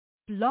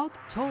Blog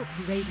Talk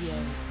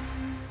Radio.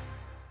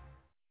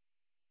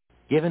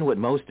 Given what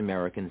most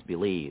Americans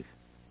believe,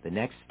 the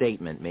next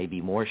statement may be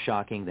more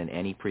shocking than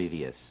any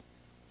previous.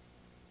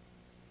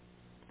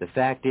 The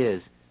fact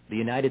is, the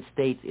United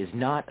States is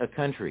not a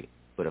country,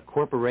 but a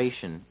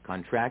corporation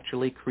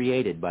contractually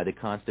created by the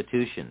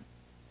Constitution.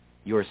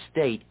 Your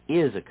state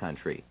is a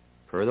country,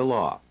 per the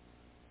law,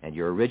 and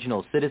your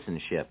original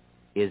citizenship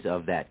is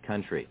of that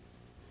country.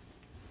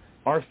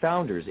 Our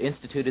founders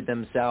instituted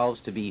themselves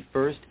to be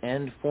first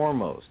and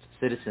foremost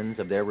citizens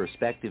of their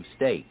respective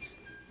states.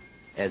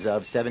 As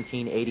of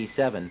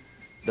 1787,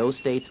 those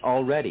states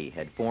already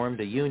had formed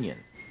a union,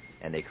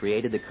 and they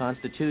created the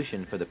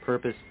Constitution for the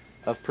purpose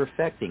of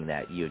perfecting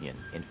that union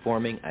in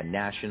forming a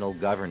national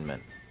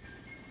government.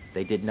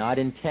 They did not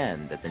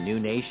intend that the new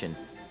nation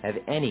have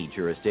any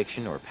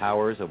jurisdiction or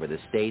powers over the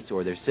states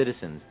or their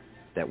citizens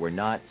that were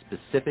not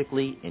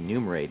specifically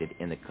enumerated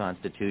in the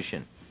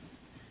Constitution.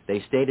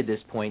 They stated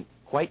this point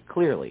quite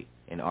clearly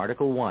in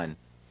Article 1,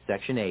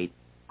 Section 8,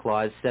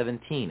 Clause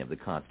 17 of the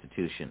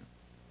Constitution.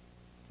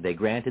 They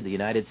granted the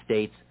United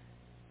States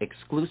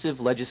exclusive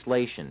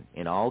legislation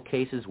in all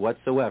cases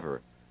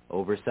whatsoever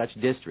over such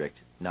district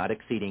not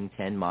exceeding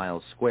 10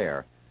 miles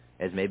square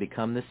as may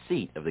become the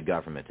seat of the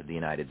government of the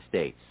United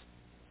States,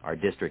 our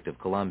District of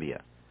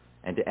Columbia,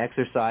 and to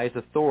exercise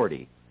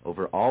authority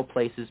over all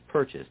places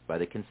purchased by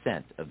the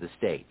consent of the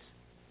states.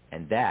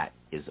 And that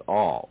is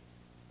all.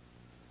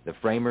 The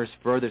framers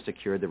further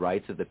secured the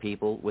rights of the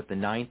people with the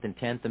 9th and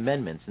 10th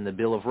Amendments in the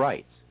Bill of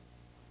Rights.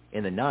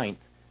 In the 9th,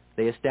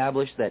 they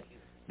established that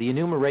the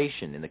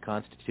enumeration in the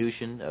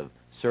Constitution of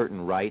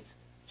certain rights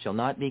shall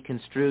not be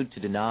construed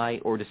to deny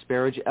or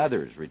disparage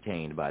others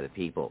retained by the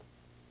people.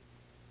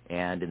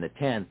 And in the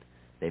 10th,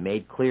 they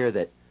made clear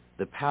that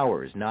the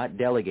powers not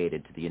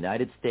delegated to the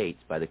United States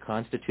by the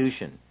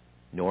Constitution,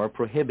 nor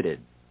prohibited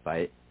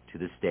to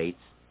the states,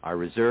 are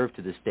reserved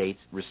to the states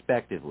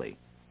respectively,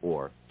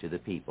 or to the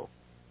people.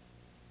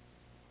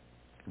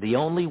 The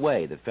only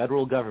way the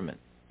federal government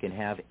can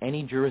have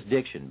any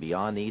jurisdiction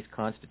beyond these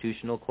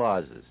constitutional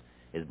clauses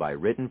is by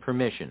written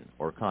permission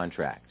or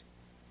contract,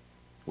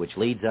 which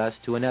leads us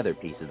to another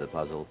piece of the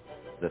puzzle,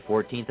 the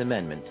 14th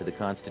Amendment to the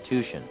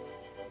Constitution,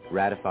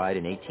 ratified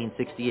in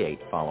 1868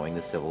 following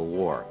the Civil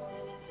War.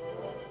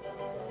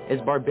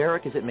 As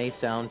barbaric as it may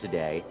sound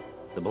today,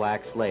 the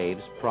black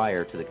slaves,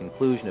 prior to the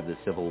conclusion of the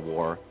Civil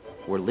War,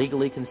 were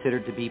legally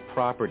considered to be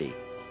property,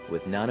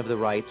 with none of the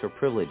rights or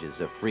privileges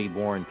of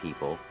free-born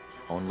people,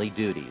 only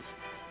duties.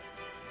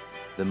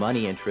 The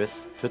money interests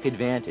took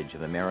advantage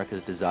of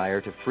America's desire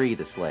to free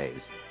the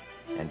slaves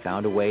and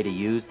found a way to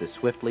use the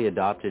swiftly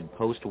adopted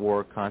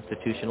post-war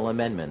constitutional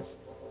amendments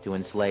to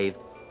enslave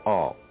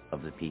all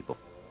of the people.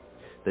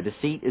 The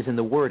deceit is in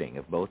the wording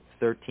of both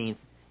the 13th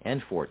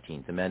and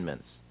 14th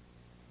Amendments.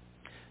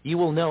 You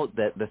will note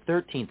that the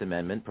 13th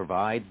Amendment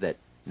provides that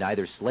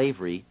neither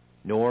slavery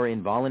nor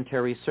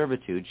involuntary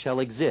servitude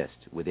shall exist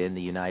within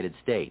the United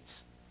States.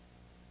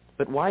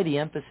 But why the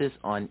emphasis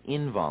on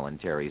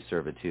involuntary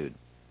servitude?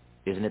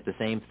 Isn't it the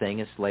same thing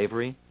as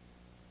slavery?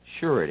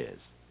 Sure it is.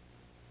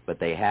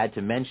 But they had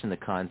to mention the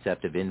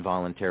concept of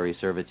involuntary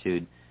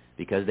servitude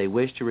because they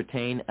wished to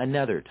retain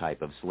another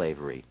type of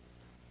slavery,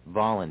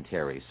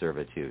 voluntary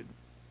servitude.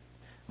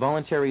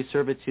 Voluntary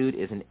servitude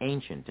is an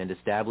ancient and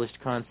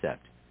established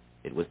concept.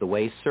 It was the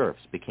way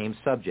serfs became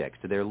subjects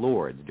to their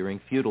lords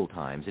during feudal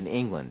times in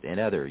England and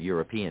other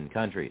European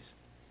countries.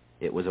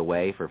 It was a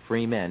way for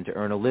free men to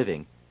earn a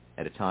living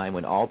at a time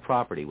when all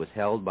property was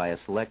held by a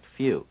select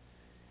few,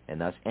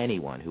 and thus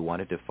anyone who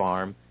wanted to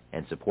farm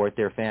and support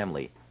their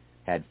family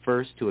had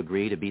first to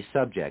agree to be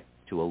subject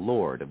to a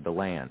lord of the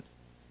land.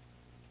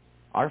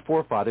 Our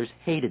forefathers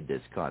hated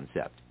this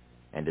concept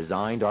and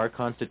designed our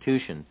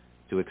Constitution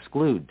to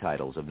exclude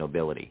titles of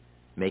nobility,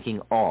 making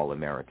all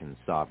Americans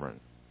sovereign.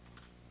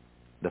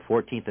 The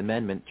 14th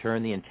Amendment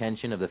turned the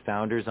intention of the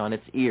founders on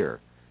its ear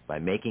by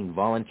making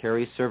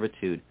voluntary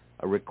servitude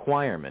a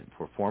requirement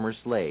for former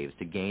slaves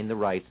to gain the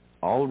rights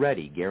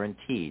already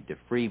guaranteed to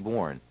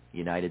free-born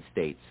United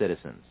States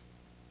citizens.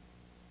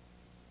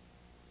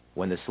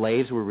 When the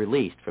slaves were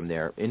released from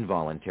their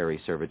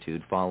involuntary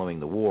servitude following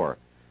the war,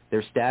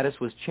 their status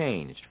was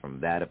changed from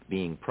that of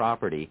being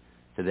property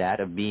to that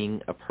of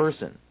being a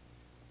person.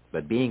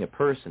 But being a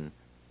person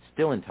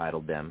still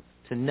entitled them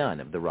to none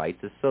of the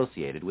rights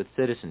associated with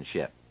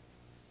citizenship.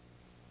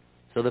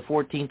 So the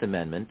 14th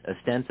Amendment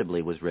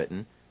ostensibly was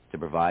written to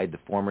provide the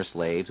former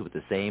slaves with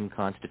the same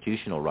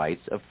constitutional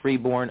rights of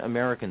free-born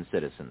American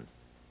citizens,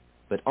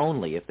 but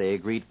only if they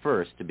agreed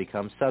first to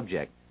become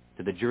subject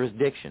to the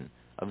jurisdiction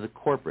of the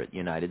corporate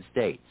United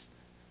States.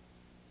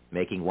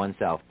 Making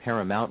oneself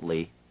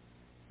paramountly,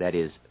 that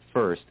is,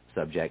 first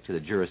subject to the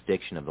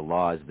jurisdiction of the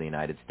laws of the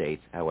United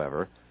States,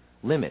 however,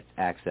 limits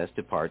access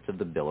to parts of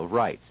the Bill of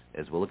Rights,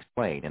 as we'll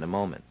explain in a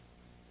moment.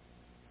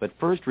 But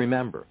first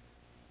remember,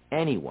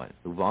 anyone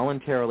who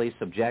voluntarily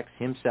subjects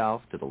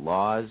himself to the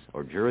laws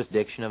or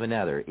jurisdiction of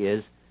another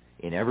is,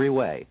 in every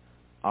way,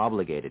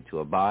 obligated to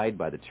abide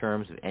by the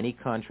terms of any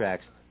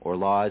contracts or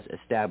laws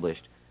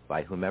established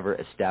by whomever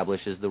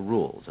establishes the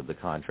rules of the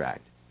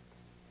contract.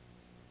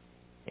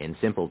 In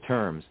simple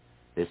terms,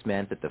 this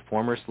meant that the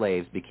former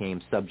slaves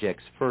became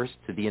subjects first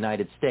to the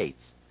United States,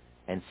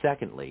 and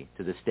secondly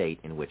to the state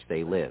in which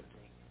they lived.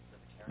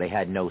 They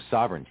had no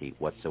sovereignty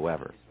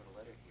whatsoever.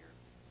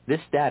 This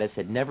status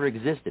had never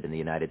existed in the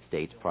United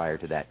States prior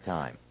to that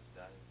time.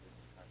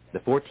 The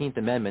 14th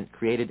Amendment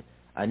created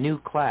a new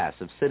class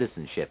of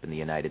citizenship in the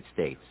United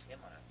States,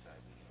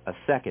 a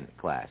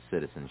second-class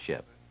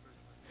citizenship.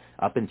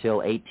 Up until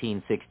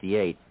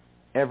 1868,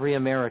 every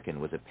American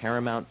was a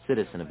paramount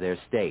citizen of their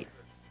state,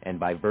 and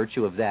by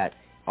virtue of that,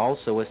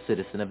 also a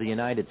citizen of the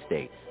United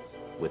States,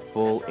 with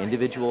full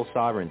individual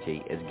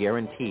sovereignty as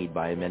guaranteed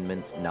by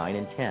Amendments 9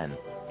 and 10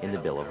 in the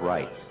Bill of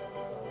Rights.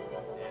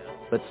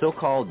 But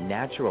so-called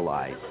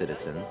naturalized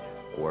citizens,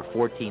 or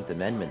 14th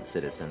Amendment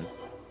citizens,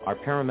 are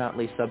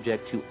paramountly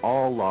subject to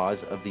all laws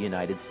of the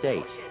United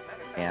States,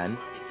 and,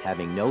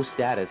 having no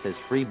status as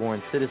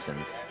freeborn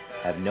citizens,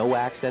 have no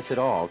access at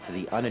all to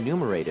the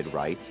unenumerated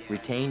rights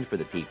retained for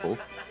the people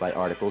by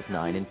Articles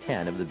 9 and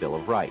 10 of the Bill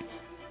of Rights.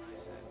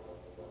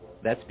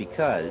 That's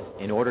because,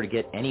 in order to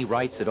get any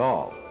rights at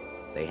all,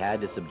 they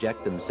had to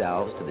subject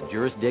themselves to the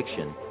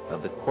jurisdiction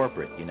of the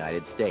corporate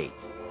United States,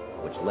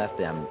 which left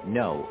them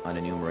no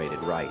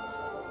unenumerated rights.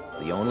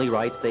 The only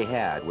rights they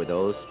had were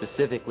those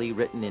specifically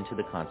written into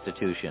the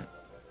Constitution.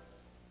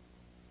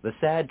 The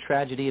sad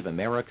tragedy of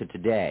America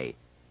today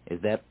is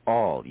that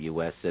all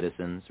U.S.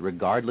 citizens,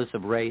 regardless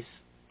of race,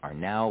 are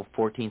now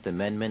 14th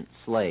Amendment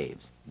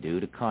slaves due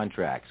to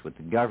contracts with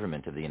the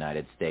government of the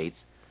United States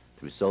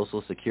through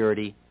Social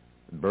Security,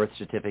 birth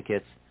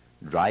certificates,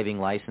 driving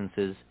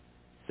licenses,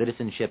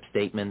 citizenship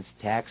statements,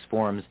 tax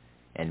forms,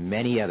 and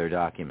many other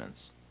documents.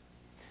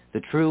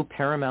 The true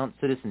paramount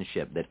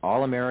citizenship that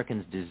all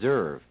Americans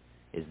deserve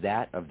is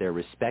that of their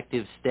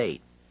respective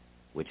state,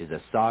 which is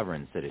a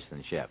sovereign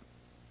citizenship.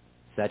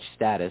 Such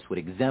status would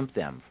exempt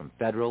them from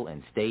federal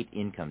and state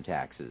income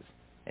taxes,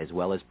 as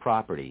well as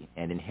property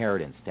and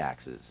inheritance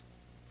taxes.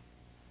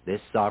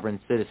 This sovereign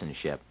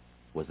citizenship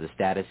was the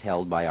status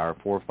held by our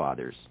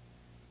forefathers.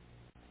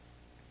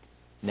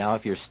 Now,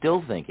 if you're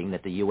still thinking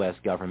that the U.S.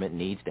 government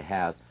needs to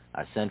have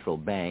a central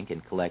bank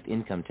and collect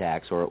income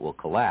tax or it will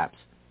collapse,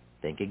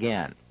 think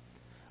again.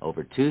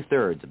 Over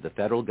 2/3 of the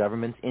federal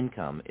government's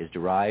income is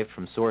derived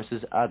from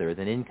sources other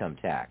than income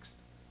tax.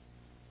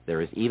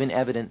 There is even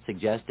evidence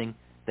suggesting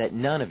that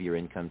none of your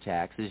income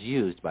tax is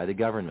used by the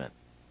government.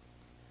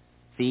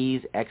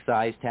 Fees,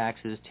 excise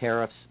taxes,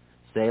 tariffs,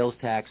 sales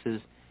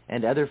taxes,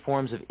 and other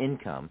forms of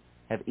income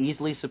have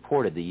easily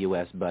supported the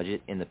U.S.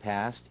 budget in the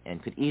past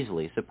and could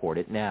easily support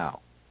it now.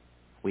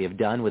 We have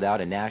done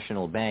without a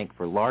national bank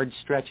for large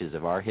stretches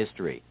of our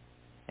history,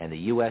 and the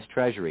U.S.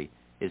 Treasury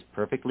is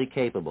perfectly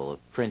capable of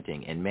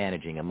printing and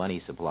managing a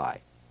money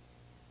supply.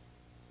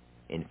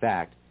 In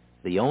fact,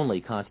 the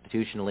only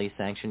constitutionally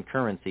sanctioned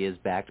currency is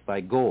backed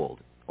by gold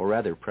or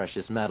other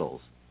precious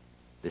metals.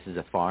 This is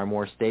a far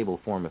more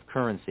stable form of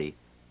currency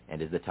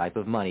and is the type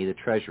of money the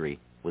Treasury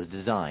was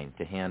designed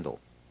to handle.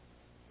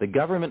 The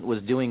government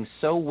was doing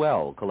so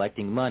well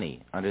collecting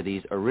money under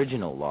these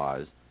original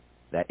laws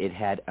that it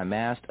had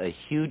amassed a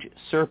huge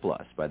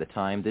surplus by the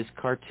time this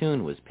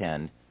cartoon was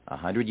penned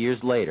 100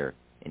 years later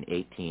in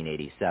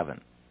 1887,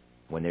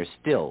 when there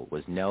still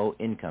was no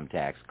income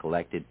tax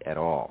collected at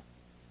all.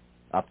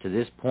 Up to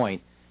this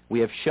point, we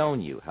have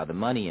shown you how the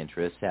money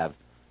interests have,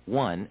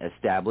 1,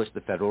 established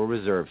the Federal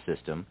Reserve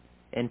System,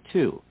 and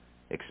 2,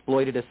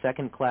 exploited a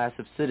second class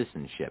of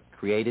citizenship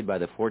created by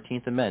the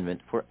 14th Amendment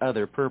for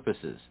other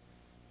purposes.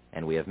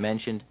 And we have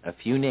mentioned a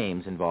few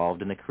names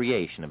involved in the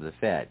creation of the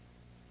Fed.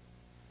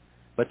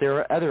 But there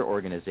are other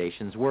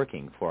organizations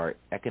working for our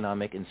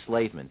economic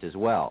enslavement as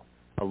well,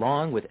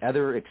 along with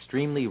other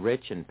extremely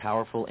rich and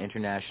powerful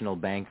international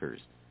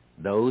bankers.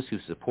 Those who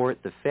support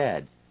the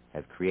Fed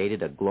have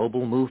created a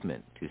global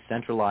movement to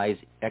centralize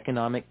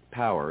economic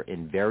power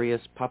in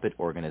various puppet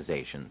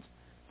organizations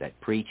that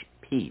preach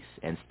peace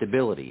and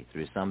stability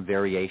through some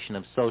variation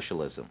of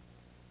socialism,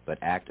 but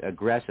act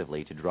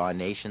aggressively to draw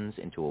nations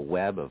into a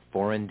web of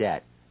foreign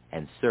debt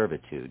and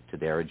servitude to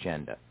their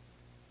agenda.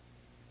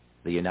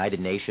 The United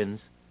Nations,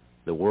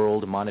 the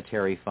World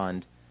Monetary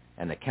Fund,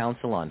 and the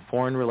Council on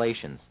Foreign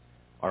Relations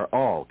are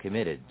all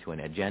committed to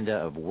an agenda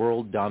of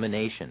world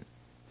domination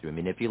through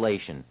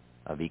manipulation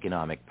of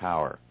economic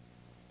power.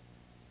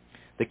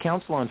 The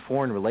Council on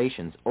Foreign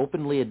Relations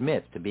openly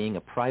admits to being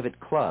a private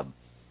club,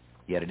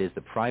 yet it is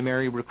the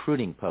primary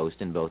recruiting post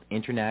in both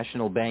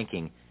international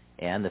banking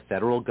and the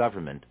federal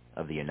government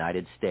of the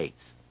United States.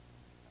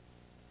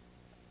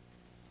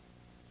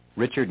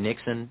 Richard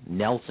Nixon,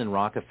 Nelson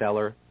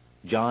Rockefeller,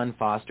 John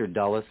Foster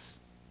Dulles,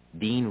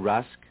 Dean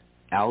Rusk,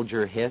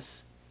 Alger Hiss,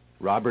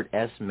 Robert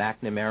S.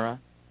 McNamara,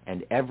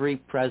 and every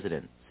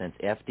president since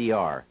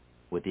FDR,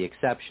 with the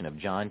exception of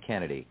John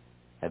Kennedy,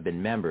 have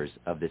been members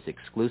of this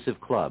exclusive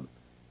club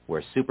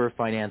where super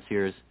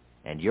financiers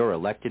and your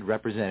elected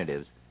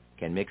representatives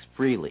can mix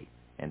freely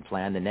and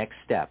plan the next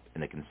step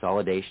in the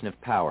consolidation of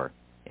power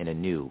in a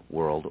new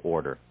world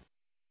order.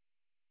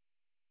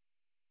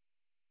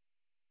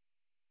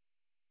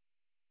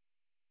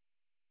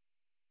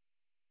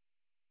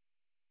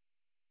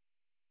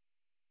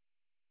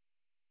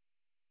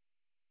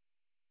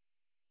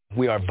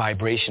 We are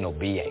vibrational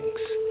beings.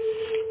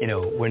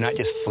 We're not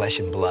just flesh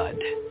and blood.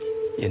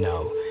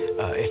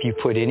 If you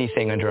put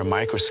anything under a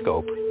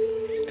microscope,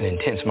 an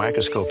intense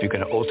microscope, you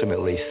can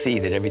ultimately see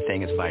that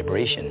everything is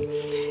vibration.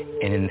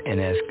 And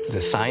as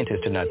the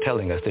scientists are now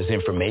telling us, there's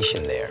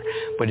information there,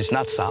 but it's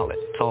not solid.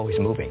 It's always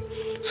moving.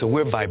 So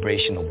we're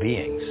vibrational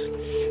beings.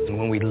 And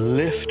when we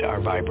lift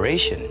our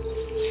vibration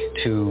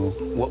to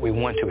what we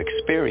want to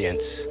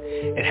experience,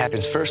 it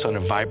happens first on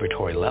a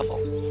vibratory level,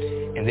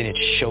 and then it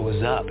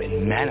shows up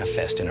and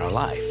manifests in our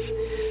life.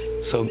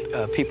 So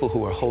people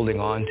who are holding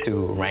on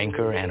to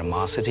rancor,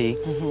 animosity,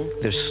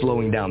 they're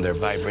slowing down their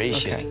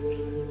vibration.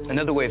 Okay.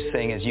 Another way of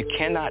saying is you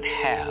cannot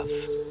have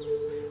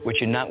what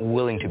you're not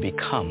willing to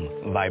become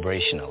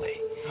vibrationally.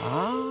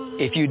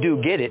 If you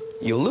do get it,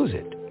 you'll lose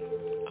it.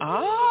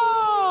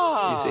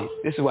 You see,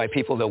 this is why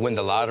people, they'll win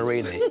the lottery,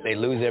 and they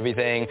lose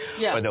everything,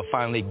 or they'll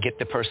finally get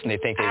the person they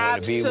think they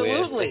want to be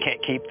with. They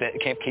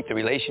can't keep the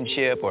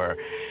relationship, or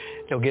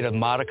they'll get a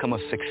modicum of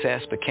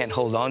success but can't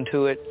hold on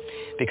to it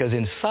because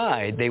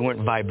inside they weren't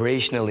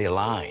vibrationally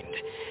aligned.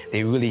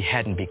 They really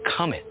hadn't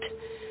become it.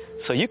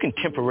 So you can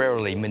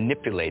temporarily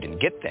manipulate and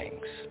get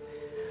things,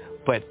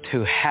 but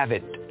to have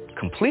it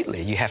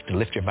completely, you have to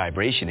lift your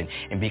vibration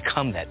and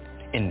become that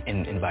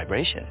in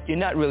vibration. You're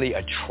not really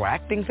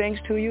attracting things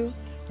to you.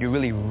 You're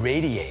really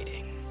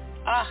radiating.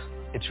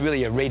 It's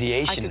really a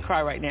radiation. I could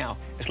cry right now.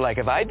 It's like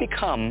if I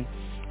become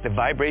the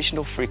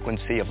vibrational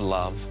frequency of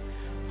love,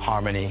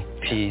 harmony,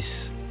 peace,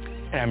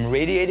 and I'm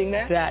radiating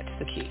that. That's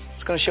the key.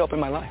 It's going to show up in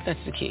my life. That's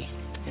the key.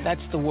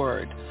 That's the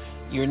word.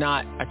 You're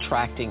not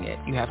attracting it.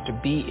 You have to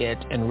be it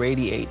and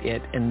radiate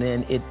it, and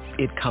then it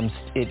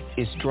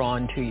is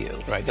drawn to you.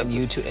 Right. And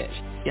you to it.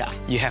 Yeah.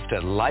 You have to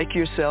like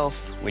yourself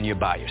when you're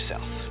by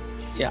yourself.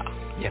 Yeah.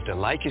 You have to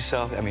like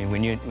yourself. I mean,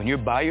 when you're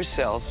by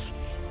yourself,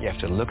 you have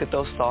to look at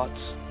those thoughts,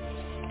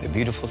 the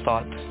beautiful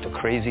thoughts, the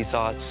crazy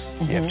thoughts.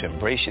 You have to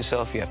embrace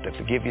yourself. You have to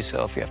forgive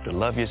yourself. You have to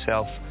love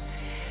yourself.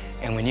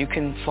 And when you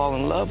can fall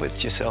in love with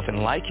yourself and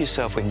like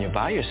yourself when you're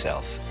by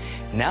yourself,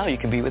 now you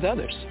can be with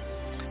others.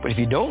 But if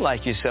you don't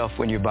like yourself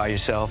when you're by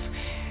yourself,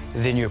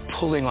 then you're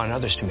pulling on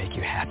others to make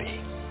you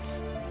happy.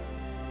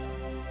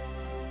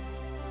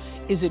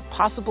 Is it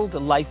possible to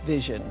life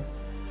vision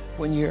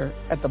when you're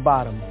at the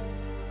bottom?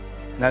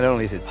 Not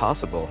only is it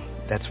possible,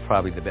 that's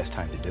probably the best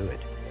time to do it.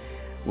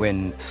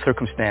 When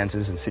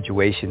circumstances and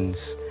situations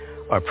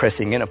are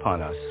pressing in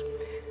upon us,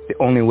 the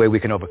only way we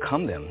can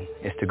overcome them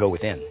is to go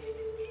within,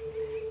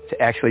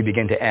 to actually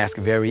begin to ask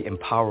very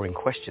empowering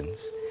questions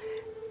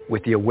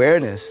with the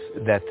awareness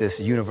that this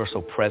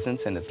universal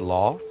presence and its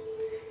law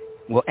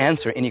will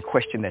answer any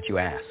question that you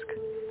ask.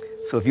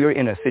 So if you're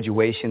in a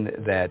situation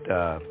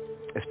that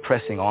is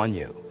pressing on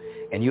you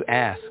and you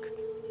ask,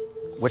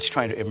 what's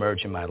trying to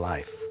emerge in my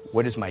life?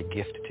 What is my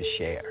gift to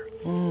share?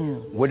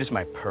 What is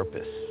my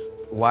purpose?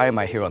 Why am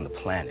I here on the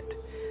planet?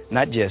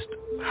 Not just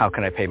how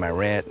can I pay my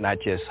rent, not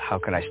just how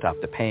can I stop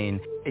the pain.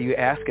 You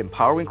ask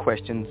empowering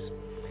questions.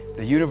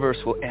 The universe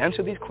will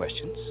answer these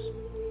questions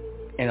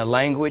in a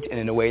language and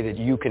in a way that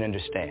you can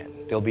understand.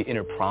 There'll be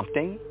inner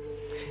prompting.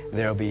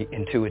 There'll be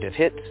intuitive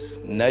hits,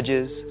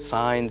 nudges,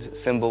 signs,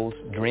 symbols,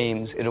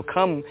 dreams. It'll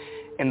come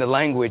in the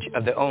language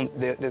of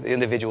the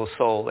individual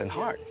soul and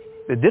heart.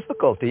 The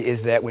difficulty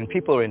is that when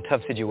people are in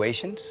tough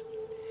situations,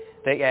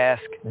 they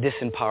ask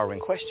disempowering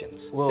questions.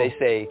 Whoa. They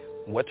say,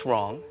 what's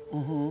wrong?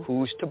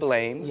 Who's to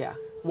blame? Yeah.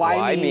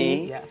 Why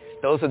me? Yes.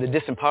 Those are the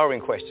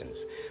disempowering questions.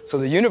 So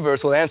the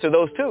universe will answer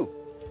those too.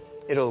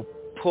 It'll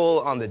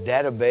pull on the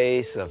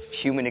database of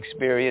human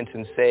experience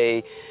and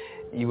say,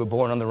 you were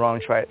born on the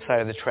wrong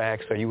side of the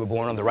tracks, or you were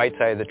born on the right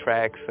side of the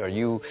tracks, or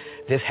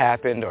this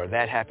happened or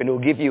that happened. It will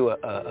give you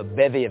a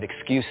bevy of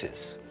excuses.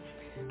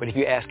 But if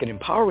you ask an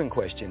empowering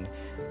question,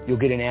 you'll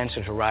get an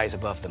answer to rise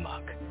above the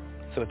muck.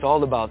 So it's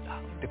all about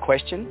the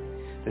question,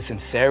 the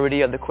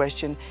sincerity of the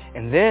question,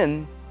 and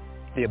then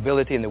the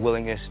ability and the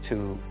willingness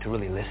to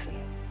really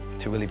listen,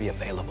 to really be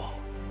available.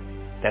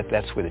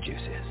 That's where the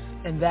juice is.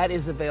 And that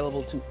is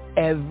available to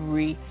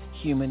every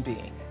human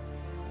being.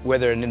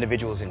 Whether an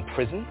individual is in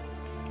prison,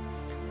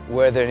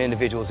 whether an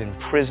individual is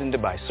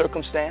imprisoned by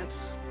circumstance,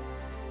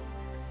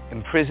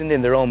 imprisoned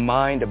in their own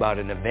mind about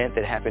an event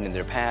that happened in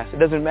their past, it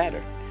doesn't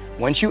matter.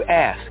 Once you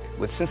ask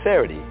with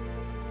sincerity,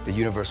 the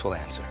universe will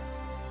answer.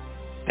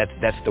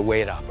 That's the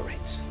way it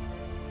operates.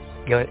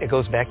 It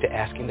goes back to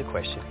asking the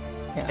question.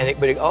 Yeah.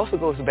 But it also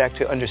goes back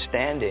to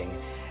understanding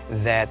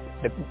that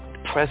the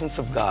presence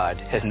of God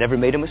has never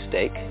made a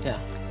mistake,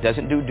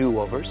 doesn't do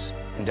do-overs,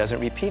 and doesn't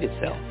repeat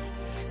itself.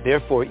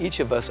 Therefore, each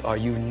of us are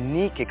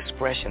unique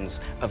expressions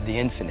of the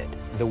infinite.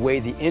 The way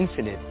the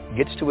infinite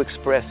gets to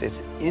express its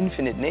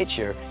infinite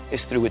nature is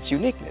through its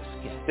uniqueness.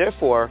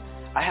 Therefore,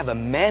 I have a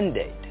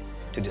mandate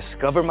to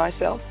discover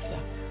myself,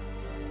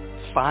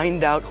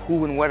 find out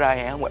who and what I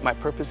am, what my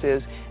purpose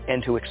is,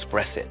 and to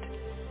express it.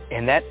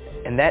 And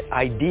that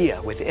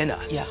idea within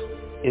us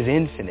is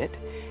infinite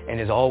and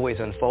is always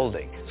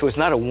unfolding. So it's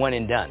not a one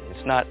and done.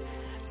 It's not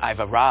I've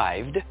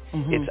arrived.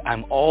 It's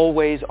I'm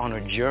always on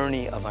a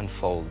journey of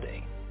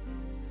unfolding.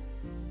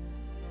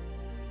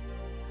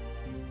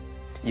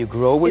 You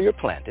grow where you're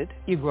planted.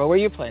 You grow where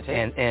you're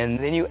planted. And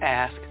then you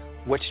ask,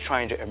 what's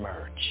trying to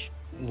emerge?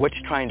 What's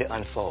trying to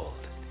unfold?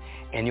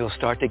 And you'll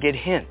start to get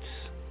hints.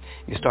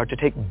 You start to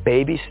take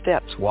baby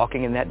steps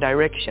walking in that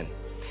direction.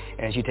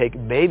 And as you take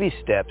baby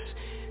steps,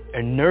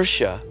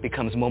 inertia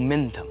becomes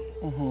momentum.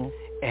 Mm-hmm.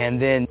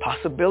 And then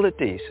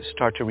possibilities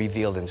start to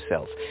reveal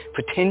themselves.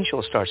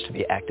 Potential starts to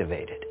be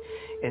activated.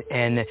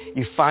 And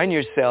you find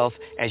yourself,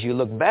 as you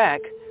look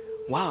back,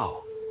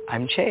 wow,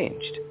 I'm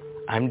changed.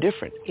 I'm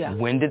different. Yeah.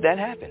 When did that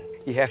happen?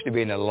 You have to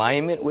be in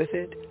alignment with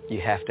it.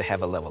 You have to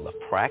have a level of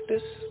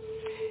practice.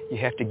 You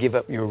have to give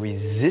up your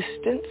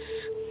resistance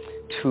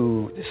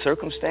to the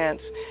circumstance.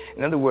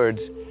 In other words,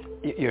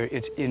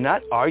 you're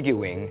not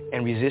arguing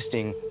and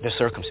resisting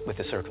with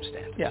the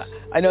circumstance. Yeah.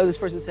 I know this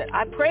person said,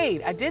 I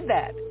prayed. I did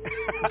that.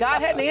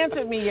 God hadn't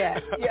answered me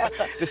yet. Yeah.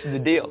 This is the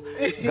deal.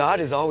 God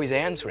is always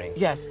answering.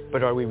 Yes.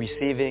 But are we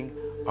receiving?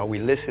 Are we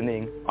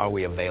listening? Are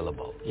we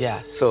available?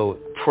 Yes. So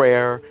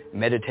prayer,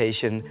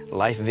 meditation,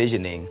 life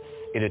visioning,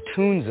 it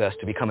attunes us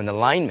to become in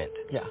alignment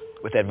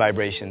with that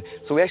vibration.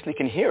 So we actually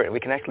can hear it.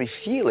 We can actually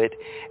feel it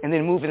and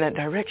then move in that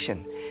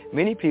direction.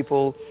 Many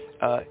people,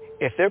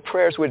 if their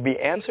prayers would be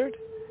answered,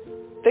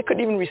 they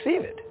couldn't even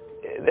receive it.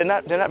 They're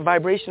not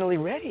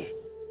vibrationally ready.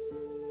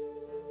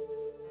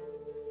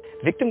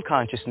 Victim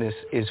consciousness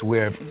is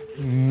where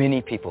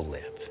many people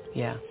live.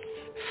 Yeah.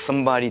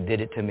 Somebody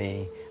did it to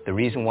me. The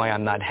reason why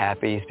I'm not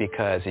happy is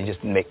because he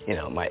just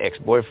my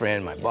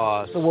ex-boyfriend, my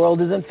boss. The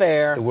world isn't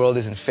fair. The world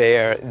isn't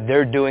fair.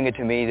 They're doing it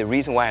to me. The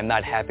reason why I'm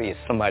not happy is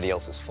somebody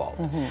else's fault.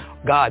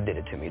 Mm-hmm. God did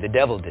it to me. The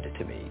devil did it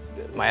to me.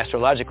 My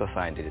astrological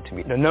sign did it to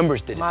me. The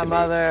numbers did it to me. My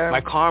mother.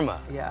 My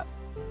karma. Yeah.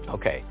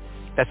 Okay.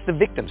 That's the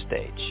victim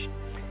stage.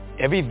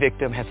 Every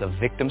victim has a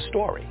victim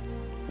story.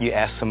 You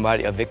ask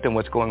somebody, a victim,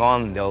 what's going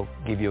on, and they'll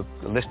give you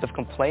a list of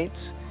complaints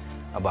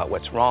about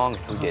what's wrong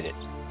and who did it.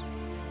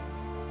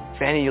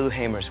 Fannie Lou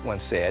Hamer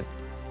once said,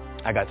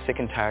 I got sick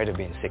and tired of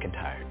being sick and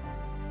tired.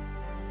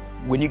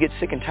 When you get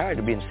sick and tired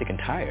of being sick and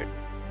tired,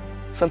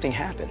 something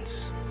happens.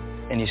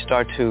 And you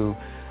start to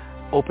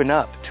open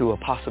up to a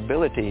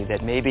possibility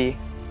that maybe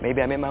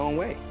I'm in my own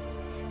way.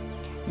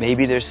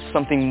 Maybe there's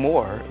something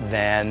more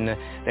than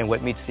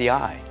what meets the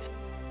eye.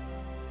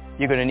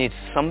 You're going to need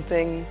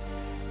something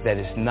that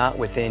is not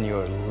within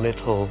your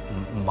little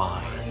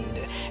mind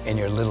and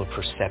your little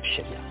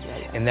perception.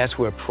 And that's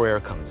where prayer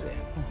comes in.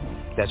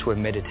 Mm-hmm. That's where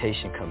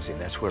meditation comes in.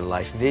 That's where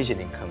life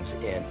visioning comes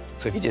in.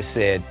 So if you just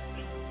said,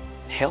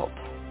 help,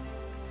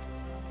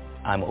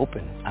 I'm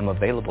open, I'm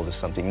available to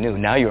something new,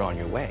 now you're on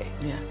your way.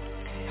 Yeah.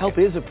 Help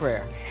is a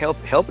prayer.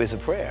 Help is a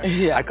prayer.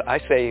 Yeah. I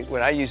say,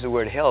 when I use the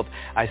word help,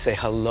 I say,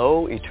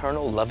 hello,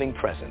 eternal loving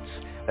presence.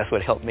 That's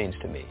what help means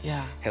to me.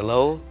 Yeah.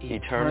 Hello,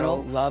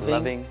 eternal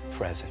loving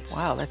presence.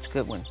 Wow, that's a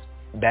good one.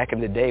 Back in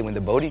the day when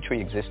the Bodhi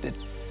tree existed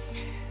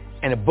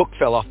and a book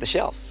fell off the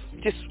shelf.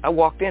 I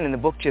walked in and the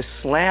book just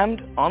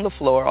slammed on the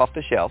floor off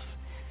the shelf,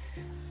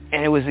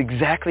 and it was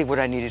exactly what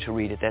I needed to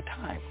read at that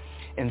time.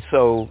 And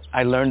so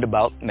I learned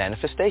about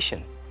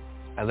manifestation.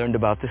 I learned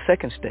about the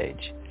second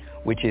stage,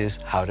 which is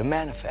how to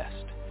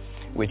manifest,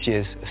 which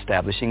is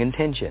establishing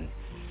intention,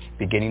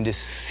 beginning to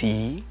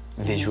see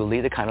visually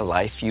the kind of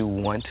life you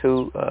want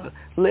to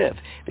live,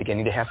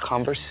 beginning to have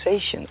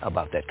conversation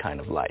about that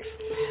kind of life.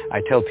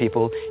 I tell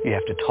people you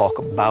have to talk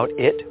about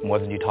it more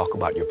than you talk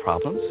about your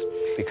problems,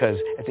 because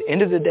at the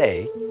end of the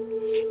day,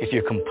 if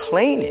you're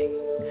complaining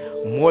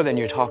more than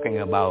you're talking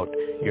about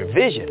your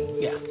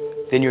vision,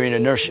 then you're in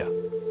inertia.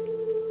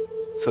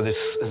 So there's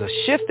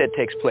a shift that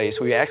takes place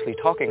where you're actually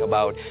talking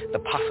about the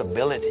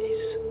possibilities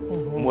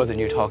more than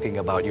you're talking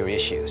about your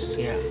issues.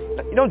 Yeah.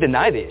 You don't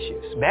deny the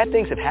issues. Bad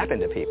things have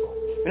happened to people.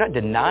 You're not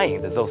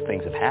denying that those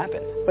things have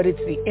happened. But it's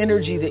the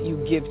energy that you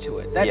give to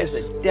it. That is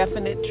a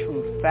definite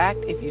true fact.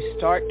 If you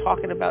start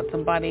talking about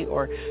somebody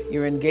or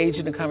you're engaged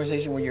in a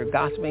conversation where you're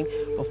gossiping,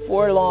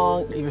 before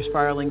long, you're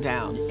spiraling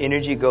down.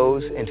 Energy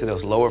goes into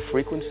those lower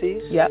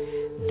frequencies. Yep.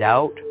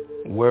 Doubt,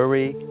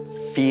 worry,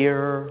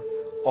 fear,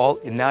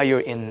 now you're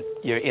in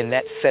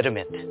that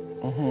sediment.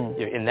 Mm-hmm.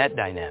 You're in that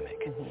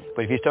dynamic. Mm-hmm.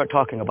 But if you start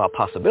talking about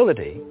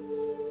possibility,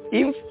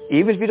 even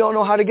if you don't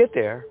know how to get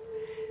there,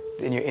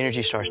 then your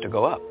energy starts to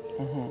go up.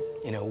 Mm-hmm.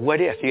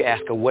 What if? You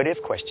ask a what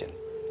if question.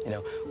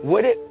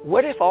 What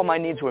if all my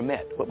needs were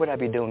met? What would I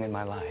be doing in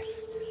my life?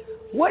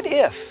 What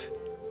if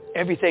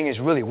everything is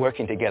really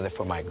working together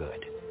for my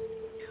good?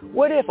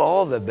 What if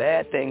all the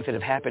bad things that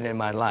have happened in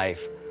my life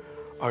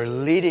are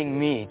leading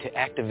me to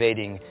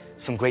activating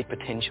some great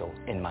potential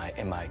in my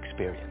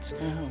experience?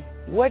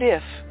 Mm-hmm. What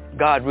if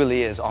God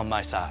really is on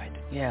my side?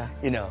 Yeah.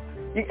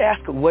 You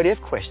ask a what if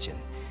question,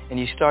 and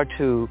you start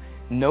to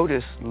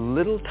notice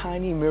little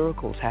tiny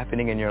miracles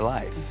happening in your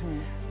life.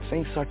 Mm-hmm.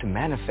 Things start to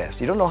manifest.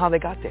 You don't know how they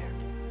got there.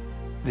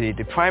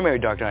 The primary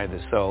dark night of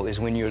the soul is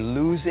when you're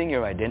losing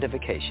your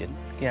identification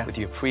with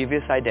your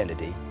previous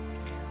identity,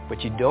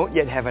 but you don't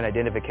yet have an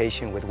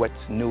identification with what's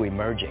new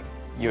emerging.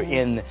 You're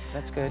in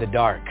the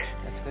dark.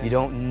 That's good. You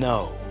don't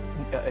know.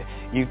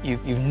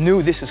 You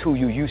knew this is who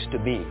you used to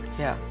be.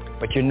 Yeah.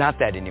 But you're not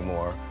that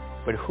anymore.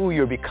 But who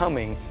you're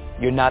becoming,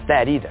 you're not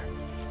that either.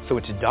 So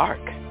it's dark.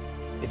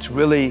 It's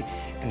really,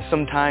 and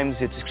sometimes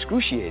it's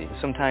excruciating.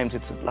 Sometimes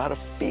it's a lot of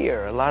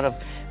fear, a lot of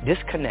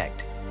disconnect.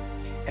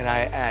 And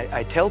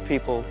I tell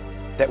people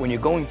that when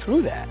you're going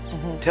through that,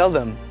 tell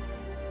them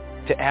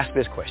to ask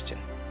this question.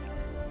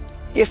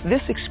 If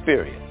this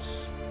experience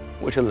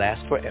were to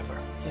last forever,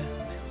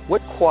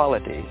 what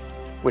quality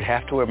would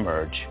have to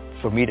emerge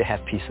for me to have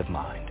peace of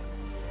mind?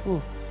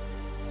 Ooh.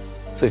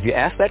 So if you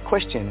ask that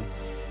question,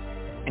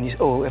 and you say,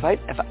 oh,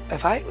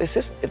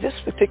 if this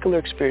particular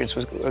experience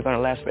was going to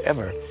last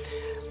forever,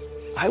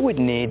 I would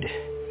need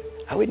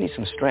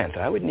some strength.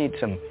 I would need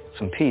some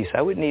peace.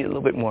 I would need a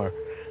little bit more,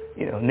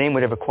 name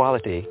whatever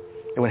quality.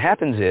 And what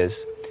happens is,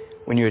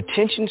 when your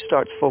attention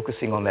starts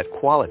focusing on that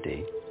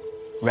quality,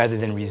 rather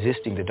than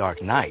resisting the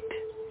dark night,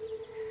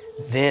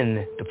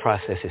 then the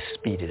process is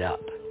speeded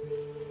up.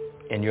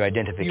 And your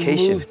identification,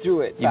 you move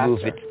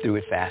through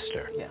it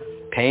faster. Yeah.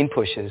 Pain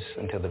pushes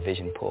until the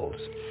vision pulls.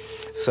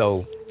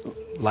 So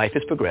life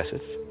is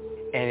progressive,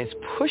 and it's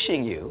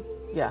pushing you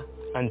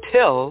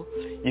until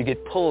you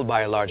get pulled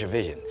by a larger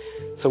vision.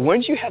 So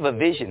once you have a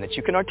vision that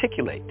you can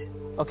articulate.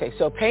 Okay,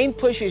 so pain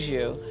pushes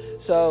you,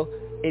 so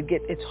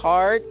it's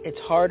hard, it's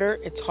harder,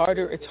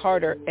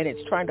 and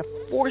it's trying to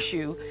force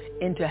you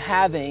into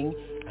having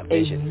a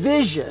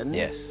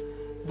vision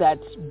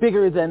that's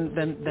bigger than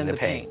the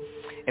pain.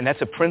 And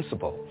that's a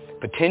principle.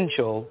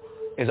 Potential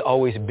is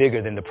always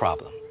bigger than the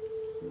problem.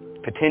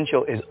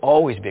 Potential is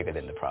always bigger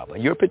than the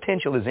problem. Your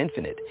potential is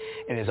infinite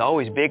and is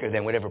always bigger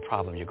than whatever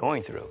problem you're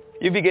going through.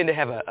 You begin to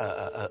have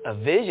a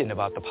vision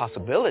about the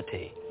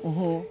possibility.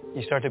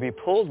 You start to be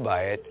pulled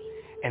by it.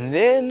 And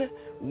then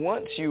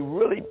once you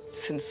really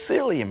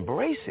sincerely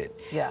embrace it,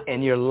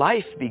 and your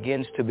life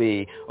begins to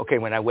be, okay,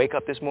 when I wake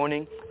up this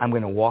morning, I'm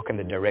going to walk in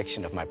the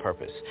direction of my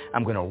purpose.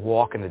 I'm going to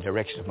walk in the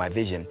direction of my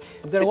vision.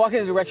 I'm going to walk in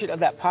the direction of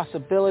that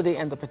possibility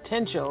and the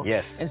potential,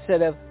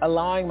 instead of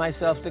allowing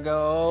myself to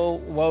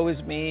go, oh, woe is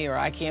me, or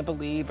I can't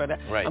believe, or that.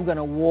 Right. I'm going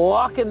to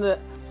walk in the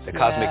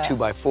cosmic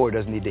 2x4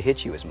 doesn't need to hit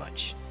you as much.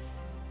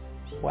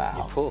 Wow.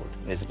 You're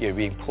pulled. You're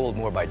being pulled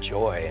more by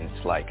joy, and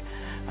it's like,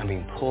 I'm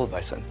being pulled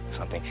by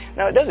something.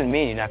 Now, it doesn't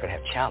mean you're not going to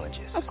have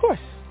challenges. Of course.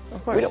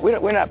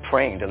 We're not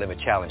praying to live a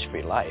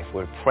challenge-free life.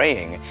 We're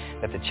praying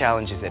that the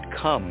challenges that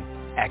come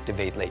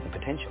activate latent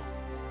potential.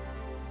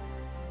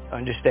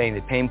 Understanding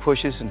that pain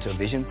pushes until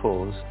vision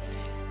pulls.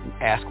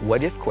 Ask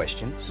what-if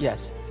questions. Yes.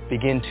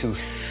 Begin to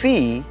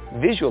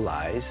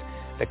visualize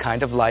the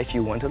kind of life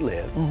you want to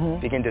live.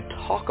 Begin to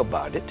talk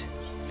about it.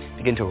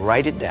 Begin to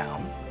write it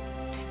down.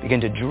 Begin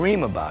to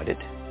dream about it.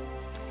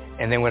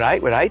 And then what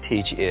I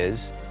teach is,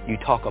 you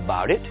talk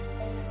about it.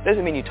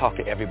 Doesn't mean you talk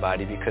to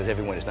everybody, because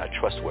everyone is not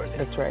trustworthy.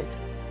 That's right.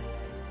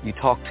 You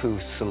talk to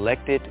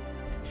selected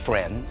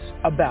friends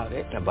about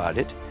it.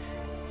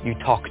 You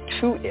talk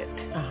to it.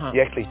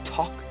 You actually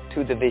talk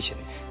to the vision.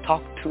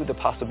 Talk to the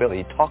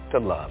possibility. Talk to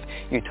love.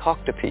 You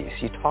talk to peace.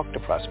 You talk to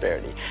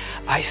prosperity.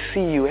 I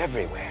see you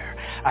everywhere.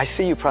 I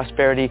see you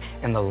prosperity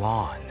in the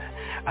lawn.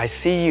 I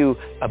see you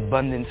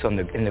abundance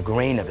in the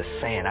grain of the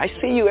sand. I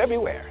see you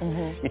everywhere.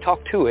 You talk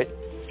to it,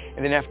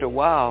 and then after a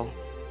while,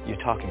 you're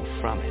talking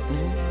from it.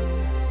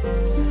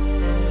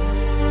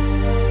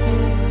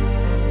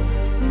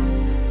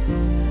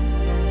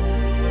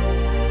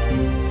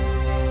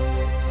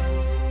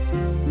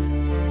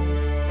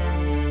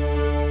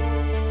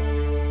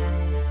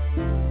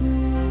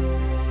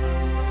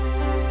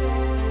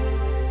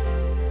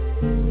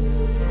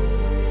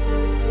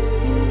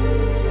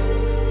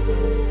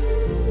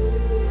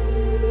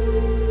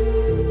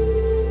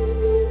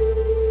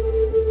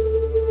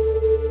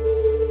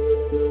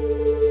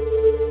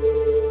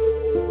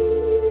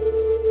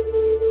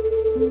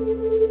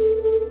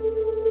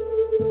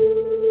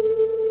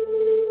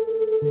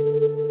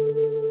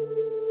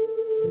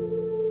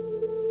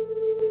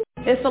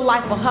 It's a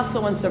life of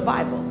hustle and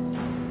survival.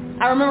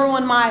 I remember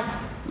when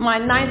my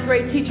ninth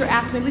grade teacher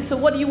asked me, Lisa,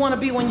 what do you want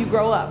to be when you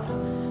grow up?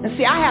 And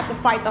see, I have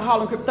to fight the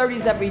Harlem Crip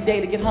 30s every day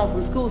to get home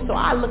from school, so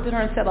I looked at her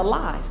and said,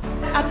 alive.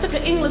 I took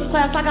an English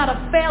class. I got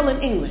a fail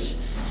in English.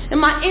 And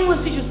my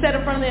English teacher said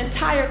in front of the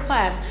entire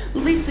class,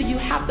 Lisa, you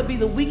have to be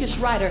the weakest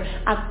writer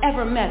I've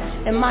ever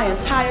met in my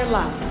entire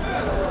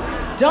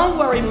life. Don't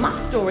worry,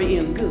 my story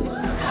ends good.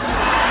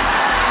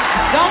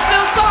 Don't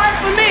feel sorry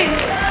for me.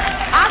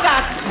 I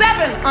got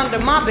 7 under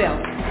my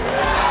belt.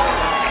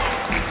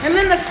 And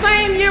then the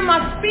same year,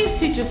 my speech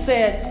teacher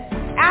said,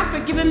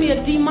 after giving me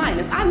a D-,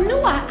 I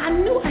knew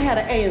I had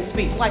an A in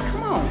speech. Like,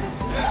 come on.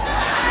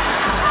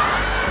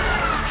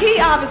 He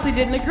obviously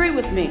didn't agree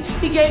with me.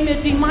 He gave me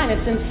a D-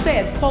 and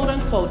said, quote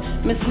unquote,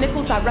 Miss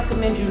Nichols, I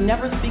recommend you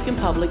never speak in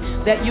public,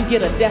 that you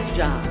get a desk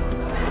job.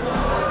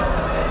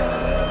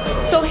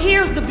 So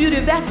here's the beauty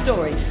of that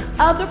story.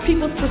 Other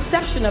people's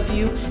perception of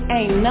you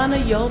ain't none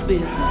of your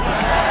business.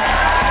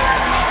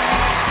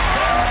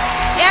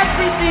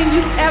 Everything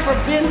you've ever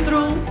been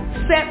through,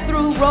 sat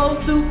through,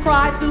 rode through,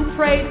 cried through,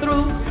 prayed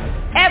through,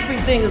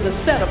 everything is a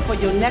setup for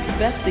your next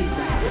best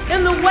season.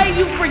 And the way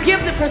you forgive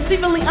the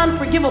perceivingly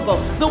unforgivable,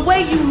 the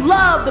way you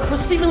love the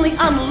perceivingly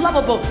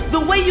unlovable, the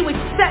way you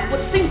accept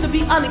what seems to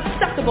be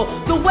unacceptable,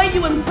 the way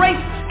you embrace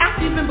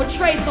after you've been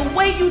betrayed, the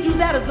way you do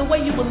that is the way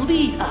you will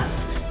lead us.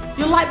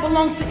 Your light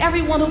belongs to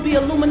everyone who'll be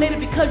illuminated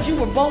because you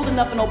were bold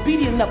enough and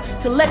obedient enough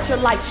to let your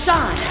light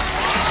shine.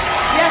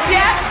 Yes,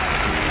 yes?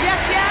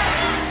 Yes, yes?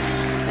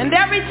 And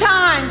every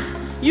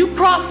time you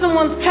cross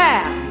someone's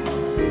path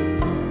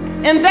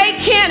and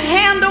they can't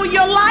handle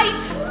your light,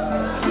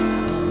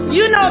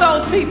 you know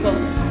those people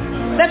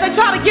that they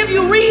try to give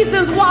you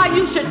reasons why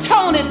you should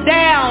tone it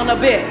down a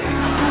bit.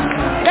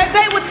 That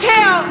they would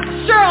tell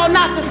Cheryl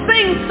not to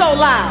sing so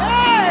loud.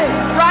 Hey.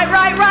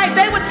 Right.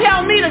 They would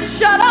tell me to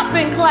shut up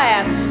in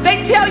class.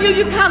 They tell you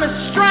you're kind of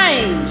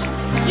strange.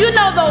 You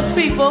know those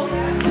people.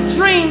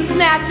 Dream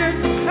snatchers,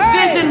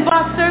 vision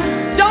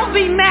busters. Don't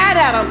be mad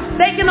at them.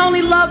 They can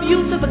only love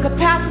you to the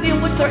capacity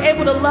in which they're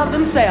able to love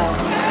themselves.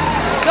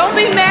 Don't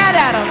be mad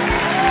at them.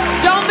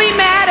 Don't be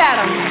mad at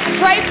them.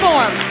 Pray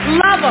for them.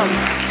 Love them.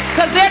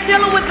 Because they're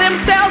dealing with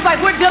themselves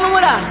like we're dealing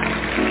with us.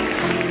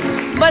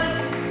 But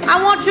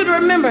I want you to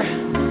remember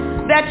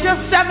that your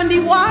 70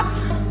 watts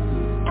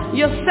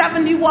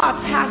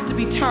has to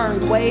be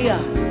turned way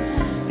up.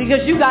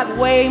 Because you got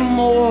way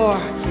more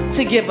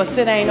to give us.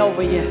 It ain't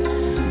over yet.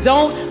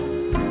 Don't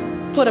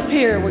put a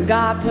period where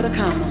God put a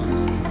comma.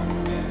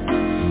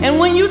 And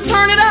when you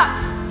turn it up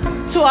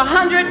to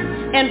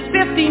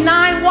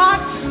 159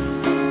 watts,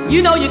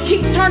 you know, you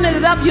keep turning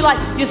it up. You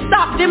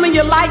stop dimming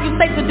your light. You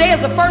say, today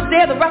is the first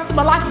day of the rest of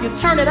my life. You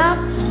turn it up.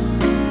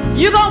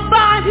 You're going to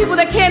find people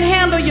that can't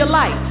handle your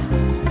light.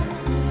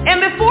 And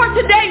before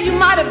today, you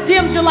might have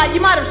dimmed your light. You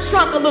might have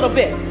shrunk a little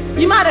bit.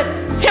 You might have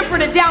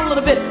tempered it down a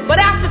little bit. But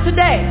after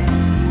today,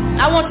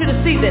 I want you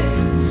to see this.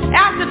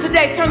 After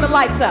today, turn the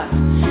lights up.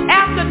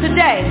 After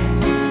today,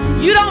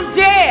 you don't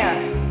dare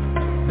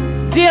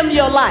dim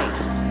your light.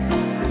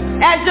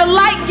 As your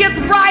light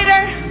gets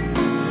brighter,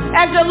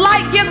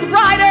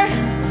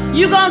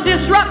 you're going to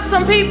disrupt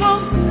some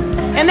people.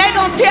 And they're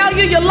going to tell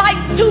you your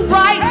light's too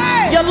bright,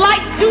 your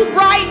light's too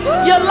bright,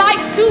 your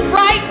light's too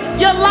bright,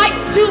 your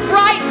light's too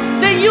bright.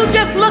 Then you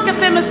just look at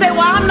them and say,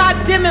 well, I'm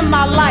not dimming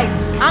my light.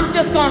 I'm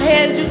just going to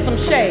hand you some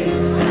shade.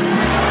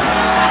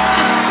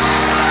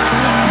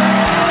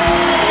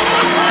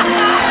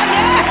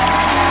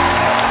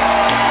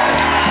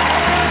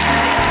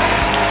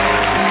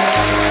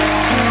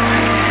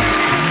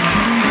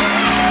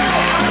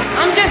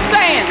 I'm just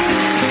saying.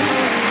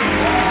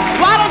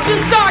 Why don't you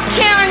start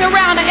carrying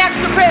around an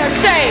extra pair of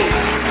shades?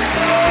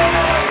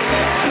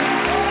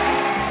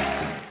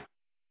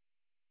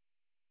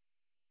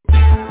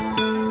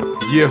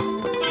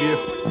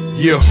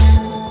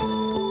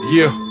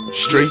 Yeah,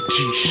 straight G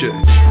shit.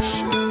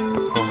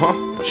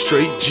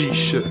 Straight G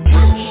shit.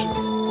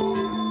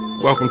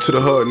 Welcome to the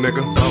hood,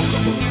 nigga.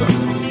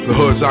 The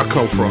hoods I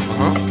come from,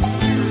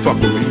 Fuck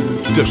with me,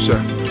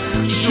 Dipset.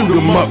 Shoot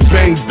 'em up,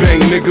 bang,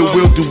 bang, nigga,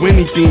 we'll do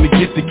anything to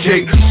get the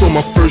cake. Sold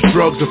my first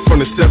drugs in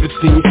front of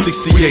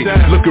 1768.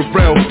 Look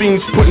around,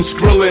 fiends putting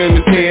Skrilla in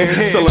his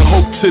hand. Selling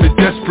hope to the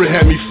desperate,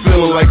 had me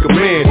feeling like a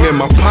man. And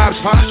my pops,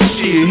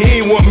 shit, he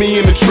ain't want me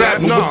in the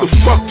trap. But what the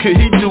fuck could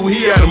he do?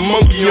 He had a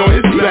monkey on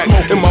his back.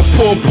 And my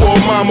poor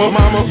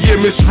mama, yeah,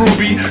 Miss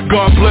Ruby,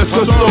 God bless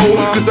her soul.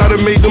 Cause I done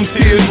made them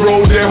tears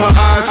roll down her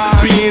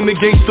eyes. Being a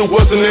gangster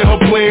wasn't in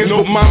her plans.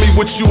 But mommy,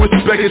 what you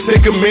expect? It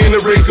take a man to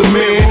raise a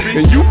man.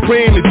 And you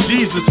praying to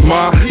Jesus,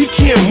 ma, he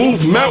can't move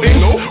mountains.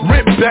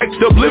 Rent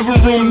backed up, living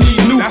room need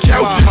new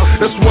couches.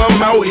 That's why I'm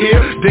out here,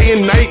 day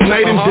and night,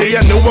 night and day.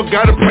 I know I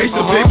got a price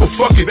to pay, but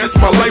fuck it, that's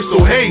my life.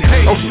 So hey,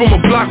 I'm from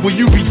a block where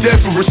you be dead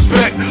for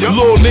respect.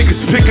 Little niggas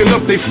picking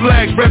up they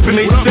flag, repping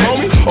they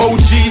sex.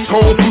 OGs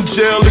home from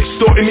jail,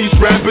 extorting these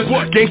rappers.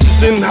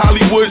 Gangsters in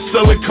Hollywood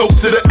selling coke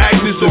to the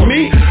actors. And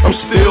me, I'm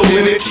still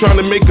in it, trying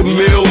to make a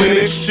meal in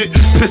it. Shit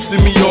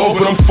pissing me off,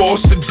 but I'm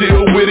forced to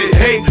deal with it.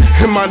 Hey,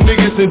 and my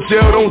niggas in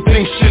jail don't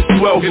think shit's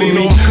well for me.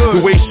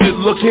 The way shit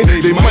looking,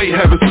 they might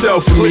have a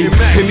cell for me.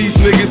 And these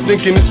niggas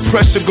thinking this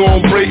pressure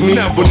gon' break me.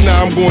 But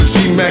now I'm gon'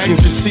 G-Mac and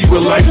just see where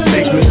life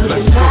takes me.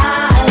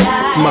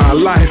 My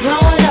life.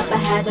 Growing up, I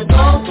had to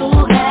go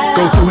through hell.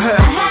 Go through hell.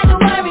 I had to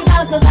worry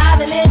about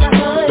surviving in the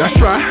hood. That's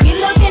right. You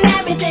looking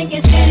at me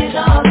thinking shit is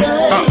all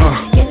good.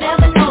 You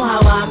never know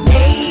how I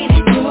made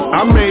it through.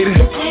 I made it.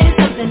 This is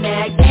something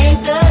that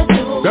gangsters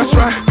do. That's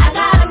right.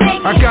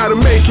 I gotta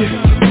make it.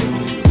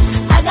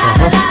 I got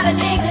a lot of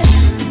niggas.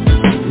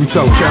 You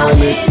tell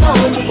Carolyn.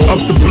 Up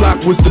the block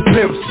was the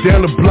pimps,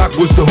 down the block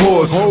was the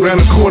whores.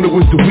 Round the corner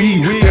was the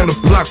weed, down the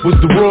block was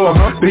the raw.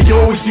 They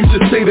always used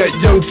to say that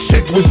young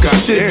chick was got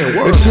shit.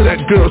 Until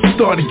that girl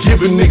started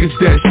giving niggas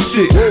that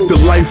shit.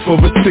 The life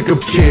of a stick-up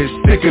kid,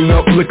 sticking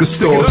up liquor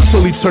stores.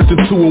 Till he turned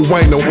into a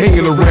wino,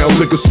 hanging around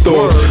liquor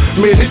stores.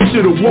 Man, this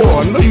shit a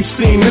war, I know you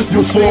seen this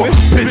before.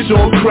 Bitch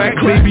on crack,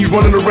 baby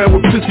running around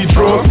with pissy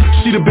drawers.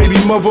 She the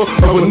baby mother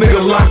of a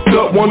nigga locked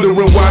up,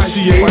 wondering why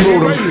she ain't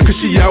wrote him. Cause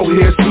she out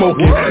here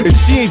smoking. If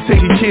she ain't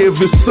taking care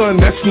of his son,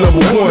 that's no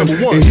number one.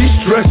 And he's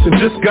stressed and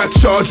just got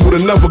charged with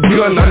another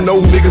gun. I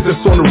know niggas that's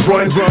on the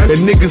run,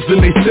 and niggas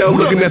in they cell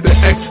looking at the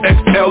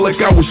XXL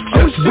like I was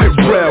just with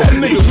Rel.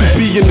 Niggas would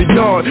be in the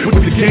yard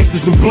with the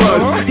gangsters and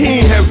blood. He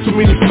ain't have too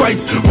many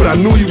fights, but I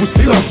knew he was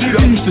tough.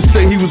 He used to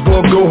say he was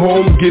gonna go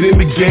home, get in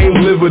the game,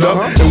 live it up.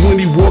 And when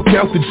he walked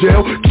out the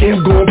jail,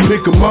 Cam go and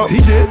pick him up.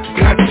 He did.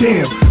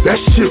 Goddamn, that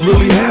shit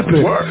really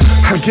happened.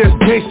 I guess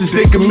gangsters,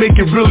 they can make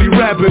it really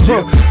rapping.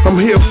 I'm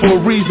here for a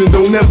reason,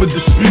 don't ever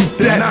dispute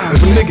that.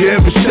 If a nigga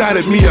ever shot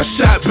at me, I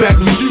shot back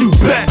and shoot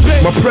back.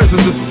 My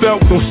presence is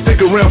felt, don't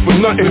stick around for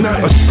nothing.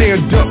 A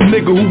stand up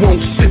nigga who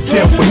won't sit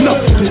down for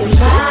nothing.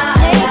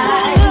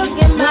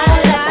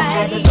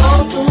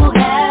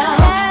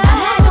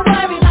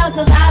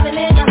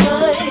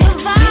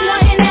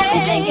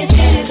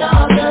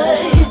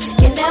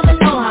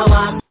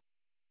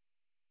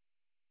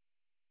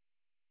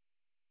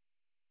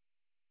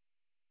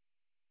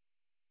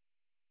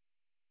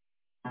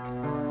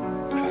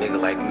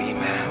 Like me,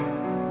 man,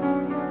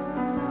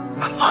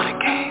 I love the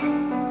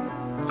game.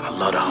 I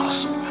love the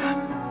hustle,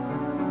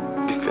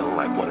 man. Be feeling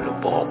like one of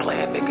them ball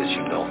playing niggas,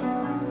 you know,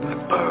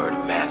 like Bird,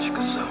 Magic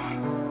or something.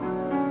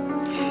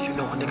 Yeah, you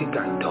know, a nigga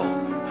got dope.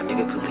 A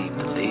nigga could leave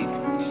the league.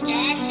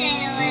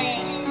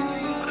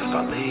 But if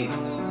I leave,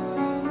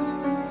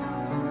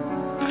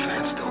 the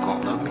fans still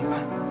gonna love me,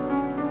 man.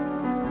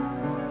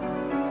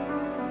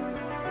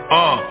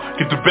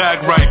 Get the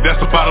bag right, that's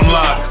the bottom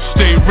line.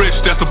 Stay rich,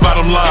 that's the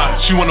bottom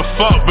line. She wanna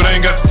fuck, but I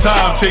ain't got the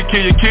time. Take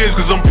care of your kids,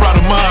 cause I'm proud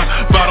of mine.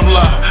 Bottom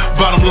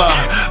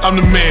line, I'm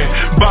the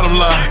man. Bottom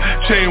line,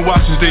 chain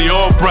watches, they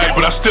all bright,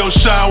 but I still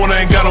shine when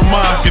I ain't got on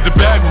mine. Get the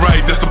bag right,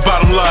 that's the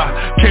bottom line.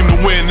 Came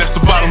to win, that's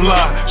the bottom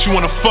line. She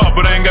wanna fuck,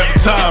 but I ain't got the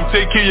time.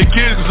 Take care of your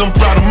kids, cause I'm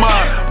proud of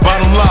mine.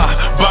 Bottom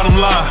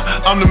line,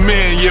 I'm the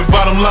man, yeah,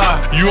 bottom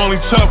line. You only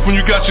tough when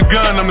you got your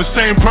gun. I'm the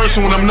same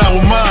person when I'm not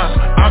with mine.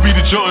 I be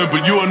the Jordan,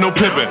 but you are no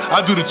Pippin.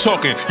 I do the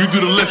talking, you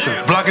do the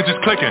listen. Blockage is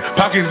clicking,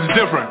 pockets is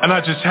different. And I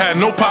just had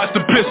no pots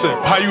to piss in.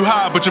 How you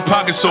high, but your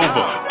pocket's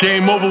over.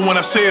 Game over when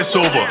I say it's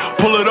over.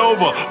 Pull it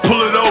over.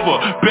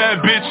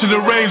 Bad bitch in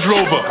the Range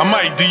Rover. I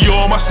might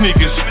Dior my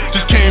sneakers.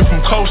 Just came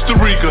from Costa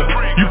Rica.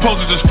 You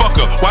supposed to just fuck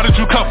her. Why did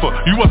you cuff her?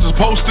 You wasn't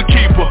supposed to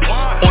keep her.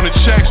 On the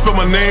check, spell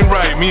my name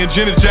right. Me and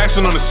Janet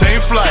Jackson on the same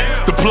flight.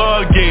 The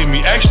plug gave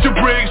me extra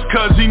bricks,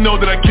 cause he know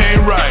that I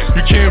came right.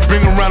 You can't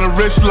bring around a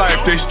rich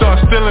life. They start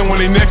stealing when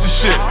they next to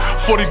shit.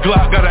 40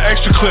 Glock got an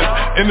extra clip.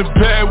 In the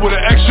bed with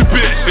an extra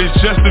bitch. It's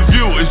just a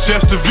view,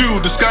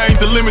 The sky ain't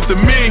the limit to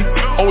me.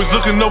 Always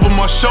looking over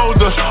my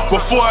shoulder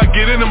before I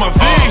get into my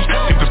veins.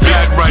 Get the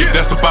bag right,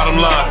 that's the bottom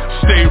line.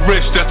 Stay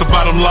rich, that's the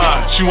bottom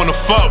line. She wanna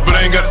fuck, but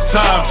I ain't got the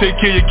time. Take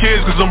care of your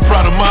kids, cause I'm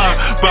proud of mine.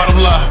 Bottom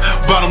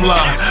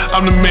line,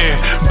 I'm the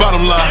man.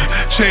 Bottom line,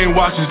 chain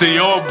watches, they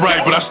all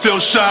bright, but I still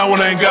shine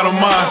when I ain't got on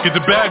mine. Get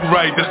the bag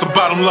right, that's the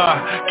bottom line.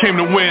 Came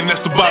to win,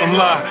 that's the bottom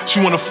line. She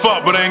wanna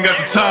fuck, but I ain't got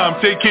the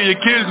time. Take care of your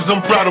kids, cause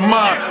I'm proud of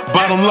mine.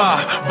 Bottom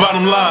line,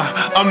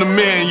 I'm the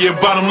man, yeah,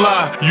 bottom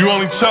line. You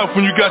only tough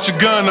when you got your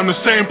gun. I'm the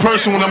same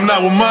person when I'm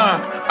not with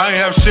mine. I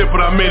ain't have shit,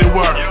 but I made it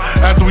work.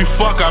 After we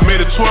fuck, I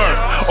made it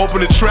twerk.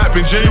 Opened the trap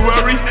in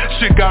January,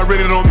 shit got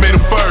rated on May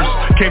the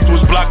 1st. Came to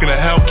his block in a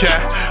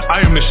Hellcat.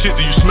 I am the shit,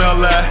 do you smell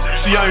that?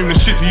 See, I am the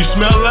shit, do you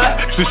smell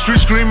that? The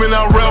street screaming,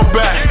 I'll rail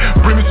back.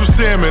 Bring me some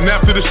salmon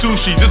after the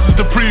sushi. This is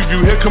the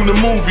preview, here come the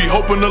movie.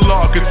 Hoping the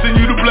Lord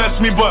continue to bless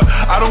me, but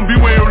I don't be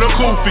wearing no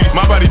kufi.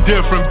 My body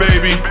different,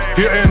 baby.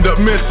 He'll end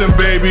up missing,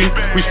 baby.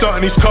 We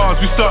starting these cars,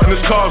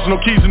 with no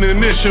keys in the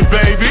ignition,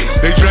 baby.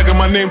 They dragging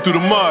my name through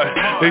the mud.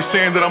 They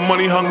saying that I'm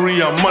money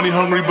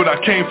hungry, but I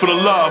came for the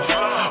love.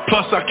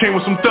 Plus I came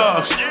with some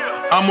thugs.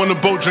 I'm on the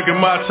boat drinking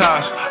Mai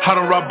Tais. How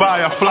do I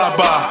buy? I fly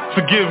by.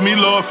 Forgive me,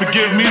 Lord,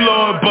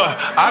 but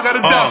I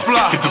gotta die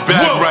fly. Get the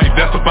bag right,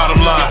 that's the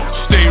bottom line.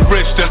 Stay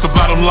rich, that's the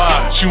bottom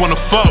line. She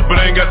wanna fuck, but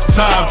I ain't got the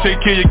time.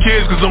 Take care of your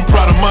kids, cause I'm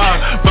proud of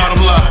mine.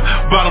 Bottom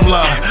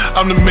line,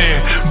 I'm the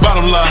man.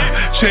 Bottom line,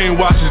 chain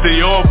watches,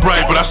 they all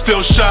bright, but I still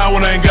shine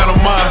when I ain't got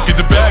on mine.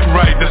 Get the bag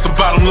right, that's the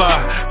bottom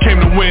line.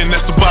 Came to win,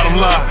 that's the bottom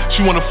line.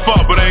 She wanna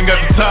fuck, but I ain't got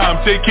the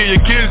time. Take care of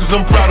your kids,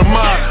 cause I'm proud of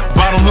mine.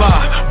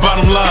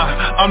 Bottom line,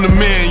 I'm the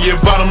man, yeah.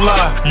 Bottom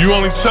line, you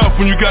only tough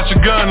when you got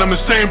your gun. I'm the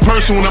same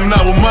person when I'm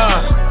not with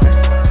mine.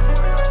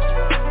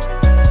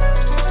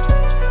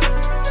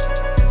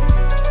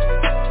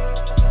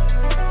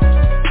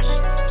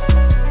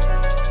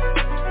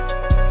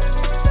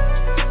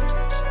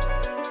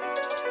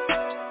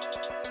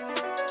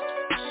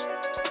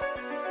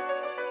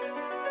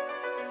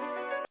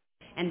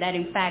 And that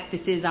in fact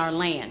this is our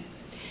land.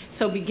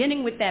 So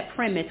beginning with that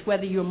premise,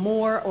 whether you're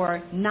more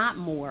or not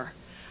more,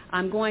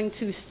 I'm going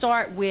to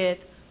start with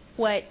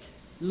what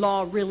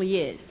law really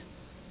is.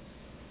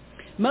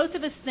 Most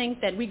of us think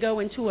that we go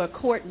into a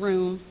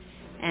courtroom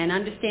and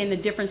understand the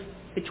difference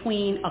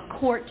between a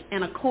court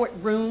and a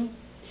courtroom,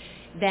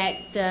 that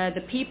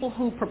the people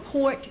who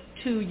purport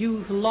to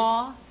use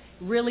law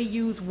really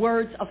use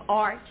words of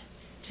art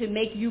to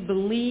make you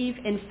believe,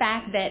 in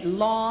fact, that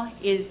law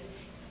is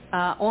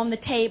on the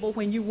table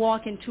when you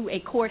walk into a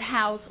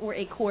courthouse or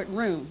a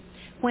courtroom,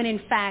 when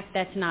in fact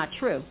that's not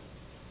true.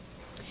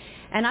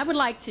 And I would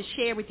like to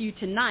share with you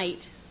tonight,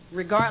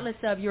 regardless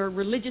of your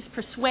religious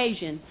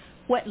persuasion,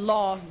 what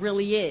law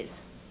really is.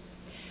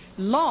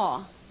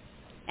 Law,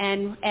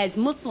 and as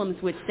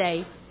Muslims would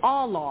say,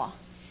 all law,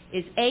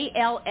 is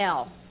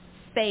A-L-L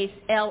space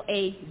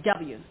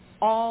L-A-W.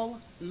 All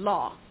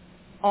law.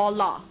 All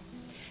law.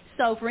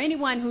 So for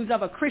anyone who's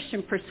of a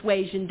Christian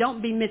persuasion,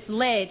 don't be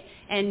misled.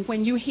 And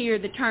when you hear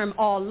the term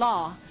all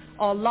law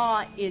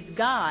is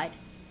God,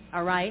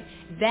 all right?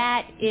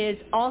 That is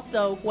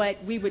also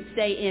what we would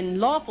say in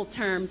lawful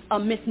terms, a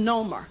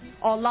misnomer.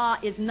 Allah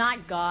is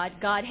not God.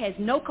 God has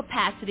no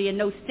capacity and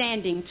no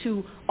standing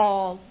to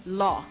all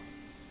law.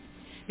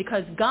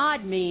 Because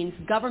God means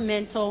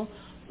governmental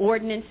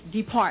ordinance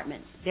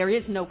departments. There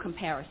is no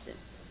comparison.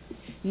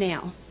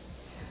 Now,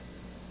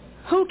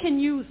 who can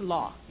use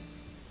law?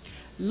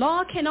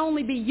 Law can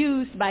only be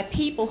used by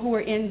people who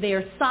are in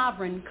their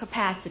sovereign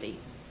capacity.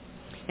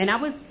 And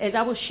as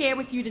I will share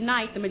with you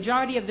tonight, the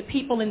majority of the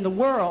people in the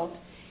world,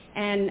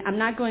 and I'm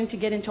not going to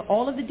get into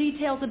all of the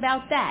details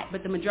about that,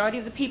 but the majority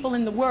of the people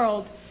in the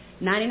world,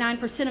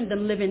 99% of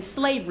them live in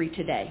slavery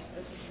today.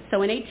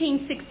 So in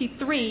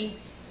 1863,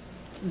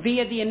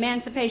 via the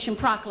Emancipation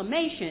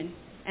Proclamation,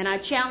 and I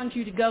challenge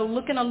you to go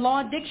look in a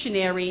law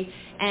dictionary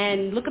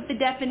and look up the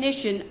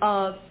definition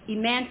of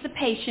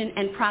emancipation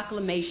and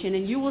proclamation,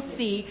 and you will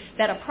see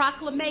that a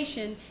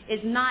proclamation is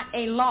not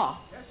a law.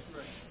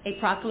 A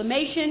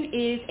proclamation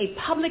is a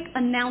public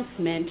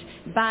announcement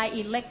by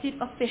elected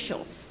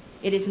officials.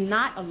 It is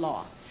not a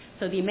law.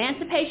 So the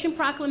Emancipation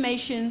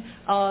Proclamation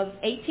of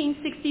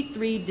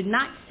 1863 did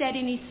not set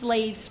any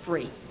slaves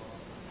free.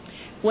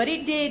 What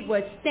it did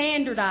was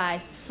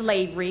standardize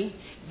slavery,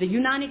 the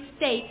United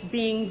States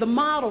being the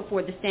model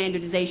for the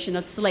standardization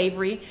of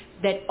slavery,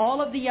 that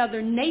all of the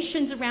other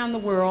nations around the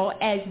world,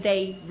 as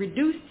they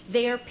reduced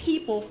their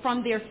people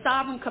from their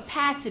sovereign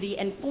capacity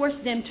and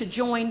forced them to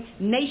join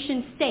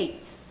nation states,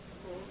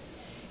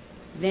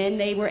 then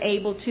they were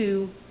able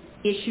to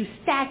issue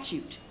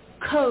statute,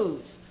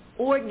 codes,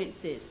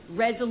 ordinances,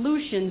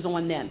 resolutions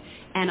on them.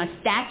 And a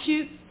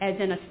statute, as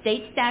in a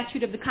state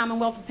statute of the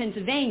Commonwealth of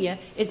Pennsylvania,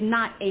 is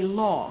not a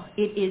law.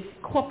 It is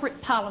corporate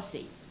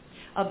policy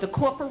of the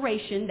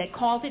corporation that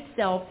calls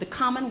itself the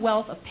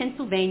Commonwealth of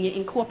Pennsylvania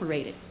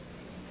Incorporated.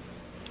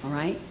 All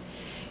right?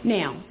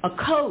 Now, a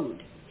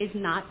code is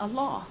not a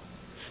law.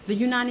 The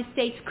United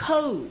States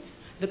codes,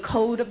 the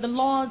code of the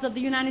laws of the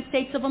United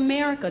States of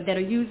America that are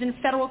used in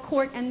federal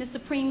court and the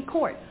Supreme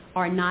Court,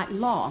 are not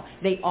law.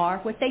 They are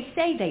what they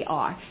say they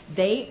are.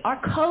 They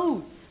are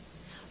codes,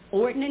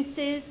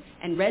 ordinances,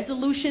 and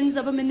resolutions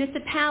of a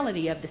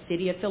municipality of the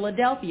city of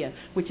Philadelphia,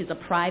 which is a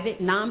private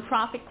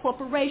nonprofit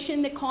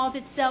corporation that calls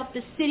itself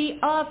the City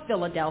of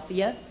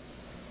Philadelphia.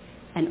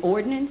 An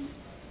ordinance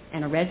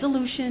and a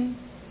resolution,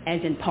 as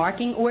in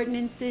parking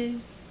ordinances,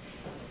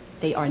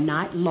 they are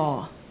not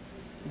law.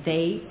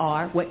 They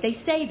are what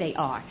they say they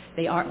are.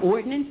 They are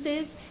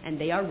ordinances and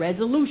they are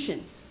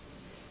resolutions.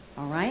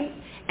 All right?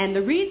 And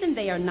the reason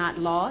they are not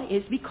law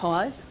is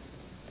because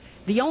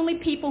the only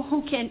people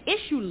who can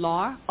issue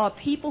law are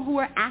people who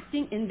are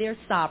acting in their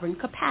sovereign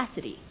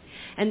capacity.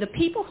 And the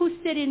people who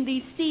sit in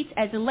these seats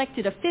as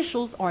elected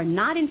officials are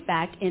not, in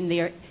fact, in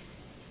their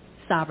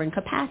sovereign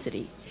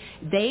capacity.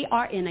 They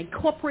are in a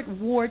corporate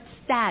ward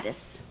status,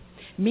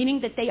 meaning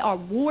that they are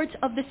wards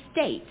of the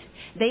state.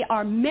 They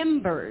are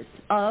members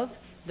of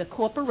the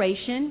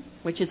corporation,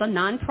 which is a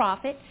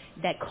nonprofit,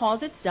 that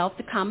calls itself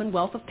the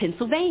Commonwealth of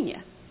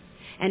Pennsylvania.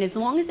 And as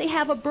long as they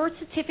have a birth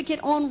certificate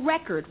on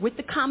record with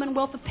the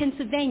Commonwealth of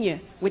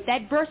Pennsylvania, with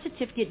that birth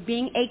certificate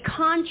being a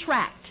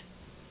contract,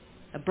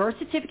 a birth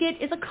certificate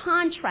is a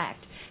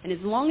contract, and as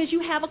long as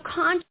you have a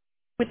contract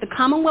with the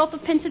Commonwealth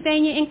of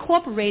Pennsylvania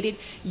Incorporated,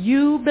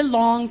 you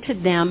belong to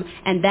them,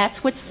 and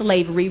that's what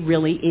slavery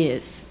really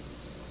is.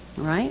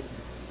 All right?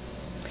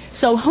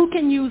 So who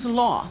can use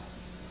law?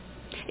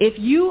 If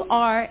you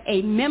are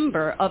a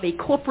member of a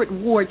corporate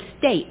ward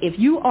state, if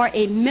you are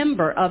a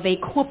member of a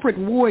corporate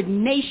ward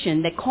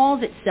nation that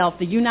calls itself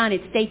the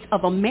United States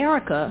of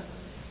America,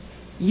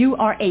 you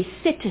are a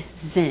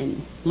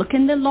citizen. Look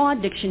in the law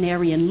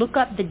dictionary and look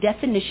up the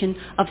definition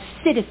of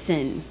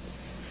citizen.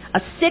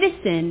 A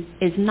citizen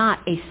is not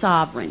a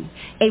sovereign.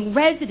 A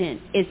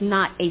resident is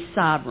not a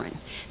sovereign.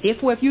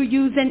 Therefore, if you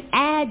use an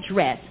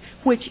address,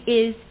 which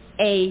is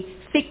a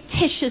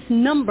fictitious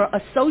number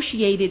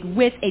associated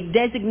with a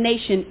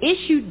designation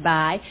issued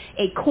by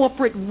a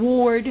corporate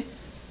ward,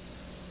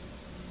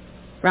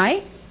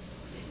 right?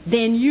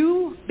 Then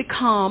you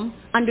become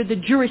under the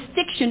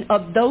jurisdiction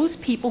of those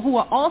people who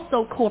are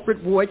also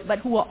corporate wards, but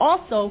who are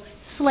also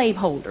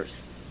slaveholders.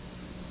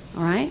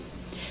 All right?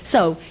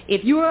 So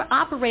if you are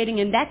operating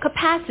in that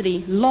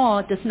capacity,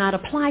 law does not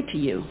apply to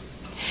you.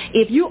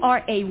 If you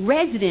are a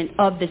resident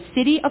of the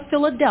city of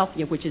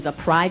Philadelphia, which is a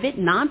private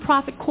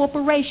nonprofit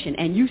corporation,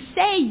 and you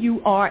say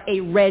you are a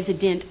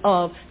resident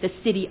of the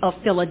city of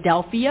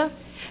Philadelphia,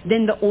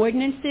 then the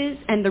ordinances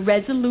and the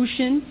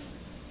resolutions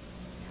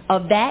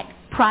of that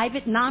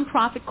private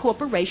nonprofit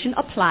corporation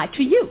apply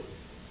to you.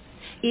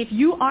 If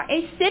you are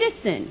a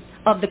citizen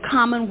of the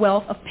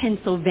Commonwealth of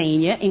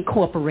Pennsylvania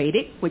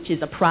Incorporated, which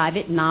is a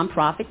private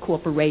nonprofit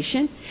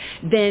corporation,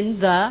 then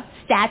the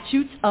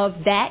statutes of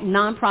that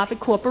nonprofit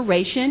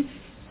corporation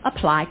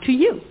apply to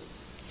you.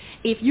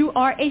 If you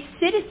are a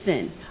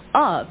citizen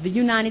of the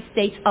United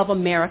States of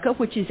America,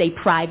 which is a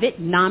private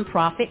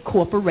nonprofit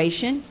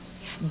corporation,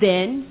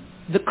 then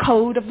the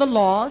code of the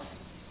laws,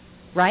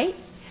 right,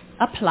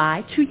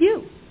 apply to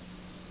you.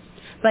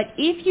 But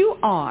if you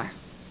are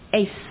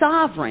a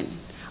sovereign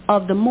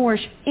of the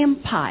Moorish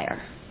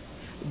Empire,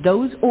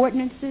 those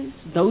ordinances,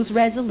 those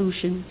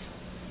resolutions,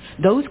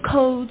 those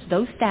codes,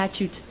 those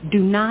statutes do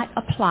not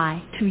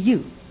apply to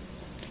you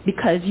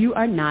because you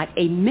are not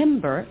a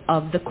member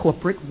of the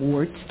corporate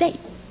ward state.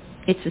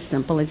 It's as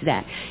simple as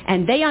that.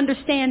 And they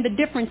understand the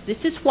difference. This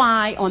is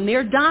why on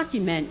their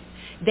documents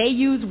they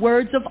use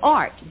words of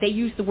art. They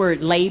use the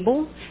word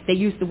label. They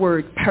use the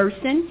word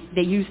person.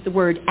 They use the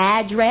word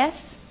address.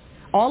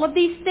 All of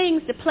these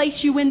things to place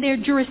you in their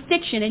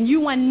jurisdiction, and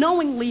you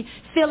unknowingly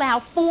fill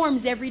out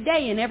forms every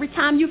day. And every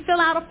time you fill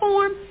out a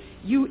form,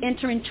 you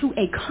enter into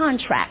a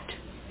contract.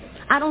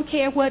 I don't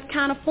care what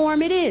kind of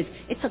form it is.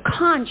 It's a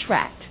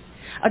contract.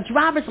 A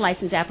driver's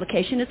license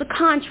application is a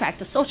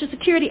contract. A Social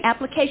Security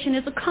application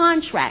is a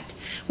contract.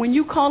 When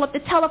you call up the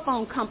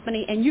telephone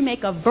company and you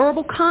make a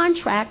verbal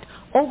contract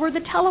over the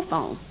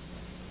telephone,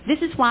 this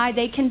is why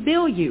they can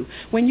bill you.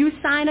 When you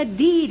sign a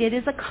deed, it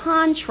is a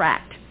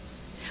contract.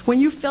 When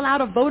you fill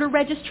out a voter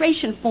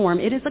registration form,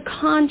 it is a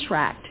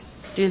contract.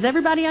 Does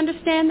everybody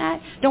understand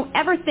that? Don't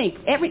ever think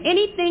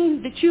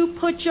anything that you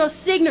put your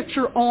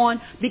signature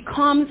on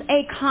becomes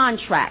a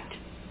contract.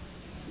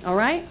 All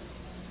right?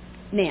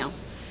 Now,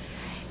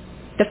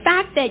 the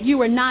fact that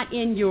you are not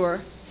in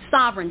your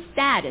sovereign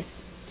status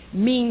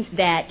means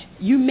that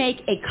you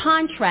make a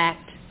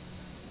contract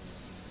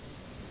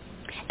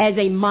as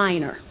a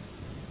minor.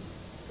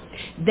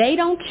 They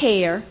don't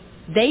care.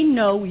 They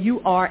know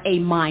you are a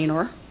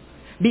minor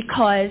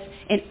because,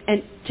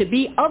 and to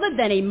be other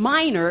than a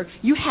minor,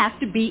 you have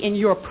to be in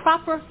your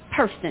proper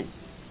person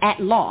at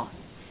law.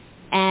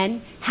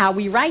 And how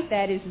we write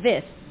that is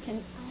this.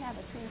 Can I have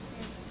a transcript?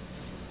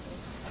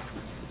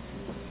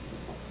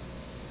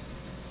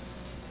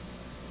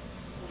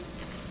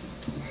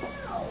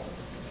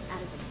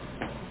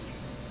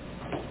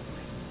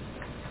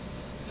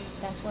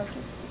 That's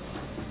working.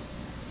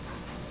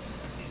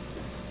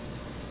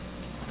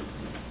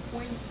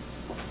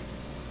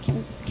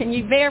 Can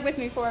you bear with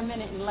me for a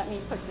minute and let me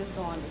put this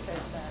on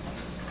because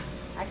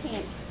I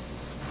can't.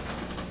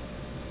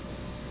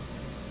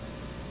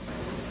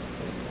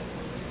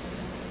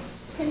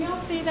 Can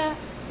y'all see that?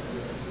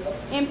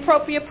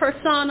 Impropria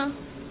persona.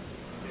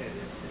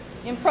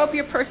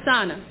 Impropria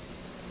persona.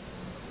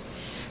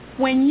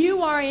 When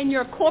you are in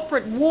your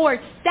corporate ward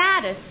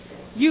status,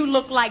 you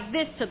look like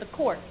this to the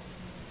court.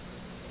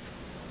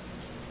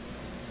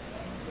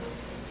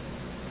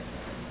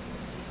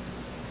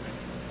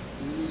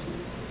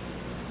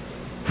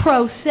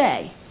 Pro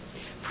se.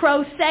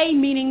 Pro se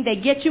meaning they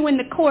get you in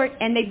the court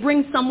and they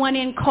bring someone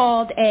in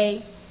called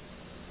a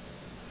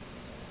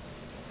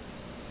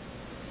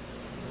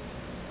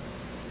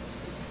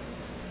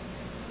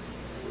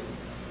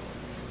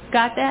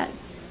got that?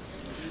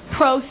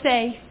 Pro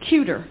se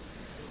cutor,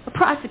 a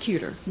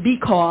prosecutor,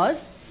 because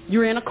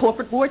you're in a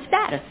corporate board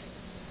status.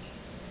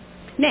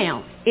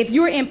 Now, if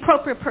you're in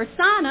propria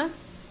persona,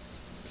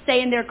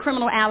 say in their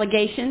criminal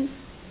allegations,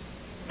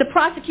 the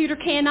prosecutor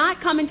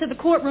cannot come into the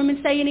courtroom and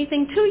say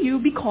anything to you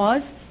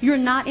because you're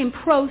not in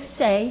pro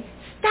se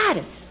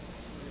status.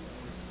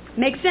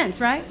 Makes sense,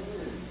 right?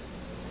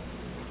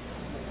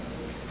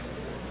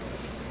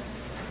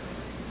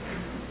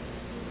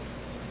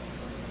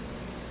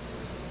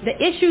 The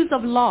issues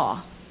of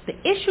law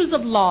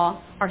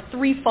are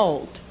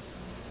threefold.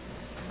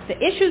 The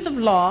issues of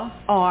law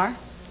are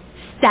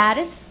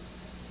status,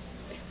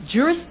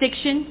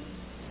 jurisdiction,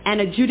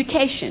 and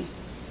adjudication.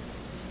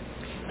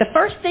 The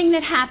first thing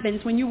that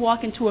happens when you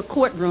walk into a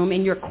courtroom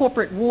in your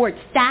corporate ward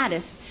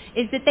status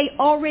is that they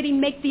already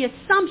make the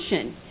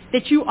assumption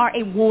that you are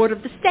a ward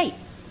of the state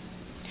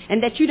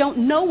and that you don't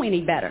know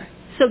any better.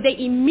 So they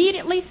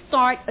immediately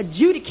start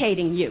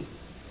adjudicating you.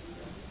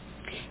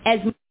 As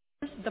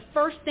the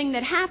first thing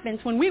that happens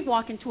when we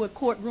walk into a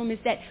courtroom is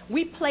that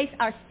we place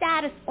our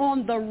status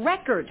on the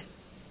record.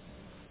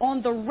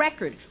 On the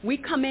record. We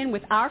come in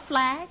with our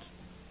flag.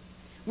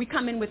 We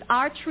come in with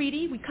our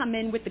treaty. We come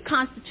in with the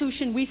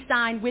Constitution we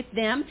signed with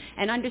them,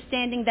 and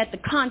understanding that the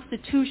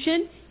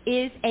Constitution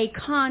is a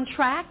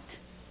contract.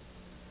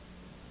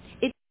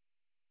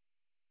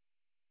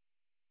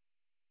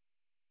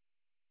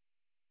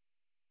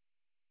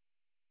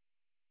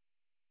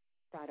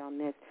 On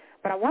this,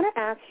 but I want to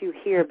ask you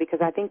here because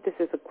I think this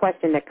is a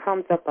question that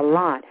comes up a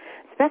lot,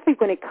 especially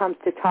when it comes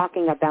to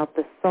talking about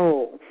the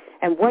soul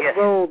and what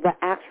role the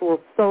actual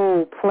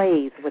soul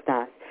plays with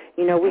us.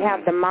 You know, we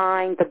have the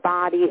mind, the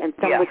body, and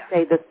some would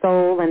say the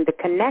soul, and the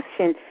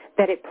connection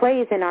that it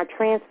plays in our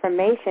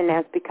transformation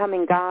as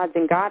becoming gods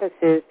and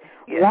goddesses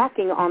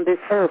walking on this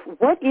earth.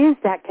 What is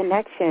that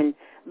connection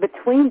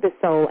between the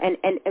soul,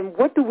 and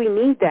what do we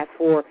need that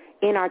for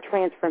in our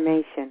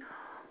transformation?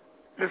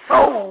 The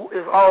soul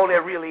is all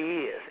there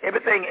really is.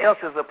 Everything else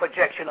is a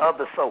projection of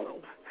the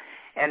soul.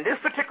 And this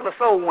particular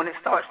soul, when it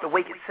starts to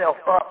wake itself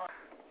up,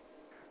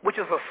 which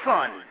is a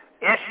sun,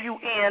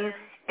 S-U-N-S-O-N.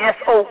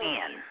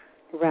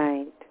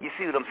 Right. You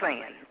see what I'm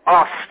saying?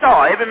 Or a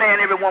star. Every man,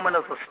 every woman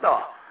is a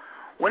star.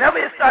 Whenever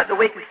it starts to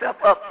wake itself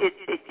up,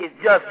 it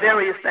does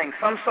various things.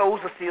 Some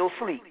souls are still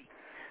asleep.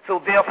 So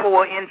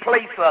therefore, in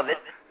place of it,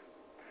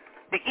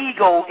 the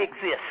ego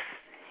exists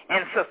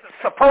and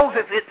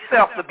supposes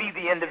itself to be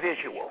the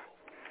individual.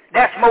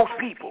 That's most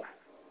people.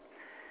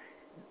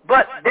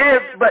 But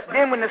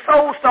then when the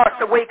soul starts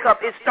to wake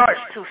up, it starts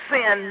to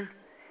send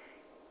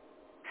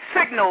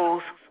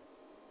signals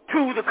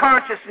to the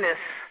consciousness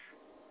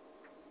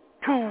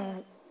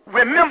to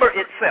remember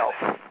itself.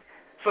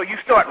 So you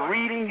start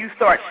reading, you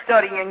start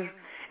studying,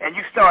 and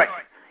you start,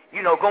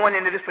 going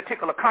into this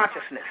particular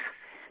consciousness.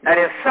 Now,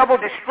 there's several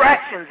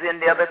distractions in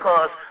there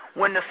because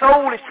when the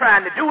soul is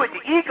trying to do it,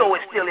 the ego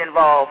is still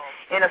involved,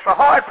 and it's a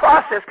hard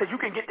process because you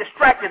can get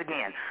distracted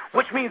again,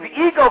 which means the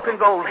ego can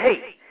go,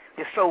 hey,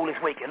 this soul is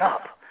waking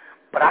up,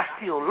 but I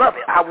still love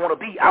it. I want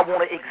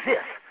to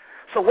exist.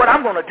 So what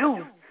I'm going to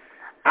do,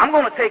 I'm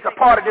going to take a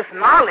part of this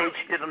knowledge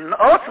that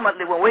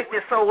ultimately will wake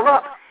this soul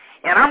up,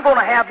 and I'm going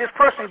to have this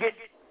person get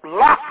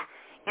locked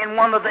in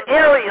one of the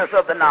areas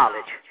of the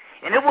knowledge.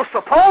 And it will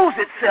suppose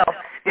itself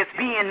it's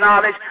being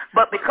knowledge,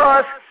 but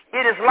because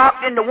it is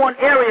locked into one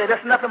area,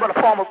 that's nothing but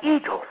a form of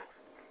ego.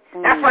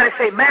 That's why they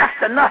say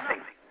master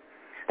nothing.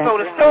 So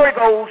the story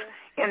goes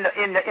in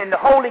the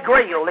Holy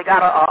Grail, they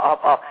got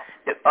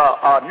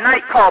a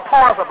knight called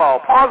Parzival.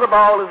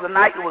 Parzival is a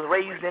knight who was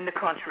raised in the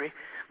country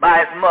by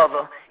his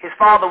mother. His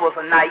father was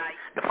a knight.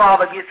 The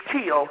father gets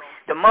killed.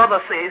 The mother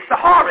says, it's a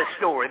horror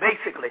story,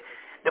 basically.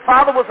 The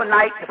father was a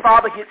knight. The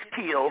father gets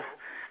killed.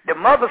 The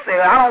mother said,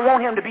 I don't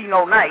want him to be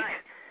no knight.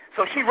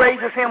 So she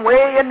raises him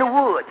way in the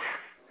woods.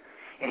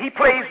 And he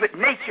plays with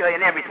nature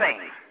and everything.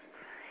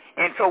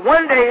 And so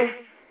one day,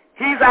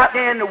 he's out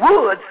there in the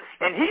woods,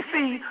 and he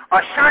sees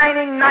a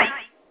shining knight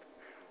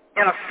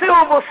in a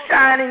silver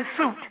shining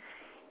suit.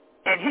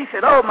 And he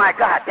said, oh, my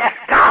God, that's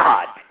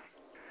God.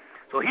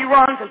 So he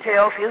runs and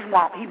tells his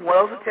mom,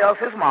 tells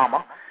his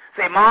mama,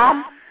 say,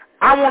 Mom,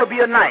 I want to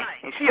be a knight.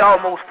 And she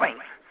almost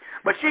faints.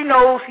 But she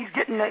knows he's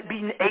getting to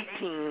be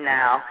 18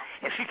 now,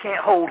 and she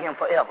can't hold him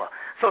forever.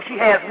 So she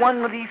has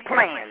one of these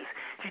plans.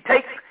 She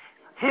takes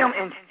him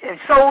and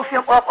sews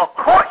him up a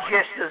court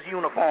jester's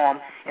uniform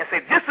and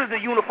says, this is the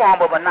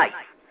uniform of a knight.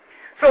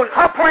 So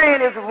her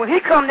plan is when he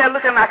comes there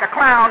looking like a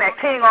clown at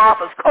King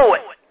Arthur's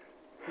court,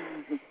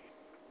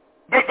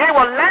 they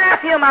will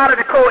laugh him out of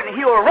the court, and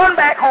he will run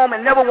back home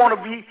and never want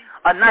to be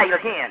a knight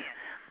again.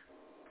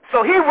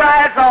 So he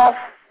rides off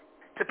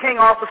to King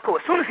Arthur's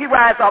court. As soon as he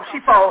rides off, she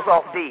falls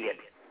off dead.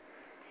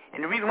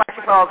 And the reason why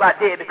she falls out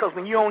dead, because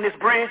when you're on this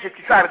bridge, if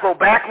you try to go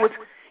backwards,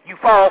 you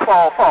fall.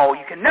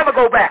 You can never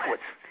go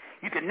backwards.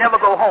 You can never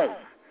go home.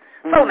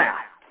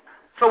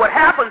 So what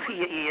happens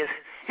here is,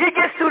 he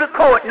gets to the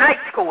court, knight's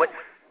court,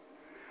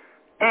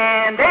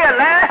 and they are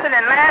laughing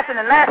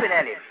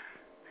at him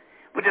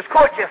with this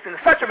court jester in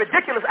such a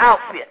ridiculous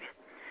outfit,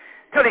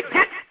 till it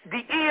gets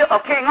the ear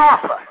of King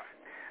Arthur.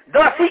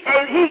 Thus, he's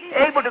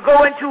able to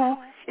go into,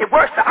 it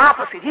works the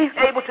opposite. He's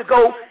able to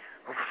go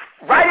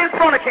right in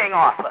front of King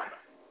Arthur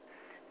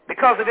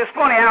because of this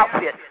funny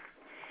outfit.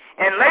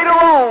 And later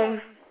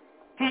on,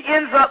 he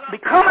ends up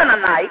becoming a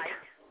knight,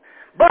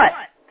 but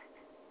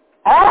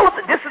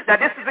this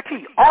is the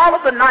key. All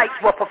of the knights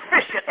were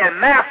proficient and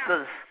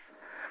masters,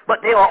 but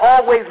they were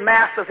always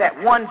masters at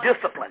one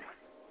discipline.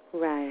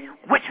 Right.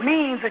 Which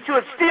means that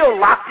you're still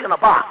locked in a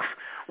box.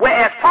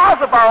 Whereas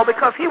Parzival,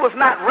 because he was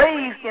not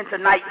raised into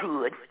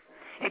knighthood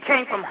and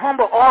came from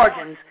humble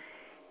origins,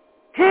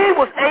 he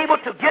was able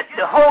to get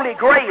the Holy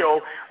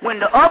Grail when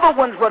the other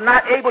ones were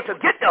not able to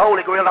get the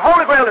Holy Grail. The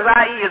Holy Grail is,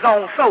 i.e., his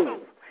own soul,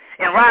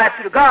 and rise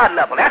to the God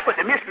level. That's what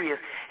the mystery is.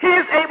 He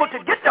is able to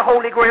get the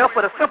Holy Grail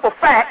for the simple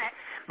fact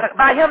that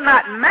by him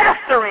not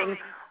mastering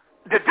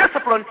the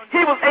discipline, he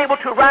was able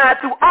to ride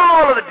through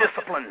all of the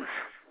disciplines.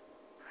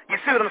 You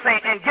see what I'm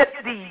saying? And get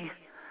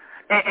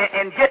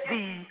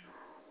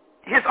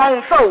his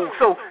own soul.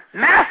 So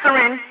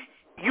mastering,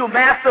 you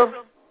master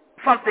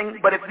something,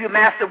 but if you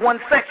master one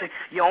section,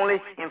 you're only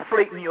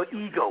inflating your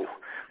ego.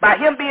 By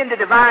him being the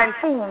divine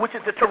fool, which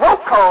is the tarot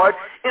card,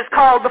 is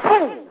called the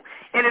fool.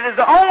 And it is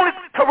the only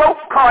tarot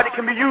card that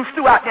can be used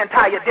throughout the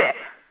entire deck.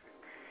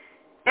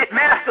 It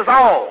masters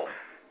all.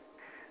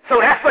 So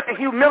that's what the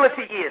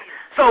humility is.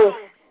 So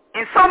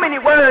in so many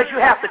words, you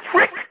have to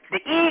trick the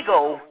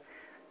ego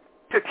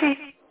to keep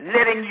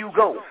letting you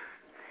go.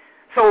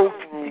 So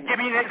to give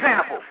you an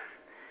example,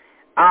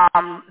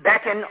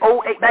 back in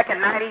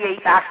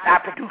 98, I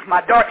produced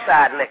my dark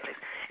side lectures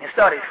and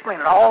started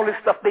explaining all this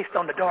stuff based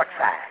on the dark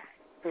side.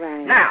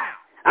 Right. Now,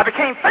 I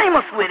became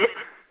famous with it,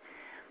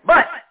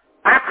 but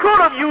I could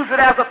have used it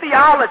as a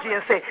theology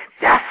and say,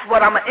 that's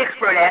what I'm an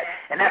expert at,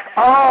 and that's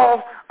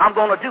all I'm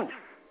going to do.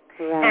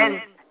 Right.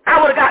 And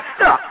I would have got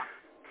stuck.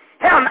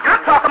 Hell,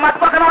 I'm talking about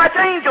fucking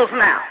archangels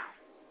now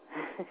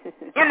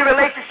in the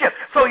relationship.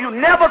 So you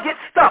never get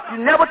stuck. You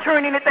never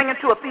turn anything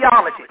into a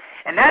theology.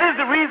 And that is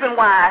the reason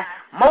why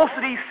most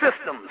of these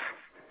systems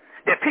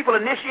that people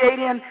initiate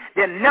in,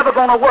 they're never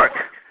going to work,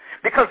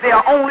 because they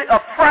are only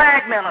a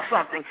fragment of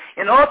something,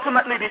 and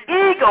ultimately the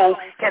ego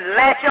can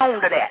latch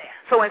on to that.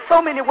 So in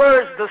so many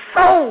words, the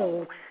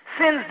soul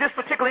sends this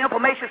particular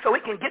information so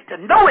it can get to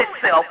know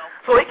itself,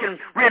 so it can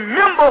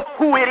remember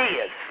who it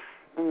is.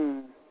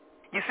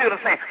 You see what I'm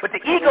saying? But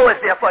the ego is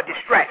there for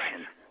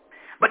distraction.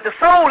 But the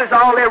soul is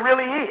all there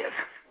really is.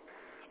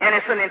 And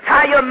it's an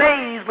entire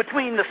maze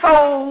between the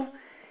soul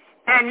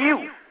and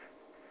you.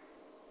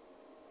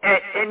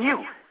 And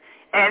you.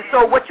 And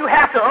so what you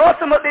have to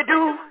ultimately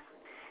do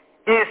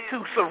is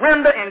to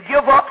surrender and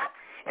give up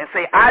and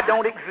say, I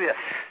don't exist.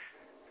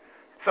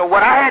 So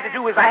what I had to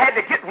do is I had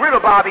to get rid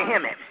of Bobby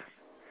Hemmings.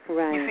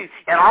 Right. You see,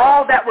 and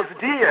all that was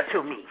dear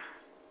to me.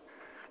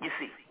 You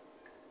see.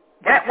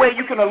 That way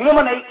you can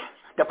eliminate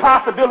the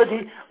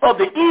possibility of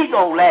the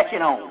ego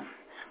latching on.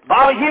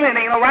 Bobby Hemmings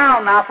ain't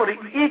around now for the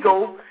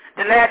ego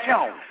to latch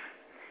on.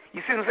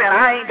 You see what I'm saying?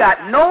 I ain't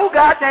got no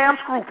goddamn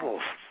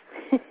scruples.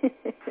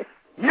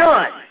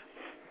 None.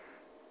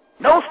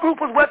 No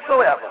scruples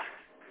whatsoever.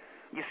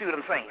 You see what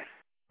I'm saying?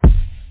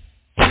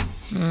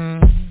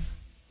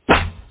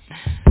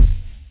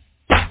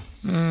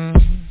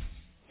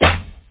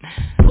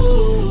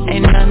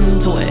 Ain't nothing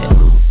to it.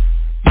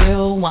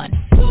 Real one.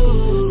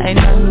 Ain't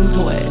nothing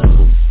to it.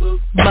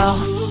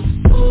 Boss.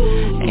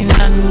 Ain't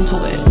nothing to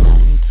it.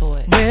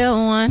 Real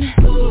one.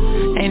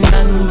 Ain't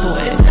nothing to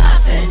it.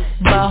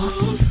 Boss.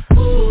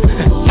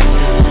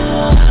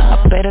 I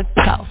pay the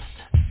cost.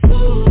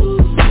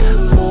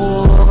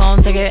 Ooh,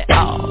 gon' take it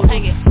all.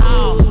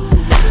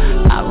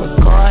 I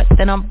record,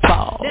 then I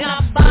ball.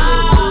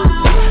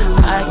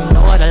 I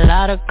ignored a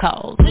lot of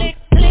calls.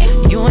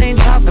 You ain't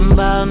talking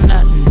about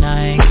nothing,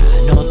 I ain't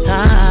got no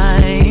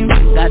time.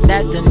 Got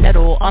that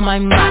dinero on my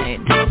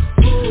mind.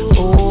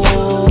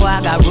 Ooh,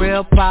 I got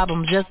real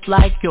problems just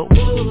like you.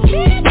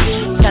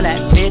 Tell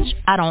that bitch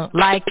I don't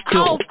like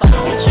you.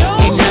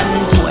 Ain't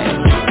nothing to it.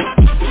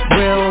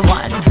 Real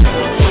one.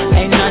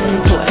 Ain't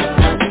nothing to it.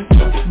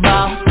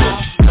 Boss.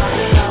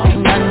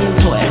 Ain't nothing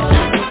to it.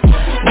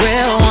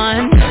 Real one.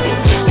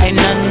 Ain't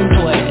nothing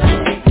to it.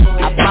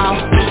 I boss.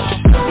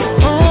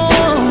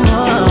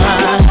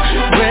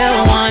 Real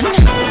one.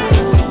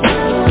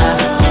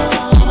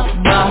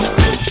 Boss.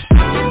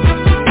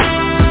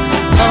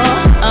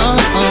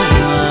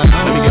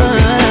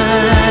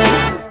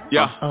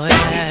 Yeah.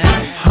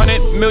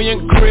 100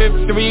 million crib,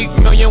 3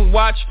 million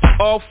watch,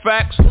 all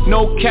facts,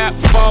 no cap,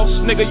 false.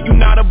 Nigga, you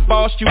not a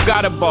boss, you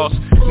got a boss.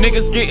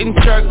 Niggas getting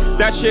jerked,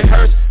 that shit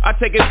hurts, I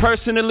take it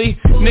personally.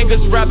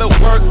 Niggas rather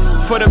work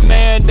for the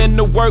man than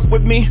to work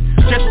with me,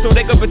 just so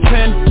they can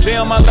pretend they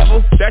on my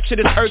level. That shit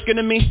is irking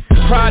to me.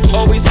 Pride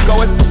always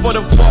going for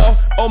the fall,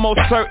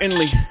 almost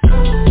certainly.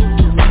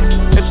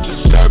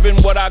 It's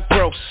disturbing what I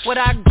gross.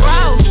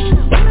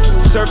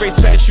 Survey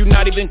says you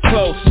not even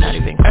close.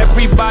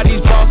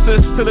 Everybody's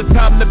bosses till it's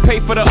time to pay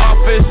for the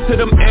office. To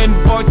them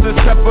invoices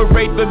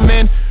separate the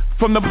men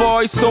from the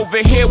boys.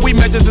 Over here we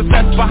measure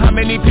success for how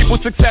many people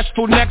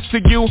successful next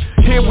to you.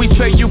 Here we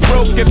say you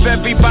broke if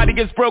everybody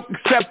is broke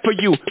except for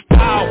you.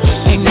 Wow.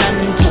 Ain't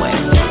nothing to it.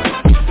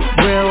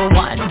 Real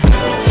one.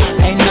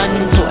 Ain't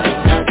nothing to it.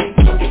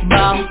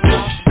 Boss.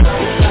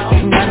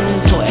 Ain't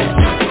nothing to it.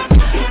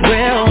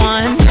 Real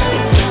one.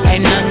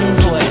 Ain't nothing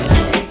to it.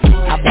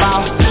 I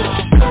boss.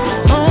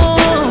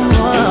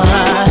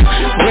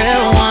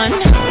 Real one.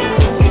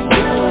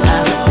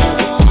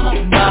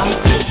 Boss.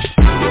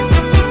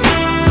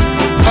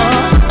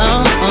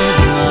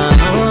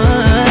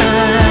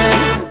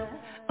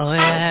 Oh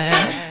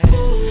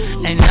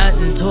yeah. Ain't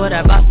nothing to it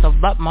about so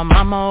but my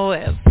mama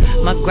with.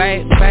 My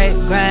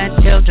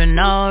great-great-grandchildren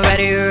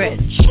already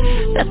rich.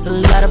 That's a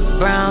lot of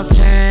brown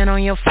turn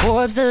on your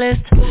Forbes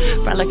list.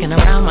 Frolicking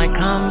around my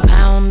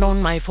compound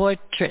on my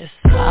fortress.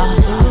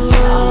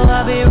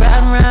 I'll be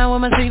riding around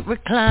with my seat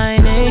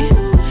reclining,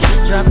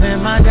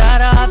 dropping my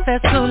daughter off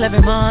at school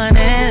every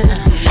morning.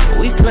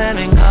 We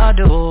slamming car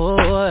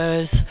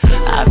doors.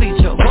 I be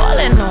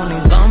trolling on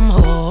these bum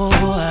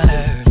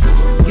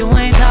whores. You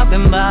ain't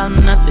talking about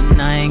nothing,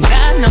 I ain't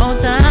got no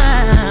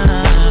time.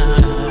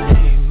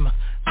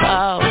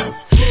 Oh,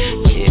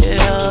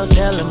 chill,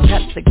 tell them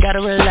cats they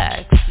gotta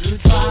relax.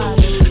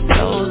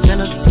 Toes in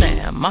a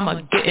sand,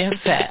 mama getting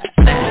fat.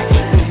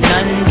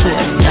 Nothing to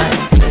it,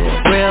 nothing to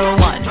it. Real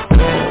one,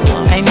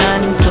 ain't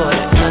nothing to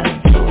it, nothing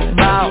to it.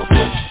 Bow,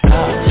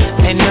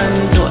 ain't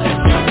nothing to it.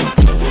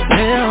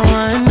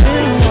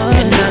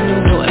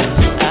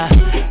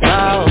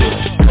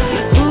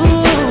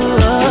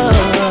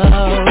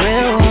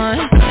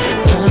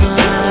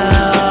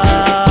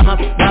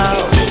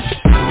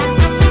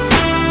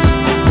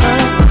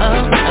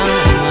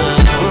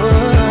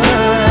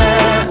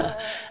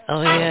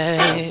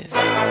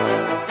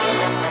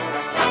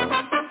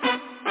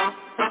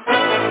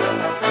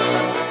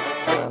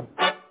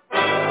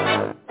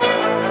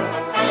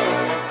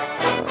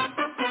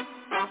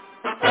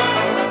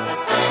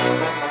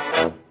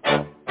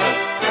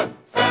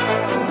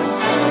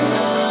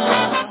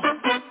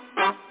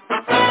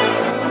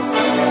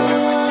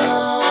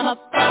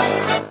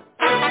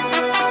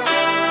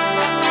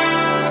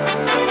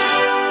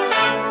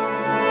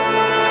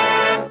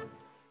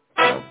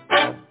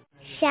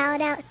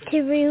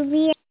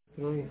 Ruby.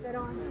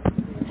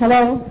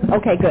 Hello?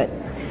 Okay, good.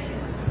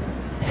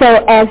 So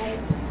as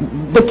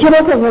the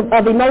chemicals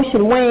of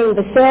emotion wane,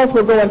 the cells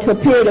will go into a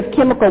period of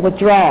chemical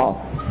withdrawal.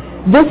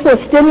 This will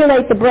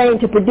stimulate the brain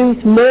to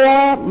produce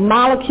more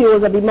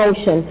molecules of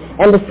emotion,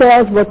 and the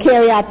cells will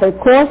carry out the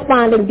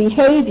corresponding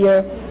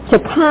behavior to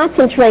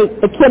concentrate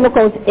the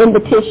chemicals in the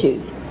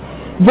tissues.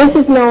 This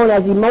is known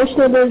as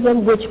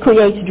emotionalism, which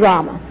creates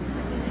drama.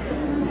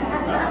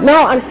 No,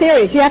 I'm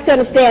serious. You have to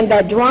understand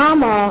that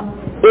drama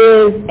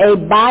is a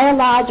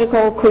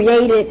biological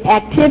created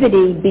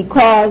activity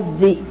because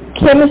the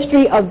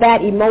chemistry of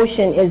that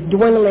emotion is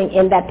dwindling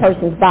in that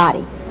person's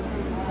body.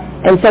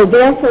 And so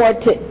therefore,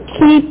 to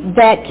keep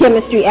that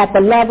chemistry at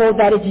the level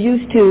that it's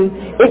used to,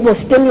 it will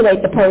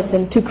stimulate the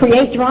person to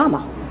create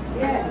drama.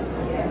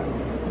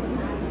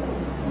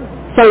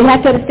 So you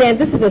have to understand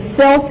this is a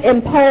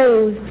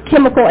self-imposed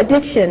chemical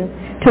addiction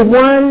to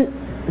one's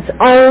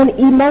own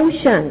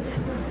emotions.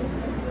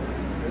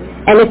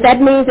 And if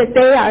that means that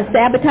they are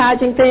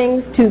sabotaging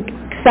things to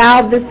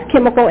solve this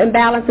chemical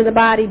imbalance in the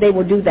body, they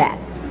will do that.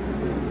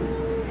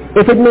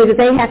 If it means that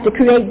they have to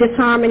create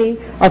disharmony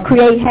or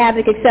create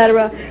havoc,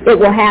 etc., it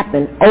will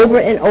happen over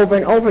and over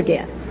and over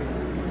again.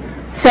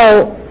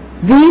 So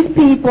these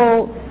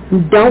people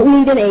don't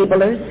need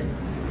enablers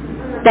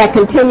that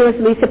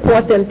continuously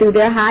support them through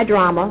their high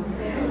drama.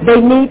 They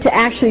need to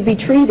actually be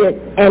treated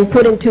and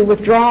put into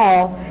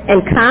withdrawal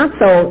and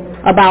consult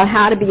about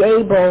how to be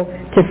able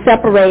to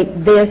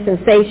separate their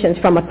sensations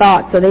from a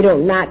thought so they do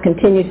not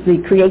continuously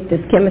create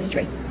this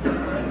chemistry.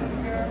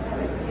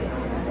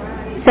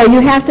 So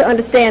you have to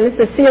understand this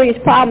is a serious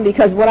problem,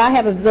 because what I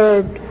have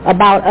observed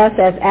about us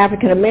as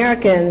African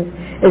Americans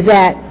is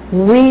that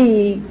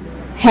we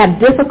have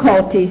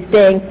difficulty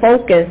staying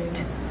focused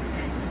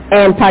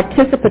and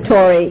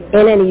participatory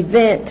in an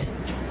event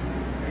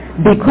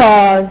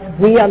because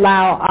we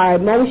allow our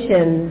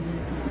emotions,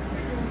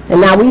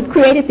 and now we've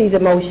created these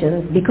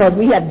emotions because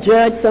we have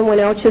judged someone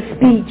else's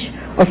speech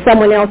or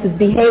someone else's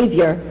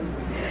behavior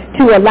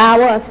to allow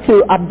us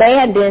to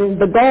abandon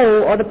the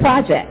goal or the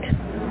project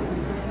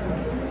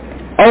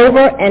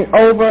over and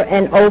over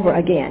and over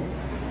again.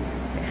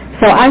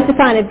 So I used to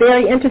find it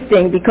very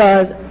interesting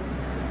because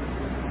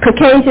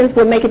Caucasians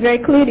will make it very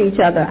clear to each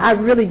other, I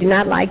really do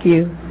not like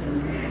you.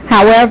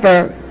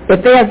 However,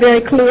 if they are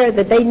very clear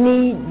that they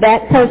need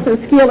that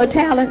person's skill or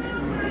talent,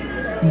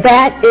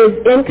 that is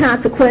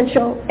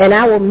inconsequential, and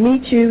I will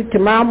meet you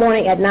tomorrow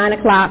morning at 9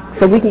 o'clock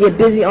so we can get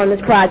busy on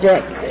this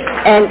project.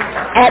 And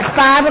at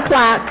 5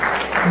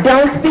 o'clock,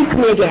 don't speak to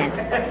me again.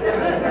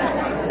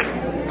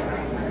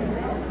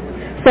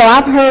 So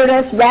I've heard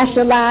us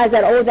rationalize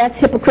that, oh, that's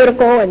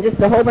hypocritical and just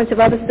a whole bunch of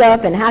other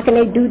stuff, and how can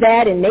they do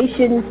that, and they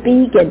shouldn't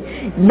speak,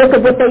 and look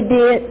at what they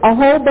did. A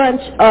whole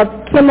bunch of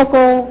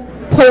chemical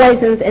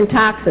poisons and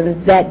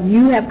toxins that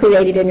you have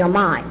created in your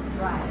mind.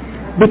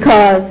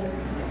 Because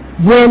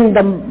when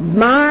the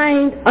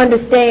mind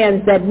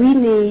understands that we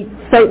need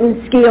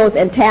certain skills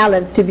and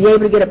talents to be able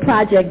to get a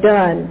project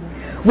done,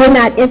 we're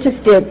not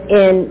interested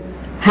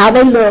in how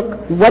they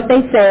look, what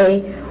they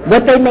say,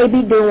 what they may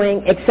be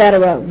doing,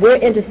 etc. We're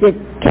interested,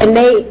 can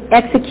they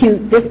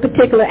execute this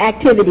particular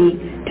activity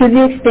to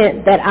the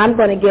extent that I'm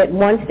going to get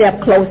one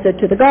step closer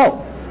to the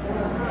goal.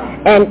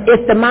 And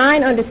if the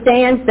mind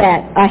understands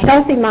that, a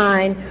healthy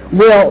mind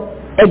will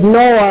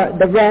ignore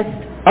the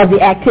rest of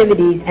the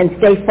activities and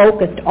stay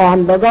focused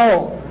on the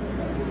goal.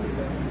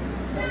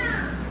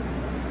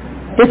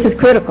 This is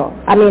critical.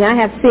 I mean, I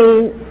have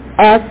seen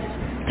us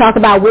talk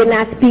about we're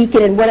not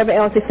speaking and whatever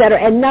else, etc.,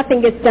 and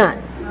nothing gets done.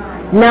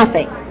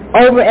 Nothing.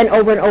 Over and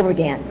over and over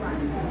again.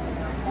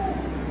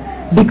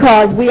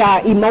 Because we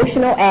are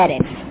emotional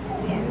addicts.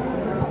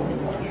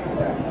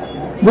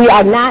 We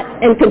are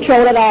not in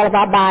control at all of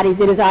our bodies.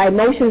 It is our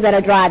emotions that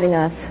are driving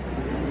us.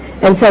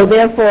 And so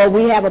therefore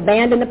we have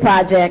abandoned the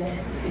project.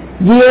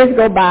 Years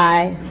go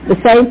by, the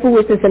same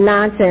foolishness and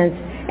nonsense,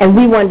 and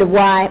we wonder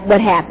why, what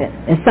happened.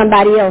 And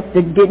somebody else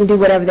that didn't do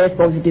whatever they're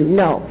supposed to do.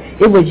 No,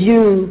 it was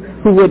you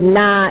who would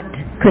not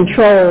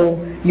control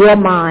your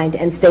mind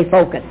and stay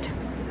focused.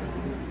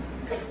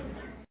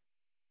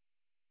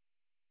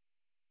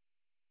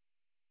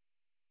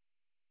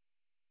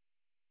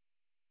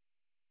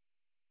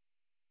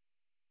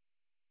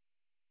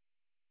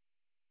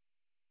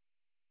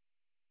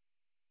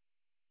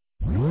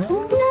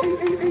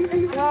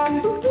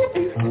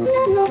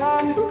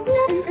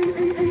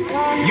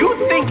 You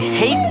think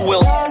hate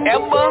will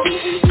ever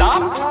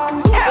stop?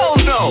 Hell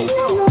no.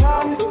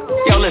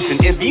 Yo, listen,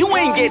 if you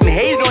ain't getting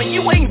hated on,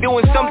 you ain't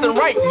doing something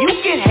right. You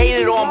get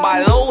hated on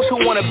by those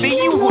who want to be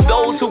you,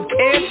 those who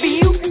care for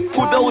you,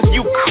 those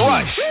you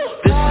crush.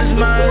 This is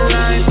my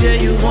life,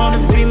 yeah, you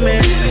wanna be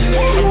man.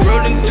 I'm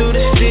rolling through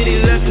the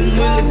city like I'm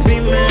Willie B.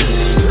 Man.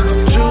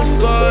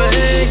 Too far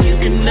ahead, you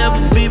can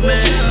never be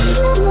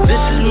man. This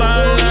is my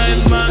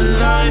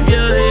life,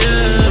 yeah,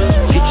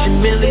 yeah. Get your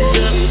millies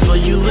up before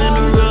you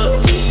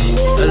interrupt.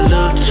 I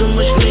love too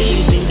much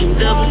lean, need a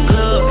double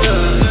cup.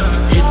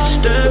 Hit the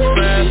stir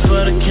fry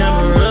for the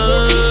camera.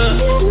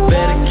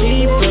 Better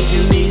keep up,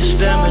 you need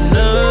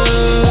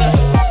stamina.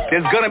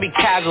 gonna be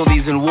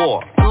casualties in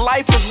war. And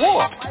life is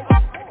war.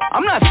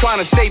 I'm not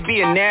trying to say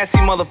be a nasty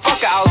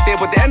motherfucker out there,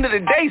 but at the end of the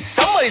day,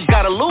 somebody's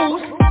gotta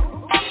lose.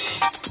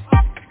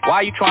 Why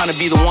are you trying to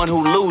be the one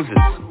who loses?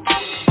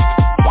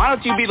 Why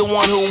don't you be the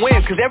one who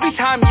wins? Because every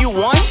time you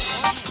won,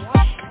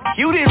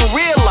 you didn't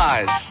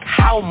realize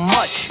how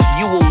much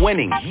you were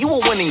winning. You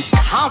were winning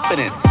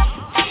confidence.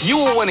 You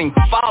were winning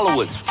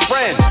followers,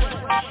 friends.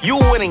 You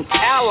were winning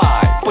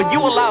allies. But you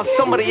allowed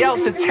somebody else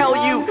to tell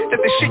you that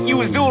the shit you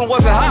was doing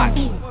wasn't hot.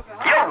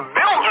 You're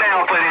built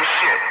now for this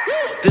shit.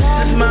 This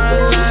is my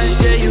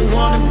life, yeah, you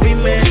wanna be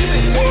man.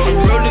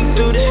 I'm rolling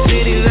through the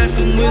city like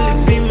I'm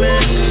Willie B.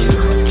 Man.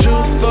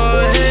 Too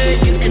far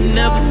ahead, you can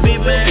never be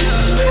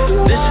man.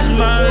 This is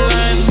my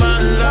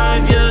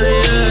life, yeah,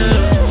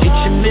 yeah. Get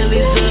your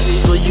millies up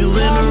before you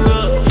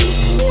interrupt.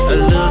 A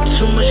little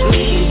too much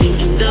lean, you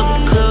can double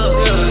cup.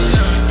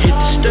 Hit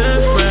the stir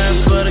fry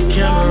for the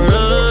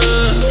camera.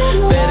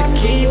 Better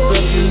keep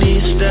up, you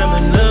need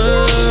stamina.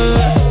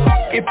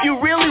 If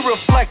you really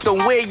reflect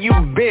on where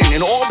you've been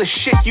and all the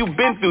shit you've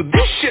been through,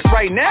 this shit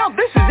right now,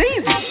 this is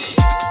easy.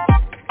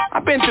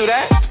 I've been through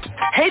that.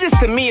 Haters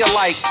to me are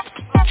like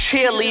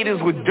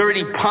cheerleaders with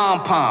dirty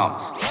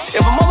pom-poms.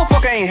 If a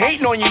motherfucker ain't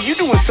hating on you, you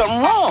doing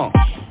something wrong.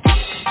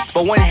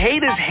 But when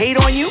haters hate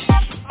on you,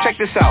 check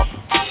this out.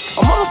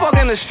 A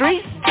motherfucker in the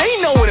street,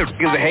 they know when a is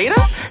a hater,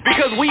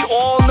 because we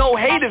all know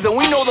haters, and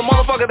we know the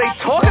motherfucker they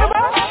talking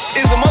about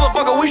is the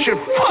motherfucker we should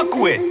fuck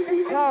with.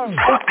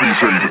 Fuck these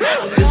haters.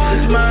 This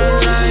is my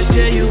life,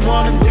 yeah, you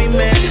wanna be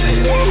man.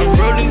 I'm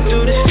rolling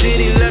through the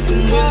city like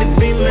I'm Willie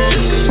B. Man.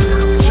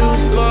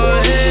 Too far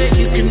ahead,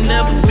 you can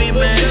never be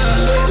man.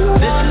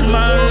 This is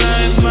my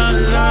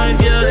life,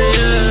 yeah,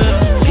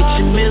 yeah. Get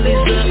your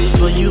millies up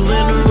before you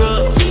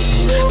interrupt.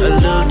 A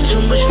little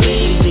too much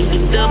lean, need to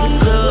double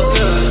cup.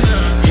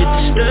 Hit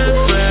the stir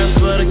fry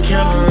for the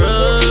camera.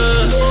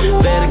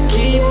 Better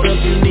keep up,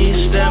 you need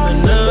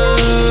stamina.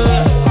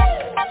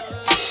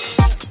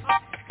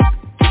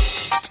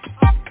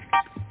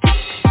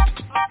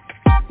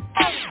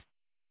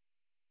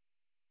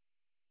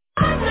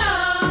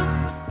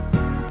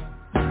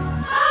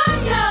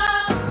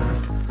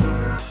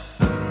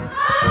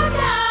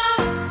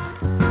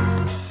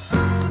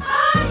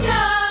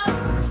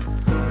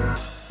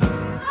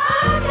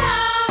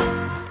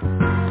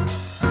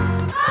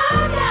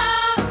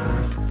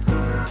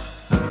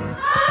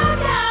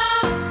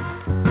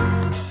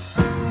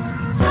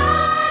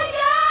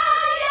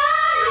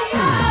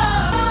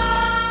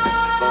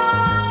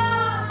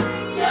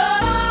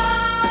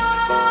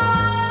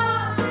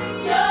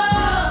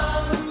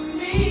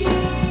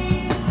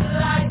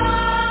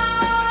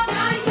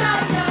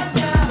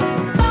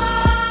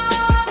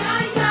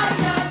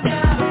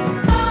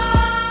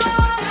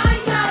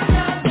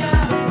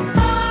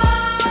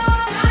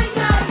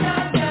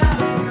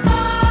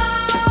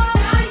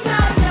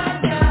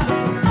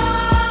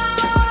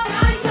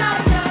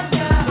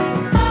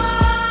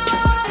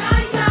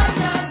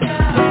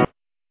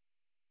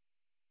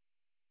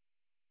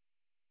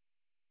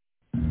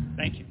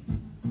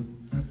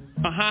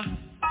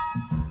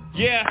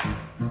 Yeah,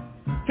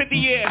 50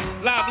 years,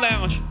 live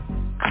lounge,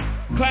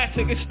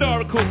 classic,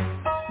 historical,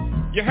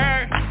 you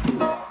heard?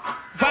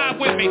 Vibe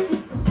with me,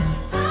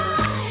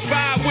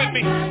 vibe with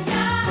me,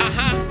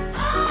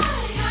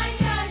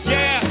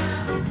 yeah,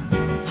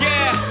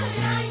 yeah,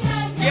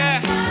 yeah,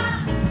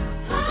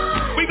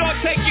 we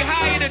gonna take you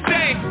higher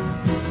today,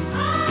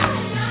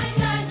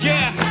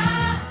 yeah,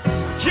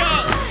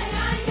 jump.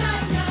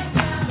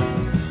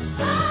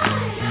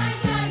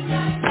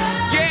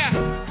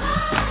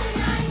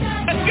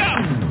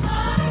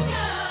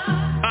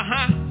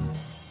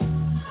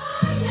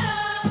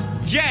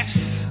 Yes.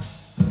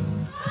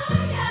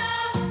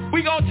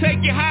 We gonna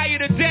take you higher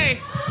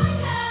today.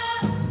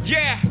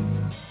 Yeah.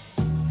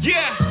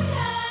 Yeah.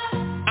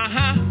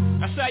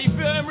 That's how you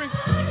feel, Emery?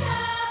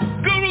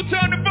 Guru,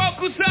 turn the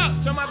vocals up.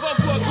 Turn my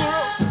vocal up,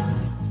 Guru.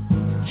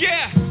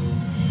 Yeah.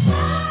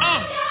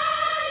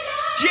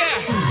 Yeah.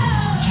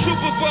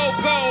 Super Bowl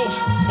goals.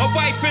 My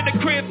wife in the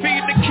crib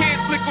feeding the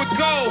kids liquid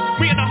gold.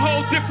 We in a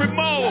whole different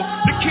mode.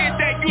 The kid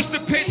that used to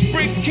pitch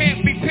bricks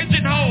can't be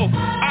pigeonholed.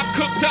 I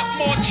cooked up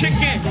more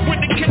chicken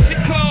when the kitchen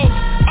closed.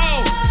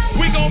 Oh,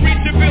 we gon' reach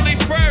the Billy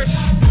first.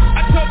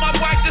 I told my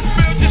wife this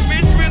bill just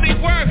is really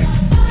worth.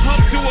 Hum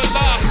to a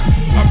lot,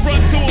 I run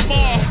to them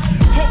all.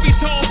 Hope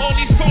he's home, all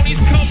these phonies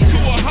come to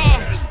a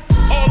halt.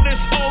 All this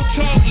old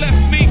talk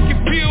left me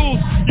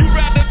confused. You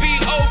rather be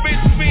old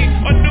bitch me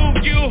or new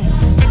you.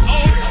 An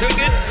old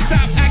nigga,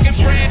 stop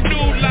acting brand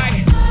new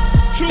like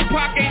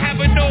Tupac ain't have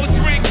a nose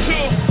ring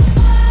too.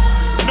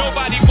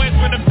 Nobody wins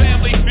when the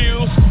family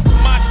feels.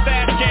 My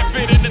staff can't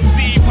fit in the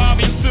Steve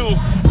Harvey suit.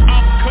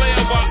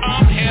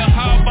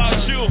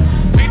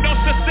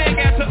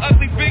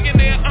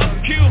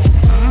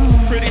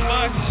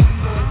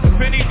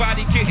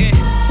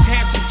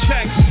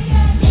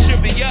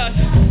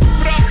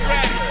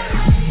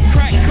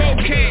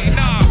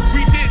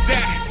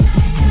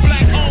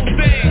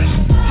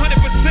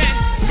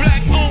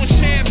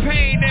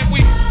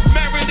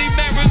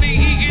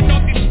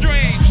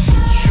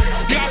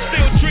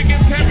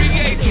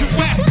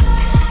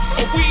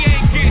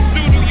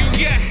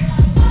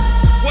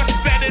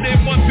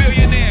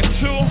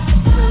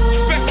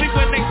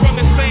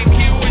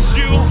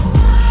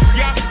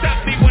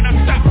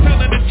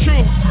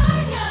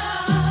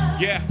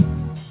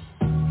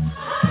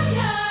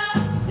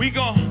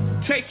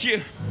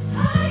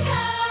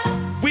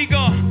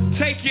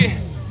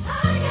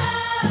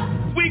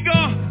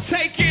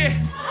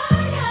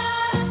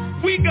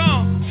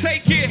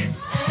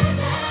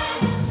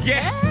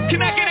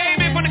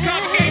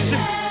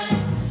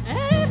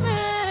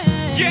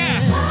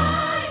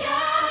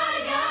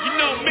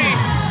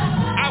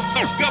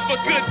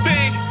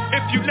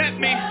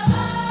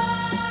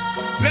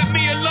 Let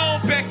me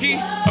alone, Becky.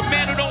 A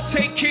man who don't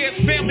take care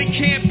of his family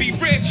can't be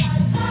rich.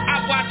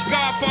 I watched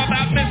Godfather,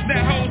 I miss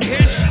that whole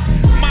hit.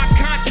 My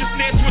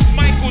consciousness was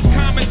Michael's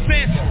common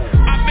sense.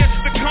 I miss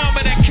the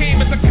karma that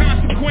came as a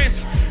consequence.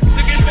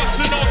 Niggas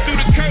busting all through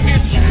the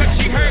curtains, cause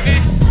she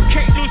hurting.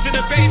 Can't losing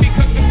a baby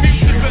cause the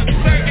future's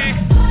uncertain.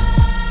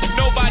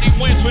 Nobody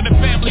wins when the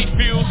family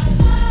feels.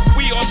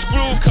 We all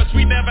screwed cause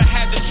we never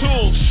had the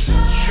tools.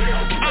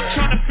 I'm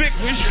trying to fix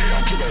this.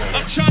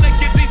 I'm trying to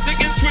get these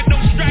niggas with no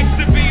stripes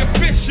to be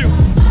official.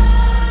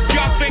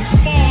 Y'all think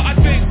small, I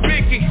think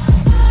biggie.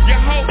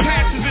 Your whole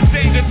past is in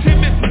danger, Tim,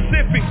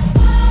 Mississippi.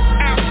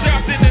 Al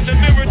Sharpton in the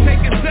mirror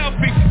taking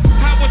selfies.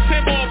 How was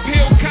Tim on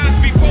Bill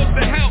Cosby supposed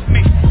to help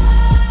me?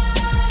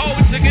 Oh,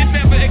 this nigga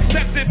never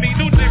accepted me.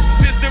 New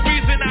difference is the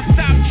reason I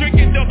stopped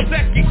drinking Dos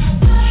Equis.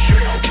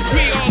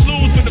 We all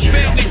lose when the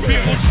family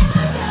feels.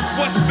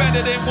 What's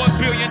better than one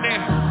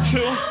billionaire?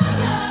 Two.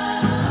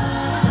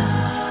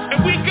 And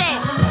we go.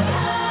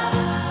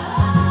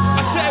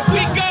 I said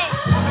we go.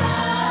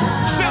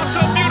 Sounds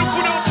so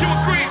beautiful, don't you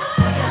agree?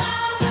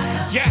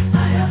 Yeah,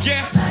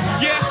 yeah,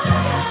 yeah,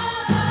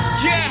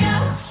 yeah,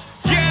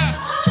 yeah.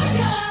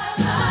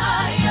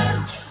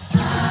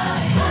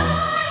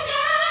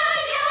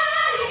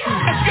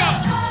 Let's go.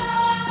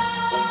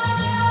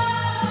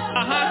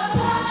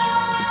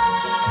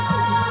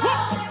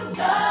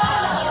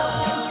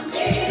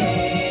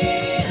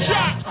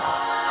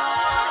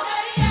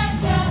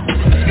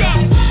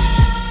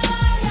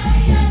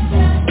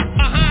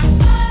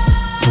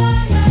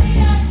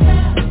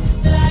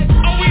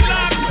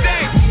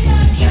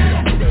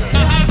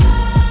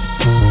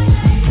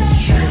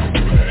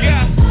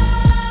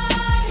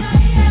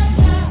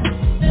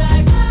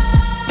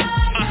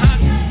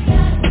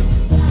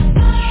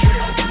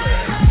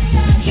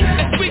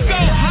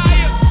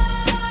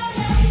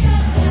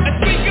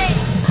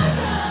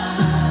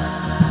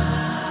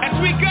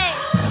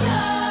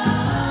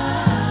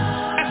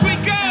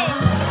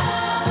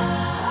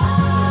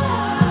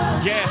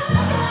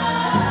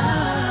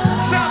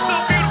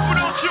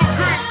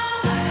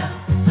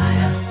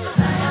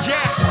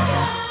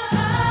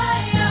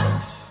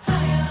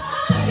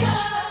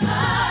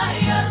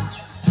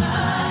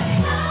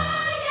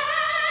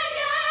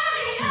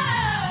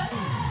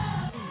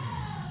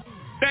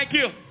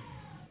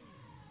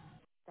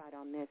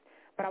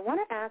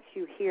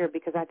 Here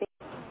because I think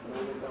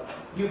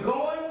you're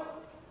going.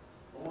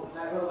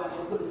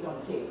 Put this on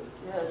the table.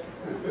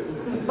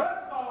 First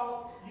of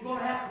all, you're going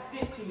to have to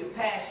stick to your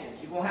passions.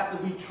 You're going to have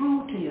to be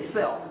true to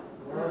yourself.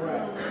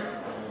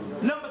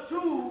 Right. Number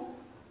two,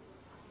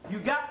 you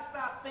got to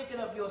stop thinking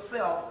of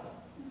yourself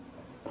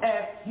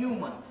as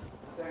human.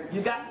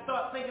 You got to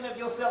start thinking of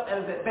yourself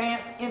as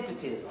advanced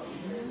entities.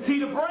 See,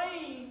 the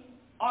brain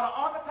or the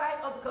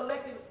archetype of the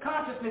collective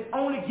consciousness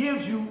only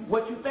gives you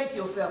what you think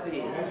yourself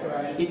is. That's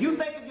right. If you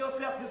think of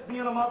yourself just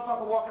being a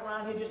motherfucker walking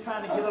around here just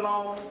trying to get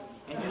along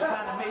and just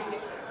trying to make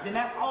it, then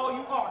that's all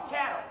you are,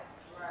 cattle.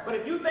 Right. But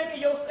if you think of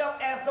yourself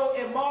as though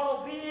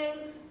immortal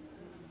beings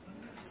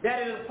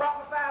that it is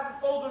prophesied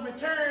supposed to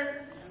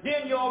return,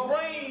 then your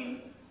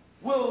brain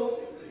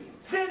will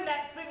send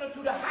that signal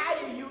to the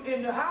higher you,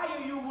 and the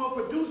higher you will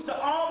produce the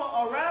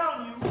armor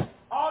around you.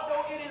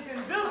 Although it is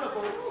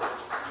invisible,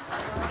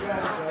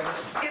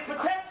 it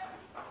protects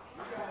you.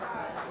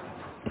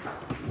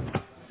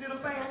 See what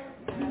I'm saying?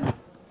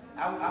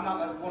 I'm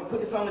not going to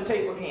put this on the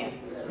tape again.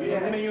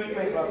 Yeah. Let me use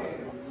your brother.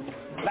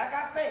 Like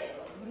I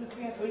said,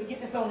 so you get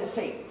this on this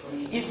tape.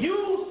 If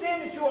you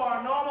say that you are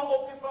a normal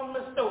Okie from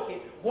Muskogee,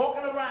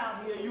 walking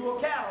around here, you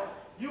are cattle,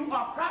 you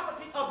are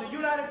property of the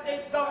United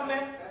States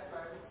government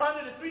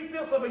under the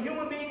 3/5 of a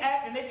Human Being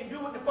Act, and they can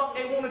do what the fuck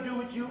they want to do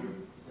with you.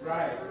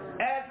 Right.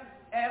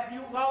 As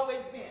you've always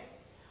been.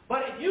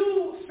 But if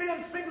you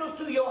send signals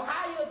to your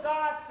higher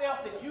God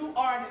self that you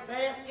are an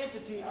advanced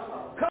entity,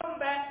 come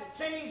back to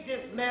change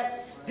this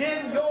mess,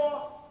 then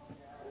your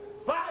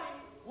body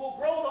will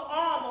grow the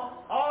armor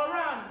all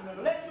around you. Now,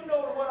 to let you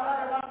know what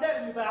I'm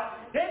telling you about,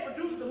 they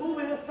produced a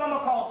movie this summer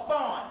called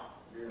Spawn.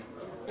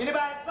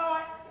 Anybody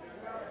saw it?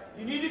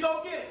 You need to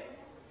go get it.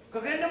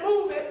 Because in the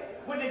movie,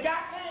 when the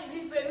guy came,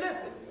 he said,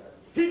 listen,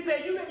 he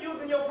said, you've been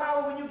using your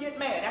power when you get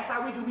mad. That's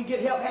how we do. We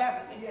get help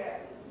having it.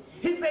 Yeah.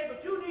 He said, but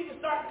you need to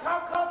start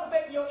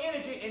cultivating your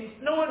energy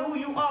and knowing who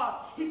you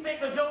are. He said,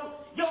 because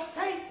your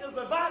taste is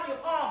the body of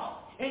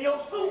armor, and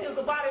your suit is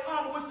the body of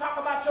armor, which talk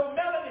about your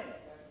melanin.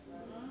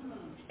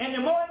 And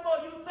the more and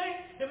more you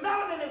think, the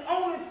melanin is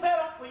only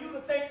set up for you to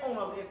think on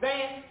an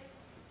advanced,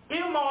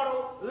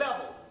 immortal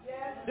level.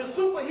 Yes. The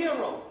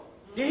superhero.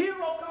 The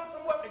hero comes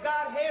from what? The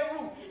god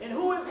Heru. And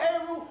who is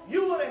Heru?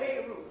 You are the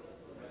Heru.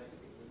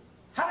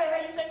 How the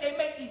hell you think they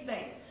make these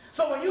things?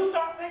 So when you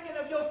start thinking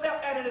of yourself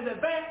at an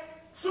advanced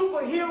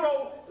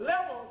superhero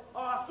level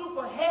or a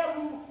super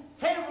Heru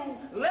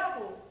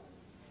level,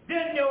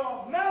 then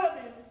your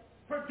melanin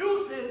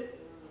produces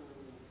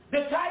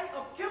the type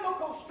of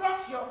chemical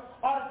structure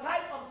or the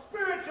type of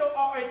spiritual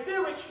or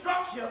etheric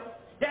structure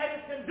that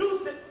is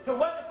conducive to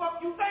what the fuck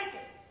you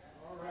thinking.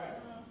 All right.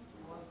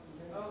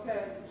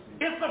 Okay.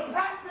 It's a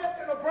process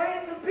in a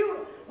brain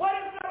computer. What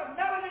is melanin?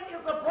 Melanin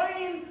is a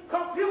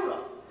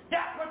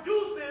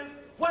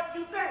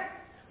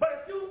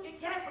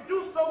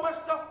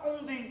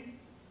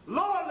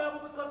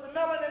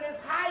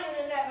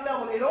that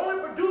level. It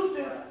only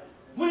produces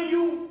when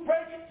you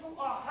break it to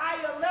a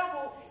higher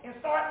level and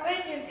start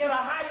thinking in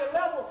a higher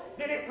level,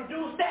 then it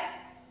produces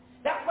that.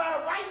 That's why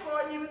the white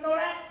boy, even know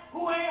that,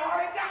 who ain't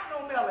already got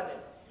no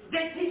melanin.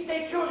 They teach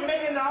their children,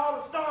 they into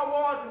all the Star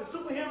Wars and the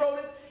superhero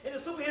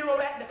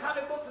act, and the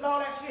comic books and all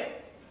that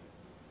shit.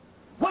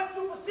 What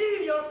you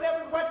perceive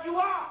yourself is what you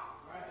are.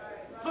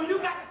 So you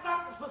got to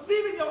start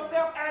perceiving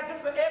yourself as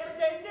just an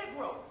everyday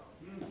Negro.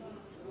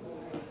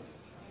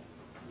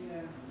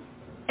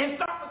 And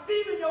start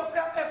perceiving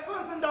yourself as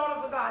sons and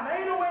daughters of God. Now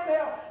ain't no way in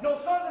hell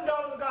no sons and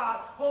daughters of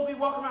God supposed to be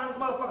walking around this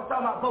motherfucker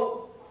talking about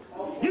voting.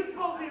 You're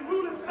supposed to be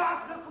ruling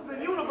star systems and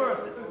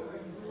universes.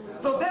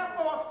 So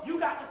therefore, you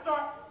got to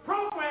start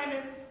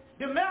programming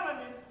the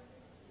melanin,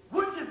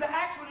 which is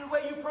actually the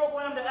way you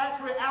program the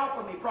actual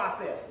alchemy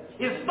process.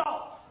 It's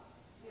thoughts.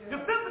 The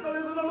physical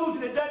is an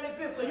illusion. It doesn't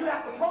exist. So you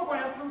have to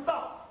program through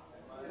thoughts.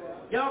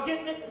 Y'all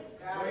getting it?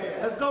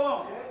 Let's go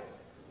on.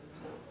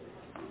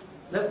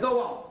 Let's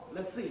go on.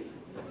 Let's see.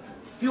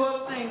 A few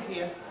other things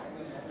here.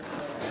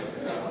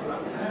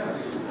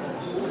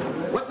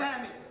 What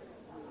time is it?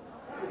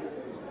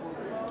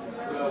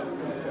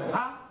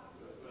 Huh?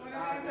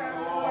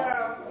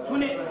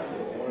 20.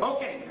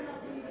 Okay.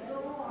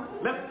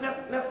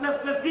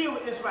 Let's deal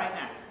with this right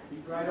now.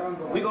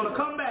 We're gonna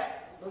come back.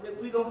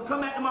 We're gonna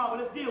come back tomorrow,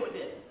 but let's deal with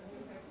this.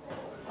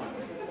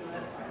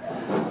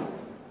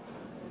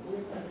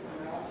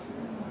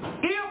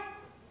 If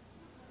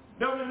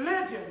the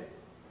religion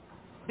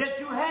that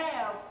you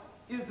have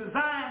is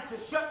designed to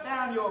shut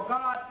down your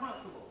God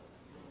principle,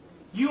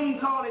 Jung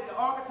called it the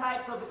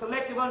archetypes of the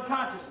collective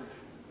unconsciousness,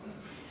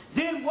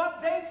 then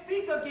what they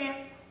speak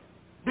against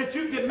that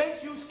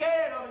makes you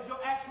scared of is your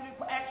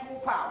actual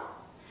power.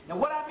 Now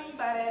what I mean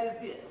by that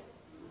is this.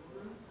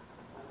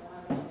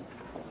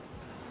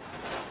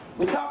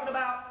 We're talking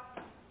about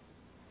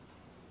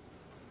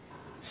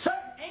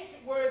certain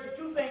ancient words that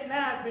you think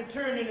now has been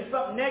turned into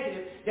something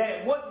negative that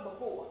it wasn't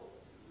before.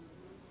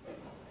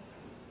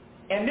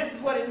 And this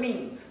is what it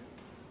means.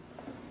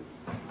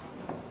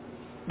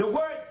 The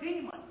word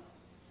demon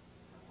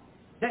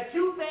that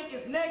you think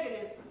is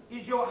negative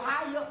is your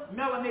higher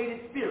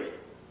melanated spirit.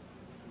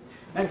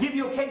 Now, give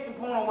you a case in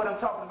point on what I'm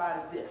talking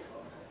about is this.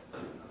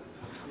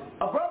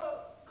 A brother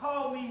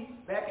called me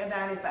back in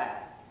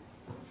 95.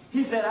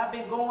 He said, I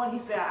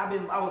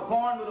was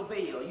born with a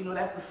veil. You know,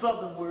 that's the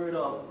southern word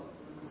of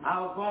I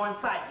was born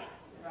psychic.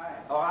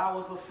 Right. Or I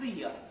was a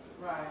seer.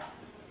 Right.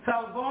 So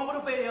I was born with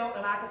a veil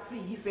and I could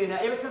see. He said, now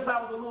ever since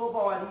I was a little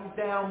boy, these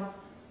damn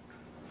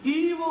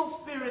evil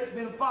spirits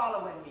been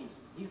following me.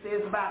 He said,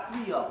 it's about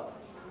 3 of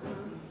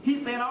them.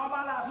 He said, all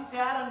my life, he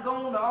said, I done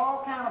gone to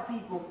all kind of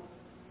people.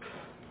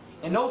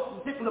 And those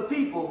particular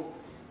people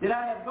that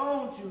I have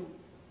gone to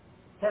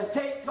has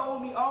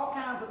told me all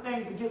kinds of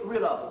things to get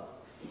rid of them.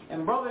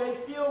 And brother, they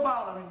still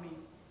bothering me.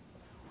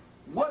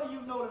 What do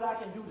you know that I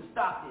can do to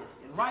stop this?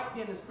 And right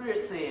then the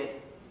spirit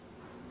said,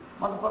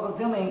 motherfuckers,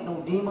 them ain't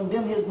no demon,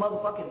 them his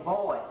motherfucking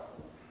boys.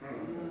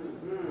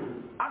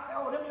 I said,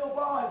 oh, them your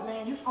boys,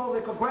 man. You supposed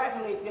to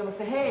congratulate them and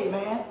say, hey,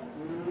 man,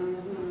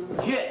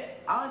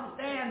 shit, I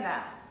understand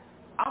now.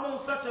 I'm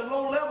on such a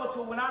low level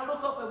to when I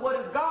look up at what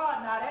is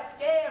God now, that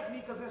scares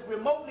me because it's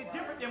remotely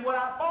different than what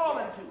I've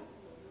fallen to.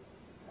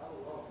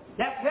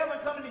 That's heaven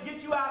coming to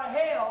get you out of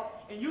hell,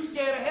 and you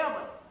scared of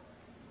heaven.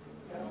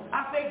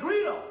 I say,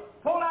 greet them.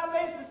 Pour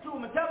libations to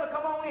them and tell them to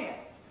come on in.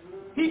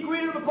 He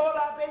greeted them, pour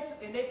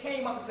libations, and they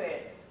came up and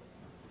said,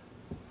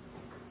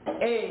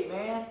 hey,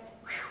 man,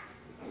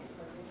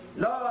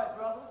 Lord,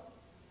 brother,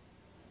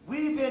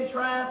 we've been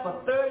trying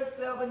for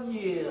 37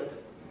 years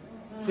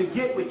to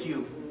get with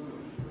you.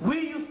 We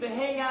used to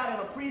hang out in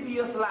a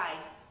previous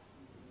life,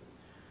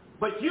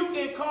 but you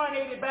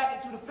incarnated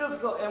back into the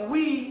physical, and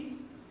we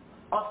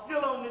are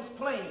still on this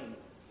plane.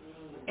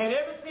 And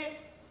ever since,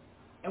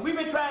 and we've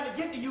been trying to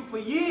get to you for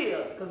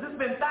years, because it's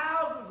been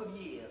thousands of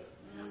years.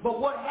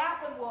 But what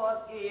happened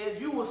is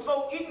you were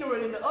so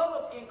ignorant in the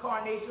other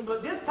incarnation,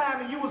 but this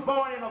time when you was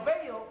born in a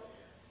veil,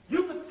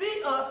 you could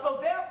see us, so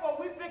therefore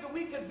we figured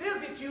we could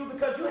visit you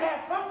because you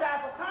had some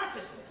type of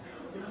consciousness.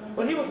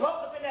 When he was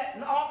locked up in that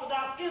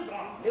Orthodox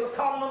Islam, they was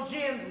calling them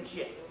jinns and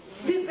shit.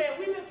 He said,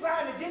 we've been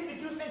trying to get to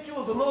you since you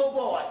was a little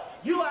boy.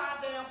 You are our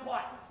damn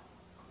partner.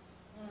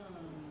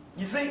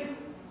 You see?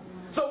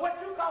 So what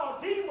you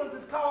call demons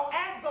is called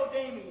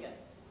exodemia.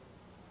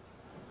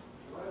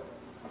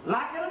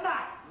 Like it or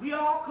not, we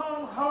all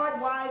come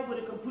hardwired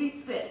with a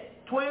complete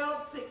set,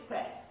 12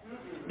 six-packs.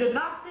 The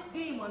Gnostic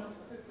demons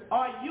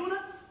are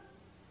units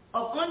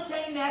of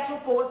unchained natural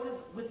forces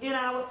within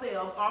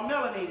ourselves, our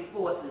melanated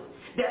forces,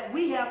 that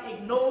we have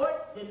ignored,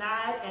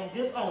 denied, and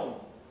disowned.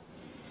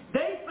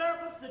 They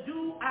serve us to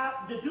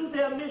do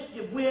their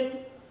mischief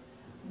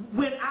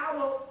when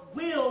our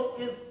will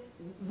is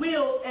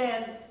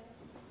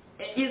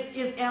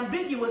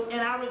ambiguous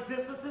and our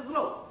resistance is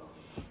low.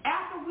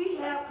 After we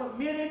have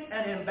committed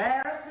an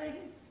embarrassing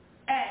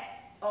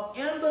act of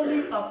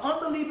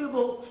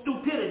unbelievable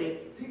stupidity,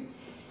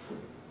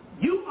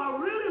 you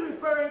are really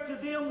referring to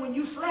them when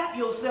you slap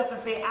yourself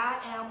and say,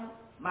 I am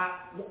my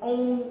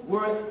own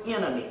worst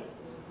enemy.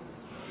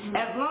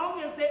 As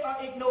long as they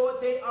are ignored,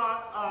 they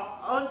are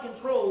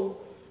uncontrolled,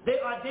 they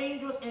are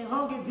dangerous and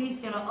hungry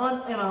beasts in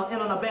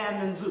an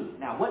abandoned zoo.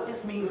 Now, what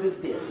this means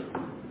is this.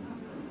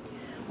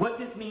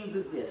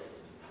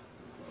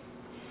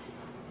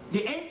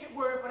 The ancient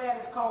word for that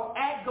is called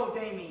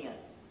aggodamian,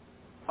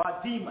 or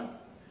demon,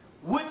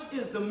 which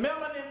is the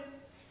melanin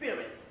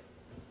spirit.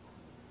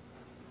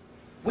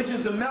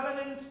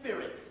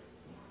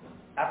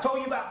 I told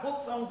you about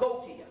books on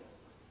Goetia.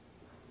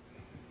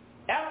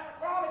 Alistair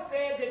Crowley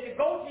said that the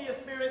Goetia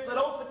spirits, or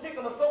those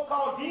particular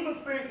so-called demon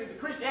spirits that the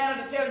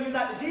Christianity tells you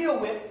not to deal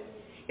with,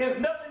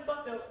 is nothing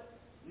but the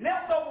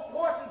leftover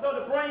portions of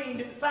the brain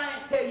that the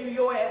science tell you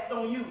your ass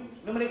don't use.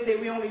 Remember they say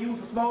we only use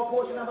a small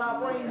portion of our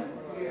brain?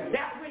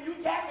 That's when you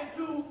tap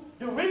into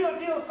the real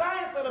deal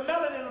science of the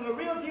melanin and the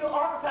real deal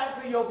archetypes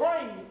of your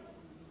brain.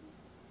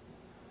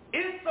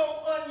 It's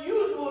so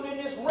unusual in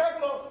this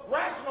regular,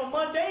 rational,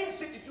 mundane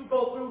shit that you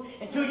go through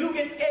until you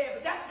get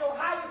scared. But that's your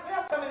higher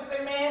self coming and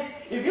say, man,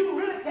 if you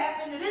really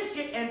tap into this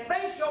shit and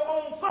face your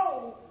own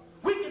soul,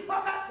 we can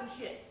fuck out some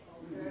shit.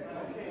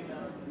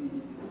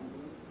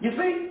 You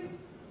see?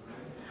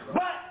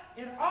 But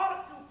in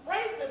order to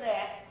pray to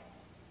that,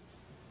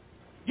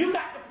 you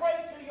got to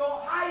pray to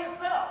your higher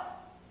self.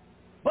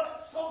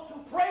 But so to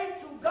pray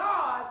to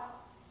God,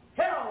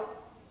 hell,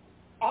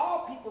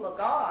 all people are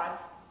God.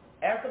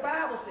 As the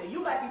Bible says,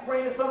 you might be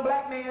praying to some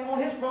black man on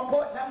his front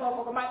porch, that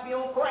motherfucker might be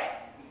on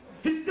crack.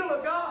 He's still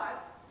a God.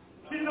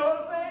 You know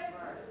what I'm saying?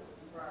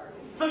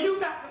 So you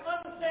got to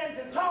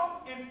understand to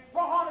talk and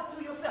honor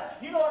to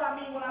yourself. You know what I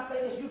mean when I say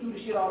this? You do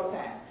this shit all the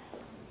time.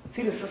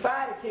 See, the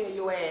society tell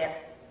your ass,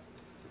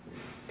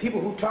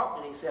 people who talk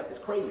to themselves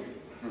is crazy.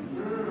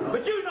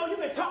 But you know you've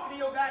been talking to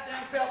your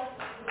goddamn self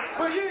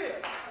for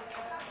years.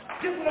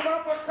 Just when the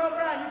motherfucker comes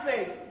around, you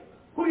say,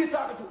 who you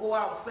talking to? Oh,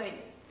 I was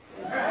singing.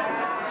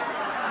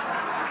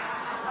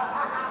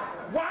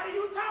 Why do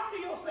you talk to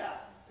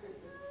yourself?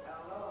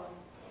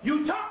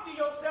 You talk to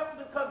yourself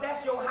because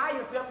that's your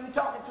higher self you're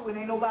talking to and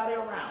ain't nobody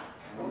around.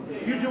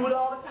 You do it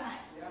all the time.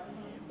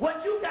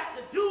 What you got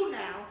to do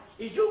now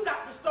is you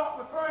got to start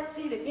referring,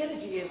 see the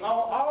energy is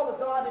all the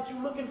God that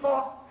you're looking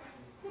for.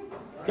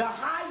 The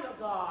higher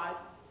God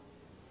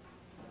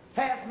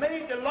has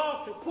made the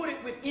law to put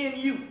it within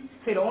you.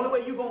 Say the only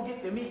way you're going to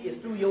get to me is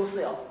through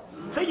yourself.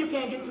 So you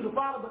can't get to the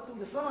Father but through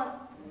the Son.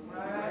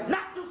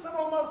 Not through some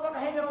old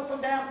motherfucker hanging on some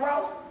damn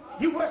cross.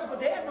 You worship a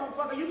dead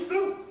motherfucker, you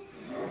slew.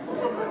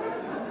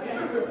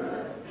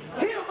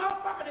 He's a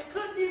motherfucker that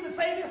couldn't even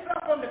save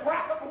himself from the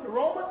cracker from the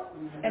Romans,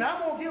 and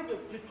I'm going to give the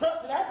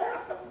trust to that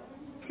bastard.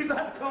 He's going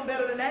to have to come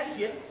better than that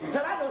shit.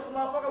 Because I know some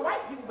motherfucker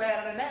white people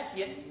better than that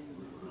shit.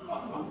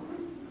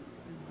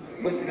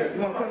 You want to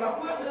come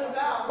up?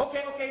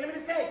 Okay, let me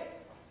just tell you.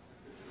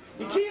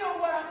 The key on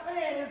what I'm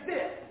saying is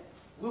this.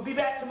 We'll be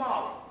back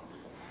tomorrow.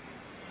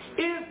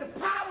 Is the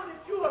power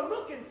that you are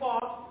looking for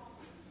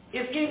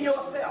is in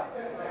yourself.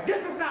 This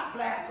is not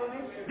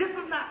blasphemy. This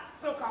is not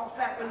so-called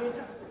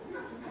sacrilegious.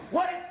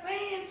 What it's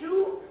saying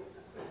to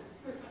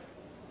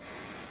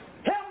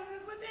heaven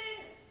is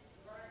within.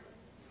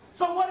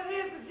 So what it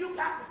is you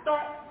got to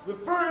start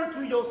referring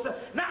to yourself.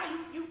 Now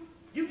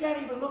you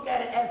can't even look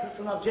at it as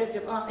an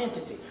objective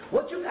entity.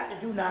 What you got to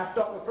do now is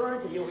start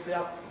referring to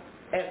yourself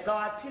as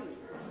God, period.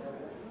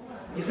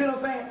 You see what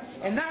I'm saying?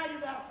 And now you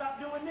got to stop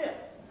doing this.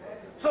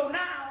 So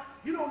now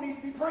you don't need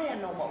to be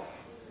praying no more.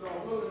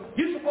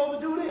 You're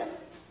supposed to do this.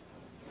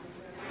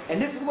 And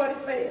this is what it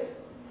says.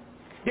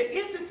 The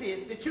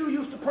entities that you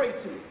used to pray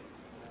to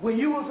when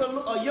you was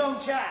a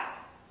young child,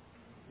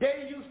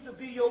 they used to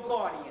be your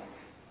guardian.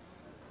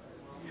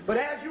 But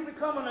as you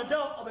become an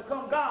adult or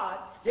become God,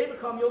 they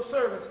become your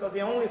servants because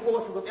they're only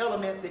forces of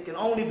elements that can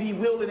only be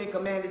willed and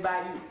commanded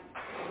by you.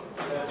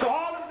 So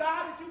all the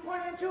God that you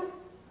pray into,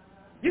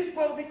 you're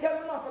supposed to be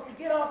telling them to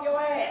get off your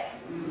ass.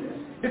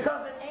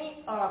 Because it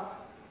ain't a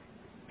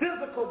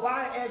physical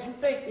body as you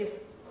think. It's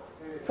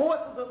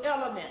forces of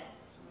elements.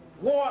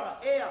 Water,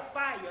 air,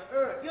 fire,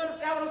 earth. You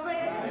understand what I'm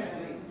saying?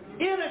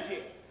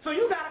 Energy. So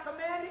you got to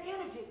command the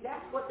energy.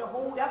 That's what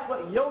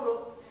Yoda,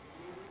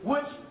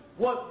 which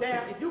was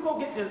damn, if you go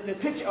get the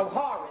picture of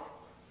Horus,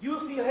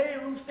 you'll see a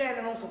Heru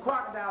standing on some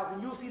crocodiles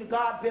and you'll see the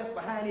god vest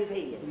behind his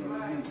head.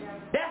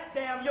 That's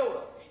damn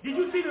Yoda. Did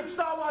you see the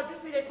Star Wars?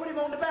 Did you see they put him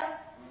on the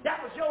back? That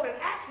was Yoda.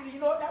 And actually, you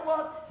know what that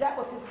was? That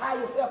was his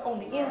higher self on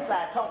the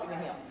inside talking to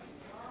him.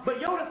 But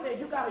Yoda said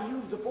you got to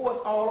use the force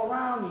all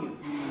around you.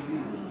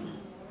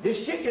 This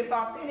shit is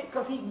authentic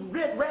because he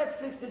read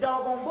 60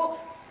 doggone books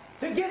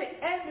to get it,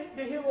 and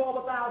the hero of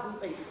 1,000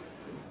 faces.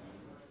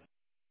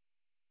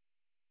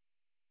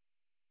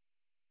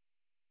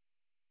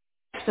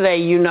 Yesterday,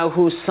 you know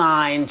who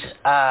signed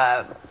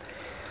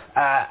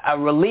a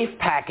relief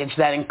package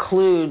that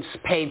includes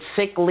paid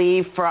sick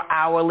leave for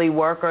hourly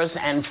workers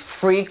and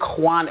free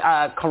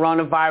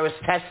coronavirus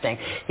testing.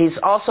 He's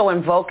also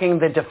invoking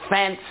the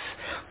Defense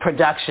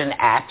Production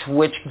Act,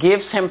 which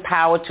gives him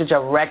power to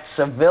direct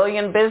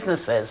civilian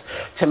businesses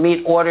to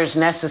meet orders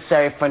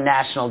necessary for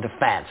national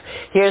defense.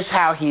 Here's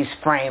how he's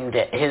framed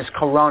it, his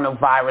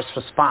coronavirus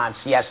response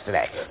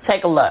yesterday.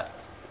 Take a look.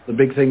 The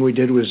big thing we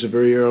did was a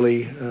very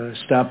early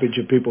stoppage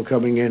of people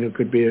coming in who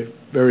could be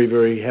very,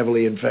 very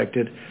heavily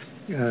infected.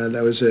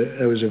 That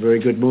was a very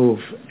good move,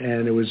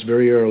 and it was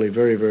very early,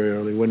 very, very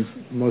early, when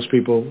most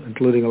people,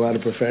 including a lot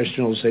of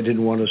professionals, they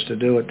didn't want us to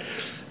do it.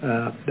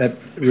 That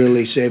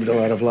really saved a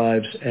lot of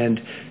lives.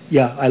 And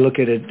yeah, I look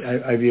at it,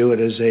 I view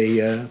it as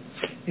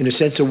in a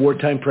sense, a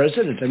wartime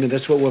president. I mean,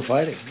 that's what we're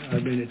fighting. I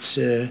mean,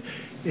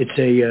 it's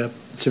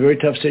a very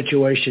tough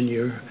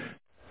situation.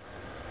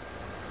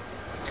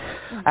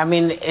 I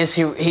mean,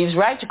 he's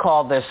right to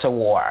call this a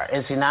war,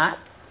 is he not?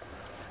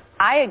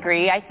 I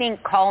agree. I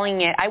think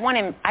calling it, I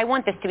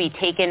want this to be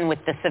taken with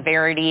the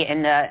severity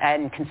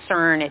and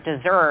concern it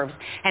deserves.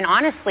 And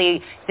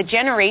honestly, the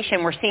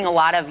generation, we're seeing a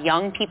lot of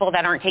young people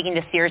that aren't taking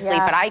this seriously,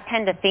 but I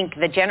tend to think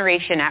the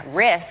generation at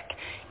risk,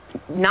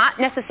 not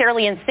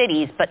necessarily in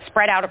cities, but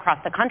spread out across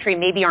the country,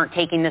 maybe aren't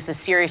taking this as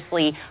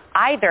seriously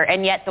either.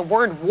 And yet the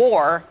word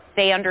war,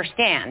 they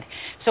understand.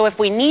 So if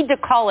we need to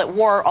call it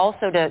war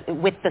also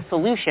with the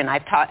solution,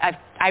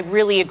 I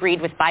really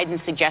agreed with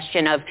Biden's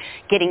suggestion of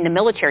getting the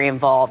military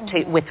involved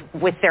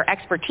with their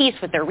expertise,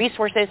 with their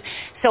resources.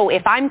 So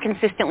if I'm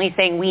consistently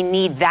saying we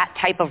need that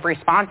type of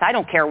response, I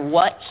don't care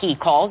what he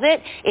calls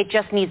it. It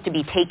just needs to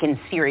be taken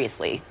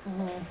seriously.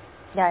 Mm-hmm.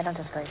 Yeah, I don't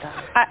disagree with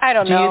that. I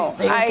don't know.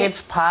 Do you think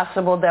it's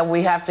possible that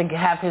we have to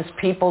have his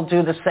people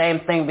do the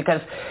same thing?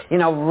 Because,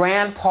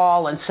 Rand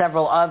Paul and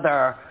several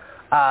other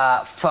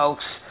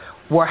folks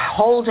were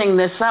holding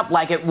this up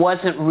like it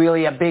wasn't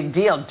really a big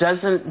deal.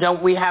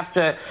 Don't we have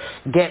to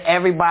get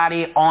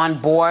everybody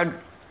on board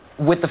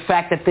with the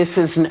fact that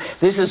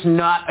this is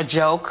not a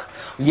joke?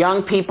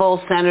 Young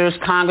people, senators,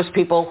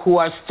 congresspeople who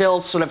are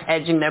still sort of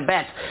hedging their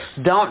bets.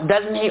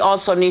 Doesn't he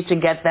also need to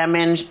get them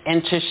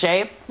into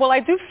shape? Well, I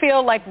do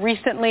feel like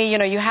recently,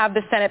 you have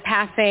the Senate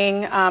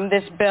passing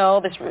this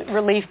bill, this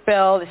relief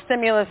bill, the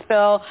stimulus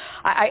bill.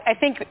 I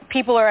think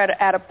people are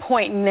at a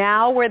point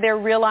now where they're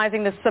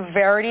realizing the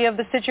severity of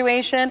the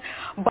situation.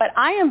 But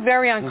I am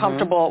very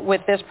uncomfortable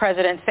with this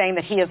president saying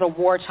that he is a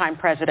wartime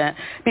president,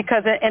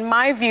 because in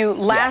my view,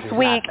 last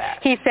week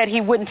he said he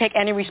wouldn't take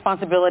any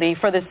responsibility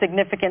for the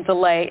significant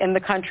delay in the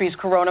country's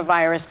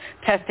coronavirus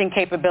testing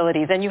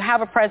capabilities. And you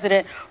have a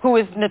president who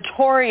is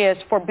notorious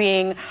for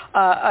being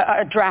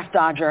a draft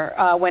dodger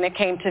when it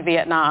came to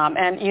Vietnam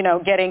and,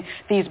 getting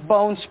these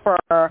bone spur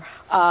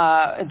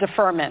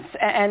deferments.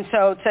 And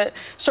so to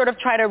sort of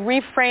try to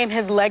reframe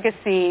his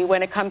legacy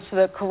when it comes to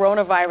the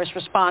coronavirus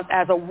response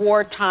as a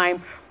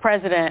wartime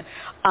president,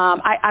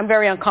 I'm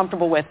very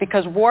uncomfortable with,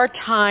 because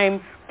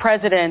wartime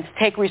presidents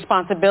take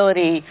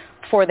responsibility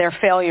for their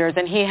failures,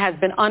 and he has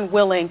been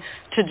unwilling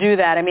to do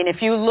that. I mean,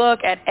 if you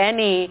look at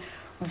any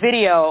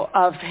video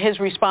of his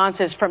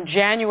responses from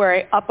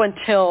January up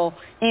until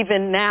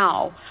even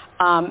now,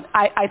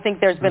 I think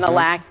there's been a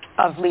lack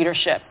of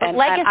leadership. But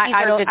legacies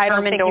are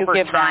determined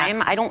over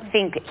time. I don't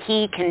think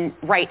he can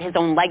write his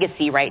own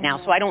legacy right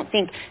now. So I don't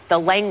think the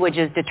language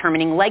is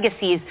determining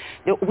legacies.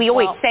 We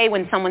always say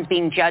when someone's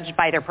being judged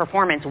by their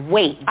performance,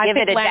 wait, give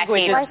it a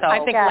decade or so.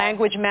 I think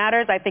language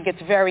matters. I think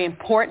it's very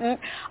important.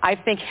 I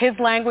think his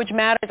language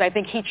matters. I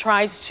think he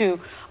tries to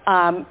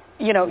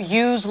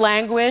use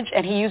language,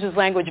 and he uses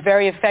language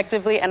very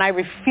effectively, and I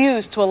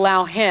refuse to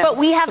allow him. But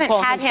we haven't to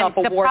call had him.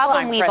 The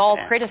problem we've all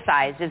president.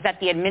 criticized is that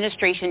the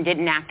administration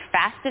didn't act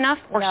fast enough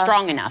or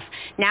strong enough.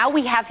 Now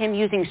we have him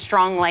using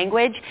strong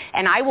language,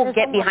 and I will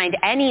get behind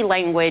any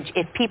language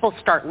if people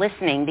start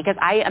listening, because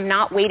I am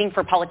not waiting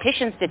for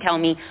politicians to tell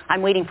me.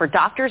 I'm waiting for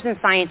doctors and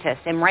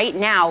scientists. And right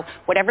now,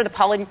 whatever the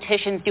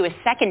politicians do is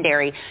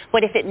secondary.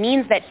 But if it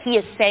means that he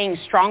is saying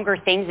stronger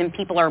things and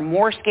people are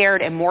more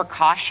scared and more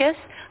cautious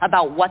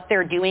about what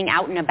they're doing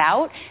out and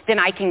about, then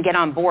I can get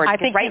on board. I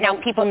think right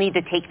now people need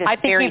to take this very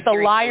seriously. I think he's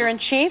the liar in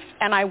chief,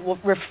 and I will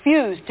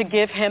refuse to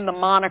give him the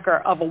moniker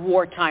of a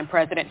wartime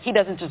president. He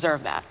doesn't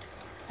deserve that.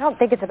 I don't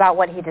think it's about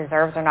what he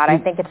deserves or not. I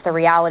think it's the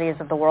realities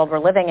of the world we're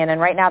living in. And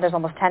right now there's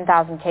almost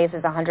 10,000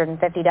 cases,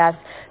 150 deaths,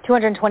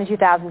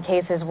 222,000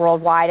 cases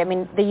worldwide. I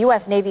mean, the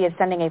U.S. Navy is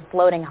sending a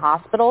floating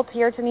hospital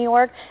here to New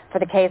York for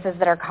the cases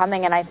that are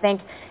coming. And I think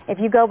if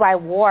you go by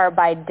war,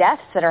 by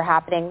deaths that are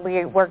happening,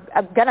 we're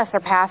going to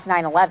surpass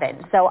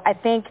 9/11. So I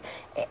think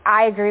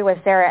I agree with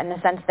Sarah in the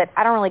sense that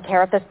I don't really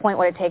care at this point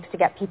what it takes to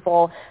get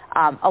people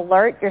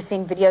alert. You're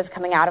seeing videos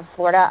coming out of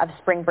Florida of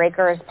spring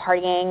breakers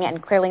partying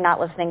and clearly not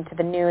listening to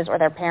the news or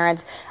their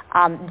parents.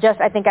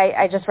 I think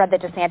I just read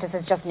that DeSantis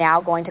is just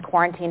now going to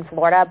quarantine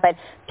Florida, but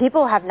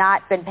people have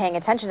not been paying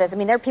attention to this. I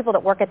mean, there are people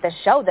that work at this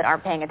show that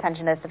aren't paying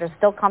attention to this, that are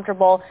still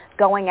comfortable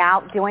going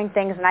out, doing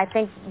things, and I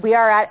think we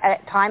are at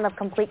a time of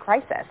complete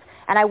crisis.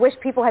 And I wish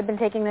people had been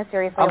taking this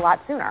seriously a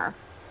lot sooner.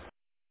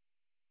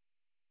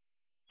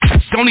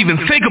 Don't even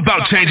think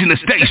about changing the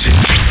station.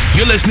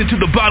 You're listening to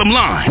The Bottom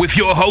Line with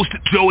your host,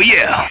 Joey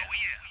L.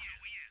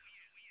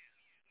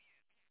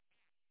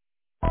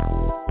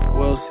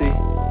 We'll see.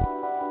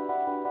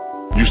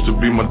 Used to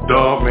be my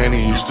dog, man, he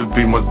used to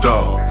be my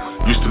dog.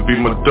 Used to be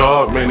my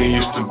dog, man, he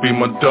used to be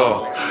my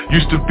dog.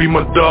 Used to be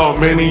my dog,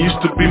 man, he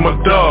used to be my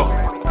dog.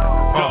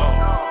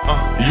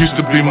 He used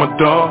to be my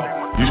dog.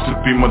 Used to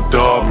be my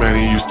dog, man,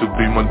 he used to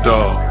be my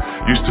dog.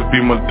 Used to be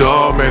my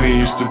dog, man, he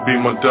used to be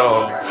my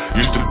dog.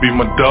 Used to be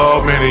my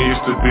dog, man, he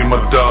used to be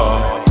my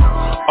dog.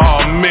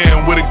 Oh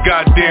man, what a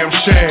goddamn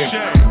shame.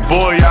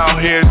 Boy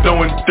out here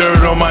throwing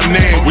dirt on my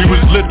name. We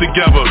was lit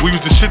together, we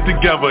was the shit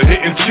together,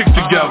 hitting chicks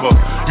together.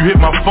 You hit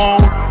my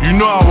phone, you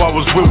know how I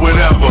was with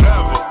whatever.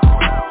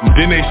 And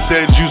then they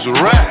said you's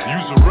a rat.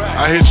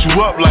 I hit you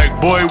up like,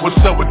 boy, what's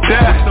up with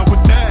that?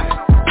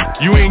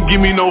 You ain't give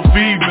me no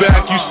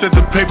feedback. You said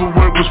the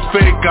paperwork was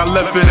fake, I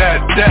left it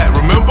at that,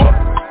 remember?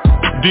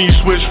 Then you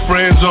switched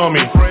friends on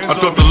me. I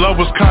thought the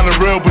love was kinda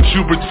real, but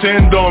you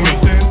pretend on me.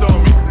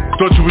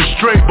 Thought you was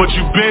straight, but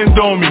you bend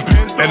on me.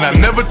 And I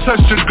never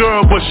touched a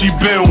girl, but she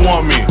been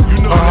want me.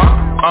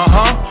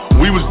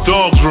 We was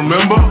dogs,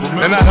 remember?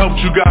 And I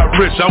helped you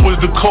got rich, I was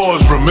the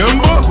cause,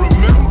 remember?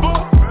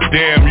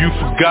 Damn, you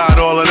forgot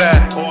all of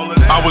that.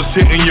 I was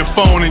hitting your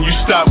phone and you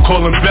stopped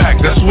calling back,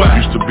 that's why.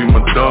 Used to be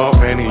my dog,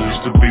 man, he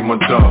used to be my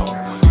dog.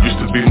 Used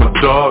to be my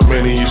dog,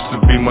 man, he used to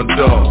be my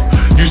dog.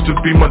 Used to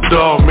be my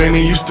dog, man,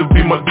 he used to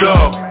be my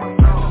dog.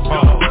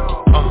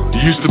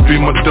 Used to be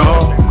my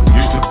dog.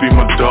 Used to be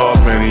my dog,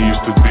 man, he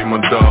used to be my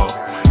dog.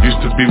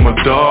 Used to be my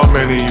dog,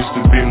 man, he used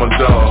to be my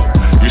dog.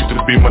 Used to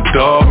be my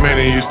dog, man,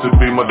 he used to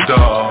be my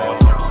dog.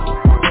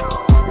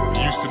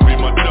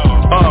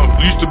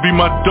 Used to be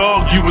my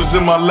dog, you was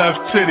in my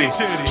left titty.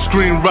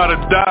 Scream ride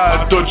or die,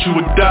 I thought you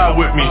would die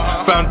with me.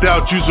 Found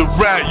out you's a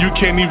rat, you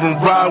can't even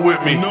ride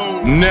with me.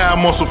 Now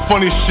I'm on some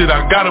funny shit,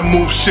 I gotta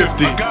move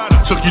shifty.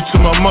 Took you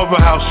to my mother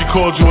house, she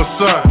called you a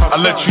son.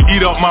 I let you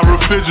eat out my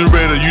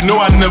refrigerator, you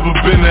know I never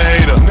been a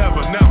hater.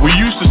 We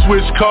used to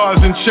switch cars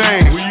and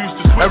chains.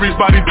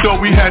 Everybody thought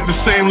we had the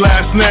same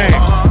last name.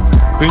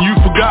 Then you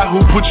forgot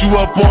who put you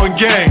up on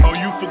game.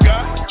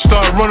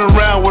 Start running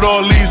around with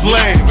all these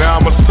lanes. Now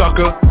I'm a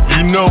sucker,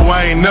 you know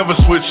I ain't never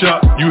switch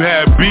up. You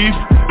had beef,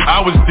 I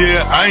was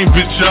there, I ain't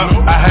bitch up.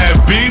 I had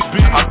beef,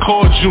 I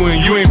called you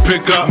and you ain't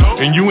pick up.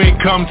 And you ain't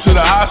come to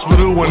the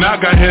hospital when I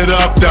got hit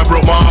up. That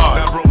broke my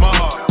heart.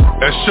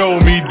 That showed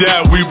me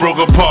that we broke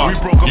apart.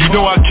 You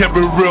know I kept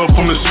it real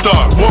from the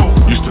start. Whoa.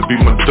 Used to be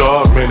my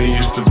dog, man, he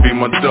used to be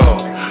my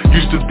dog.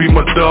 Used to be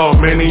my dog,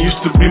 man, he used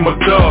to be my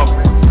dog.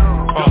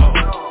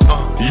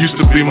 He used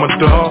to be my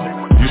dog.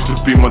 Used to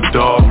be my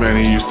dog, man,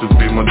 he used to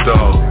be my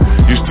dog.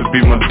 Used to be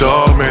my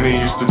dog, man, he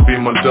used to be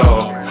my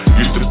dog.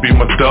 Used to be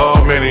my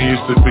dog, man, he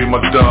used to be my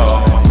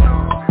dog.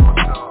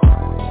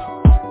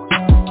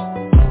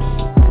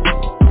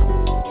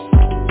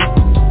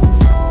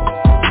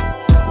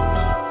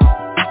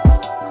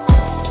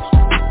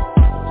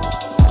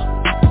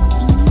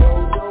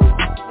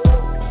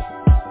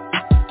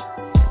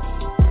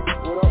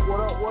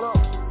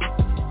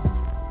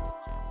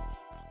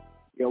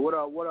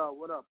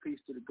 What up, peace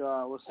to the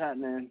God. What's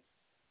happening?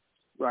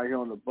 Right here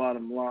on the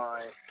bottom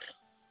line.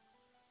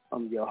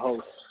 I'm your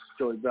host,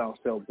 Joey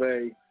Bouncedale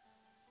Bay.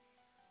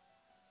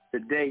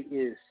 Today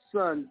is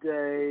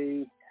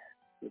Sunday,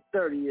 the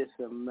 30th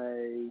of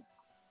May,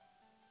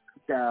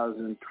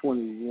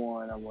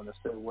 2021. I want to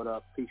say what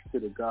up, peace to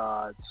the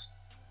gods.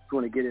 If you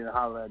want to get in and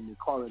holler at me,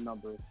 calling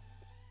number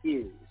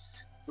is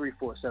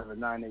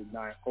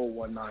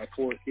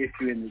 347-989-0194. If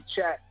you're in the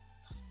chat,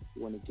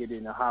 you want to get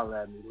in and holler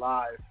at me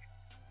live.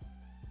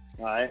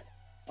 All right.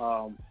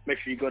 Make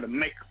sure you go to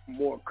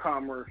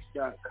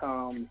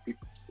makemorecommerce.com.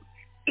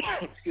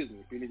 Excuse me.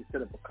 If you need to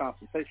set up a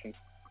consultation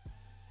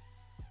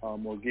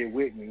or get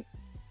with me,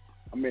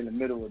 I'm in the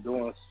middle of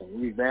doing some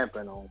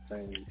revamping on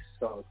things.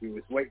 So if you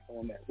was waiting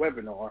on that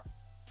webinar,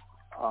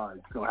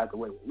 you're going to have to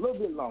wait a little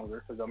bit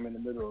longer because I'm in the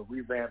middle of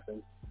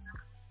revamping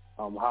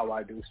how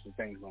I do some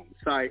things on the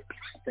site,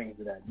 things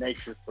of that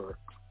nature for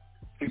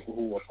people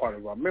who are part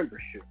of our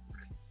membership.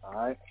 All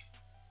right.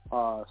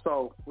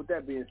 So with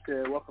that being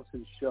said, welcome to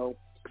the show.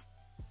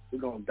 We're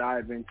going to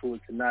dive into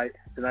it tonight.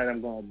 Tonight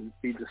I'm going to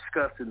be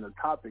discussing the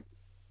topic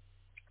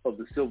of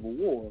the Civil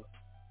War.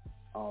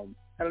 And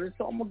I'm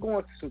going to go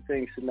into some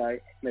things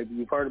tonight. Maybe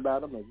you've heard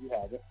about them, maybe you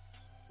haven't.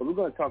 But we're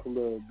going to talk a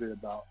little bit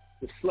about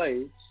the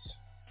slaves,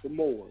 the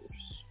Moors,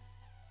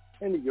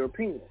 and the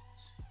Europeans.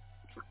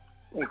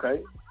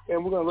 Okay?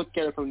 And we're going to look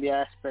at it from the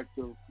aspect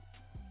of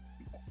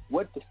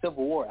what the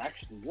Civil War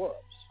actually was.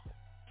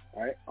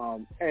 All right?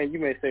 And you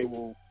may say,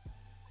 well,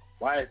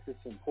 why is this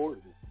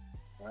important?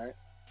 Right?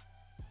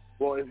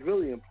 Well, it's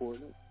really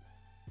important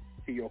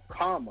to your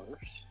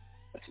commerce,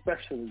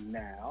 especially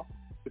now,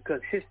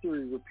 because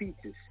history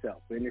repeats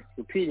itself, and it's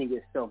repeating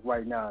itself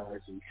right now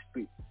as we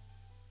speak.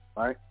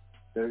 Right?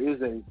 There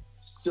is a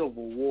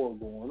civil war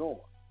going on.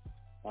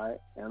 Right?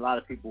 And a lot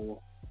of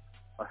people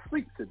are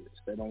asleep to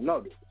this. They don't know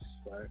this.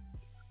 Right?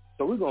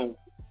 So we're gonna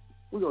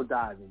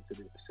dive into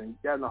this, and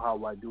y'all know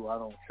how I do. I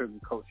don't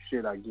sugarcoat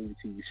shit. I give it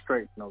to you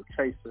straight, no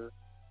chaser.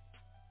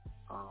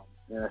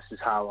 And that's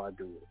just how I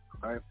do it,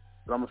 right?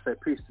 But I'm going to say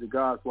peace to the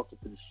gods. Welcome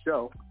to the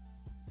show.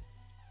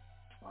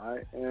 All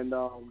right? And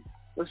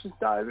let's just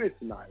dive in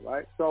tonight,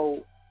 right?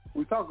 So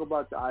we talk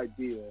about the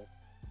idea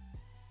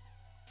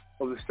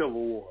of the Civil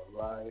War,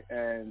 right?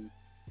 And,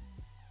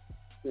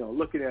 you know,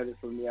 looking at it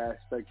from the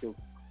aspect of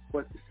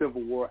what the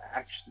Civil War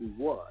actually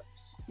was,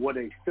 what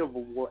a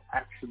civil war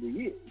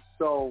actually is.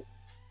 So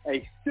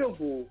a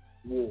civil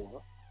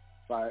war,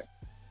 right?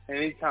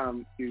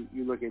 Anytime you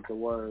look at the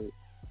word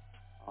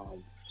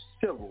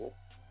civil,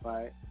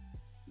 right,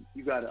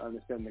 you got to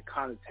understand the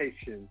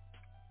connotation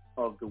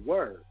of the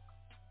word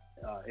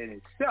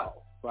in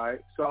itself,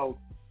 right? So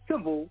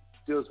civil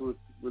deals with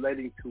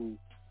relating to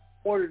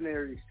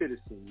ordinary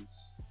citizens,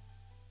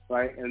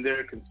 right, and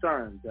their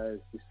concerns as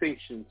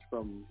distinctions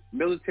from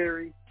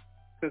military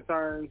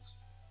concerns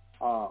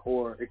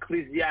or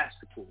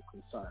ecclesiastical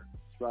concerns,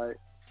 right?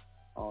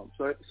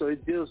 So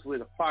it deals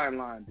with a fine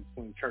line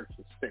between church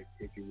and state,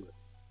 if you will.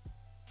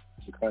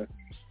 Okay,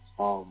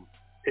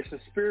 it's a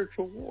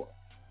spiritual war.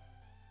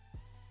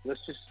 Let's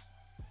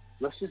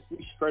just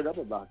be straight up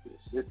about this.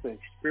 It's a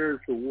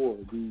spiritual war.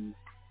 The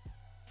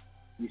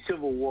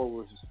Civil War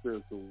was a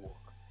spiritual war,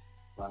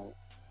 right?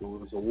 It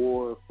was a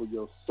war for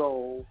your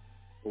soul.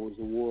 It was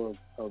a war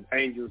of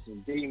angels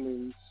and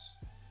demons.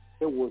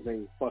 It was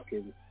a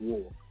fucking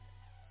war,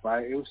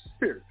 right? It was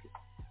spiritual.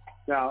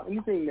 Now,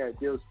 anything that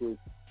deals with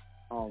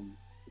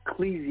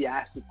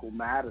ecclesiastical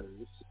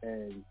matters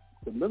and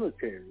the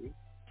military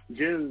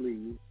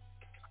generally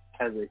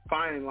has a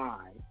fine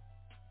line,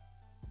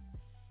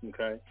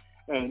 okay?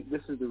 And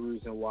this is the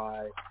reason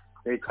why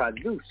they tried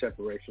to do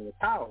separation of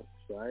powers,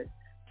 right?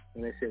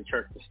 And they said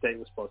church and state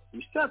was supposed to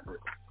be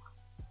separate.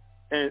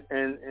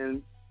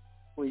 And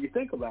when you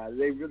think about it,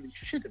 they really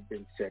should have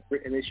been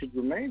separate, and they should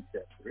remain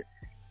separate.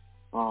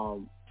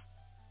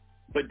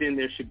 But then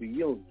there should be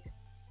union,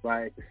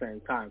 right, at the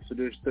same time. So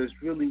there's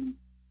really,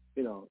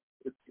 you know,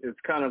 it's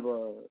kind of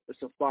a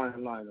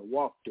fine line to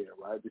walk there,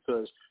 right?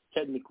 Because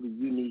technically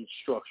you need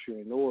structure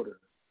and order,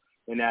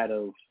 and out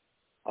of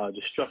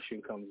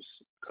destruction comes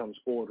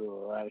order,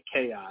 or out of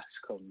chaos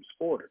comes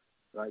order,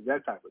 right?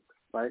 That type of thing,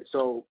 right?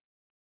 So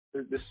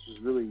this is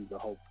really the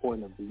whole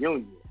point of the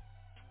union.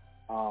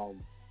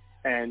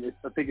 And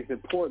I think it's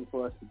important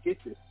for us to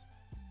get this,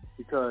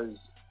 because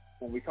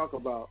when we talk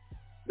about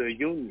the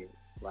union,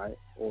 right,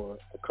 or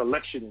a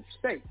collection of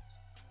states,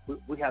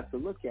 we have to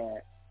look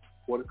at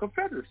what a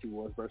confederacy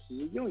was versus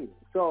a union.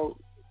 So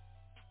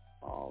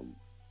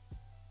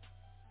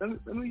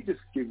let me just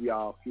give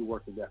y'all a few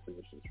working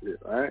definitions here,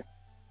 all right?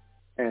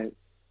 And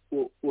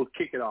we'll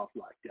kick it off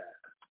like that.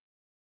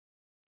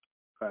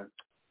 Okay.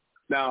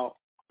 Now,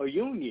 a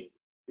union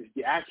is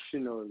the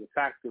action or the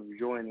fact of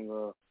joining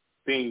or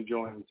being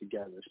joined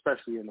together,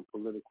 especially in a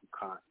political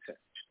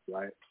context,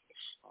 right?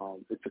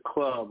 It's a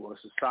club or a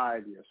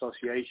society,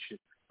 association,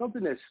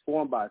 something that's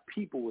formed by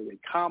people with a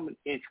common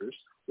interest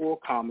or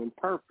a common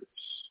purpose.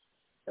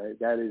 Okay?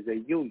 That is a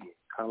union,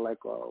 kind of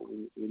like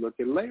we look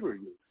at labor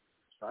unions,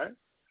 right?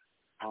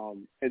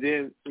 And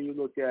then when you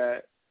look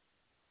at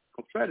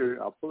confederate,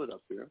 I'll pull it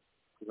up here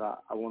because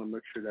I want to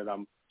make sure that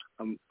I'm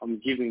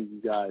giving you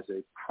guys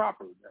a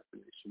proper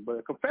definition. But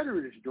a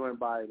confederate is joined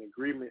by an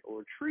agreement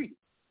or a treaty.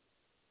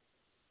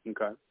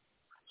 Okay,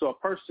 so a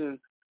person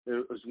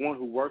is one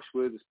who works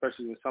with,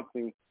 especially in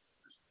something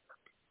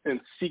in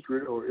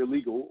secret or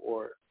illegal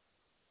or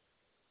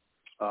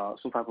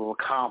some type of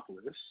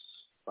accomplice,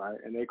 right?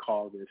 And they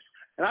call this,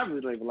 and I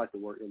really don't even like the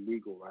word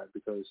illegal, right?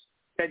 Because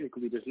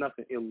technically there's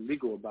nothing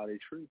illegal about a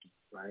treaty,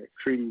 right?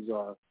 Treaties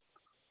are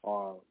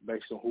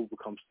based on who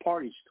becomes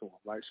parties to them,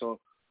 right? So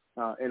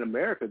in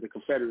America, the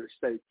Confederate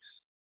States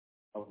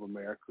of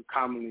America,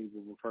 commonly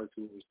referred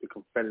to as the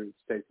Confederate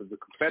States of the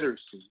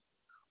Confederacy,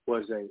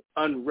 was an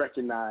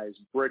unrecognized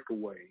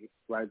breakaway,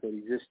 right, that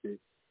existed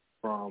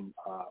from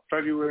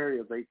February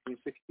of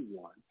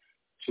 1861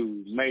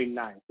 to May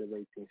 9th of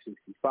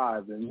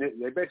 1865. And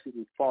they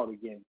basically fought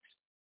against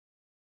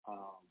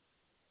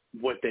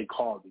what they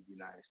called the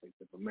United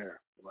States of America,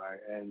 right?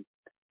 And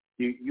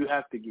you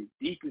have to get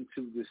deep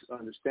into this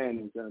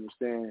understanding to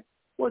understand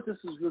what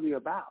this is really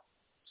about,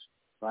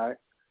 right?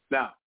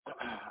 Now,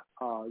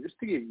 just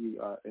to give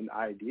you an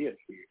idea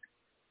here,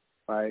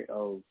 right,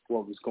 of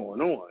what was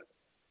going on,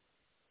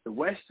 the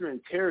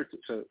Western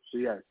Territory, so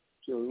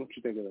what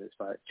you think of this,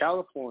 right?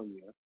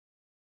 California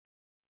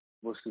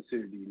was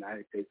considered the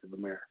United States of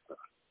America.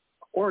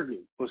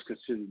 Oregon was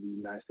considered the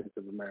United States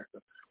of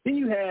America. Then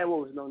you had what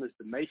was known as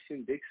the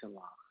Mason-Dixon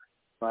line,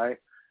 right?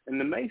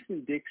 And the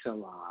Mason-Dixon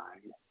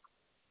line,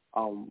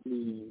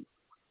 and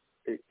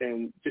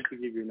just to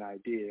give you an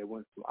idea, it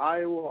went from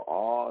Iowa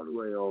all the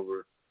way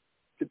over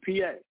to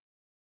PA,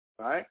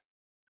 right?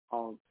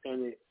 And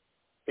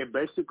it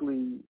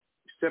basically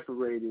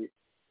separated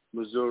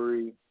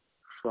Missouri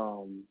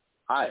from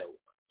Iowa.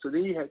 So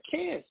then you had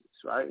Kansas,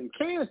 right? And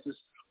Kansas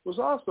was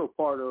also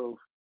part of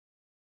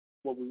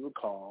what we would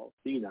call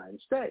the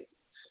United States,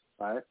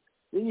 right?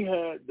 Then you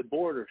had the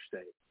border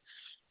states,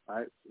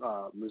 right?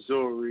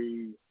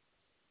 Missouri,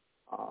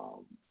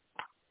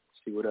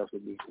 see what else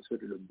would be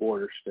considered a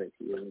border state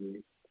here.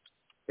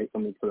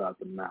 Let me put out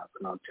the map,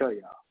 and I'll tell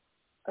y'all.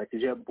 Right?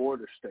 Because you have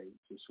border states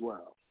as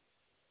well.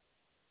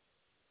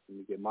 Let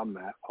me get my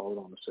map. Hold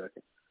on a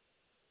second.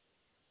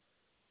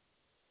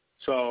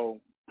 So,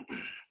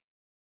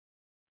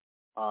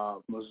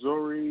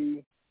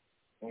 Missouri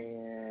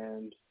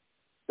and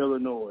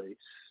Illinois,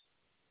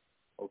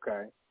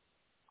 okay,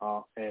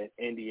 and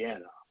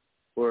Indiana,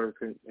 or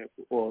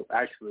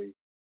actually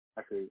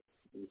it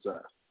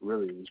was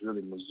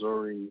really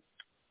Missouri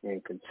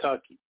and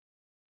Kentucky,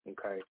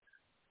 okay,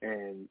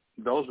 and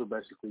those were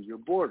basically your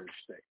border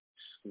states,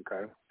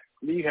 okay.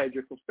 And then you had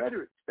your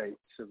Confederate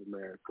states of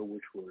America,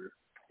 which were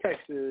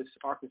Texas,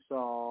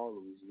 Arkansas,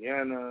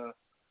 Louisiana,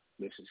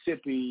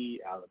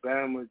 Mississippi,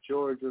 Alabama,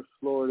 Georgia,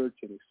 Florida,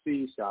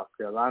 Tennessee, South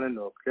Carolina,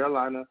 North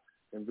Carolina,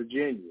 and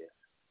Virginia.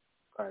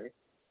 Okay,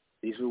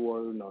 these were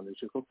what were known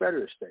as your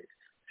Confederate states.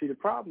 See, the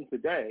problem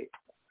today,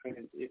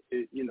 is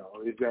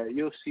that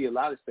you'll see a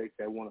lot of states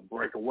that want to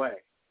break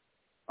away,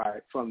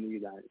 right, from the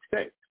United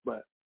States.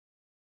 But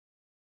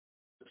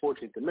the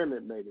 14th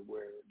Amendment made it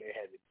where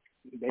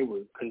they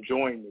were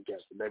conjoined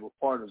together. They were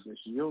part of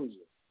this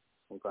union.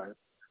 Okay,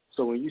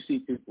 so when you see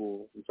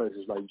people in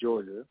places like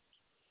Georgia,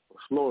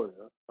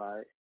 Florida,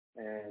 right,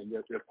 and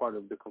they're part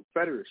of the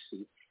Confederacy,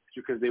 it's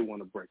because they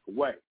want to break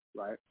away,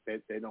 right?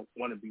 They don't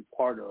want to be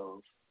part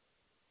of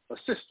a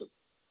system.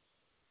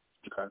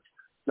 Okay.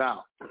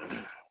 Now,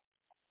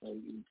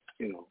 I'm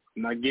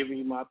not giving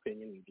you my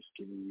opinion. I'm just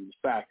giving you the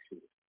facts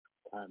here.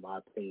 My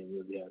opinion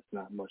really has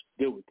not much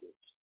to do with this.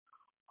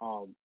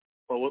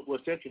 But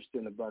what's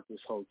interesting about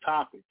this whole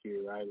topic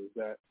here, right, is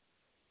that,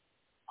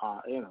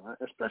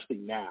 especially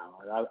now,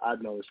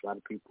 I've noticed a lot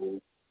of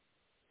people,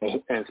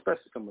 and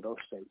especially some of those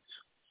states,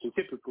 who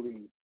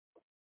typically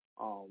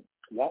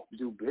won't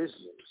do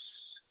business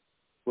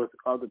with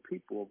other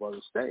people of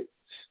other states,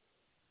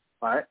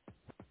 right?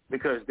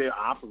 Because they're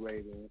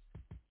operating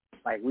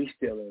like we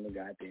still in the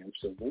goddamn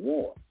Civil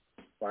War,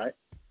 right?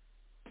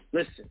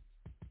 Listen,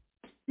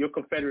 your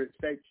Confederate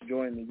states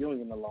joined the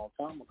Union a long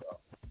time ago.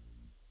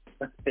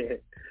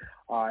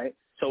 All right?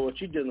 So what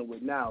you're dealing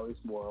with now is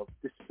more of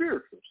the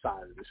spiritual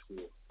side of this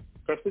war.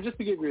 So just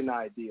to give you an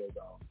idea,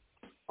 though,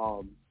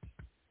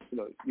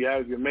 you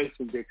have your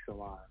Mason-Dixon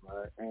line,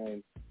 right?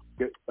 And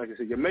like I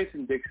said, your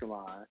Mason-Dixon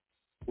line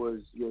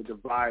was your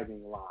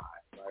dividing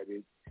line, right?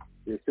 It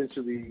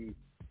essentially,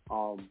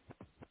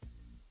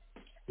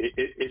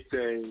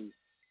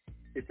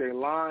 it's a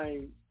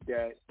line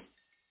that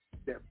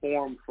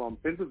formed from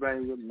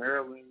Pennsylvania,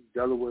 Maryland,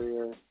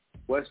 Delaware,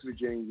 West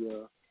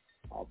Virginia,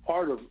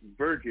 part of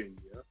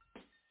Virginia,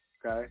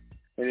 okay?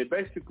 And it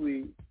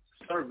basically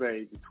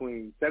surveyed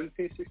between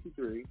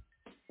 1763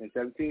 and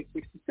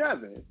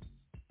 1767,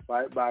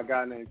 right, by a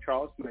guy named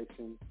Charles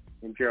Mason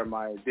and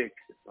Jeremiah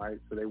Dixon, right?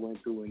 So they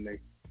went through and they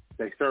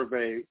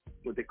surveyed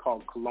what they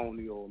call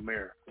colonial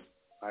America,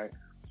 right?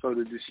 So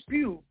the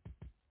dispute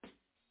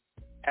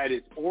had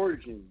its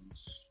origins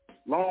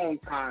long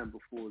time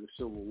before the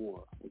Civil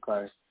War,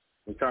 okay,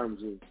 in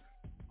terms of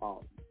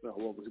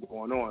what was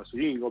going on. So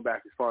you can go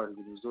back as far as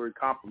the Missouri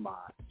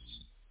Compromise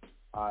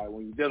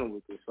when you're dealing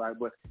with this, right?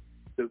 But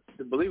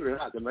believe it or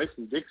not, the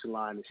Mason-Dixon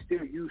line is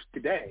still used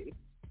today,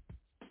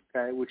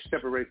 okay, which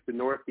separates the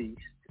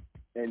Northeast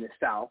and the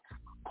South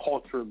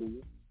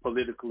culturally,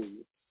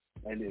 politically,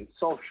 and then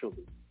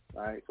socially,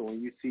 right? So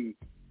when you see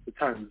the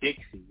term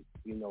Dixie,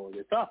 you know what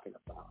they're talking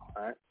about,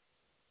 right?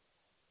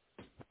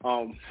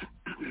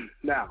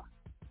 Now,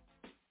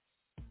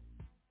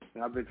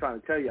 I've been trying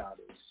to tell y'all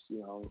this.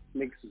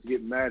 Niggas was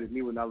getting mad at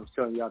me when I was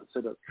telling y'all to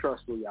set up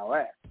trust where y'all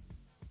at.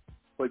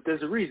 But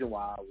there's a reason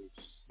why I was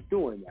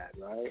doing that,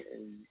 right?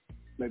 And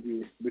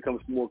maybe it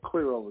becomes more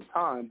clear over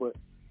time, but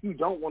you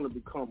don't want to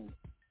become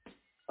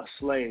a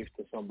slave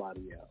to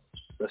somebody else.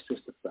 That's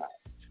just a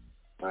fact,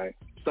 right?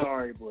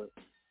 Sorry, but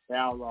they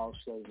outlawed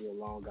slavery a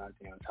long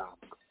goddamn time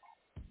ago,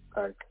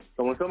 okay?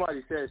 So when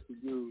somebody says to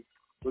you,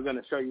 we're going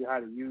to show you how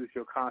to use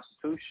your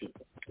Constitution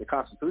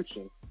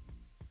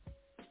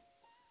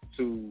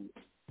to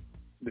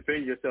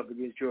defend yourself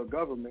against your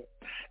government,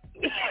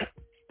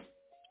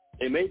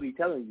 they may be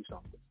telling you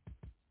something.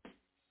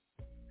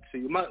 So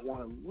you might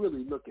want to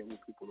really look at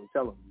what people are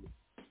telling you.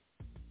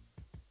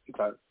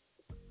 Okay.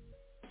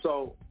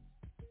 So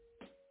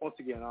once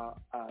again, I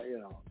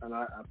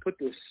put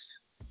this,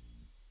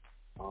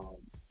 I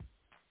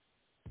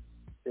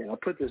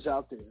put this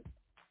out there.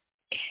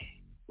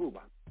 Ooh,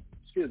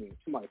 excuse me,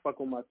 somebody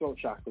fucking with my throat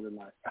chakra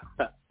tonight.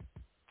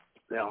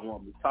 They don't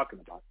want me talking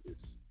about this.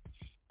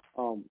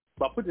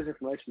 But I put this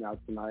information out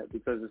tonight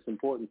because it's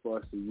important for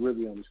us to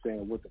really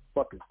understand what the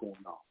fuck is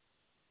going on.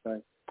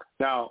 Okay?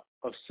 Now,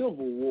 a civil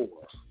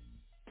war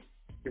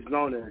is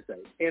known as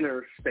an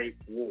interstate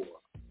war.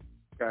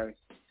 Okay,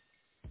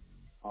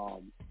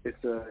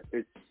 it's a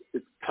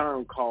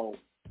term called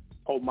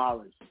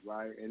homology,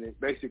 right? And it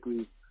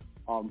basically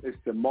it's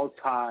the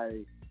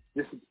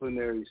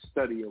multidisciplinary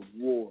study of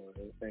war,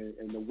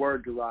 and the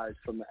word derives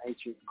from the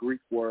ancient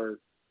Greek word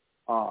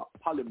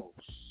polymos,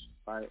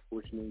 right,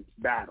 which means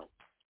battle.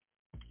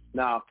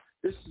 Now,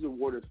 this is a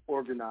war that's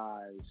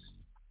organized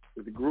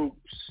with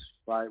groups,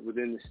 right,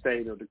 within the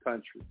state or the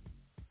country.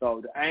 So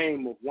the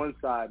aim of one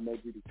side may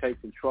be to take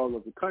control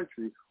of the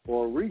country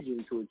or a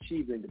region to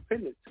achieve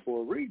independence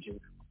for a region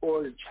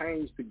or to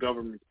change the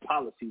government's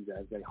policies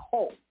as a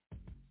whole.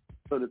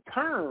 So the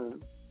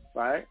term,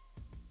 right,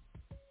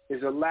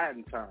 is a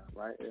Latin term,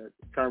 right? The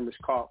term is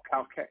called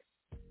cauque.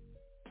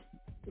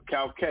 The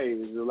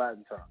Caucae is the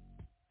Latin term,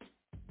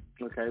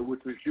 okay,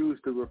 which was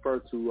used to refer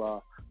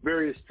to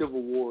various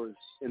civil wars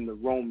in the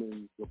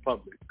Roman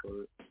Republic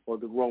or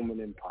the Roman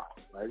Empire,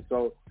 right?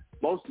 So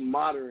most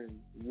modern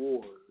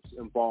wars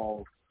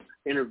involve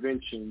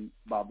intervention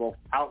by both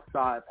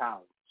outside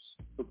powers.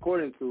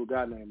 According to a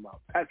guy named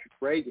Patrick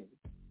Reagan,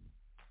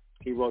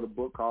 he wrote a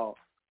book called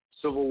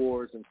Civil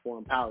Wars and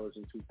Foreign Powers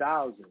in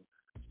 2000.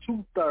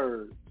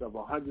 2/3 of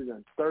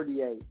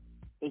 138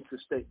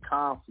 interstate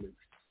conflicts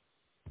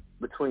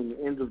between the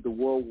end of the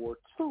World War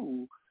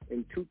II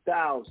and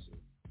 2000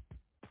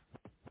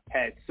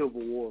 had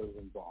civil wars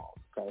involved.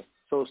 Okay,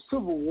 so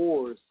civil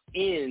wars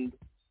end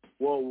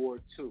World War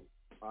II.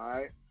 All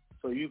right,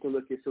 so you can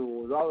look at civil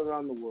wars all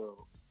around the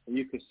world, and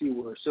you can see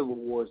where civil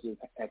wars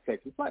have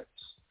taken place.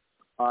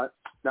 All right,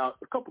 now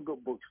a couple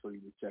good books for you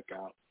to check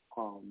out.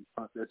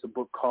 There's a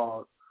book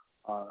called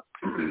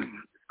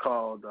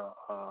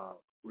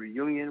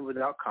Reunion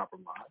Without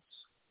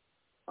Compromise.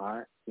 All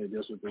right, it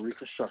deals with the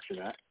Reconstruction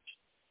Act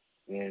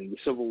and the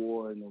Civil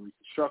War and the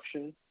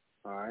Reconstruction.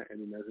 All right,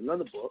 and then there's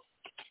another book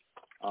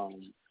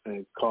and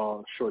it's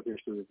called Short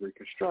History of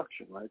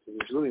Reconstruction. Right, so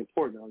it's really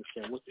important to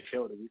understand what the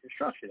hell the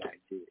Reconstruction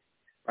Act did,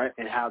 right,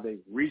 and how they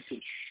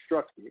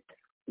reconstructed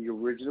the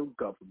original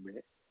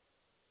government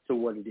to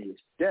what it is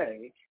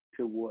today,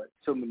 to what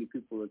so many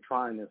people are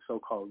trying to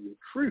so-called get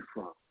free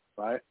from.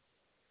 Right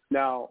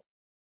now,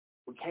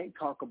 we can't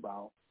talk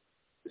about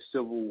the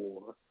Civil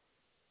War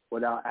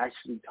without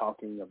actually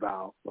talking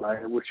about,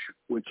 right, which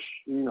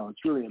you know,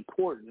 it's really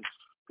important,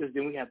 because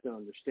then we have to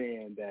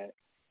understand that,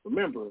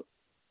 remember,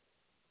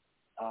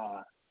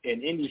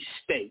 in any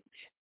state,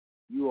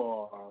 you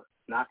are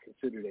not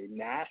considered a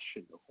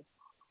national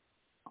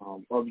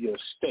of your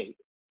state,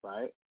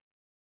 right?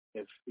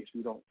 If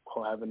you don't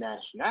have a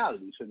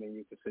nationality, so then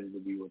you're considered to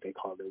be what they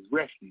call as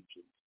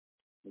refugees.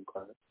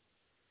 Okay.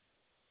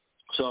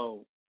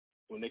 So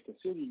when they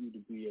consider you to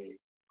be a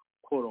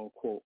quote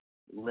unquote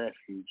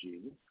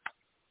refugee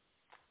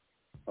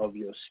of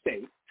your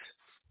state,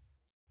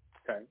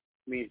 okay,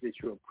 means that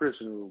you're a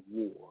prisoner of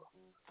war.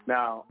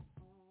 Now,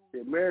 the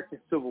American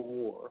Civil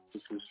War,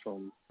 which was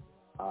from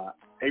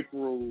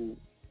April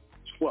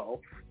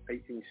 12th,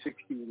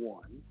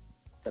 1861,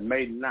 to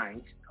May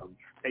 9th of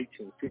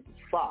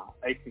 1865,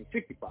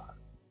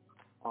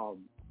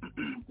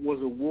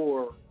 was a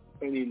war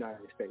in the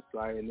United States,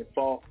 right? And it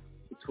fought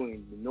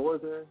between the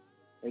northern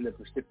and the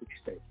Pacific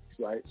states,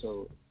 right?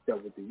 So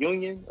dealt with the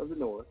Union of the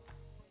North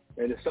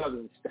and the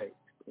southern states.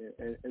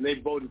 And they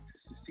voted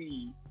to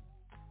secede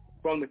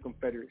from the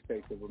Confederate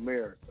States of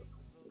America,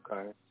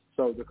 okay?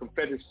 So the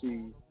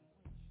Confederacy,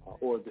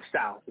 or the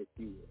South, if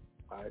you will.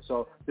 All right?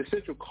 So the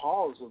central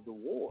cause of the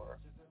war,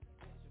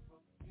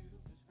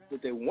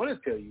 what they want to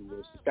tell you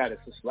was the status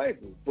of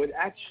slavery, but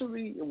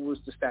actually it was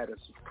the status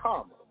of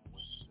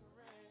commerce.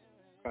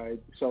 All right?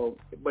 So,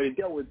 but it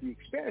dealt with the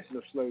expansion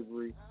of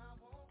slavery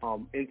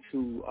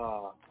into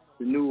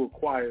the new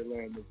acquired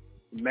land of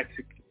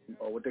Mexico,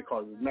 or what they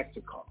call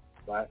Mexico,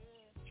 right?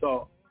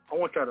 So I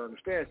want y'all to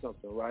understand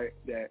something, right?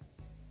 That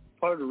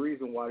part of the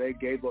reason why they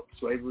gave up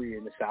slavery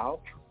in the South,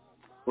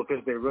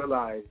 because they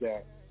realized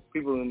that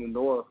people in the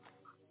North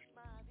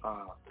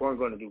weren't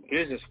going to do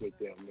business with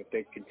them if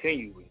they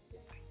continue with it.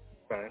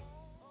 Okay,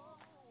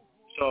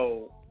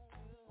 so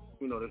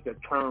you know there's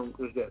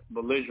that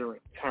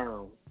belligerent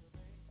term,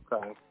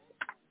 okay,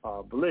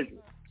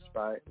 belligerence,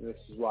 right? And this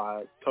is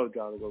why I told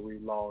y'all to go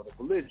read Law of the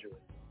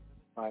Belligerent,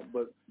 right?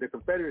 But the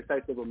Confederate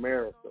States of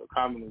America,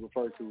 commonly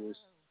referred to as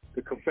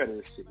the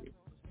Confederacy,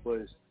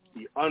 was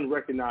the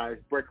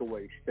unrecognized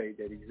breakaway state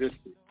that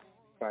existed,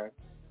 right?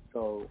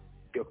 So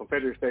your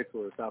Confederate states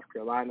were South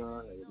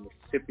Carolina,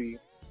 Mississippi,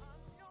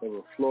 they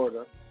were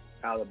Florida,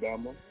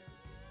 Alabama,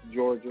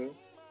 Georgia,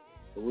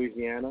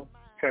 Louisiana,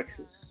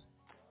 Texas,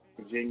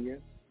 Virginia,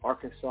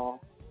 Arkansas,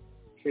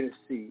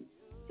 Tennessee,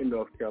 and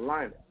North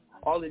Carolina.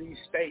 All of these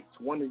states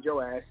wanted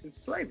your ass in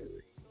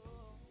slavery.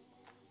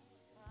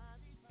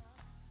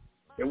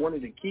 They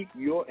wanted to keep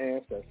your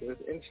ancestors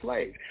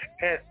enslaved.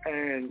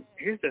 And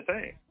here's the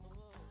thing.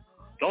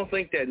 Don't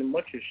think that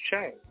much has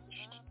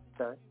changed,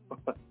 okay?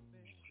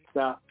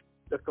 Now,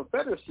 the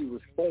Confederacy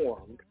was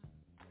formed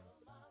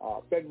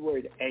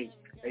February 8th,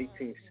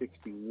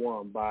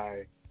 1861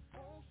 by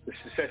the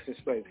secession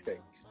slave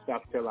states,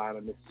 South Carolina,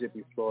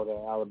 Mississippi, Florida,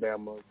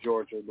 Alabama,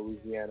 Georgia,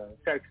 Louisiana, and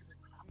Texas.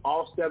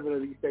 All 7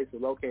 of these states are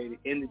located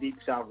in the Deep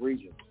South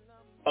region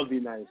of the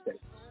United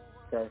States,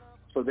 okay?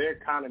 So their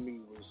economy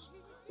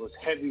was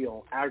heavy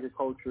on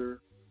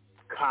agriculture,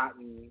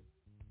 cotton,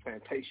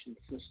 plantation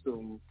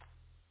system,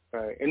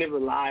 and it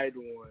relied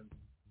on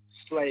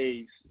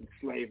slaves and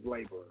slave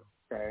labor,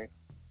 okay?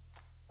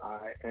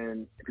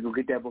 And if you go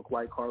get that book,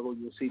 White Cargo,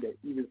 you'll see that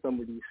even some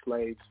of these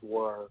slaves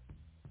were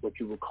what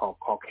you would call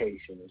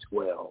Caucasian as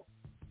well,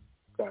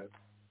 okay?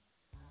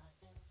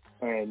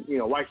 And, you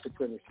know, white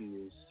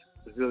supremacy is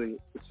really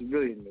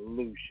an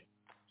illusion.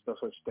 There's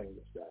no such thing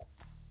as that,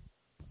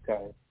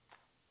 okay?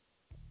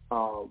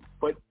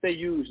 But they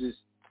use this,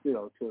 you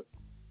know, to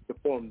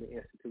form the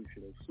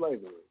institution of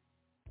slavery,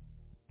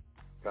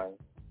 okay?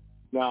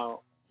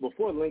 Now,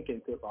 before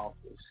Lincoln took office,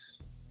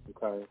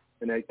 okay,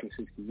 in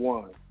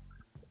 1861,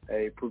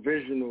 a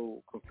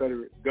provisional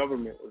Confederate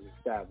government was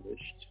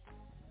established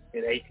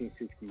in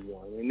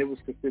 1861, and it was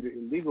considered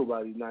illegal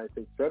by the United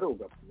States federal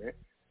government,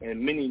 and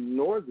many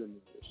Northerners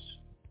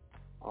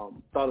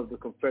thought of the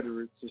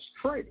Confederates as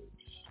traitors.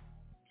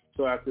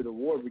 So after the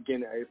war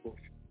began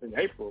in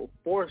April,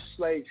 4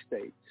 slave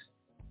states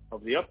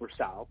of the Upper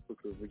South, which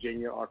were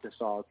Virginia,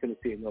 Arkansas,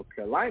 Tennessee, and North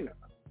Carolina,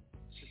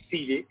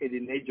 seceded, and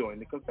then they joined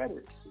the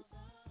Confederacy.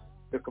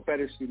 The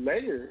Confederacy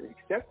later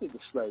accepted the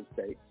slave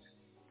states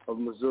of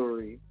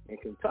Missouri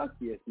and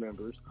Kentucky as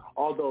members,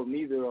 although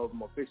neither of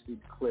them officially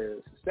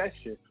declared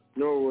secession,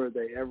 nor were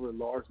they ever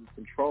largely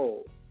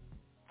controlled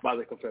by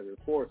the Confederate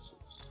forces.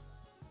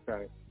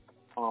 Okay,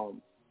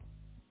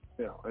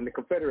 and the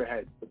Confederate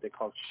had what they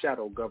called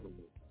shadow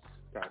governments.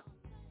 Okay,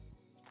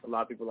 a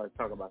lot of people like to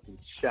talk about these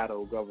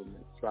shadow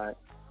governments, right?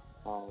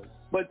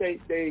 But they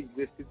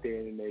existed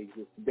then and they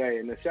exist today.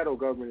 And the shadow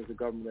government is a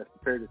government that's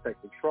prepared to take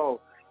control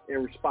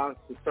in response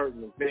to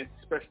certain events,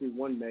 especially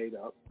one made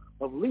up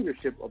of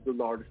leadership of the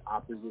largest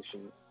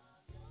opposition,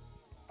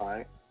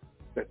 right?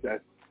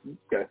 That's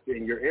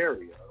in your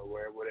area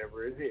or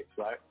whatever it is,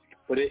 right?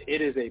 But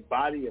it is a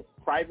body of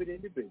private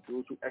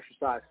individuals who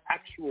exercise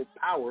actual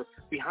power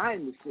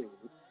behind the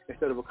scenes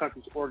instead of a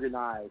country's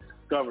organized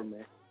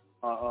government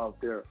of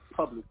their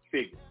public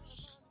figures.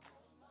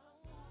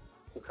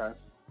 Okay?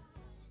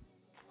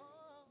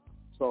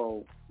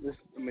 So this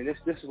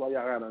is why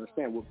y'all gotta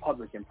understand what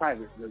public and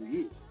private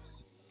really is.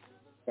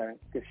 Okay?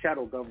 Because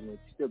shadow government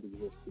still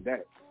exists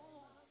today.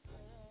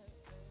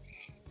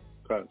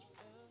 Okay.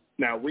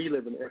 Now we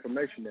live in the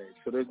information age,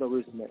 so there's no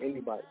reason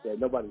that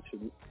nobody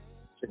should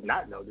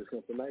not know this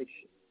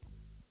information.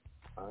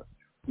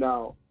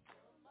 Now,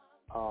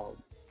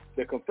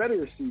 the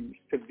Confederacy's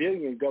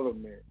civilian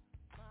government,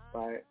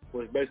 right,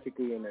 was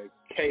basically in a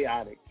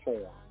chaotic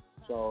form.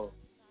 So,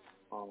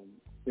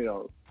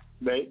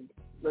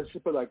 let's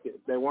just put it like this: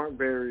 they weren't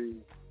very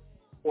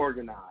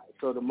organized.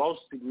 So the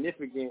most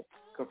significant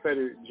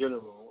Confederate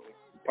general,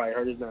 you probably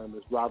heard his name,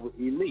 is Robert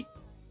E. Lee,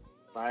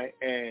 right?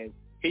 And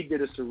he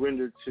did a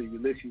surrender to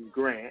Ulysses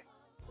Grant,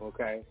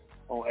 okay,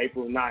 on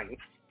April 9th,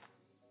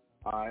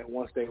 all right,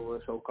 once they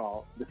were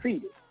so-called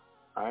defeated,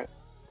 all right?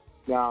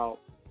 Now,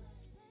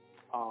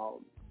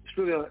 it's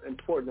really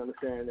important to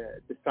understand that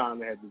at this time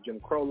they had the Jim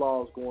Crow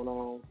laws going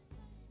on,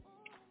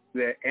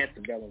 they had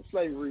antebellum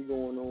slavery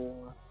going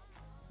on,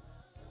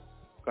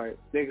 okay,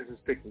 niggas was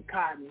picking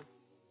cotton,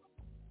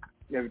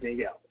 and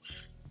everything else,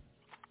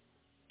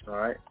 all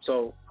right?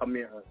 So, I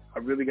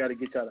really got to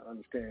get y'all to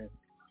understand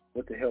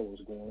what the hell was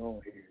going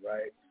on here,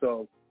 right?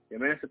 So, the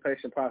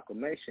Emancipation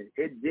Proclamation,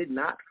 it did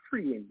not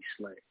free any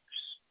slaves.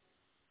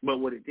 But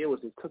what it did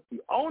was it took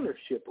the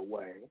ownership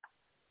away,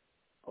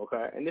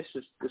 okay? And this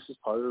is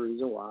part of the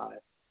reason why,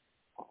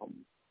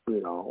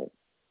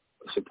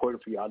 it's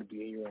important for y'all to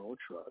be in your own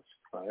trust,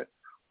 right?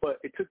 But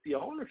it took the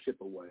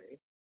ownership away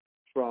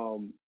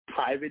from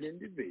private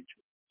individuals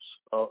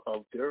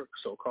of their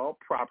so-called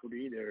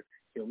property, their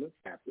human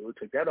capital. It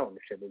took that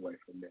ownership away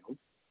from them,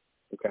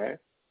 okay?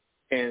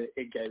 And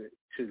it gave it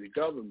to the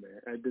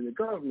government. And then the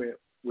government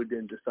would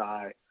then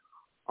decide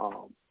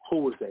who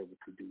was able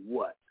to do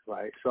what,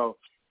 right? So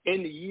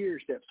in the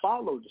years that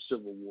followed the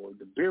Civil War,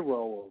 the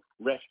Bureau of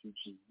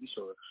Refugees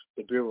or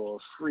the Bureau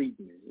of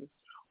Freedmen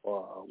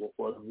or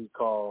what we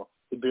call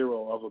the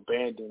Bureau of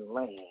Abandoned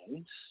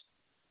Lands,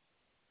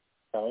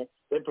 okay,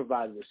 they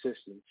provided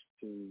assistance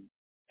to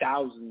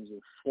thousands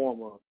of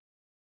former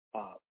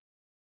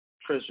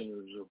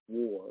prisoners of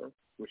war,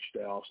 which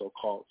they also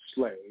called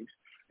slaves.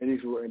 And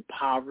these were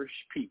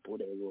impoverished people.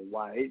 They were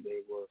white.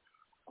 They were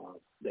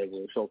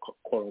so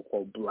quote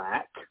unquote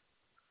black.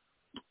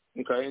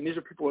 Okay, and these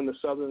are people in the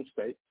southern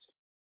states,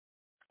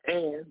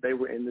 and they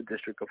were in the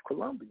District of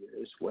Columbia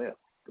as well,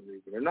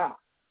 believe it or not.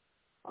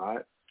 All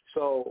right.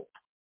 So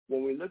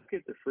when we look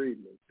at the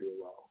Freedmen's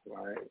Bureau,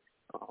 right,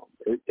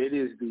 it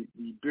is the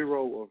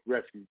Bureau of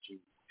Refugees.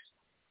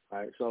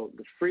 Right. So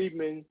the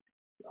freedmen,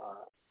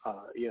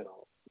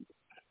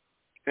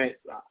 and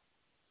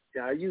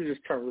I use this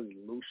term really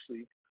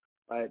loosely,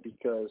 right,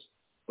 because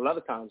a lot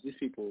of times these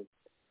people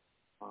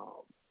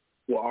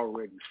were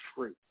already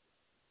free.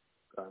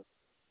 Okay?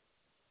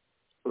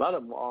 A lot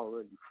of them were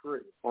already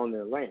free on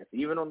their lands,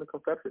 even on the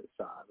Confederate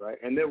side, right?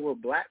 And there were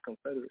black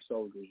Confederate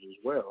soldiers as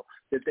well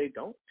that they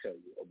don't tell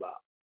you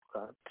about.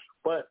 Okay?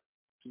 But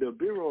the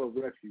Bureau of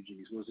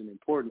Refugees was an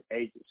important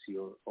agency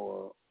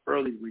or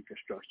early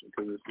Reconstruction,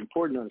 because it's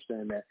important to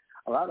understand that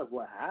a lot of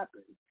what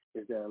happened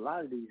is that a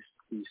lot of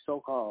these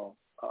so-called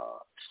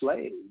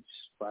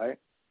slaves, right,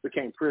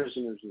 became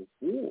prisoners of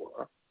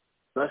war.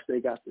 Thus,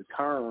 they got the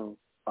term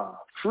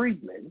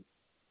freedmen,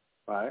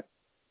 right?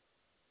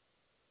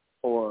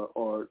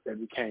 Or they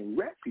became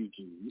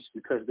refugees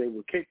because they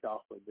were kicked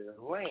off of their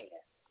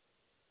land.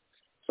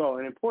 So,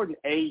 an important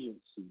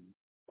agency,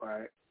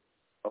 right,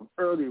 of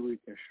early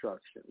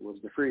Reconstruction was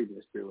the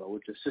Freedmen's Bureau,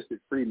 which assisted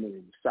freedmen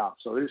in the South.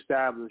 So, it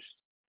established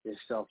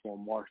itself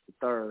on March the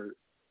 3rd,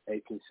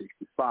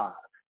 1865.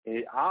 And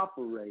it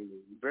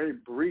operated very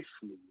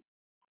briefly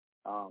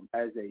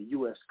as a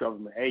U.S.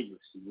 government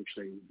agency, which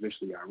they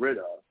eventually got rid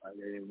of.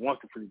 They didn't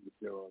want the Freedmen's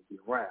Bureau to be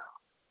around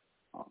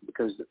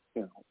because,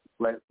 they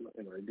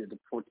did the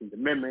 14th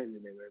Amendment,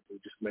 and they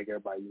would just make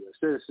everybody U.S.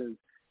 citizens.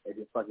 They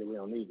said, fuck it, we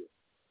don't need it,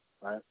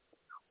 right?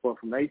 But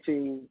from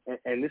 18,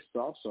 and this is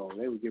also,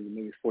 they were giving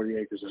niggas 40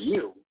 acres a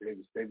mule.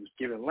 They was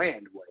giving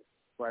land away,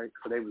 right?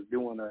 So they was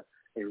doing a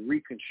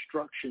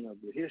reconstruction of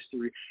the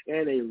history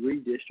and a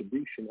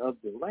redistribution of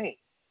the land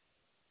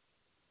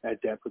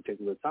at that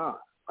particular time,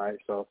 right?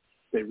 So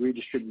they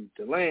redistribute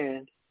the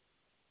land.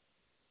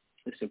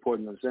 It's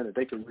important to understand that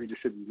they can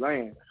redistribute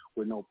land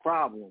with no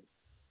problem,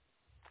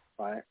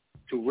 right,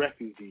 to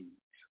refugees.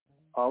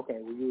 Okay,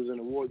 we was in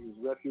the war, you was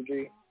a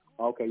refugee.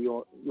 Okay,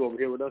 you over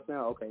here with us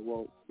now? Okay,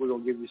 well, we're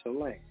going to give you some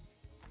land,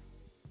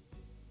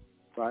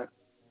 right?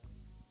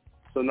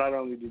 So not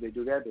only did they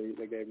do that,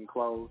 they gave him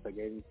clothes, they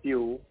gave him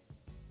fuel,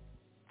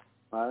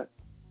 right?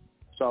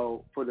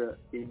 So for the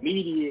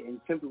immediate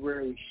and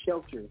temporary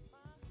shelter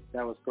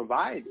that was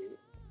provided,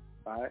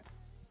 right,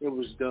 it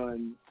was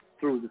done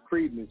through the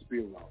Freedmen's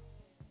Bureau.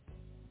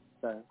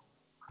 Okay.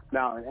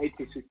 Now, in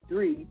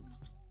 1863,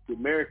 the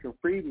American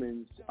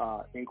Freedmen's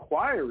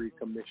Inquiry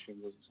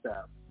Commission was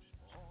established.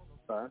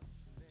 Okay.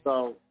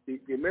 So the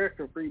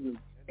American Freedmen's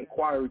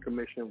Inquiry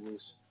Commission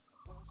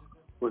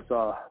was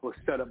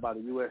set up by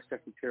the U.S.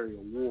 Secretary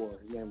of War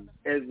named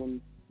Edwin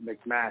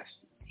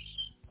McMaster.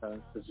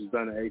 This was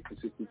done in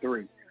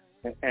 1863.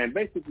 And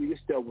basically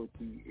this dealt with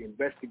the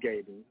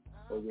investigations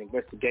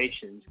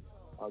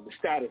of the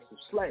status of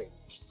slaves.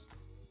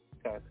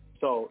 Okay.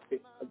 So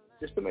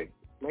just to make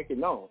it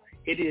known,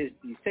 it is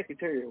the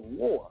Secretary of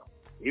War,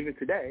 even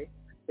today,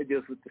 it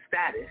deals with the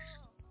status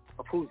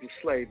of who's a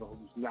slave and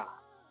who's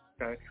not.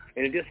 Okay.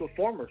 And it deals with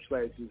former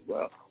slaves as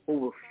well, who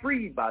were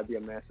freed by the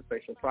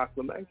Emancipation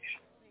Proclamation.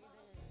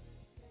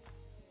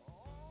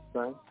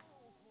 Okay.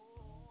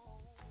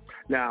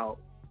 Now,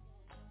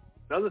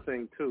 another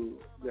thing, too,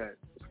 that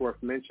is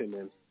worth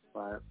mentioning,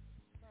 right,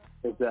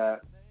 is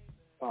that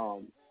a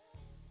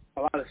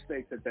lot of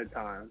states at that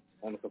time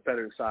on the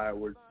Confederate side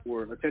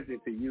were attempting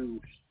to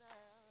use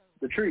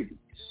the treaties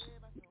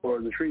or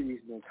the treaties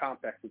and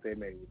compacts that they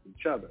made with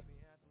each other.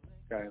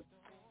 Okay,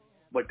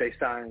 but they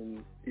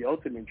signed the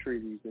ultimate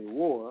treaties in the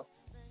war,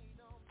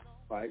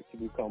 right, to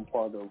become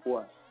part of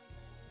what?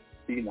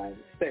 The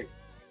United States.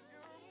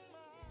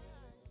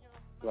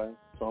 Right?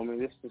 So, I mean,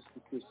 this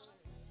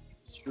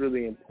it's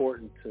really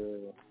important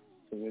to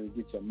really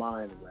get your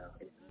mind around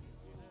it.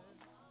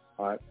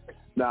 All right.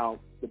 Now,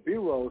 the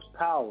Bureau's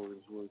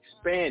powers were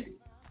expanded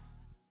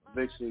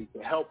eventually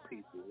to help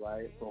people,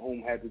 right, for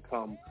whom had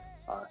become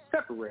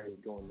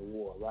separated during the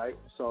war, right?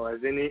 So,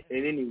 as in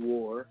any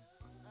war,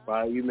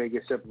 right, you may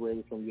get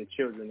separated from your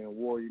children in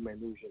war, you may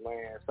lose your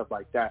land, stuff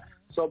like that.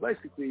 So,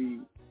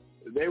 basically,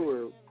 they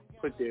were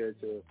put there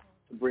to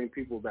bring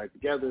people back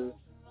together,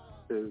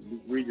 to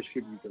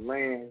redistribute the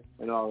land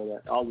and all of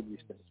that, all of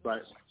these things,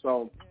 right?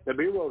 So the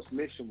Bureau's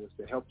mission was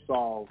to help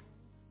solve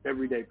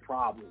everyday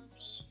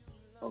problems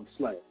of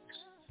slaves.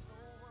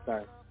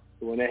 Okay?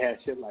 So when they had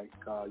shit like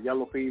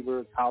yellow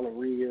fever,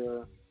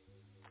 cholera,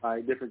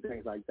 right, different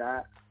things like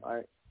that,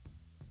 right?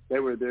 They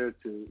were there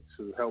to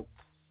help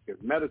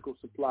give medical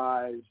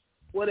supplies,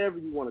 whatever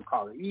you want to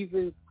call it,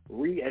 even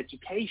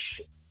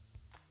re-education.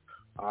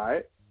 All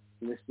right?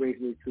 And this brings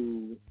me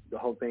to the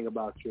whole thing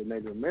about your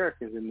Native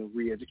Americans in the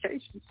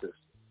re-education system,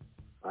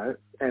 right?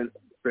 And,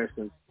 for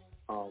instance,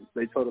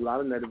 they told a lot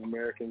of Native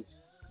Americans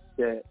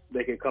that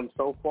they could come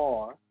so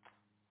far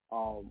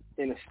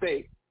in a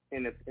state,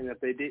 and if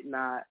they did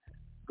not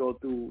go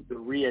through the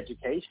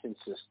re-education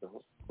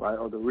system, right,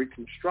 or the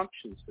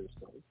reconstruction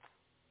system,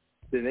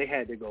 then they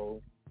had to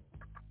go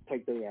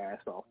take their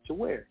ass off to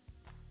where?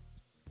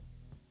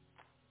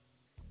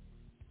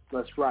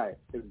 That's right.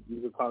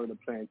 You could call it a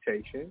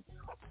plantation,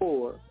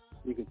 or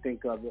you could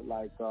think of it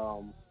like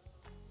what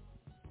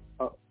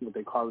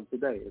they call it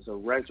today is a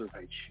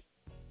reservation.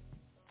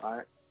 All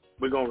right?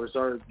 We're going to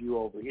reserve you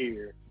over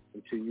here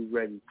until you're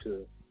ready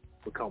to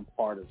become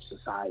part of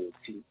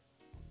society.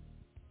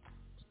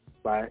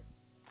 Right?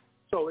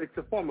 So it's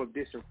a form of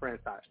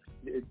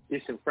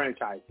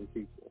disenfranchising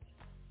people.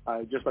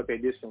 Just like they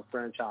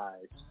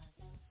disenfranchised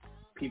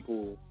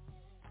people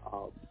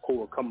who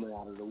were coming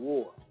out of the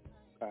war.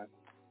 Okay?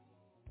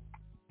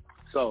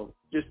 So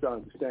just to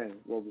understand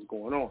what was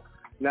going on.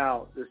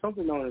 Now, there's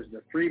something known as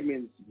the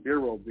Freedmen's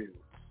Bureau Bill.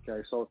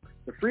 Okay, so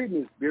the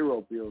Freedmen's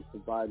Bureau Bill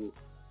provided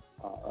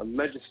a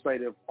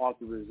legislative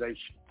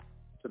authorization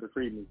to the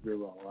Freedmen's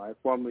Bureau, right,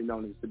 formerly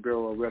known as the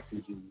Bureau of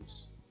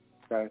Refugees.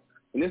 Okay,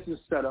 and this was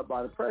set up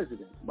by the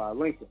president, by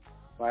Lincoln,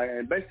 right,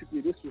 and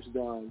basically this was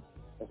done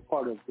as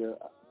part of the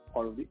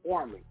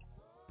Army.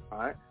 All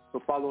right,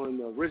 so following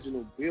the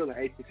original bill in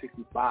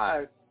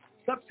 1865.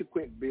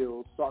 Subsequent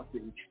bills sought to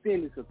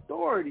extend its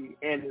authority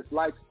and its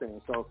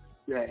lifespan. So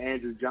you had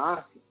Andrew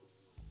Johnson,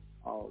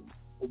 who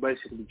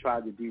basically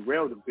tried to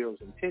derail the bill's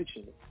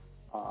intention,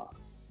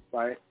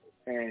 right?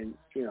 And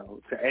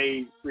to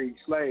aid freed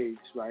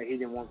slaves, right? He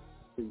didn't want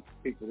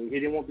people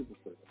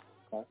free.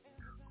 Okay?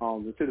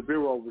 Until the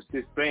Bureau was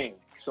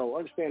disbanded. So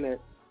understand that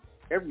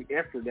every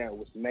effort that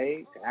was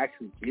made to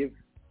actually give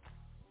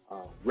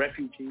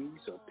refugees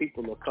or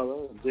people of color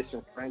or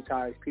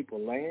disenfranchised people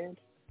land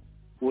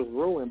was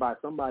ruined by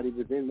somebody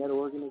within that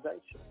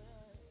organization.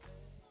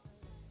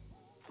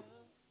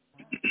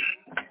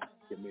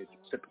 Give me a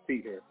sip of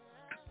tea here.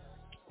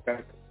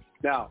 Okay.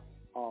 Now,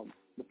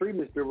 the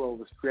Freedmen's Bureau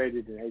was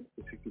created in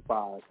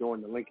 1865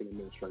 during the Lincoln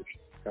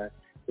administration. Okay.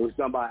 It was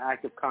done by an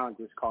act of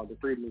Congress called the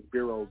Freedmen's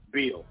Bureau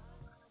Bill.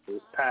 It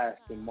was passed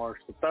in March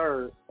the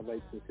 3rd of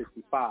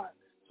 1865.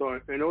 So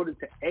in order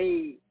to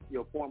aid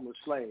your former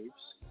slaves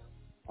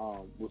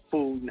with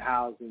food and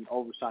housing,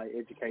 oversight,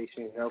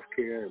 education, health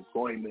care,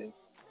 employment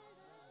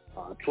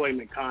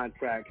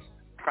contracts,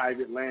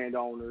 private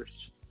landowners,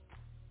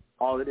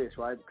 all of this,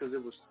 right? Because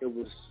it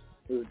was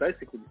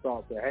basically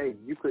thought that, hey,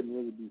 you couldn't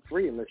really be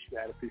free unless you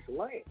had a piece of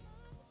land.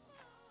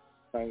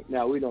 Right?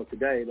 Now, we know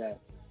today that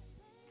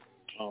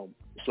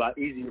it's a lot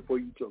easier for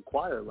you to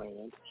acquire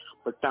land,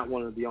 but it's not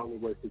one of the only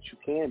ways that you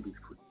can be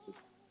free.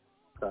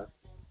 Okay?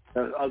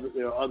 There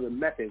are other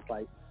methods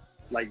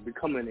like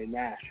becoming a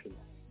national,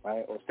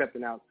 right, or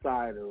stepping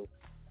outside of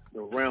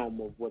the realm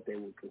of what they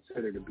would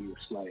consider to be a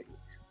slave.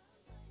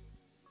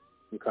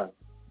 Okay,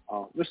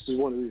 this is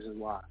one of the reasons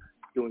why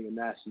doing a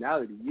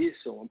nationality is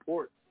so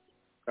important.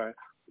 Okay,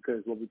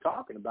 because what we're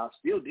talking about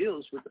still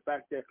deals with the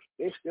fact that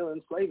they're still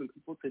enslaving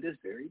people to this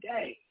very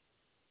day.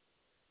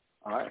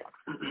 All right,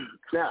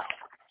 now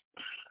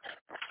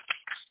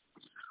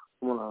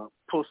I'm gonna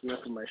pull some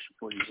information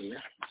for you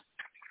here.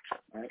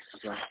 All right,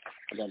 so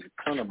I got a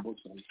ton of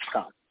books on the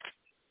top.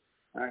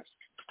 All right,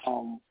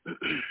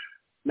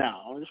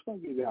 now I'm just gonna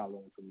give you all the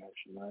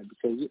information, right?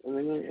 Because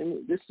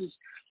and this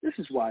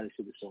is why this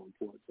shit is so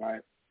important,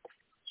 right?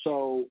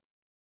 So,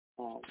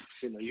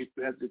 you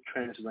have the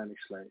transatlantic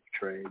slave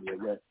trade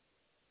that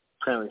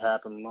apparently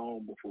happened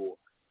long before.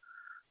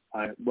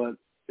 All right, but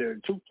there are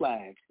two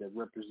flags that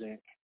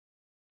represent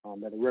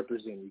that are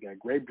represented. You got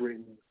Great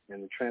Britain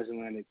and the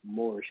transatlantic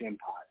Moorish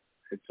Empire.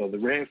 And so the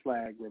red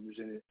flag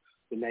represented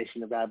the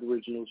nation of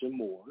Aboriginals and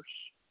Moors.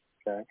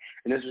 Okay,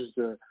 and this is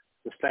the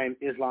same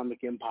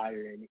Islamic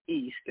empire in the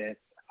east that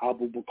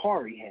Abu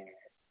Bakr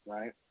had,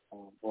 right?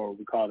 Or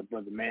we call it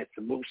Brother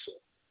Mansa Musa,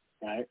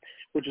 right?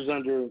 Which is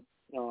under,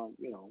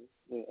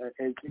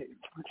 and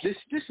this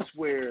is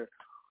where,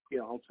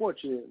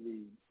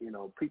 unfortunately,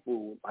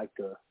 people like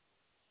to,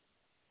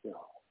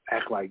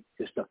 act like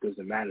this stuff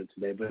doesn't matter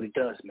today, but it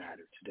does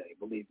matter today.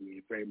 Believe me,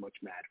 it very much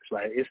matters,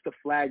 right? It's the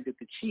flag that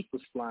the chief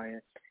was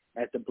flying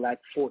at the Black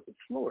Fort of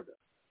Florida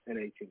in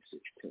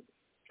 1816.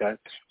 Okay,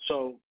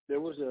 so there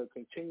was a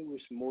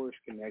continuous Moorish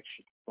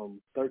connection from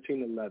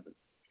 1311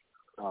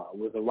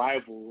 with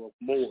arrival of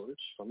Moors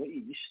from the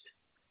east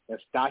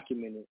that's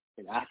documented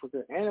in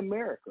Africa and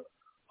America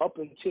up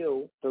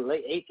until the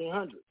late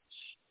 1800s.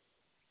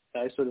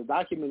 Okay, so the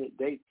documented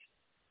date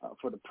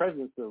for the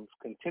presence of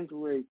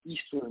contemporary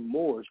Eastern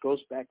Moors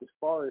goes back as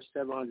far as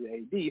 700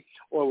 AD,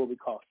 or what we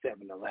call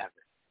 711.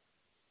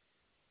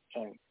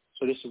 Okay,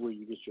 so this is where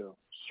you get your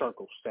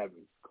Circle 7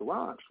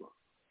 Quran from.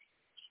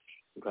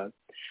 Okay,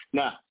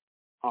 now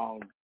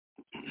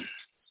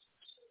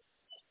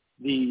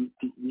the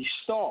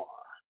star,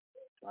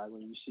 right?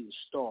 When you see the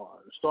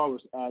star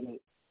was added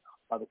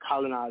by the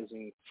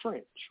colonizing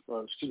French,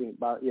 by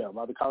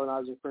the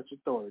colonizing French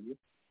authority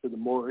to the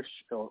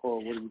Moorish, or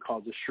what do we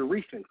call the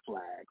Sharifan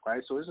flag,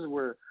 right? So this is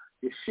where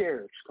the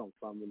sheriffs come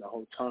from, in the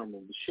whole term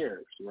of the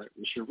sheriffs, right?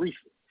 The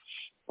Sharifan,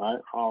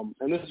 right?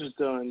 And this was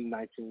done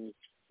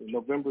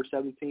November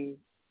 17,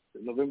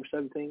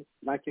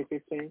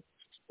 1915.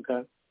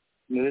 Okay.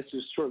 And this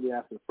is shortly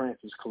after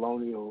France's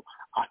colonial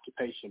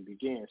occupation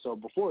began. So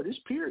before this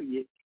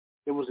period,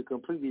 it was a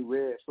completely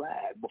red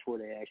flag before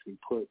they actually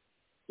put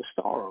the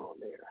star on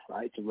there,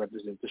 right, to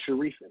represent the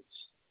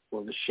Sharifans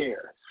or the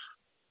sheriff,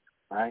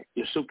 right,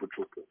 your super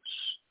troopers.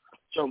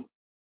 So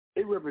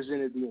it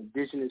represented the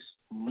indigenous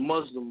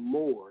Muslim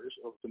Moors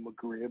of the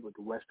Maghreb, of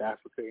the West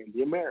Africa, and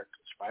the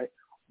Americas, right,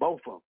 both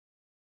of them,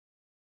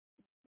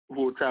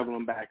 who were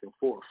traveling back and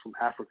forth from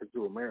Africa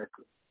to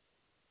America.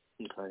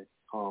 Okay.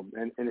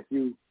 And if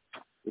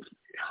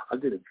I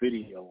did a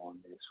video on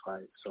this,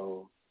 right?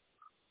 So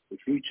if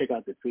you check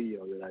out the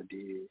video that I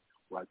did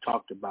where I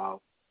talked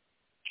about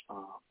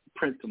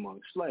print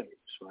among slaves,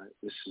 right?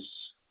 This is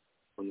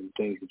one of the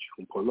things that you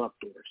can pull up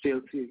there.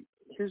 See,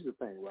 here's the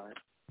thing, right?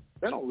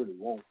 They don't really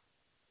want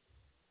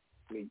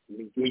me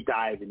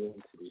diving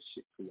into this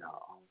shit for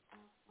y'all.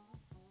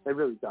 They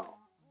really don't,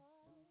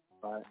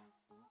 right?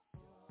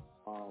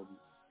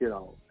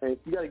 And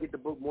you got to get the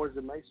book Moors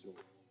and Masonry.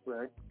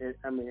 Right,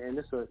 and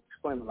this will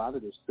explain a lot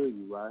of this to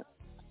you, right?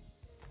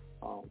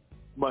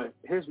 But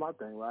here's my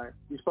thing, right?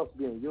 You're supposed to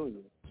be in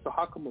union, so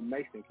how come a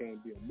Mason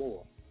can't be a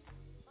Moor?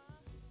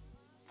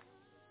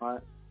 Right?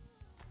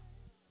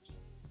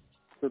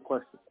 Good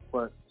question.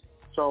 But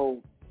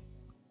so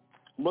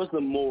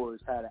Muslim Moors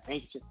had an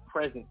ancient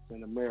presence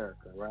in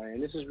America, right?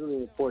 And this is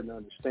really important to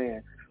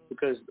understand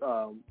because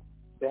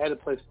they had a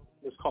place.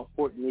 It's called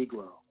Fort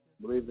Negro.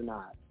 Believe it or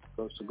not,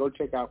 so go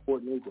check out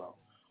Fort Negro.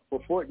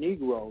 Well, Fort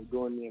Negro,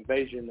 during the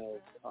invasion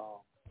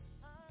of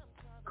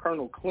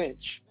Colonel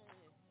Clinch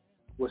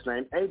was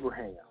named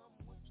Abraham.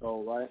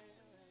 So, right?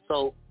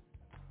 So,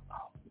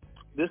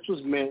 this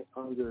was meant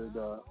under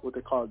what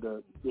they call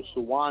the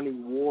Suwannee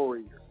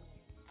Warrior.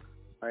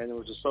 Right? And it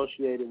was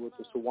associated with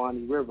the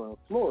Suwannee River in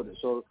Florida.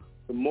 So,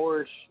 the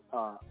Moorish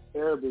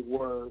Arabic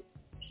word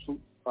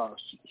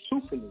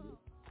Sufani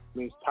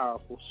means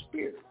powerful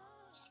spirit.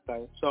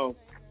 Okay? So,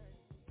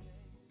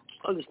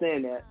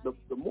 understand that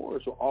the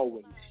Moors were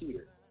always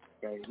here.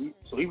 Okay?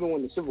 So even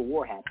when the Civil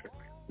War happened,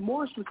 the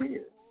Moors was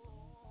here.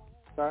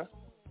 Okay?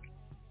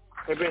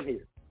 They've been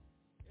here.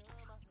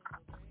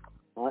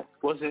 All right?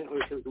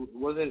 It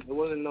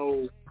wasn't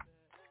no,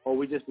 oh,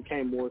 we just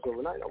became Moors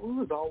overnight. No, we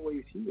was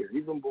always here,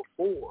 even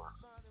before.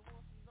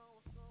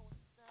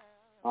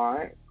 All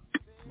right?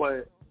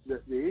 But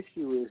the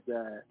issue is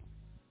that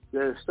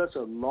there's such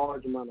a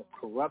large amount of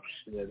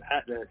corruption that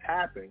has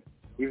happened,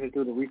 even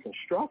through the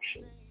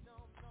Reconstruction,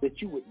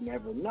 that you would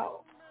never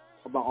know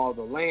about all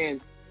the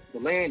land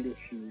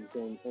issues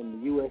and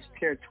the U.S.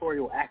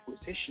 territorial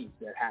acquisitions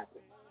that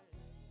happened.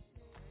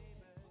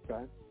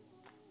 Okay?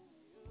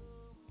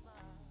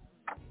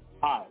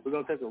 All right, we're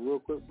going to take a real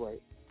quick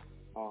break.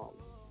 So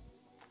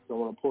I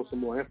want to pull some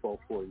more info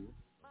for you.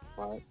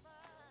 All right?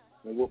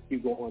 And we'll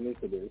keep going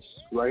into this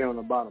right here on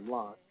the bottom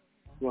line.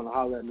 If you want to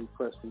holler at me,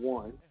 press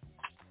 1.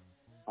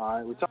 All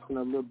right, we're talking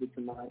a little bit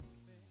tonight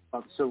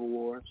about the Civil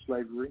War,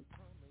 slavery.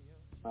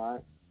 All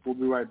right, we'll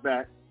be right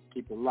back.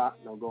 Keep it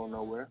locked. Don't go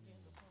nowhere.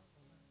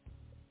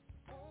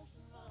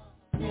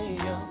 Hey,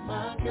 you're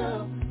my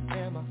girl,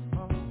 and my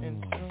home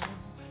and soon,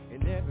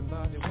 and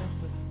everybody wants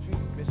to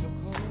treat me so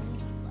cool.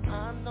 But I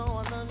know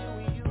I love you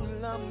and you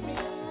love me.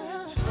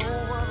 So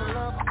I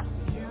love you.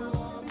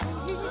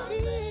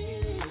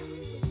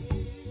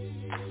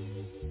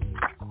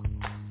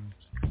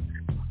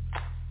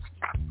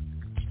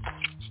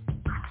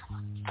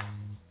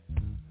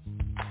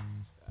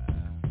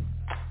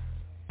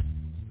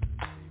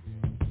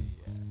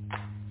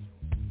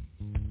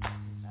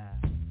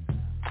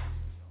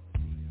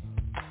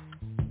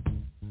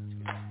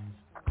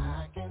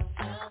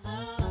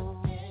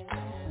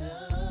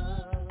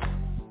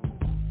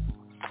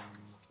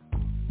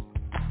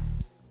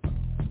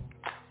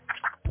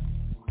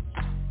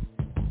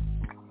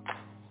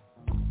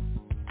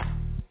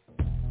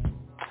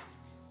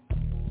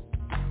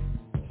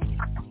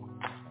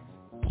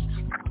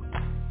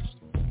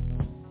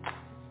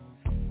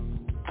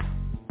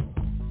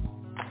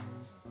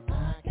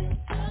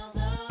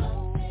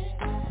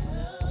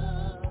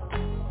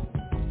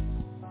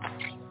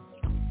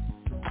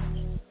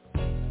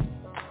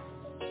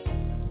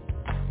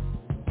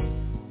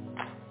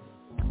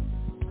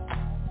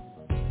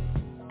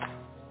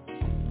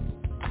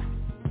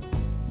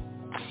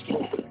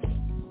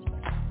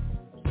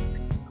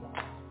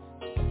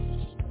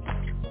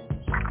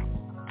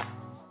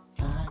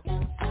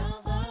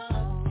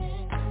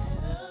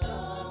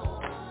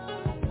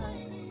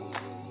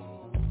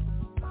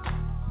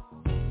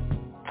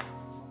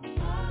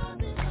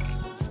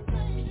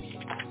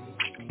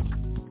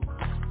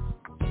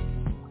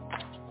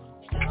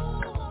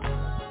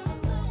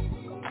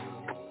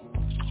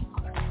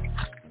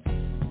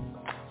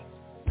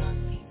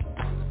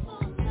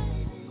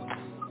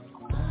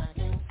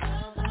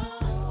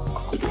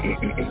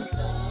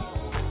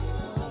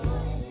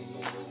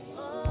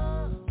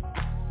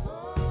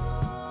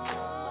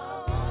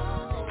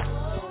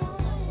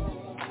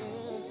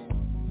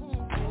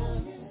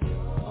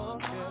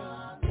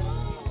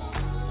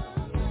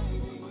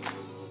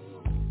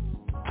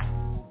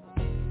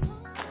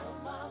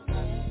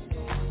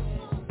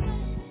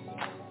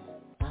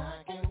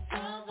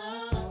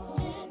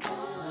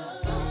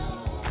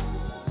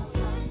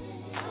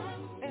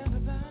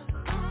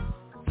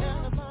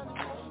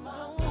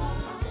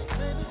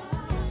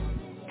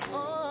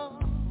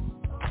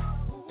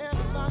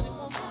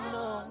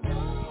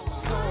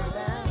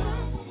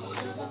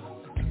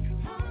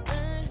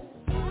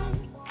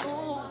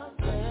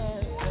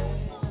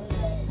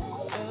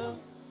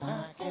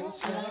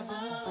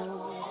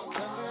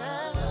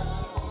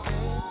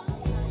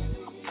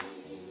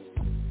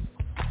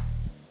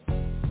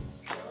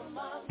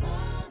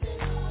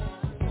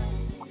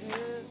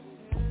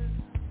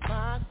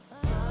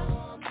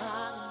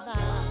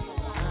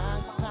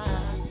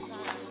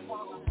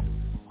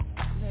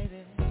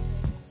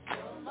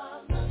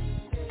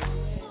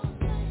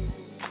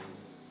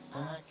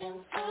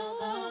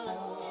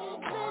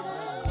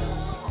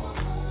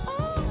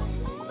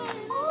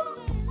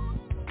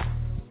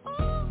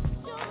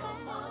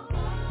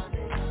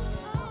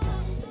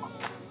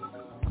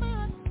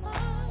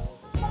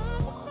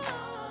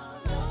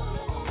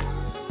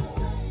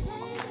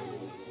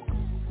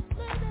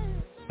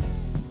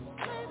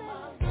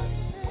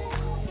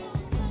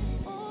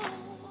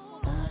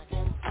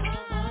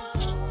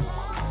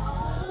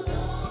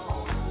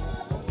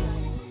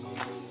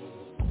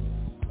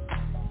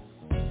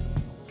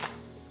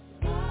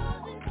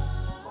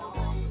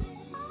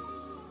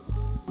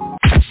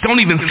 Don't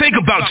even think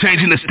about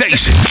changing the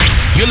station.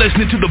 You're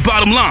listening to The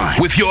Bottom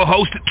Line with your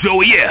host,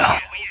 Joey L.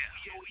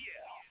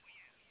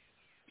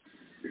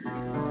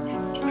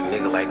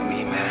 like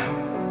me, man,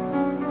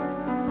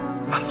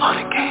 I love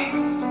the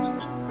game.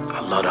 I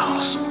love the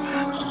hustle,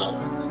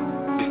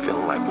 man. Be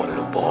feeling like one of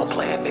them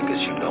ball-playing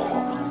niggas, you know,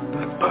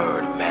 like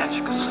Bird,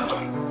 Magic or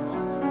something.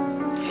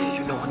 Yeah,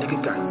 you know, a nigga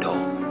got dope.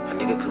 A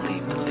nigga could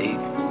leave the league.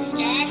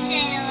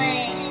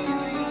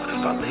 But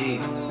if I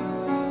leave,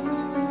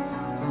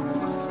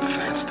 the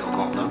fans still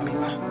gonna love me,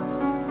 man.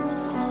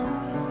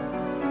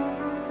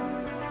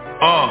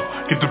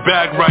 Get the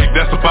bag right,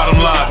 that's the bottom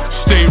line.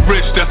 Stay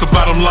rich, that's the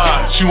bottom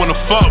line. She wanna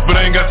fuck, but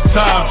I ain't got the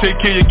time. Take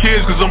care of your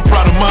kids, cause I'm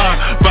proud of mine.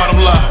 Bottom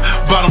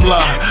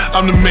line,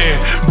 I'm the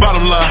man.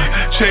 Bottom line,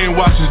 chain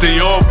watches, they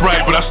all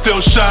bright, but I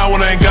still shine when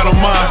I ain't got on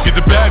mine. Get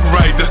the bag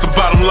right, that's the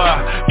bottom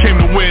line. Came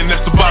to win,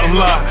 that's the bottom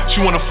line.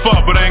 She wanna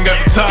fuck, but I ain't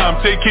got the time.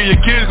 Take care of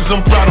your kids, cause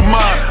I'm proud of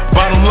mine.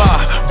 Bottom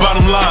line,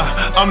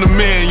 I'm the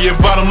man, yeah,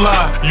 bottom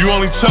line. You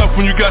only tough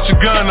when you got your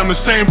gun. I'm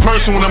the same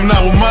person when I'm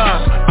not with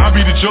mine. I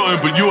be the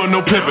Jordan, but you are no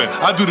Pippin.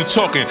 I do the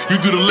talking, you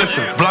do the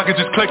listen. Blockage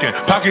is clicking,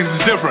 pockets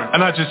is different.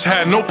 And I just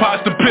had no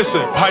pots to piss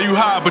in. How you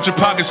high, but your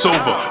pocket's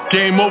over.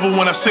 Game over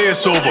when I say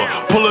it's over.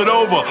 Pull it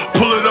over.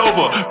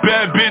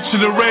 Bad bitch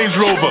in the Range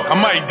Rover. I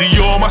might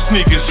Dior my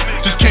sneakers.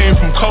 Just came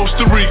from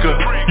Costa Rica.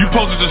 You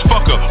supposed to just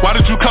fuck her. Why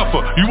did you cuff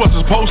her? You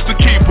wasn't supposed to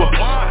keep her.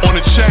 On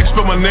the check,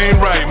 spell my name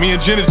right. Me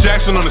and Janet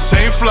Jackson on the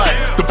same flight.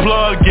 The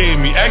plug gave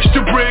me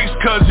extra bricks,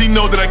 cause he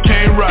know that I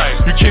came right.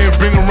 You can't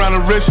bring around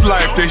a rich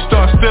life. They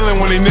start stealing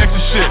when they next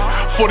to shit.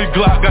 40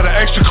 Glock got an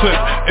extra clip.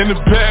 In the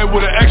bed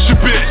with an extra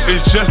bitch.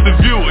 It's just a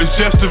view.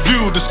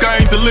 The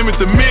sky ain't the limit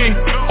to me.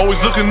 Always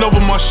looking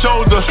over my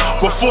shoulder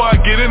before I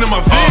get into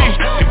my veins.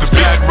 Get the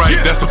bag right,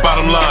 that's the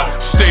bottom line.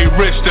 Stay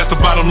rich, that's the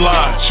bottom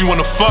line. She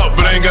wanna fuck,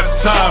 but I ain't got the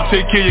time.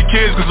 Take care of your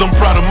kids, cause I'm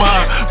proud of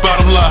mine.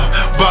 Bottom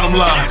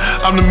line,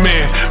 I'm the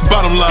man.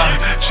 Bottom line,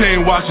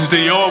 chain watches,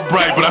 they all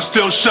bright, but I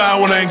still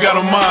shine when I ain't got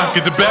on mine.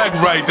 Get the bag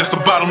right, that's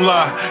the bottom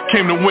line.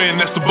 Came to win,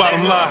 that's the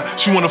bottom line.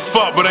 She wanna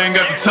fuck, but I ain't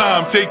got the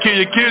time. Take care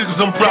of your kids,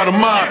 cause I'm proud of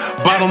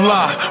mine. Bottom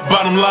line,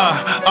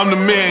 I'm the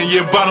man,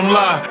 yeah, bottom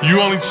line. You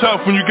only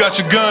tough when you got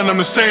your gun. I'm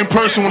the same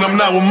person when I'm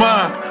not with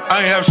mine.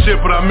 I ain't have shit,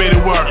 but I made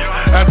it work.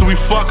 After we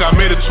fuck, I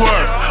made it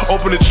twerk.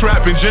 Opened the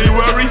trap in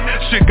January,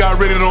 shit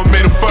got rated on May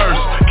the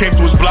 1st. Came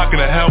to his block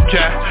in a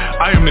Hellcat.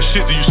 I am the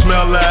shit, do you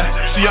smell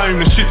that? See, I am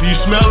the shit, do you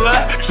smell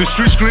that? The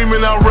street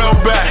screaming, I rail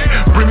back.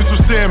 Bring me some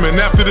salmon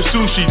after the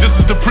sushi. This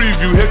is the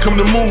preview, here come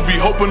the movie.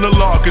 Hoping the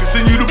Lord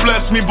continue to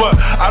bless me, but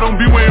I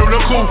don't be wearing no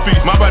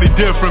kufi. My body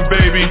different,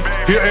 baby.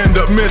 He'll end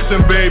up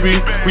missing, baby.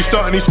 We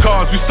starting these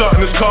cars,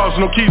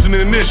 no keys in the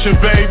ignition,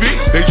 baby.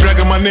 They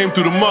dragging my name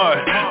through the mud.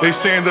 They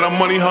saying that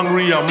I'm money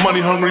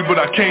hungry, but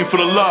I came for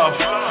the love.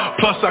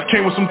 Plus I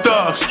came with some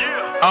thugs.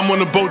 I'm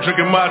on the boat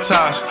drinking Mai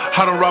Tais.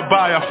 How do I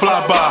buy? I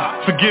fly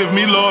by. Forgive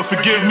me, Lord,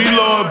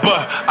 but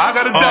I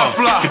gotta die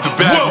fly. Get the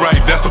bag right,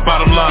 that's the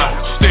bottom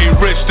line. Stay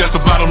rich, that's the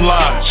bottom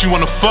line. She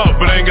wanna fuck,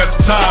 but I ain't got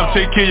the time.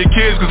 Take care of your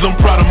kids, cause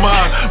I'm proud of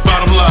mine.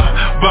 Bottom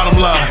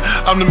line,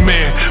 I'm the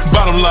man.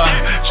 Bottom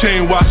line,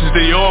 chain watches,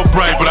 they all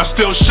bright, but I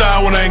still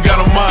shine when I ain't got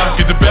on mine.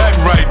 Get the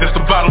bag right, that's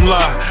the bottom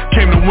line.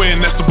 Came to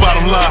win, that's the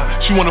bottom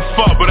line. She wanna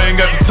fuck, but I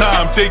ain't got the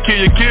time. Take care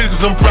of your kids,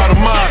 cause I'm proud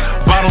of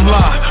mine. Bottom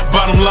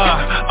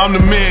line, I'm the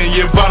man,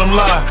 yeah, bottom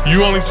line.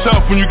 You only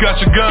tough when you got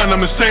your gun.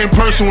 I'm the same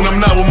person when I'm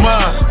not with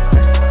mine.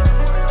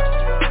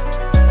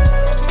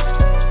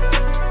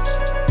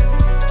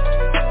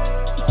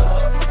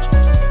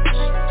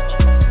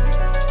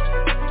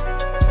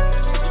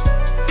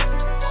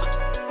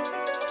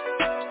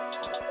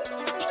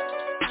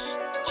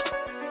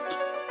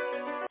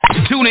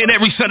 Tune in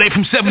every Sunday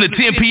from 7 to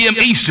 10 p.m.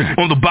 Eastern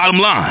on The Bottom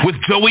Line with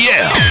Joey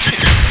L.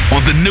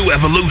 on the New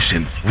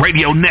Evolution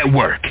Radio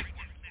Network.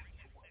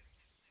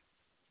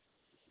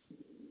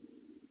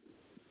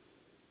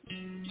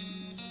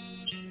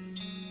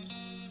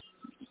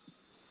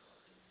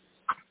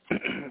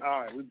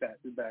 All right, we back.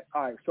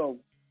 All right, so,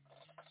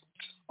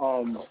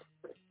 I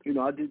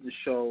did the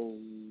show,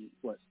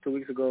 2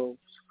 weeks ago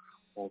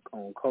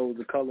on Codes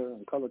of Color,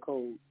 on Color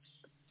Code.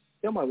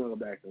 Y'all might want to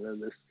go back and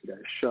listen to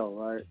that show,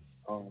 right?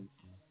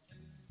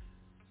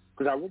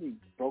 Because I really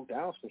broke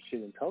down some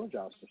shit and told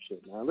y'all some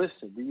shit. Now,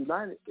 listen, the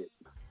United States,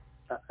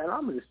 and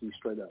I'm going to just be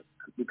straight up,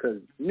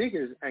 because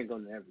niggas ain't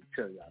going to ever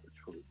tell y'all the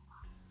truth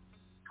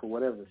for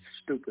whatever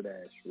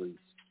stupid-ass reason.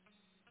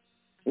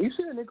 When you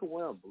see a nigga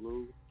wearing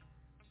blue,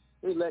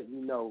 they let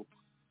you know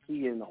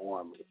he in the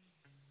army.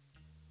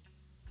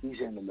 He's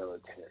in the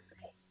military.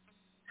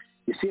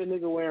 You see a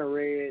nigga wearing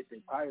red, they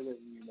probably let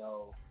you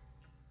know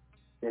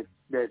that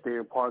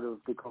they're part of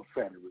the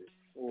Confederate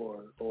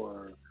or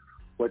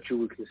what you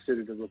would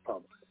consider the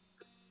Republic,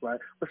 right?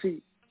 But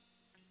see,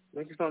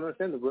 niggas don't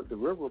understand the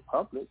real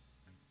Republic,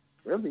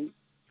 really,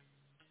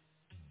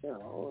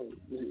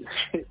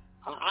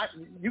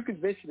 you can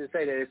venture to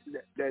say that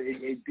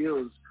it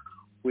deals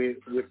with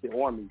the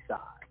Army side,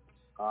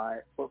 all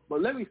right?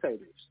 But let me say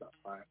this stuff,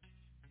 all right?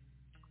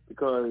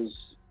 Because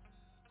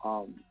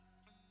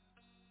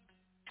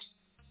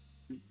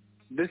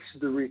this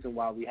is the reason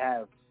why we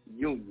have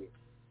union,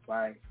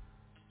 right?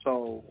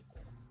 So,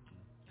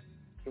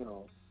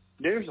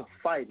 there's a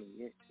fighting,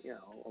 you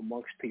know,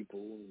 amongst people,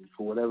 and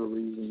for whatever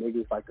reason,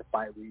 niggas like to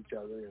fight with each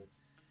other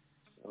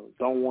and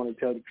don't want to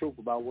tell the truth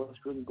about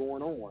what's really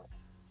going on.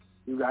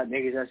 You got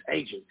niggas that's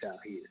agents out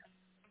here,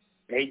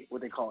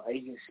 what they call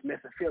Agent Smith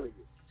affiliates.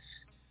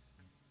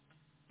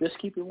 Just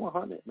keep it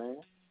 100, man.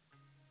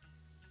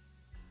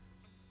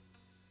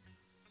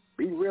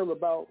 Be real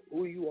about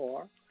who you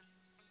are,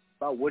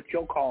 about what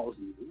your cause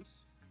is,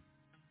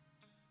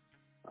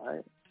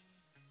 right?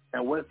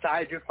 And what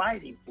side you're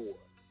fighting for.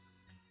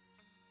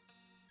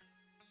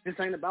 This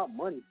ain't about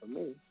money for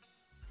me,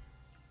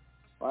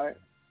 right?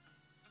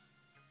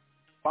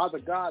 Father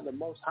God, the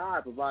Most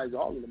High, provides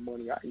all of the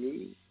money I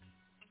need.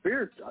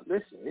 Spiritual,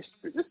 listen, this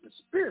is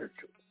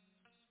spiritual.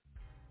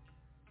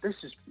 This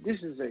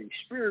is a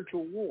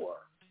spiritual war.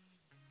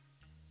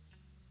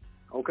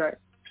 Okay,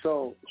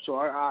 so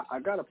I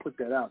gotta put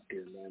that out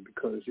there, man,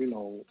 because you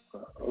know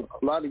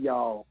a lot of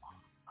y'all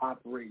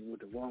operating with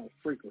the wrong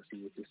frequency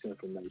with this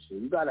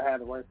information. You gotta have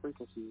the right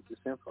frequency with this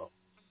info.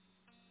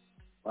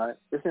 Right?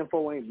 This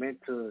info ain't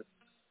meant to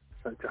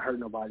hurt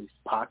nobody's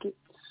pockets.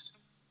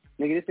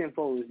 Nigga, this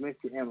info is meant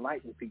to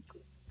enlighten people,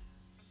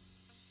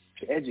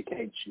 to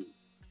educate you.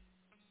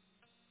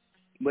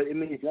 But it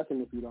means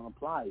nothing if you don't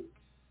apply it.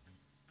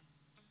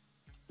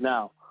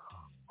 Now,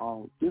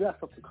 you got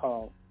something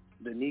called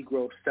the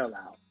Negro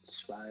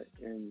sellouts, right?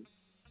 And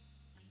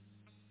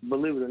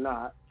believe it or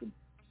not,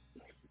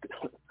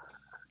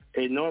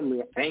 it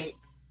normally ain't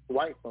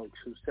white folks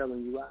who's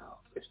selling you out.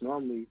 It's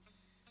normally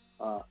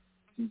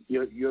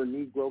your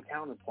Negro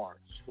counterparts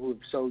who have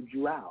sold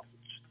you out,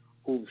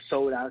 who've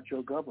sold out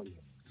your government.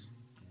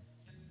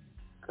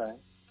 Okay,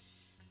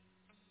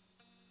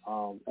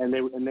 and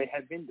they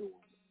have been doing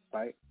it,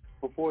 right,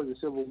 before the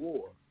Civil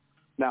War.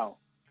 Now,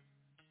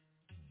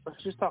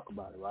 let's just talk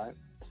about it, right?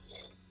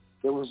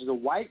 There was the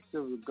whites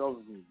of the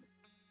government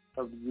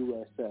of the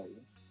USA,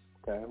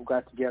 okay, who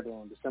got together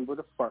on December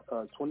the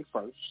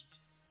 21st,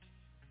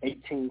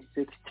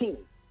 1816,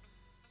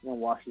 in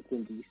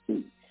Washington,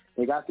 D.C.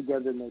 They got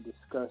together and they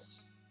discussed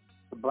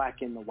the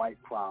black and the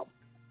white problem,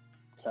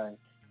 okay?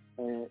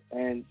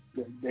 And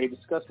they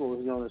discussed what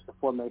was known as the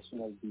formation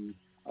of the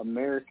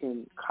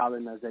American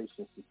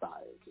Colonization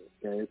Society,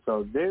 okay?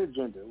 So their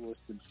agenda was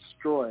to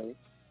destroy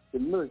the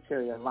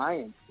military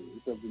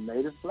alliances of the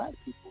native black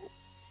people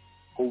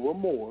who were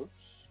Moors,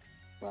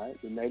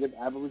 right? The native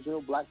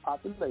Aboriginal black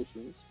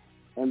populations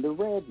and the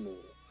red men.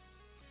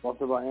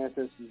 Most of our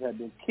ancestors had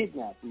been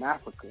kidnapped from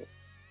Africa,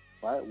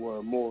 right?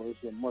 Were Moors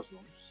and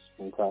Muslims,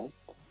 okay?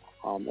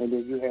 And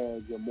then you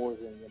had your Moors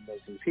and your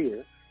Muslims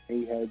here,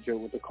 and you had your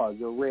what they call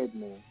your red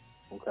men,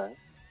 okay?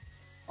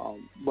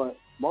 But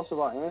most of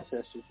our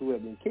ancestors who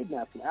had been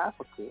kidnapped from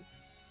Africa,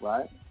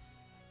 right,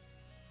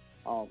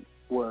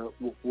 were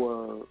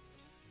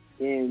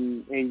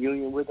in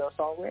union with us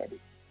already.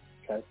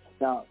 Okay.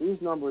 Now these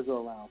numbers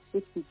are around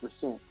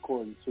 60%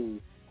 according to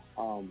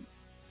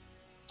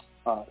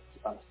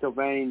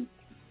Sylvain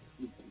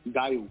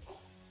Diouf.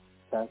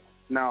 Okay.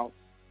 Now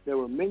there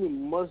were many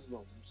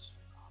Muslims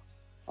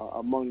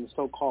among the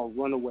so-called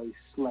runaway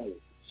slaves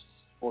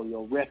or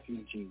your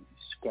refugees.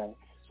 Okay.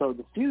 So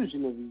the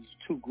fusion of these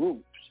two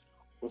groups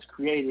was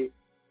created,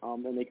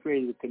 and they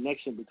created a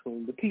connection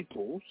between the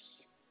peoples,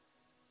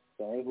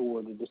 okay, who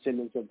were the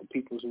descendants of the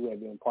peoples who had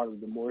been part of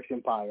the Moorish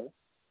Empire,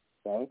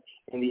 okay,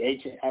 and the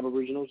ancient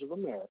Aboriginals of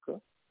America,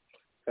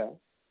 okay.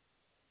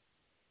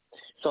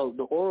 So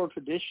the oral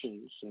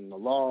traditions and the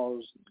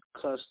laws,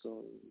 the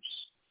customs,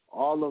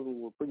 all of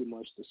them were pretty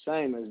much the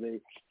same as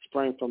they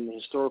sprang from the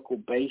historical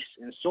base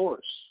and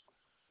source.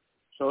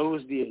 So it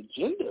was the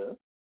agenda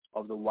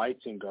of the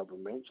whites in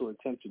government to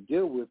attempt to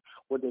deal with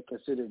what they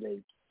considered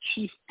a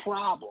chief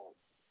problem.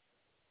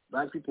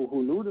 Black people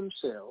who knew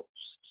themselves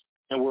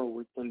and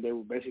they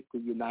were basically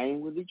uniting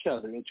with each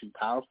other into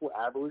powerful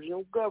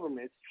Aboriginal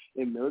governments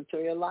and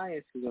military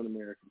alliances on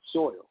American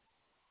soil.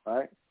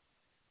 Right?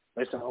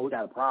 They said, "Oh, we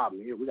got a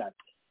problem here. We got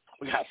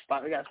to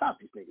stop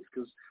these niggas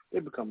because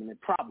they're becoming a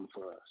problem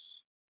for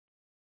us."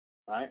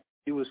 Right?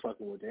 He was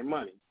fucking with their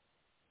money.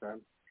 Right?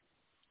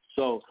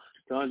 So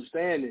to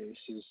understand this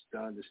is to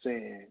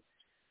understand,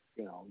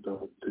 you know,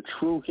 the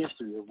true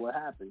history of what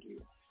happened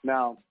here.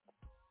 Now,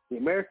 the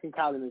American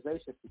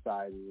Colonization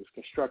Society was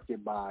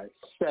constructed by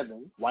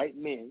 7 white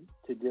men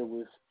to deal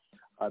with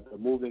the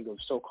moving of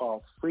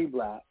so-called free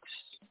blacks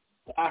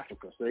to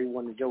Africa. So they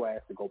wanted your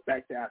ass to go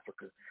back to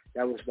Africa.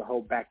 That was the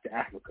whole Back to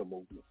Africa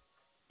movement,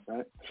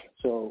 right?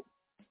 So,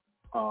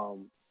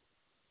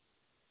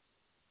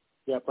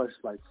 you have places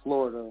like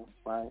Florida,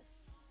 right?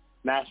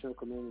 National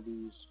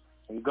communities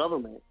and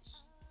governments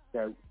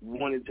that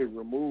wanted to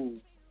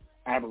remove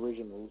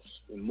Aboriginals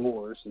and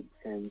Moors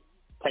and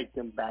take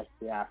them back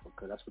to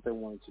Africa. That's what they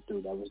wanted to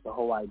do. That was the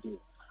whole idea,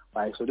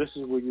 right? So this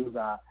is where you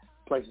got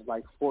places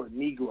like Fort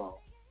Negro,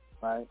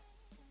 right?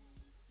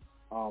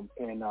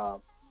 And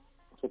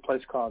it's a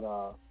place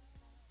called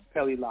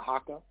Pele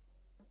Lahaka,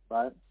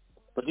 right?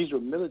 But these were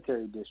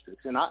military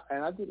districts, and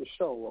I did a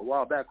show a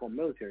while back on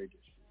military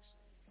districts,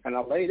 and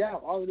I laid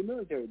out all of the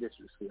military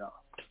districts for y'all.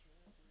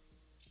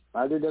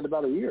 I did that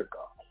about a year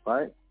ago,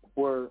 right?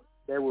 Where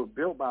that were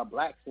built by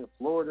blacks in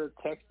Florida,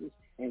 Texas,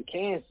 and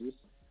Kansas,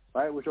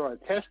 right, which are a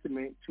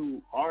testament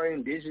to our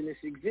indigenous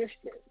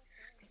existence.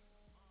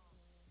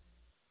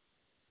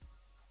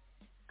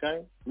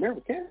 Okay,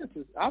 remember, Kansas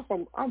is. I'm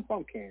from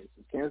Kansas.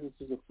 Kansas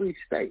is a free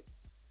state.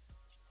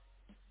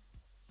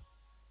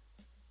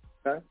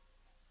 Okay.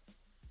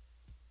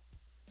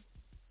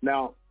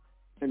 Now,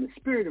 in the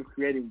spirit of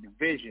creating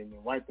division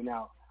and wiping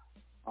out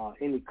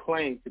any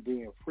claim to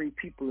being free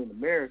people in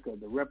America,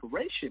 the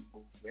reparation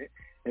movement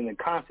and the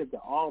concept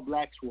that all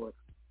blacks were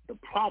the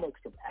products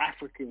of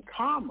African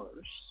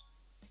commerce,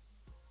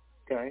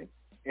 okay,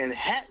 and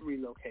hat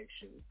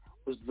relocation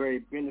was very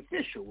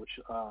beneficial,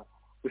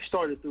 which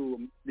started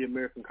through the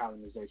American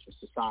Colonization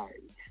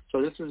Society.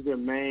 So this was their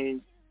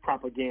main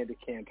propaganda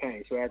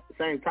campaign. So at the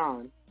same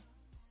time,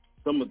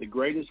 some of the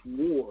greatest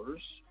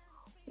wars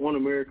on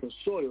American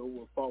soil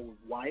were fought with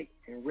white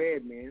and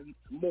red men,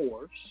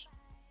 Moors,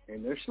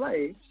 and their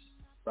slaves,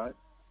 right?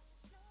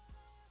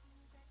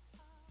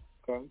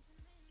 Okay.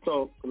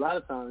 So a lot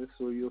of times,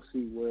 so you'll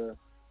see where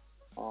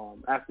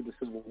after the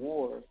Civil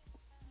War,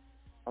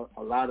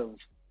 a lot of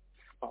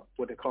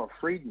what they call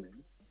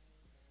freedmen,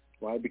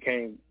 right,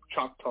 became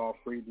Choctaw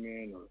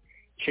freedmen or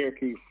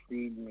Cherokee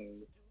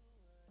freedmen.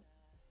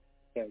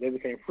 Yeah, they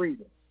became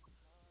freedmen.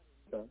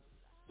 Okay.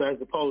 So as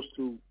opposed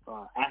to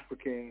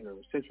African or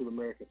Central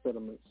American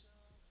settlements.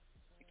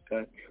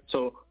 Okay.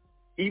 So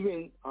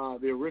even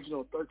the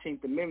original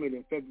 13th Amendment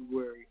in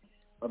February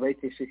of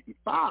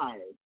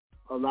 1865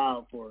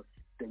 allowed for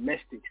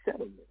domestic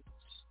settlements.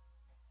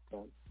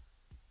 Okay.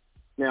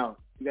 Now,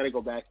 you got to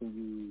go back and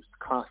use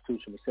the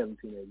Constitution of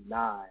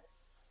 1789,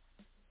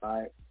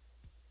 right?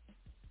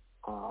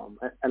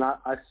 And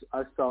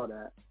I saw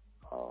that,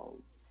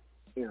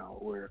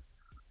 where,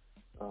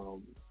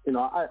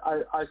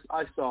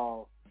 I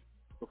saw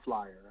the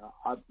flyer.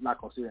 I'm not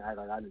going to sit and act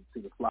like I didn't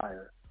see the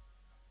flyer,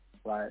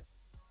 right?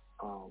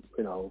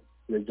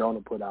 That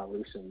Jonah put out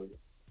recently,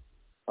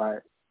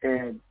 right?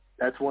 And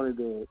that's one of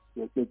the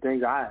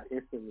things I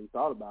instantly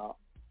thought about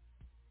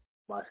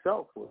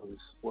myself was,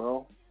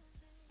 well,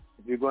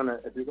 if you're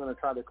gonna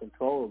try to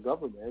control a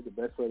government, the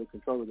best way to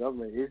control the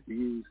government is to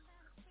use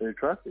their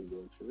trust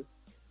indentures,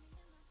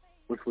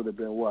 which would have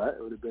been what?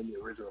 It would have been the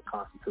original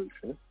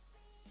Constitution,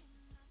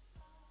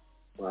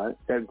 right?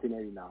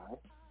 1789.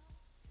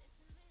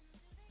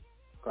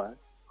 Okay,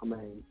 I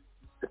mean,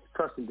 it's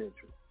trust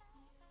indenture,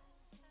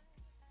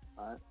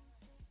 right?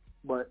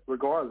 But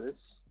regardless,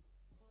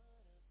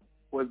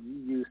 whether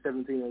you use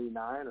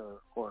 1789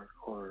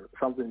 or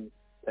something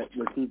that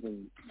was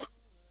even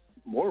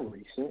more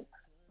recent,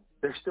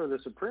 there's still the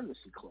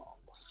supremacy clause,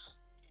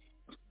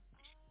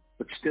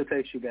 which still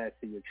takes you back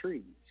to your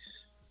treaties.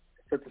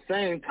 At the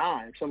same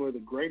time, some of the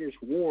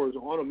greatest wars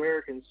on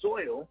American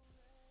soil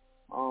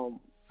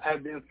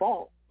have been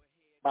fought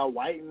by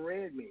white and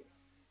red men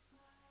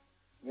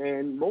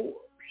and Moors,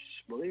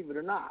 believe it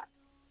or not.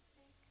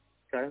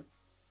 Okay?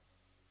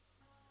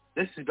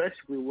 This is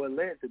basically what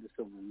led to the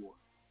Civil War.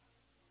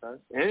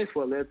 Okay? And it's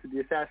what led to the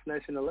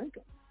assassination of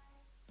Lincoln,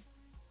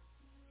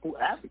 who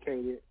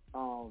advocated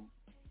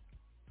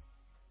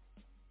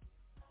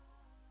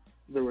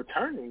the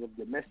returning of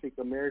domestic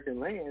American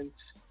lands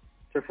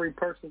to free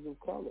persons of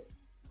color,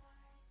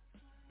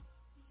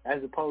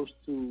 as opposed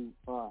to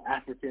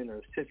African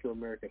or Central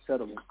American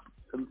settlements.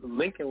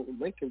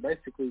 Lincoln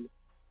basically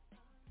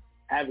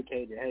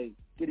advocated, hey,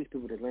 get these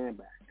people their land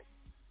back.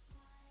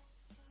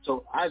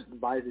 So I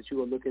advise that you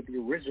will look at the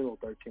original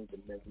 13th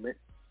Amendment,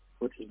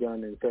 which was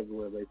done in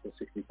February of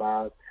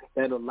 1865,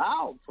 that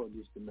allowed for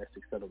these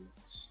domestic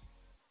settlements.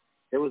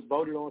 It was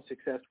voted on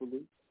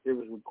successfully. It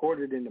was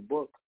recorded in the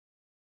book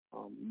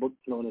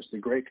known as The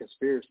Great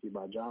Conspiracy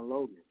by John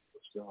Logan.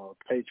 It's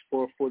page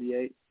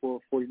 448,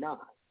 449.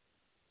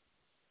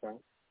 Okay.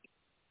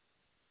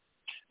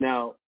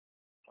 Now,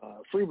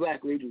 free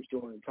black leaders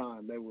during the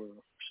time, they were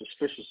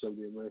suspicious of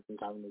the American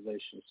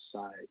Colonization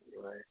Society,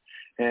 right?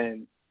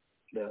 And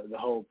the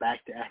whole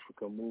Back to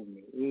Africa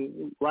movement,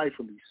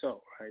 rightfully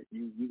so, right?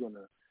 You're going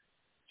to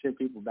send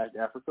people back to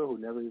Africa who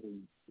never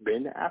even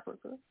been to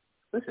Africa?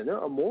 Listen, there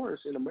are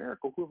Moors in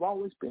America who have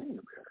always been in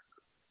America.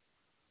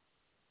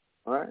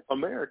 All right?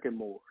 American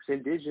Moors,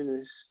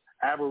 indigenous,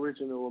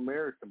 aboriginal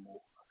American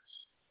Moors.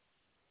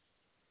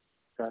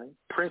 Okay?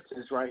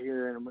 Princes right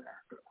here in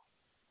America.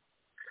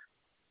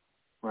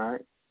 All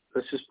right?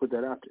 Let's just put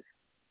that out there.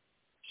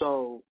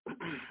 So,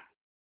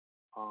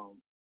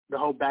 the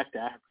whole Back to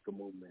Africa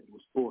movement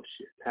was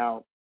bullshit.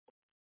 Now,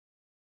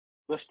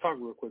 let's talk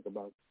real quick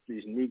about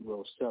these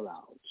Negro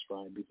sellouts,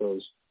 right?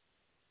 Because,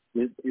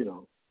 this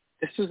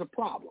is a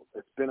problem.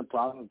 It's been a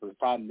problem. It's a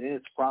problem then.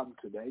 It's a problem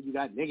today. You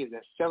got niggas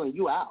that's selling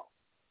you out.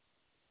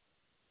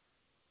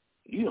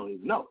 You don't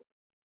even know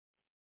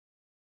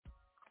it.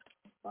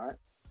 All right?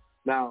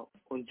 Now,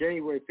 on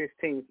January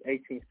 15th,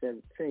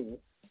 1817,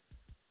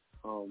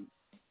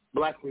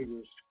 black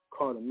leaders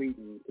called a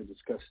meeting to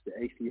discuss the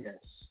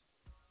ACS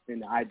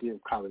and the idea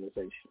of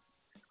colonization.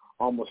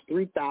 Almost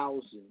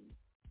 3,000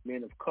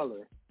 men of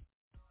color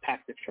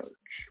packed the church,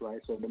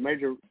 right? So the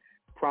major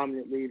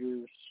prominent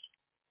leaders,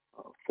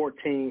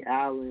 14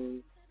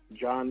 Allen,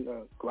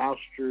 John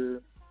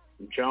Gloucester,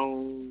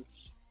 Jones,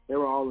 they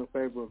were all in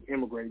favor of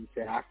immigrating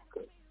to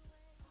Africa.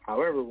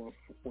 However,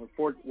 when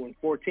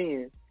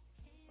 410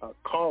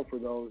 called for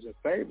those in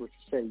favor to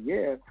say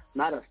yeah,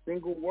 not a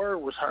single word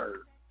was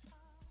heard.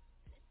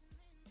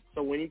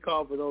 So when he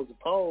called for those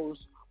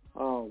opposed,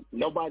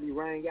 nobody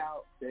rang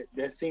out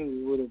that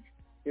seemed would have,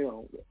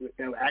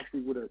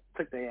 actually would have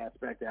took their ass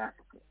back to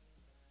Africa.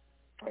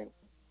 Right?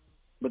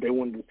 But they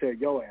wanted to tear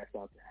your ass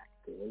out to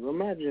Africa.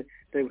 Imagine if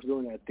they was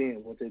doing that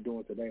then, what they're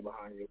doing today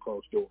behind your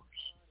closed doors.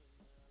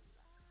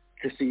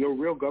 Because see, your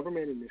real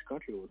government in this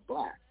country was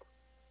black.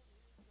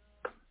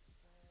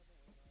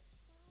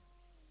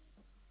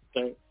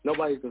 Okay?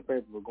 Nobody's in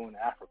favor of going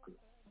to Africa,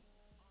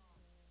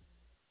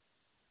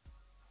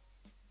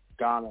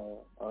 Ghana,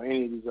 or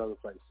any of these other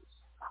places.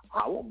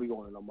 I won't be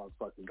going to no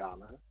motherfucking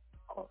Ghana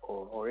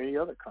or any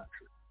other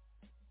country.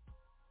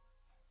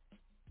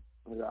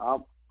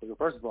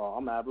 First of all,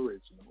 I'm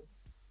Aboriginal.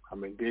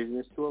 I'm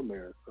indigenous to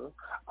America.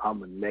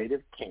 I'm a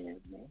native Kenyan.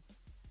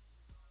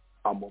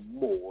 I'm a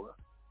Moor.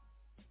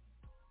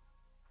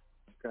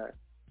 Okay,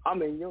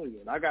 I'm in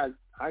Union. I got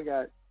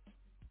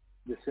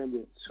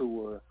descendants who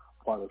were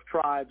part of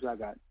tribes. I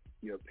got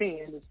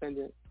European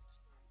descendants.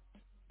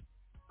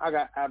 I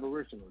got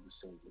Aboriginal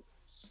descendants.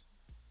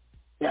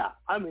 Yeah,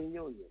 I'm in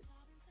Union,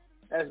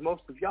 as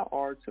most of y'all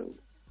are too.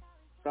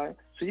 Okay,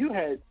 so you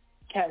had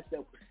cats that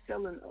were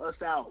selling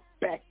us out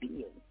back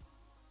then,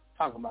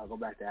 talking about go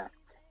back to Africa.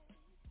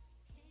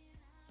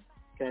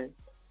 Okay,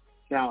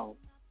 now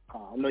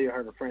I know you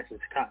heard of Francis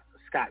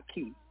Scott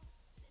Key,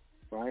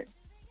 right?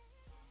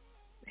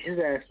 His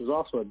ass was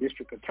also a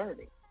district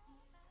attorney.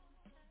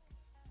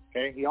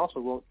 Okay, he also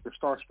wrote the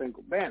Star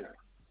Spangled Banner.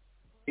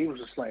 He was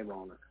a slave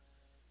owner.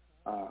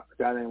 A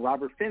guy named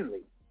Robert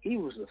Finley, he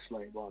was a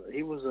slave owner.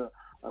 He was a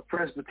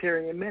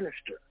Presbyterian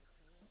minister,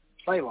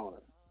 slave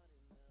owner.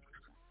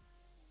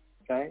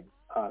 Okay,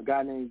 a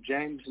guy named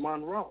James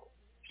Monroe,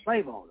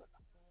 slave owner.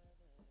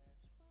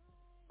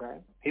 Okay,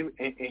 he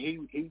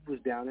was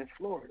down in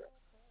Florida.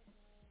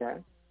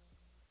 Okay,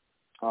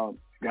 a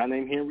guy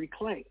named Henry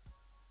Clay,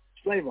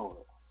 slave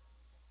owner.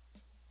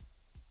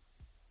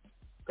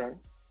 Okay,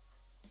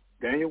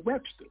 Daniel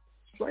Webster,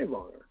 slave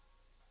owner.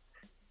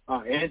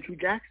 Andrew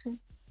Jackson,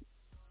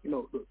 you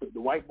know,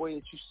 the white boy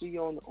that you see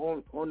on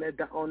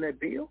that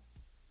bill,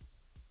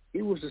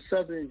 he was a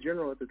Southern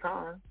general at the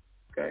time.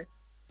 Okay,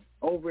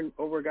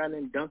 over a guy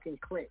named Duncan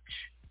Clinch,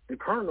 the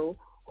colonel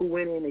who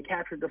went in and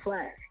captured the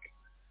flag.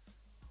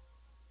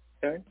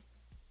 Okay,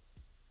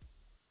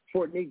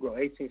 Fort Negro,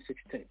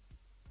 1816.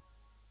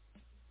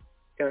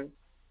 Okay,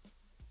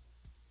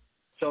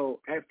 so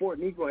at Fort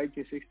Negro,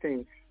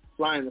 1816,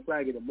 flying the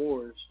flag of the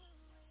Moors,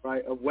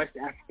 right, of West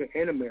Africa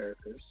and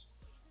Americas,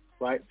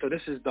 right? So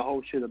this is the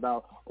whole shit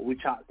about we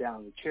chopped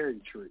down the cherry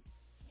tree.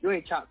 You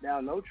ain't chopped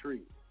down no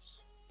trees.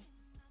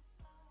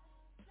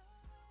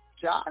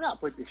 See, I gotta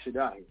put this shit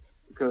out here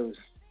because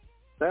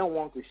they don't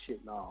want this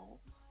shit now.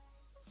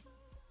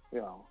 You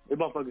know, the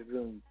motherfuckers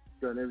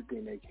done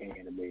everything they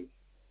can to me.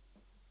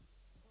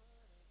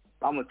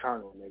 I'm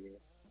eternal, nigga.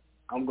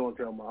 I'm gonna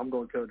tell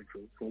the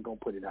truth. I'm gonna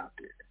put it out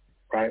there,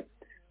 right?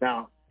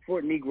 Now,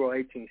 Fort Negro,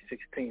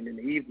 1816. In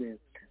the evening,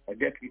 a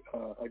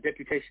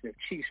deputation of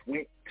chiefs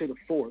went to the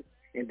fort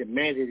and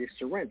demanded its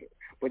surrender,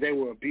 but they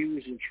were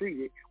abused and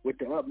treated with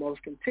the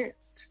utmost contempt.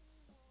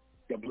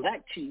 The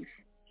black chief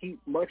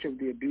heaped much of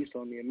the abuse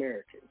on the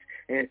Americans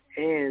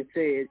and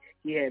said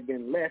he had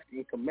been left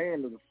in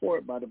command of the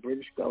fort by the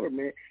British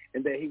government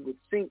and that he would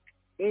sink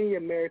any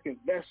American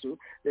vessel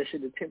that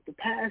should attempt to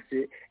pass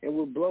it and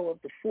would blow up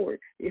the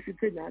fort if he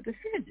could not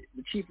defend it.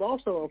 The chief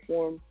also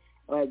informed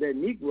that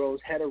Negroes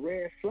had a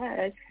red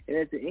flag and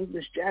that the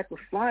English Jack was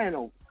flying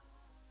over.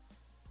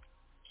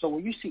 So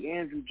when you see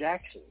Andrew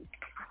Jackson,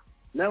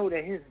 know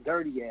that his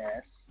dirty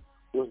ass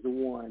was the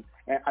one.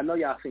 And I know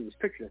y'all seen this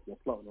picture that's been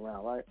floating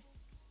around, right?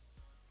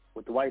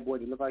 With the white boy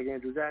that looked like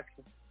Andrew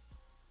Jackson.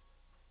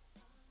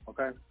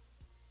 Okay?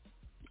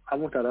 I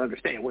want y'all to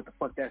understand what the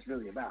fuck that's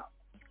really about.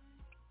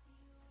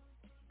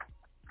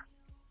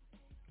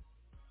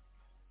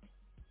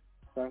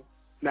 Okay?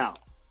 Now,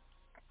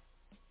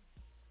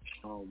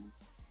 I'm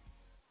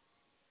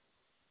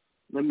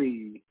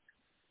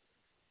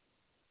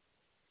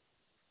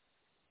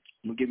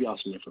gonna give y'all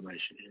some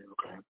information here,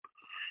 okay?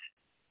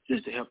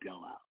 Just to help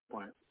y'all out,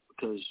 right?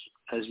 Because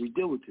as we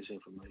deal with this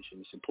information,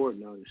 it's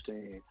important to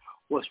understand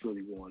what's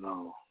really going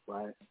on,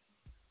 right?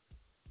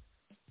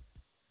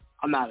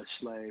 I'm not a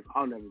slave.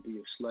 I'll never be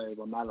a slave.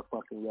 I'm not a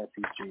fucking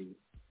refugee,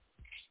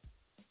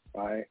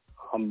 right?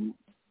 I'm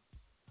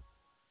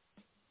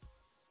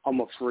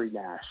a free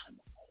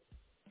national.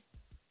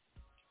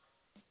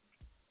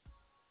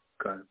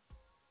 Okay?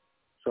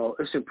 So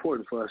it's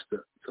important for us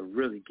to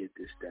really get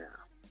this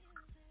down.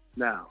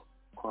 Now,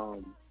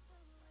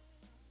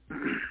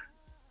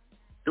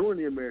 during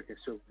the American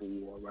Civil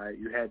War, right,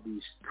 you had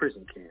these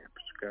prison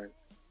camps, okay?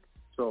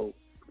 So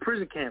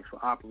prison camps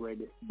were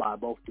operated by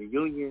both the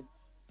Union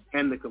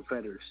and the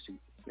Confederacy,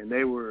 and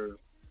they were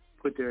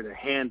put there to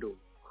handle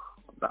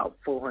about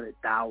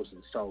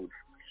 400,000 soldiers.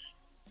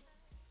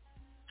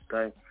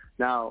 Okay?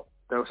 Now,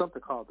 there was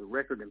something called the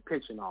Record and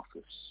Pension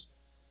Office.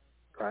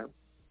 Okay?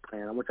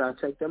 And I'm going to try to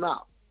check them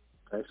out.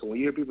 Okay? So when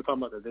you hear people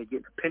talking about that they're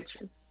getting a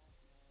pension,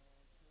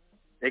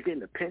 they're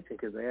getting a pension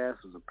because their ass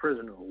was a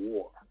prisoner of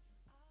war.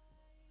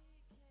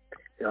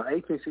 You know,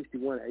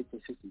 1861 and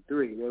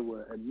 1863, they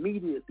were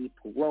immediately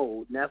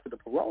paroled. And after the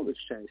parole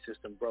exchange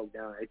system broke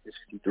down in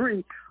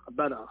 1863,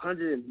 about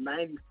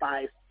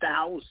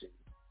 195,000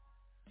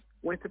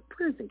 went to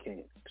prison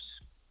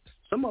camps.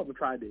 Some of them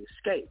tried to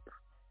escape.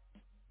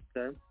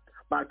 Okay?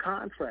 By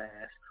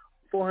contrast,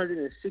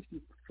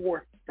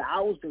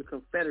 464,000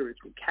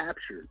 Confederates were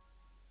captured.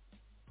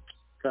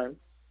 Okay?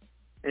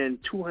 And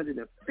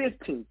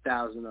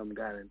 215,000 of them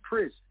got in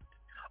prison.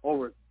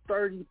 Over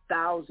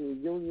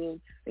 30,000 Union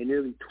and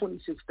nearly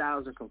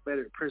 26,000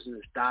 Confederate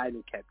prisoners died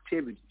in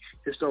captivity.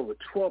 Just over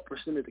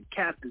 12% of the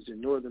captives in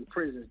northern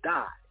prisons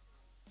died.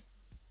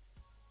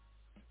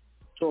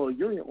 So a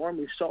Union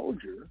Army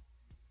soldier,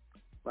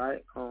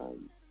 right,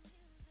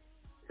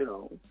 you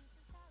know,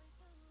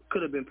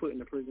 could have been put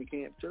in a prison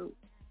camp too.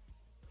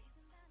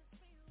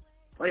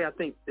 Like I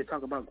think they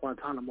talk about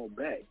Guantanamo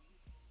Bay.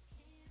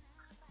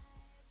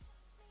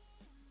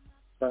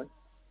 Right?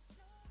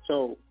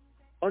 So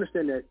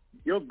understand that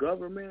your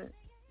government,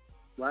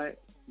 right,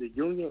 the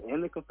Union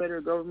and the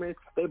Confederate government,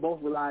 they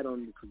both relied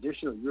on the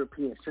traditional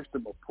European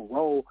system of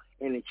parole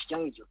and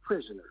exchange of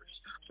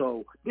prisoners.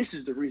 So this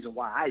is the reason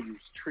why I use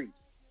treaties.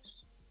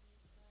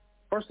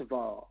 First of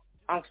all,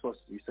 I'm supposed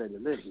to be set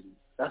at liberty.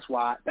 That's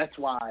why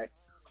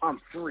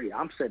I'm free.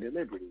 I'm set at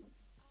liberty.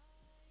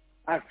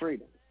 I have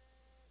freedom.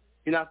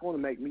 You're not going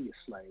to make me a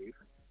slave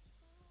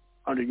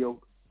under your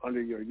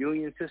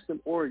Union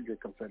system or your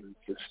Confederate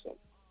system.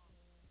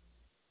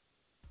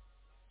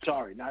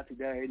 Sorry, not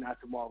today,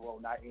 not tomorrow,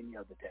 not any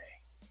other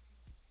day.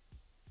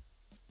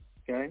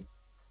 Okay?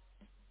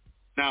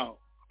 Now,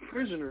 a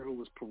prisoner who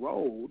was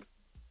paroled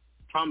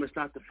promised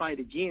not to fight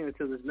again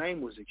until his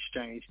name was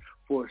exchanged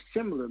for a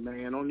similar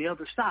man on the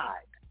other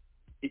side.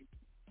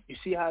 You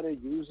see how they're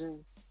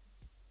using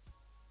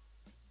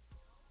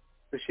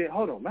the shit?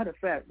 Hold on. Matter of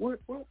fact,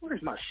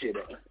 where's my shit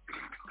at?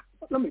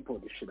 Let me pull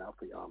this shit out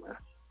for y'all, man.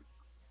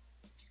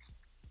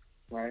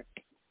 Right?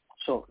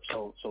 So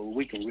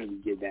we can really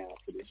get down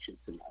to this shit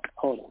tonight.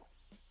 Hold on.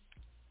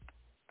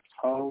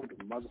 Hold the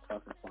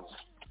motherfucking phone.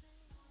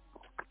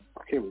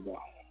 Here we go.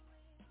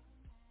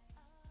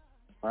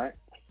 All right?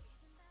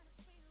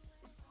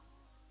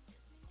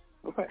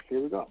 Okay,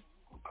 here we go.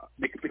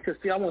 Because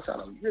see, I want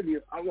y'all to really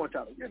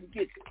get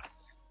this.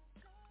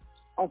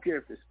 I don't care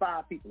if there's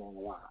 5 people on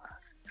the line.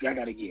 Y'all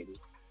gotta get it.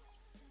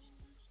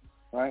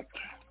 All right?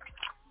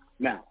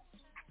 Now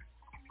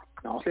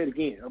I'll say it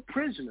again. A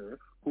prisoner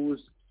who was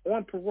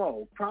on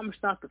parole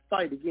promised not to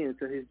fight again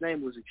until his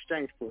name was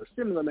exchanged for a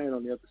similar man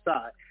on the other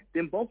side.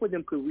 Then both of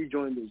them could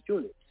rejoin their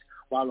units.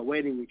 While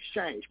awaiting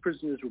exchange,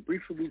 prisoners were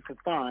briefly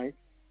confined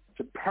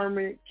to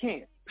permanent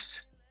camps.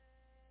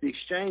 The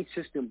exchange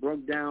system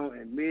broke down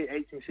in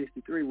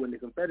mid-1863 when the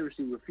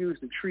Confederacy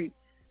refused to treat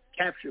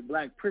captured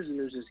black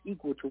prisoners as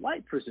equal to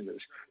white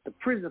prisoners. The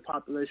prison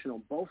population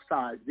on both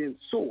sides then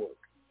soared.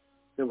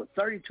 There were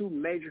 32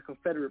 major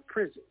Confederate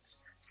prisons,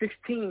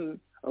 16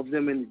 of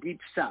them in the Deep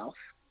South,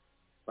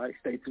 right,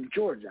 states of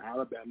Georgia,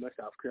 Alabama,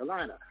 South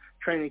Carolina.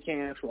 Training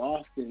camps were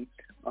often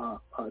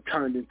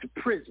turned into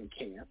prison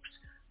camps,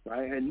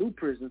 right, and new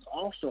prisons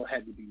also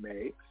had to be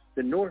made.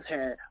 The North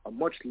had a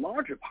much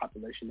larger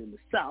population than the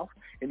South,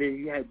 and then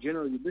you had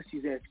General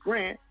Ulysses S.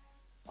 Grant,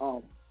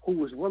 who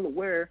was well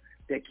aware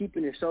that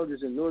keeping his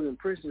soldiers in northern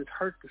prisons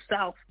hurt the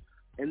South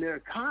and their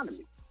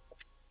economy.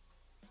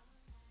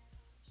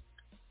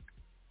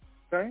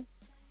 Okay?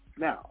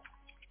 Now,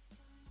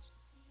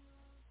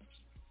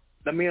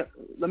 let me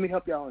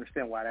help y'all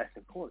understand why that's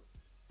important.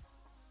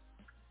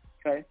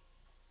 Okay?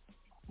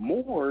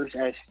 Moors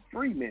as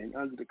freemen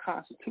under the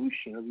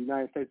Constitution of the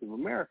United States of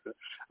America,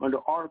 under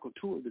Article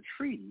 2 of the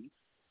treaty,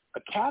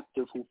 a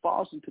captive who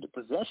falls into the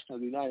possession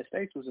of the United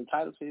States was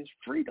entitled to his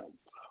freedom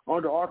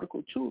under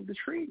Article 2 of the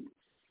treaty.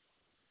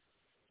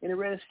 And it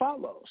read as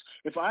follows: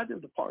 if either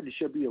of the parties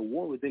shall be at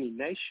war with any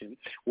nation,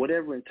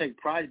 whatever and take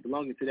prize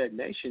belonging to that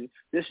nation,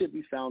 this shall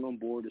be found on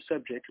board the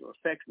subject or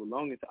effects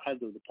belonging to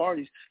either of the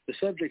parties. The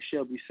subject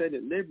shall be set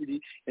at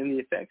liberty, and the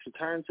effects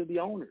returned to the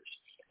owners.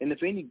 And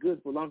if any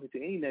goods belonging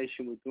to any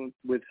nation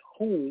with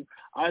whom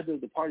either of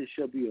the parties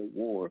shall be at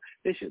war,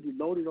 they shall be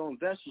loaded on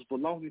vessels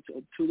belonging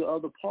to the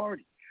other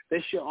party.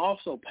 They shall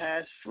also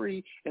pass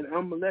free and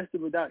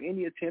unmolested without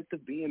any attempt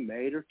of being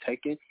made or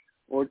taken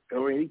or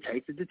any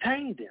take to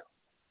detain them.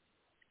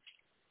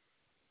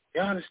 You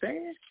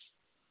understand?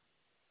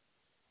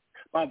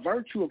 By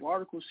virtue of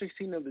Article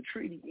 16 of the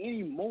treaty,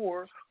 any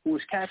Moor who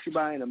was captured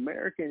by an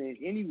American in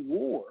any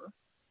war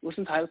was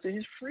entitled to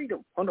his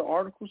freedom under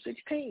Article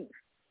 16.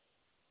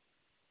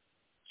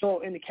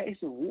 So in the case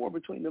of war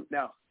between them,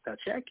 now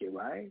check it,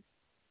 right?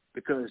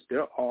 Because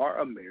there are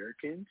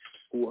Americans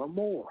who are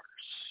Moors.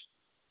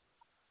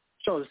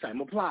 So the same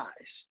applies.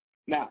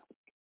 Now,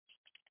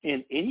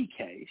 in any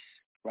case,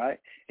 right?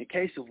 In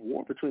case of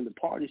war between the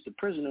parties, the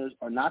prisoners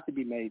are not to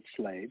be made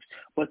slaves,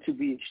 but to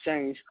be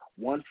exchanged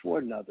one for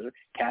another,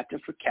 captain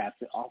for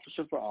captain,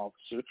 officer for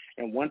officer,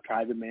 and one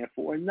private man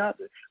for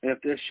another. And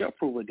if there shall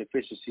prove a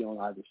deficiency on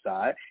either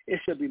side, it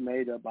shall be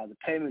made up by the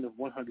payment of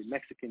 100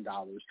 Mexican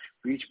dollars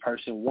for each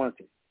person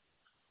wanted.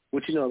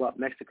 What you know about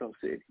Mexico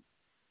City?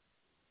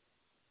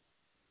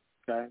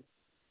 Okay?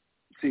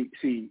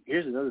 See,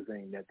 here's another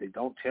thing that they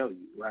don't tell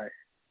you, right?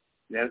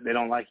 They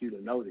don't like you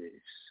to know this.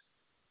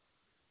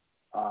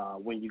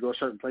 When you go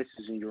certain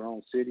places in your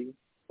own city,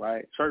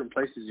 right? Certain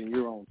places in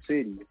your own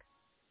city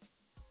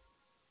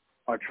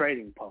are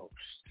trading posts.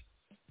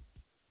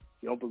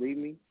 You don't believe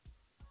me?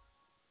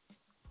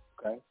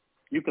 Okay.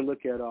 You can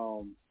look at,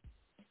 for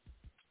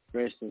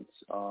instance,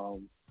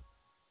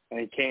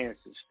 in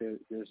Kansas,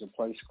 there's a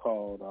place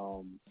called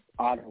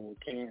Ottawa,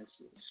 Kansas.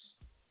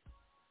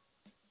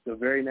 The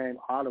very name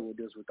Ottawa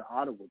deals with the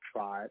Ottawa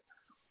tribe,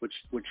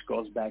 which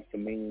goes back to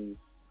meaning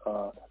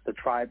the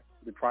tribe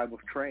of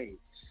trades.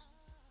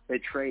 They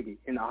traded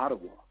in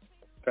Ottawa.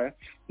 Okay.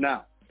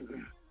 Now,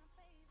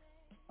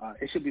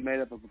 it should be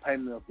made up of a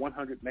payment of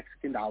 100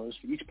 Mexican dollars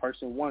for each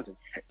person wanted,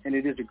 and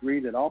it is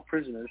agreed that all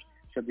prisoners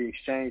shall be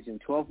exchanged in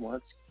 12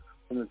 months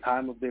from the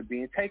time of their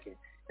being taken,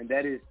 and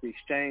that is the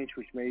exchange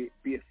which may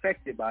be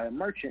effected by a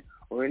merchant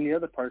or any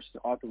other person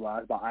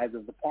authorized by either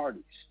of the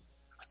parties.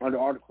 Under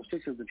Article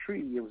 6 of the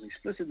treaty, it was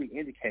explicitly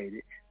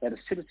indicated that a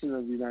citizen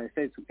of the United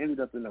States who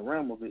ended up in the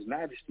realm of His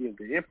Majesty of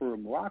the Emperor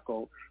of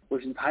Morocco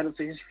was entitled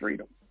to his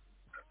freedom.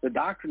 The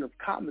doctrine of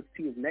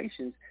comity of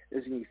nations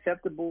is an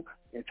acceptable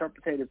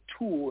interpretative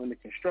tool in the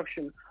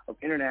construction of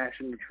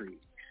international treaties.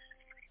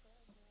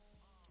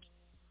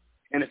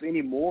 And if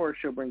any more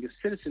shall bring a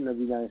citizen of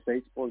the United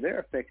States or their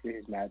effects to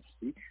His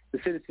Majesty, the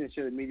citizen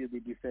shall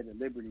immediately be set at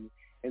liberty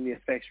and the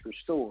effects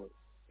restored.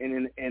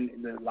 And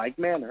in the like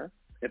manner,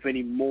 if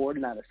any more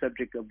not a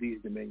subject of these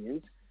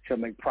dominions shall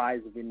make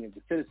prize of any of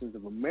the citizens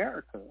of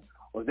America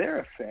or their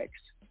effects,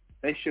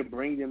 they shall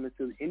bring them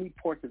into any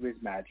port of His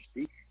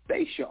Majesty.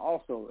 They shall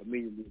also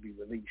immediately be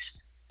released,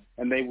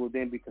 and they will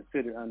then be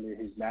considered under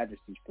His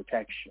Majesty's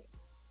protection.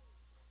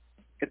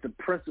 It's a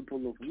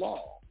principle of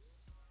law,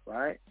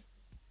 right?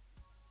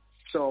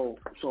 So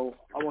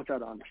I want y'all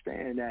to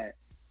understand that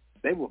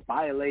they were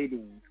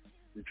violating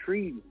the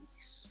treaties.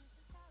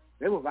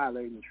 They were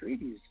violating the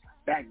treaties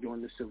back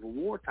during the Civil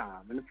War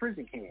time in the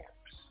prison camps,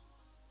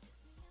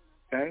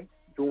 okay,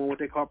 doing what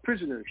they call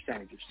prisoner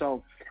exchanges.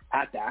 So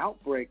at the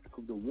outbreak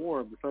of the war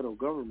of the federal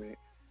government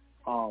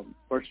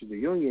versus the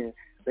Union,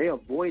 they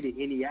avoided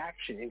any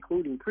action,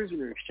 including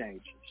prisoner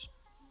exchanges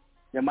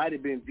that might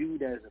have been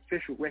viewed as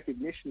official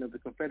recognition of the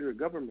Confederate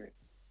government.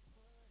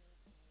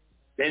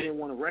 They didn't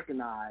want to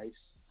recognize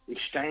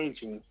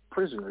exchanging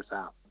prisoners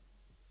out.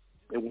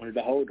 They wanted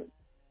to hold them.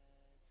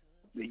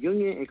 The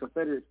Union and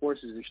Confederate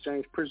forces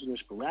exchanged prisoners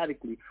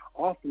sporadically,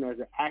 often as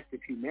an act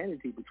of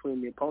humanity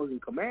between the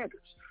opposing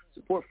commanders.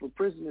 Support for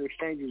prisoner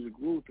exchanges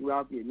grew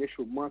throughout the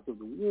initial month of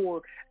the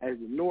war as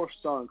the North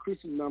saw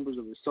increasing numbers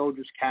of the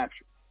soldiers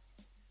captured.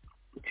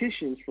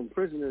 Petitions from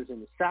prisoners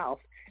in the South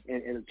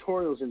and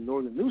editorials in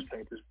northern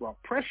newspapers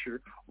brought pressure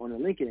on the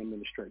Lincoln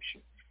administration.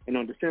 And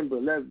on December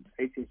 11,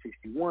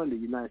 1861, the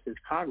United States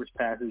Congress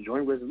passed a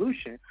joint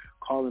resolution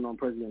calling on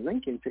President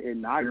Lincoln to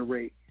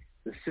inaugurate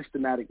the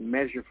systematic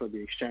measure for the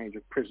exchange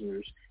of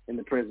prisoners in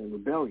the prison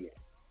rebellion.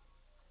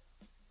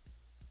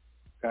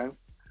 Okay?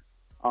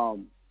 I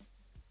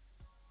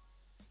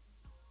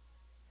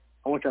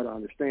want y'all to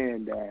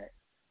understand that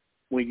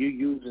when you're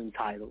using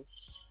titles,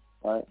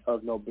 right,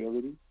 of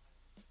nobility,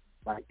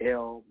 like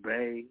El,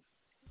 Bey,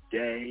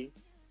 Day,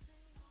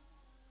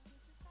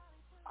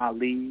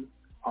 Ali,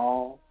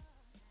 All,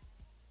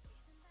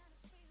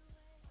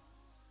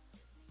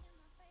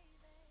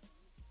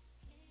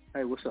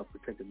 hey, what's up,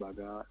 protected by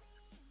God?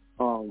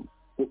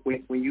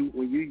 When you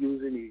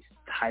using these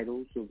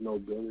titles of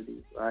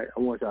nobility, right? I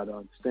want y'all to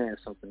understand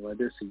something. Right?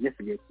 There's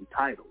significance in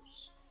titles,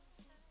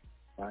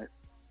 right?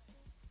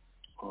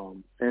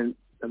 And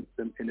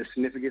the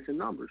significance in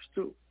numbers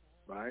too,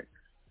 right?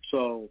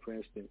 So, for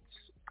instance,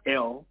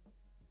 L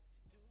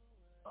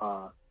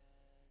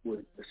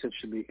would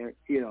essentially, and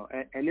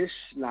it's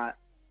not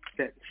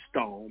set in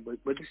stone, but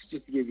this is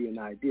just to give you an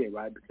idea,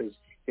 right? Because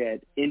you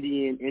had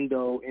Indian,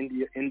 Indo,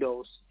 India,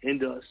 Indus,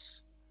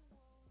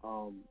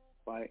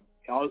 right?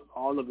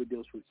 All of it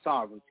deals with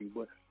sovereignty,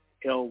 but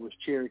L was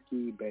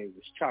Cherokee, Bay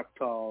was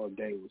Choctaw,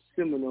 Day was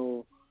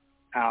Seminole,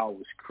 Al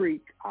was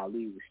Creek,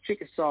 Ali was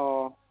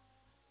Chickasaw.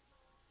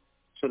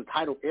 So the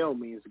title L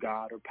means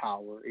God or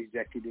power,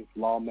 executive,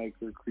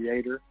 lawmaker,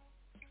 creator.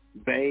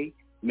 Bay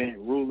meant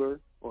ruler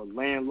or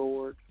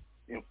landlord,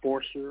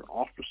 enforcer,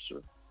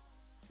 officer.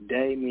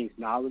 Day means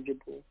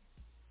knowledgeable.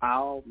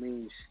 Al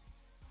means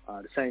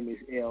the same as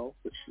L,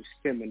 which is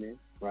feminine,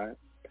 right?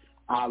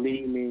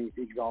 Ali means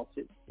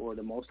exalted or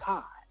the most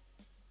high.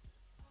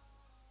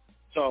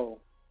 So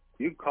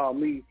you call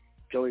me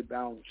Joey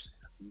Bounce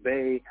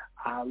Bay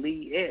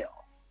Ali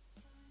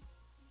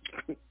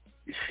L.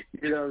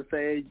 You know what I'm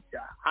saying?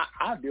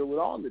 I deal with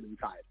all of them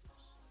titles.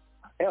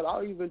 Hell,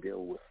 I'll even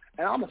deal with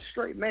And I'm a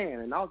straight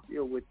man, and I'll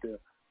deal with the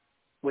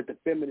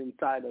feminine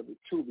side of it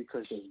too,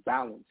 because there's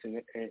balance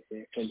and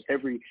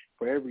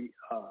for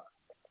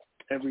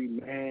every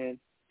man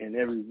and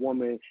every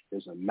woman,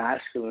 there's a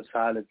masculine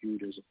side of you,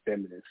 there's a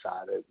feminine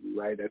side of you,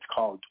 right? That's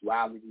called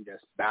duality.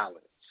 That's balance,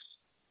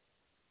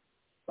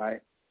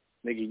 right?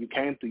 Nigga, you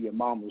came through your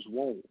mama's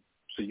womb,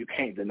 so you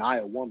can't deny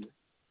a woman.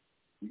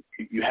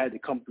 You had to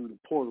come through the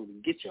portal to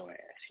get your ass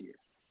here,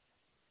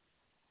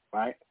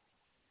 right?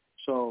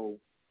 So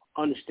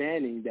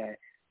understanding that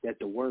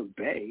the word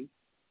 "bay,"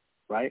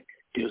 right,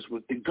 deals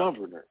with the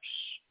governors,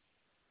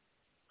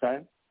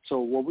 okay? So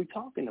what we're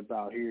talking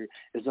about here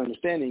is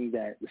understanding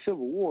that the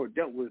Civil War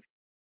dealt with,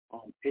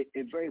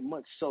 it very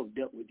much so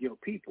dealt with your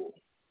people,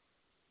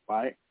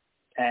 right,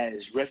 as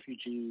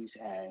refugees,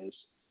 as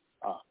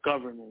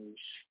governors,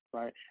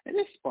 right? And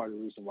this is part of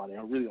the reason why they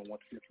really don't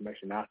want this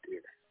information out there,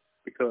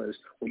 because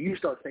when you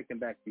start taking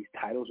back these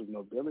titles of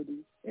nobility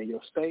in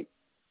your state,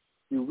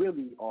 you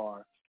really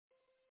are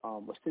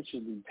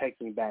essentially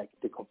taking back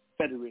the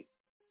Confederate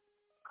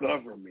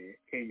government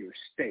in your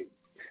state.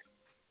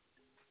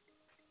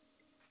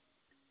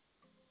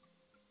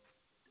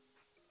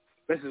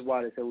 This is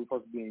why they say we're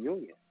supposed to be in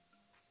union.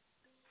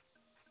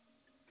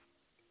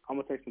 I'm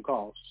going to take some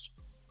calls.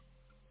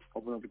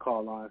 Open up the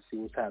call line, see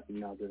what's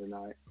happening out there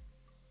tonight.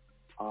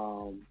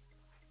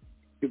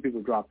 Few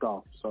people dropped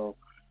off. So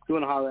if you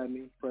want to holler at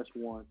me, press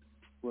 1.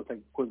 We'll take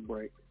a quick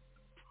break.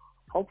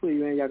 Hopefully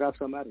y'all got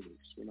something out of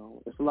this. You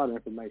know, it's a lot of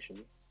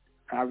information.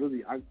 I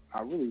really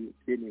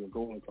didn't even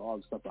go into all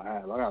the stuff I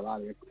have. I got a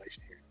lot of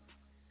information here.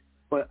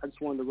 But I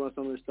just wanted to run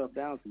some of this stuff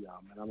down to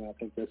y'all, man. I mean, I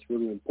think that's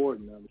really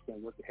important to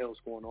understand what the hell's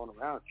going on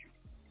around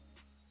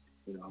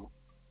you. You know?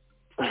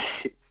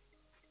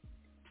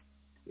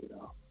 You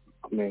know,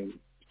 I mean,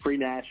 Free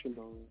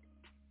National,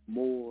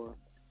 Moore,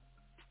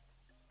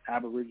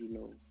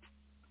 Aboriginal.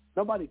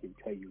 Nobody can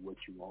tell you what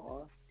you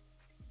are.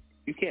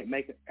 You can't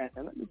make it,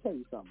 and let me tell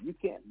you something.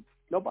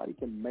 Nobody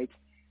can make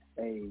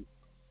a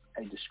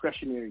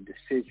discretionary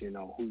decision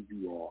on who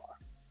you are.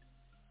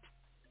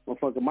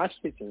 Motherfucker, my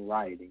shit's in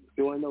writing. If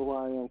you want to know who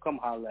I am, come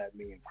holler at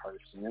me in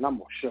person, and I'm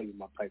going to show you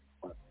my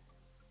paperwork.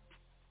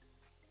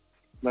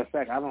 Matter of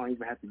fact, I don't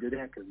even have to do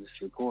that because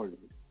it's recorded.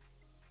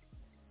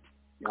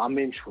 I'm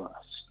in trust.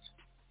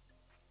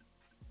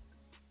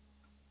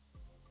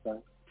 Okay?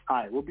 All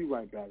right, we'll be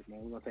right back,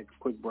 man. We're going to take a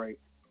quick break.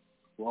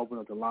 We'll open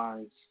up the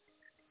lines,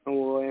 and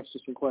we'll answer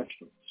some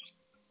questions.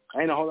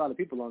 Ain't a whole lot of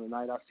people on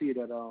tonight. I see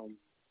that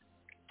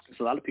there's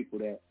a lot of people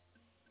that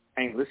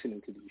ain't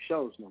listening to these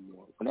shows no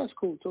more. But that's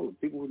cool, too.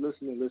 People who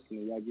listening,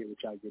 y'all get what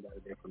y'all get out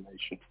of the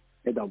information.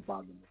 It don't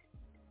bother me.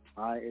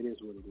 All right? It is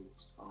what it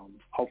is.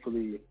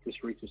 Hopefully this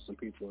reaches some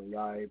people and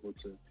y'all able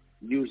to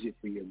use it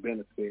for your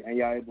benefit and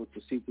y'all able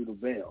to see through the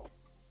veil.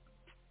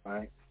 All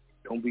right?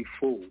 Don't be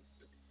fooled.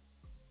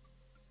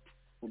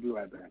 We'll be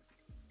right back.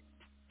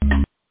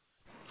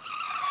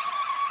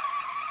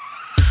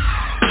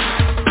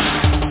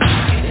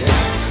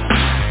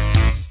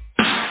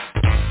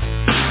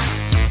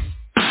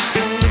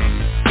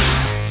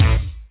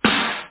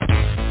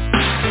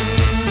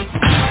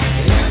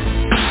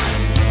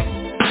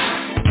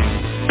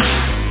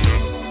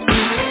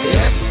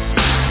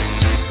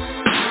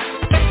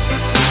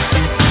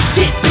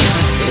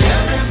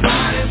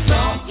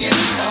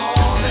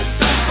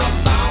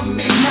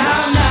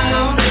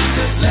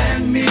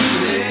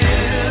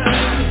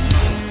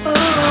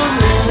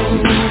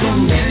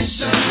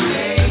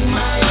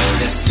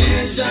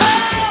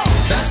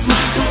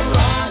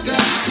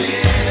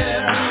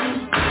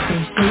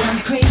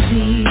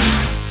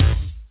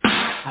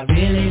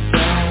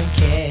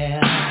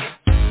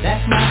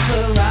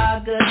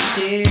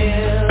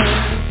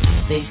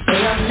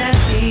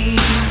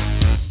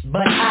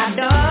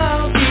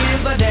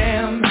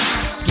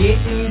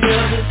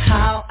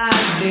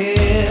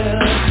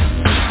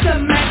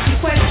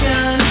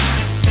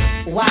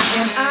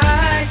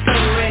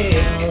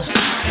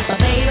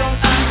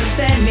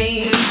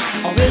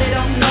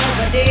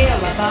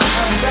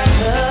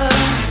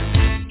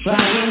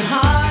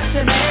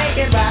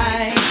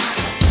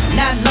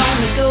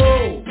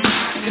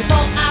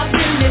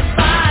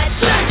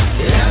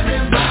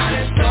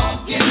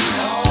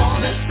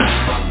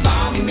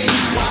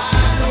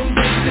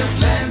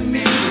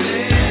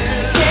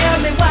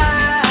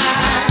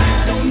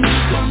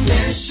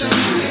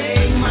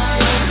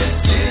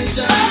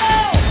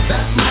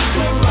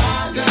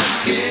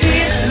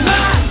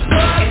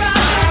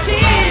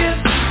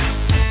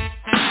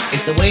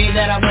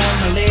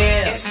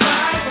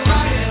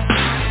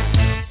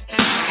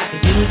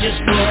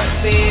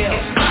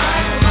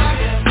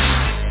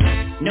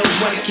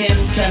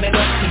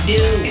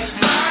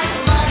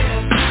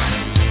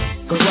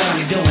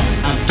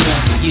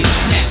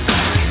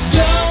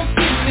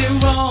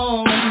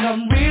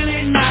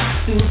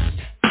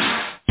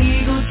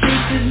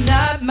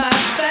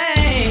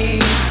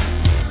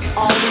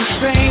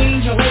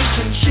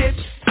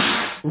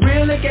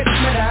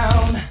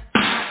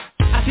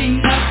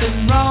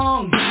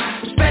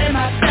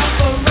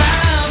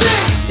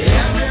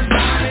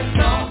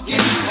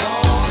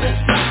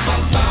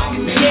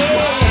 Yeah.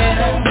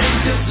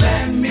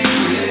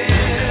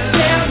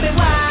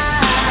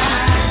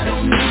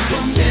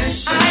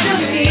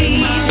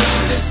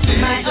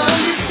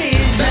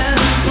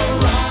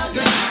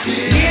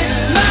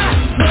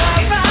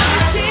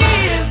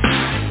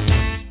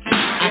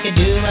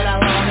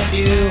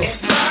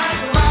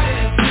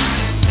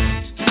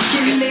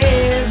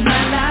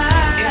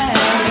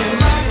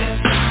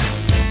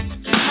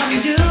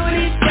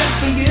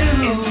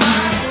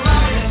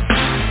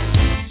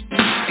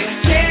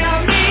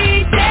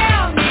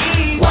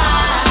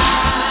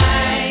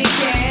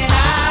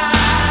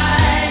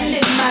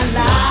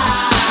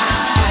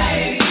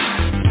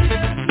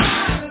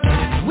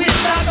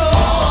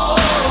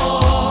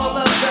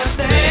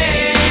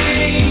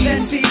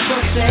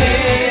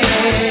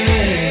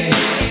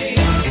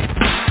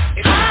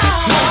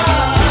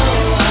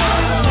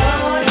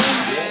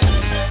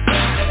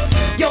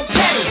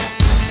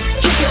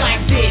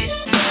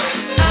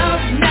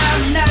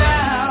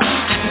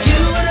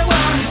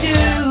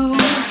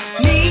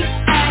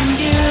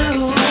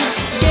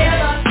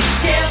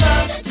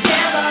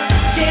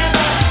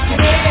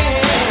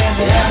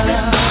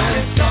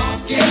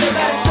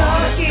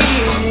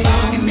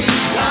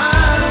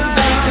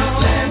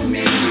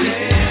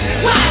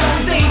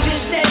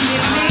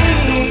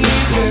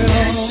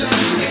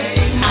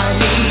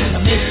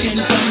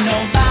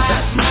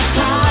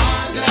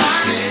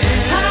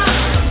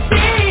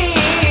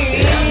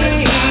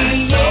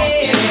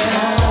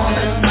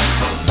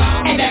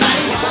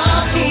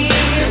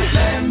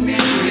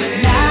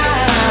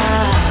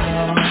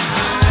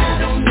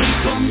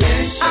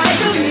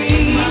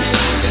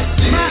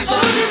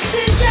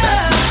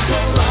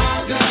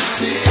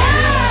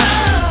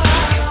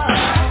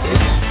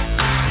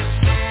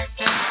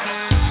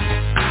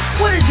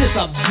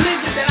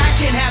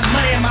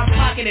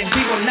 talking and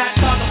people not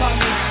talking about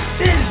me.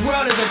 This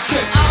world is a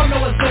trip. I don't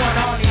know what's going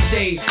on these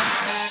days.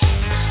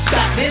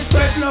 Got this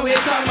person over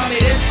here talking about me,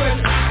 this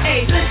person.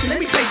 Hey, listen, let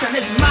me tell you something.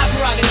 This is my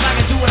prerogative. I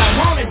can do what I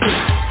want to do.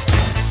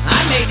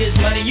 I made this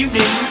money, you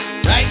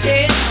didn't. Right,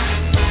 kid?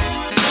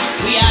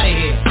 We out of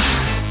here.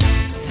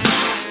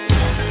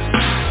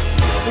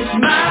 It's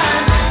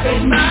mine,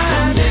 it's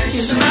mine,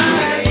 it's mine.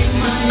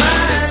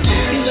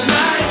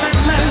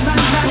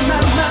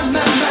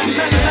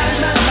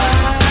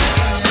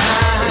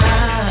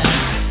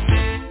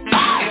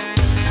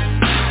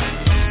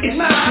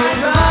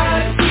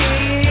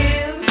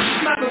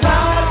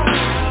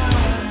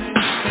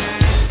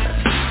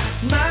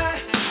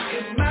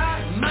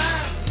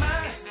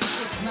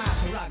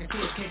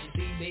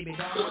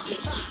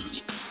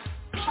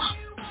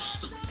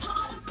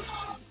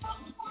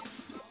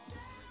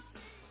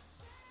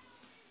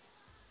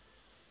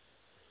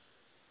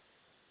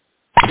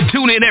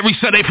 Tune in every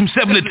Sunday from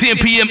 7 to 10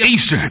 p.m.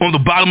 Eastern on The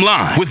Bottom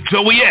Line with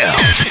Joey L.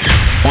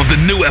 on the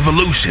New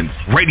Evolution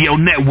Radio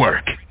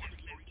Network.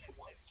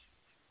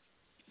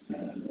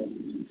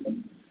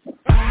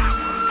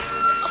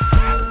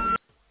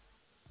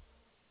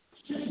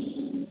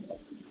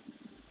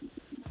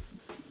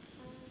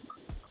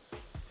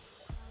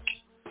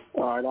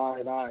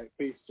 All right.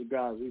 Peace to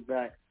guys. We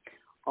back.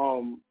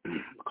 Call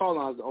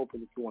lines are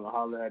open if you want to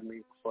holler at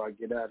me before I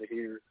get out of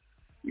here.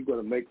 You go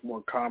to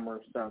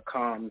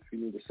makemorecommerce.com if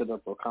you need to set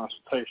up a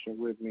consultation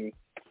with me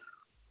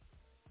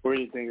or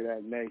anything of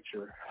that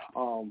nature.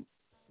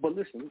 But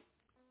listen,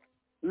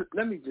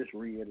 let me just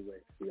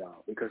reiterate for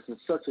y'all because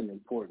it's such an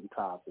important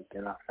topic,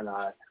 and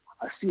I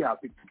see how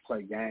people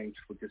play games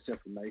with this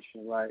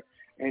information, right?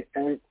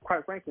 And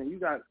quite frankly, you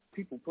got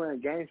people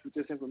playing games with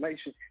this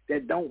information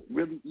that don't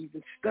really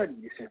even study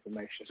this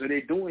information. So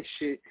they're doing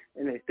shit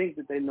and they think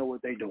that they know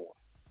what they're doing.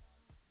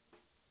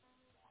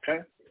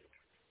 Okay?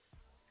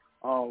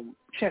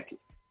 Check it,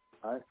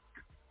 right?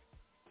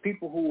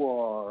 People who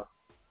are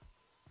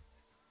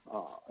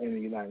in the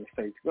United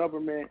States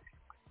government,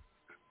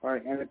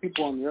 right, and the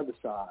people on the other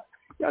side,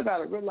 y'all got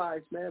to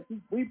realize, man,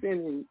 we've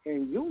been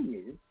in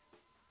union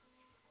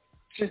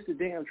since the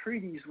damn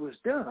treaties was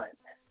done.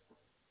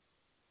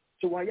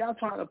 So while y'all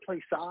trying to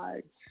play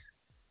sides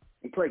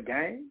and play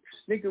games,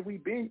 nigga,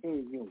 we've been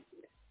in union.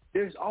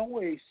 There's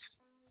always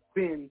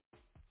been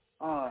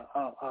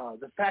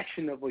the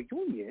faction of a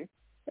union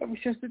ever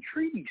since the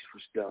treaties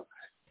was done.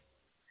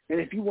 And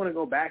if you want to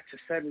go back to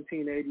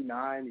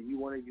 1789 and you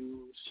want to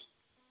use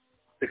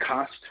the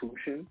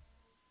Constitution,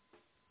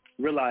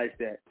 realize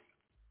that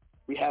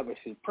we have a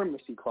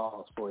supremacy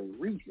clause for a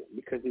reason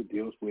because it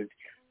deals with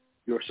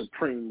your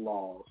supreme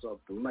laws of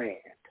the land.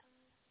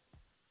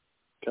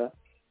 Okay?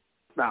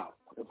 Now,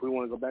 if we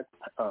want to go back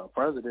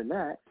further than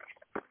that,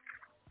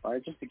 all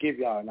right, just to give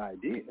y'all an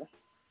idea,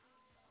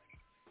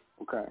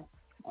 okay,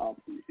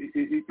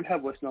 you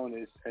have what's known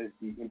as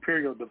the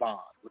Imperial Divan,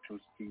 which was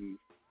the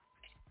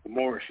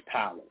Moorish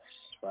palace,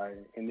 right?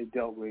 And it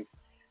dealt with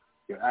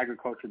your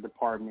agriculture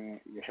department,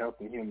 your health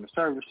and human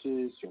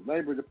services, your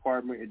labor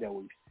department. It dealt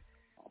with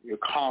your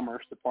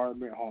commerce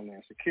department,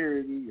 homeland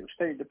security, your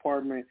state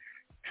department,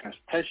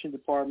 transportation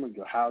department,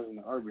 your housing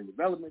and urban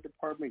development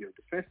department, your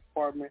defense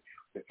department,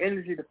 your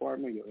energy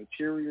department, your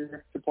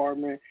interior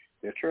department,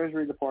 your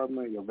treasury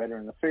department, your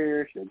veteran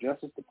affairs, your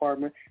justice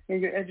department,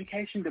 and your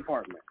education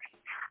department.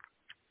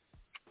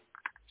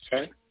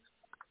 Okay?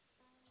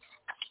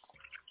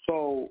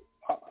 So,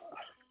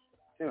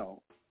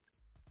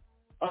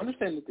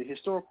 understand that the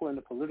historical and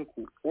the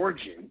political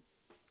origin,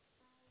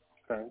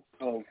 okay,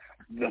 of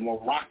the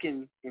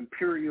Moroccan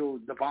Imperial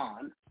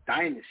Divan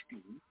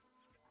dynasty,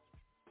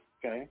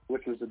 okay,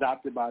 which was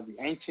adopted by the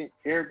ancient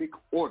Arabic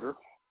order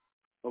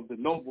of the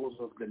nobles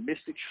of the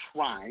mystic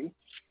shrine,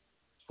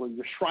 where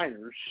your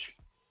Shriners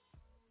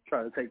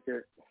try to take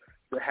their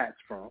hats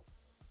from,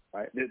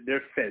 right?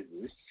 Their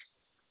fezzes.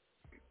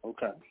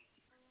 Okay.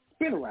 It's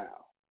been around.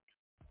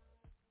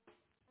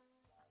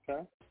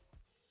 Okay?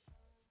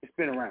 It's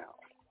been around.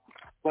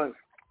 But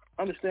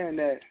understand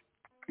that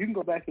you can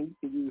go back and you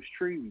can use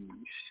treaties,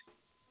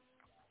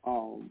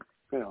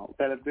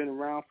 that have been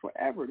around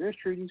forever. There's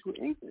treaties with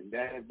England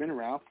that have been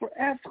around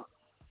forever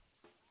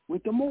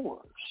with the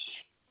Moors.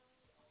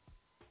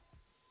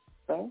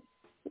 Okay?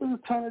 There's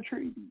a ton of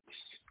treaties.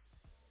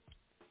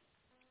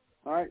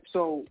 All right?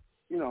 So,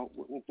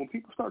 when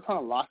people start trying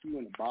to lock you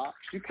in a box,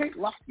 you can't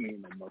lock me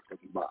in that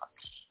motherfucking box,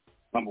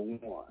 number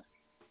one.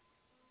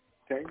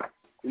 Okay?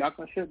 You're not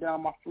going to shut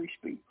down my free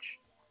speech,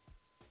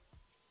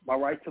 my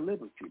right to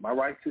liberty, my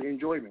right to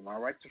enjoyment, my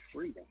right to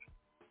freedom,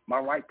 my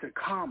right to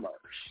commerce.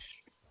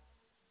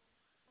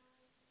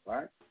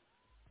 Right?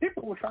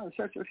 People were trying to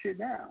shut your shit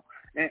down.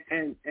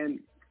 And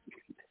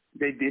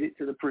they did it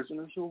to the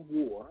prisoners of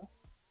war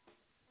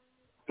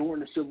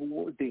during the Civil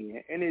War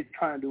then, and they're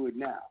trying to do it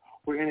now.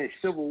 We're in a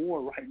civil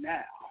war right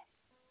now.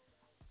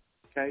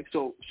 Okay?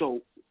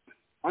 So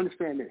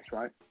understand this,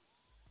 right?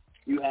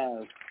 You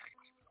have,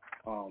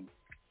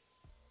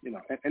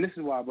 and this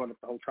is why I brought up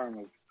the whole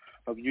term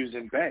of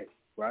using Bay,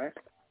 right?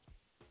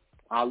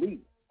 Ali,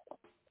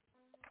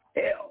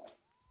 L,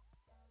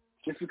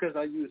 Just because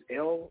I use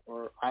El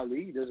or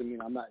Ali doesn't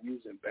mean I'm not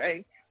using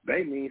Bey.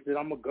 Bey means that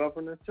I'm a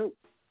governor too,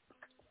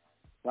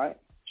 right?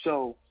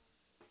 So,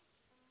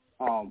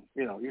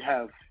 you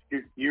have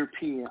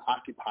European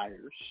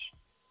occupiers,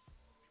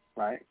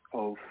 right,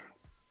 of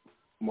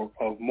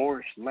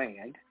Moorish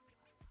land,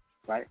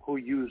 right, who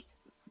used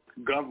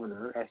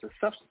governor as a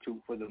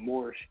substitute for the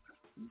Moorish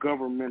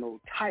governmental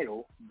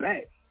title,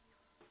 Bey.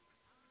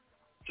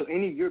 So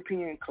any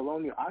European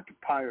colonial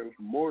occupier of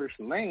Moorish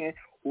land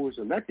who was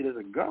elected as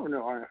a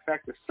governor are in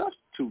fact a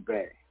substitute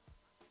Bey.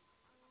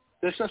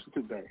 They're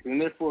substitute Bey.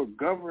 And therefore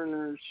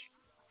governors,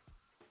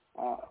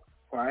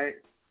 right,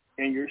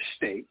 in your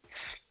states,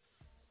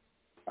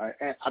 right,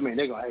 and, I mean,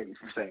 they're going to hate me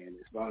for saying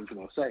this, but I'm just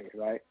going to say it,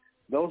 right?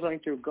 Those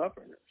ain't your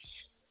governors.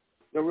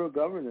 The real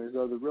governors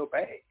are the real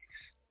Beys.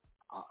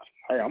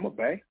 Hey, I'm a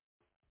Bey.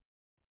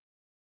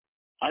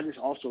 I just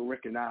also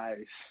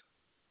recognize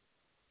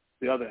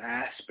the other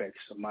aspects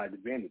of my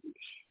divinity.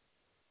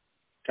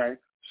 Okay?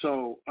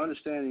 So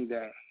understanding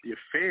that the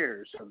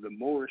affairs of the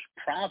Moorish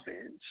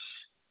province,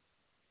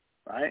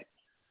 right,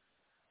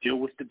 deal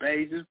with the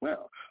Beys as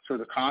well. So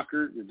the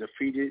conquered, the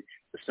defeated,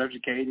 the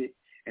subjugated,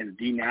 and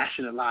the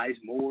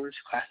denationalized Moors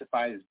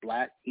classified as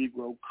black,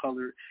 Negro,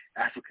 colored,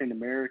 African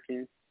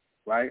American,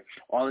 right?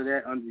 All of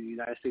that under the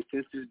United States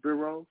Census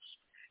Bureaus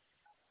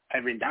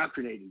have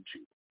indoctrinated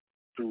you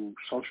through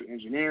social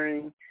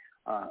engineering,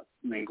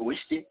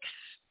 linguistics,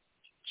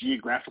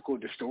 geographical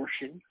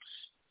distortions,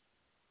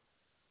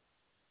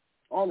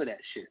 all of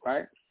that shit,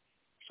 right?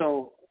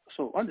 So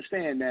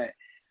understand that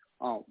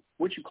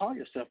what you call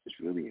yourself is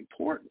really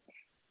important.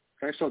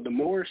 Okay, so the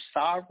Moorish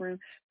sovereign,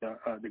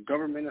 the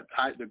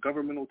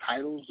governmental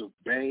titles of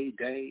Bey,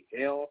 Dey,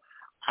 El,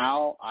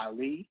 Al,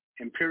 Ali,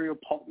 Imperial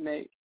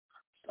Potentate,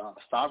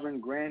 Sovereign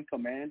Grand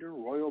Commander,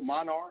 Royal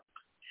Monarch,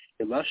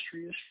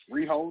 Illustrious,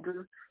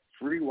 Freeholder,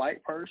 Free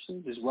White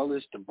Persons, as well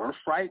as the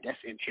birthright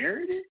that's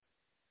inherited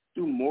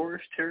through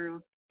Moorish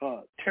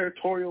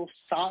territorial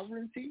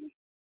sovereignty.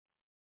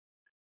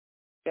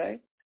 Okay,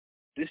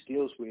 this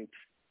deals with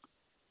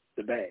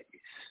the Beys.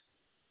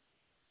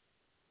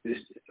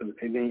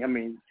 And then, I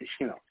mean,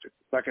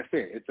 like I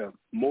said, it's a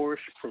Moorish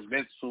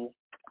provincial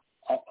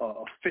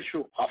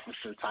official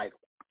officer title.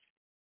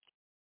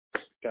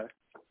 Okay?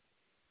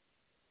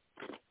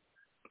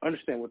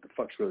 Understand what the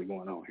fuck's really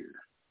going on here.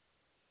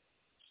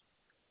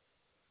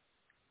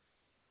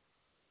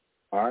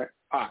 All right?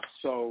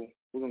 So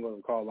we're going to go to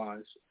the call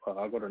lines.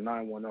 I'll go to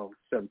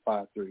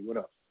 910-753. What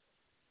up?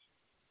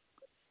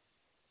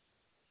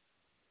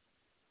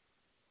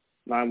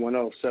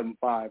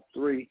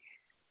 910-753.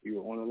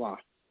 You're on the line.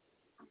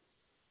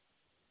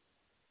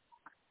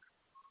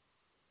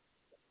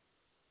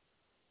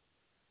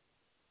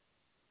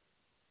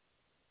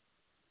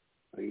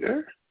 Are you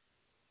there?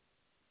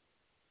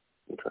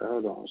 Okay,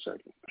 hold on a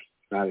second.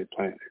 Now they're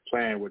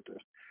playing with the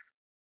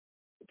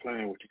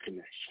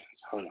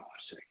connections. Hold on a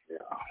second. Yeah.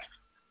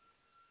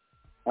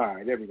 All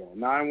right, there we go.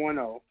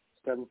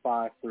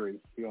 910-753.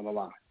 You on the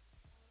line?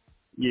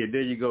 Yeah,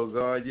 there you go,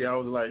 God. Yeah, I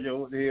was like, yo,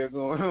 what the hell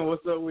going on?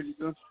 What's up with you,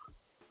 son?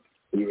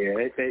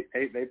 Yeah,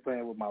 they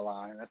playing with my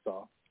line. That's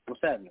all.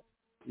 What's happening?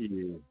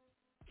 Yeah,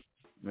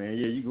 man.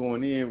 Yeah, you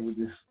going in with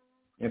this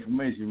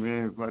information,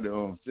 man, about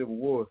the Civil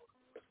War.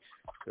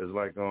 Cause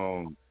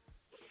cause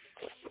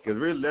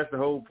really that's the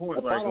whole point.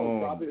 If I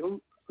don't drop it,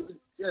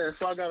 yeah,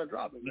 so I gotta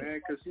drop it,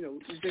 man. Cause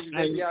you niggas take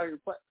me out here.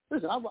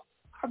 Listen, I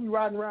be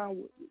riding around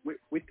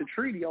with the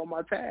treaty on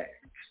my tags.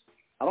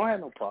 I don't have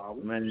no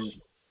problem, man.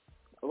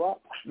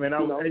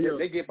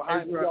 They get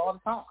behind me all the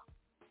time.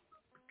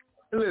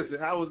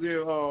 Listen, I was in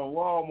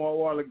Walmart a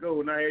while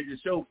ago and I had your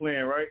show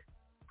playing, right?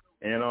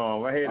 And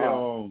I had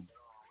I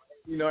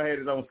had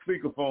it on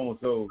speakerphone,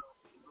 so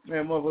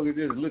man, motherfuckers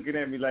just looking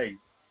at me like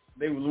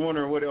they was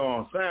wondering where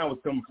the sound was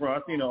coming from. I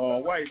seen a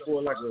white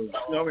boy like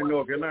I'm in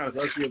North Carolina,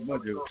 so I see a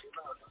bunch of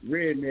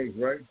rednecks,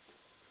 right?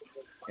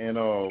 And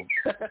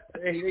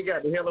they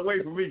got the hell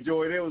away from me,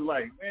 Joey. They was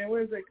like, man,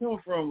 where's that coming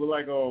from? But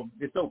like,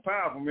 it's so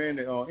powerful, man.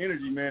 The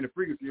energy, man, the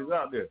frequency is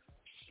out there.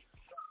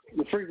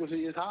 The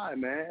frequency is high,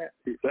 man.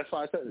 That's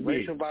why I said it's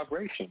racial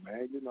vibration,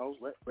 man.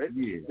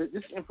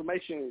 This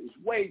information is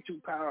way too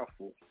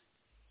powerful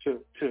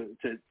to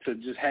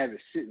just have it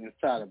sitting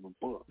inside of a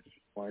book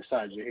or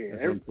inside your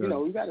head.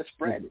 You got to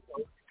spread it.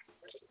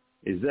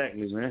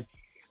 Exactly, man.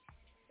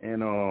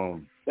 And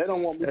they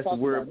don't want me that's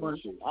talking about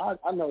this shit.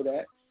 I know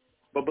that.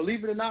 But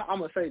believe it or not, I'm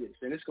going to say this,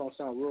 and it's going to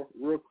sound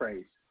real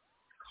crazy.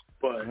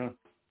 But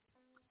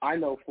I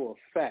know for a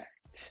fact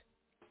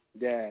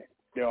that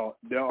there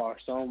are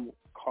some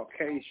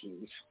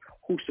Caucasians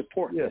who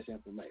support this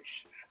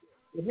information.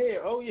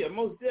 Yeah,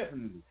 most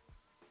definitely.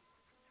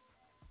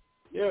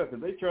 Yeah, because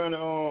they trying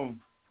to,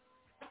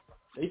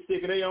 they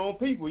sick of their own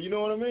people, you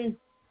know what I mean?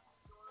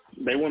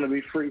 They want to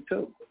be free,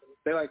 too.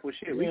 They like, well,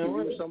 shit, we can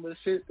use some of the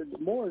shit that the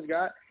Moors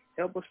got,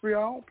 help us free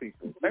our own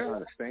people. They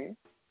understand.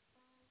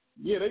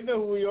 Yeah, they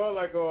know who we are.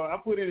 Like, I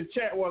put in the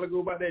chat a while ago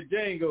about that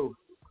Django,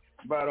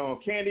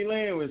 about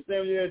Candyland when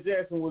Samuel L.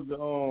 Jackson was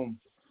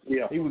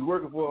he was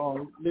working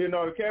for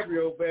Leonardo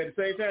DiCaprio. But at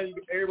the same time,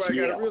 everybody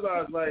got to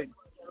realize, like,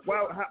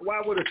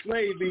 why would a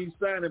slave be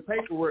signing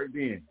paperwork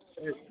then?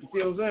 You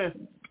see what I'm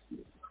saying?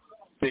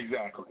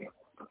 Exactly.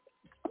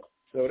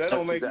 So that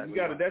don't make you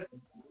gotta that's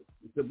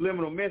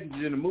subliminal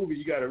messages in the movie.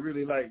 You gotta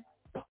really like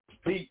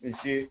peep and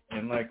shit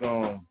and like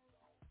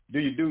do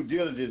your due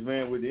diligence,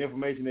 man, with the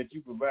information that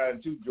you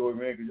provide to Joy,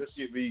 man, because that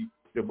shit be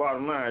the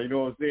bottom line. You know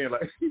what I'm saying?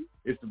 Like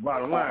it's the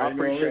bottom line. I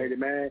appreciate it,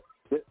 man.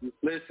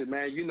 Listen,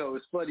 man, you know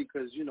it's funny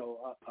because you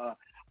know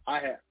I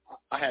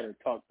had a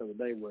talk the other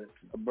day with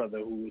a brother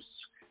who was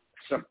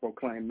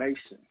self-proclaimed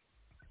Mason,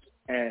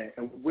 and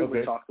we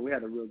were talking. We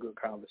had a real good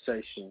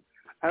conversation,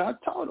 and I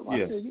told him, I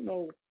said, you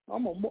know,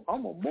 I'm a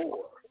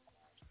Moor.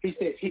 He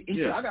said,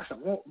 said, I got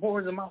some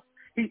Moors in my.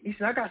 He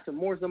said, I got some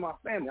Moors in my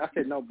family. I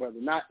said, no, brother,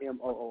 not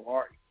Moor,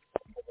 Moor.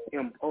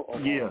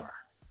 Yeah.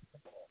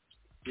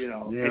 You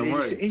know. Yeah, and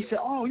right. he said,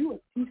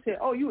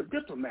 you a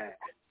diplomat.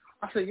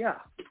 I said, yeah.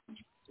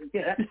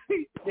 Yeah.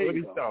 What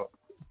he thought?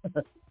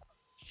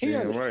 He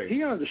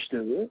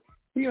understood.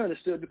 He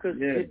understood because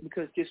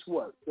guess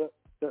what?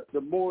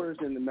 The Moors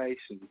and the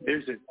Masons,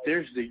 there's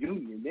the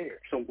union there.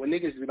 So when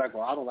niggas be like,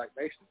 well, I don't like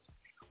Masons,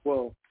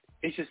 well,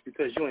 it's just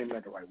because you ain't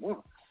met the right one.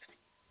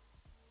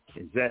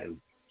 Exactly.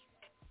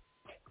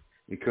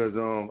 Because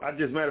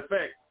matter of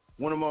fact,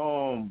 one of my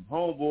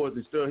homeboys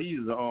and stuff, he's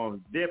a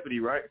deputy,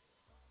 right?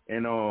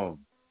 And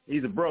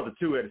he's a brother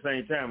too at the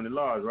same time in the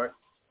lodge, right?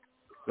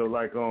 So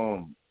like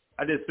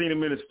I just seen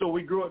him in the store.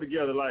 We grew up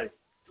together, like,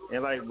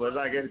 and like, but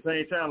like at the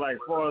same time, like, as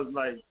far as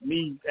like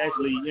me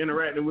actually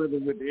interacting with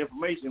him with the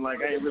information,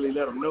 like I ain't really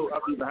let him know.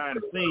 I'll be behind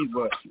the scenes,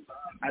 but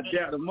I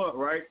dapped him up,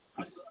 right?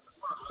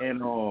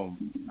 And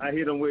I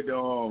hit him with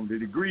the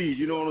degrees.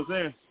 You know what I'm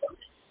saying?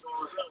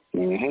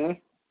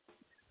 Mhm.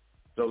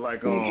 So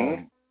like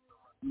you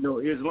know,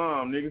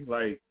 Islam, nigga,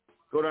 like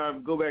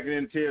go back and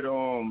then tell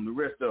the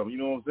rest of them. You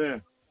know what I'm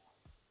saying?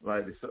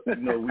 Like, you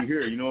know, we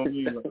here. You know what I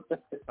mean? Like,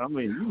 I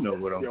mean, you know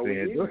what I'm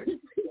saying.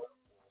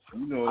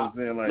 You know what I'm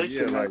saying? Like, listen,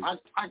 yeah, man,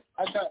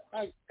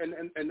 like,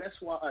 and that's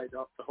why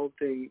the whole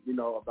thing, you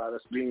know, about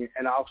us being,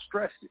 and I'll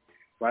stress it,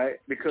 right?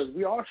 Because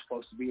we are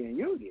supposed to be in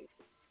union,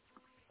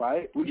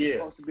 right? We're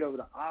supposed to be able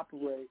to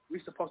operate.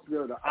 We're supposed to be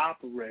able to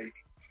operate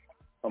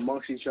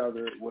amongst each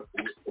other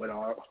with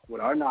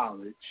our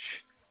knowledge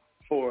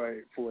for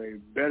a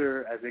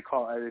better, as they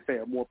say,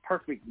 a more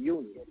perfect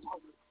union.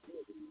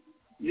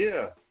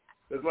 Yeah.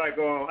 It's like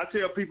I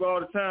tell people all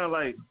the time,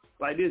 like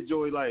this,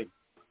 Joey, like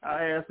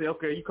I ask,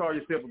 okay, you call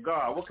yourself a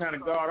God. What kind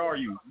of God are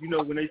you? You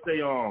know, when they say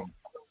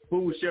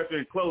food, shelter,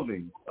 and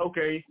clothing.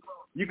 Okay,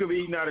 you can be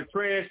eating out of a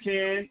trash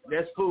can,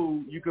 that's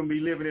food. You can be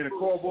living in a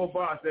cardboard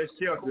box, that's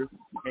shelter.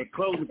 And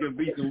clothing can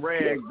be some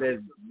rags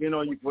that's been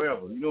on you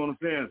forever. You know what I'm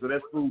saying? So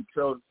that's food,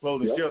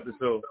 clothing, shelter.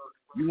 So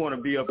you want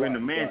to be up in the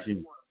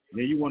mansion.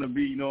 Then you want to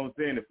be, you know what I'm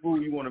saying, the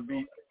food, you want to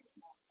be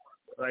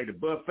like the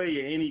buffet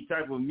or any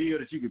type of meal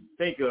that you could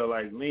think of,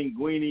 like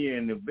linguine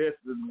and the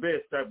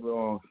best type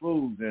of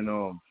foods and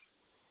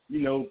you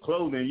know,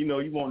 clothing. You know,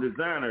 you want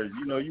designers.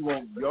 You know, you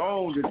want your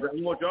own design.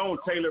 You want your own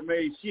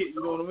tailor-made shit.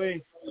 You know what I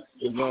mean?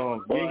 You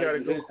ain't got to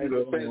go through the.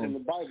 It says in the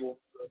Bible.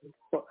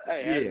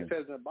 Hey, as it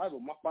says in the Bible,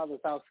 my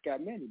father's house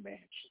got many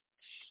mansions.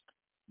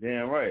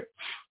 Damn right.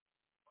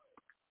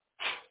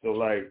 So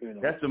like, you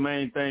know, that's the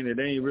main thing that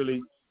they ain't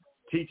really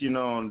teaching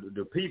on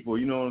the people.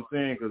 You know what I'm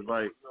saying? Because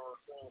like,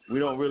 we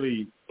don't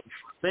really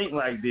think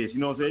like this, you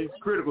know what I'm saying?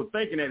 It's critical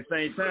thinking at the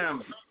same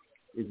time.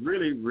 It's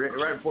really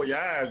right before your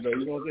eyes, though.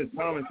 You know what I'm saying?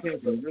 Common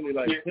sense is really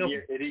like simple. Yeah,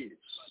 it is.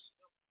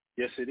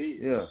 Yes, it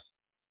is. Yeah.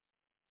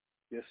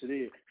 Yes, it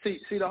is.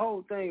 See, the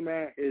whole thing,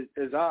 man, is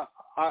I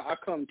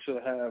come to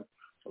have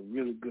a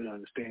really good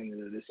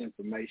understanding of this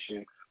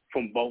information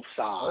from both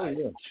sides,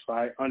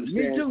 right?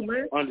 Me too,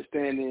 man.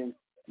 Understanding,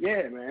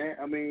 yeah, man.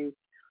 I mean,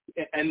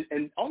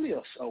 and only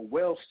a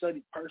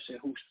well-studied person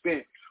who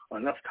spent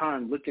enough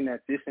time looking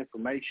at this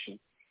information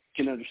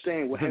can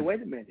understand, well, hey,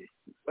 wait a minute.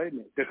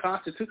 The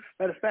Constitution,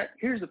 matter of fact,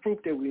 here's the proof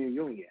that we're in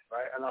union,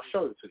 right? And I'll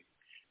show it to you,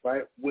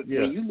 right? When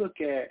you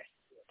look at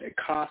the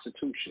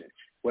Constitution,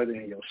 whether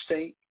in your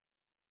state,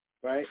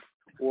 right,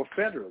 or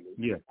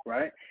federally,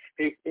 right,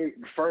 it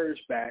refers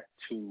back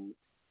to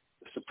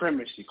the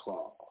Supremacy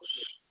Clause,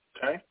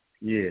 okay?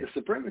 Yeah. The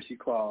Supremacy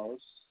Clause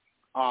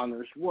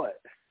honors what?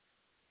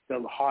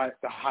 The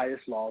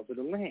highest laws of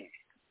the land,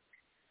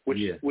 which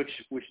deal with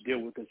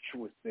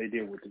they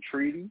deal with the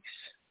treaties,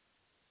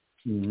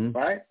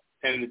 right?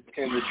 And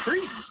the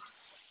treaties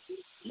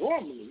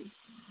normally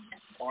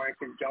are in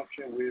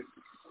conjunction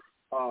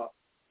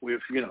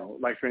with you know,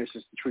 like for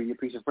instance, the Treaty of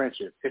Peace and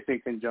Friendship. It's in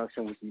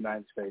conjunction with the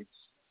United States,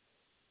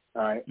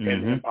 all right,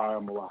 and the Empire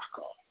of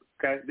Morocco.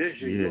 Okay, there's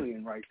your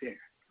union right there.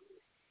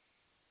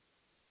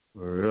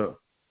 Word up.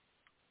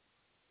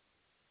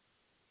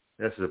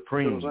 That's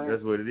supreme.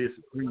 That's what it is.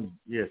 Supreme.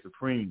 Yeah,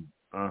 supreme.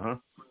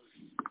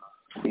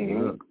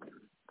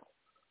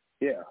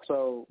 Yeah.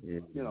 So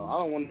you know, I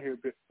don't want to hear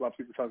about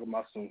people talking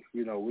about some.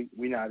 You know,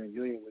 we not in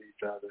union with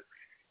each other.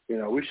 You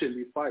know, we shouldn't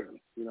be fighting.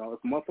 You know, if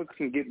a motherfucker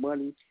can get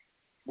money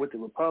with the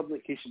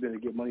republic, he should be able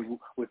to get money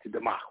with the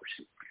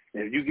democracy.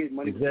 And if you get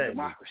money with the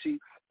democracy,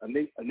 a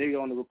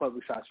nigga on the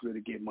republic side should be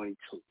able to get money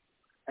too.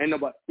 Ain't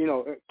nobody, you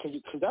know, cause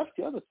that's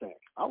the other thing.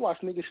 I watch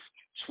niggas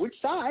switch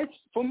sides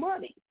for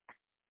money.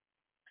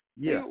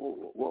 Yeah.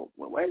 Well,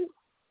 wait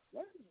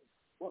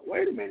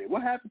a minute.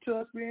 What happened to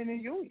us being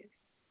in union?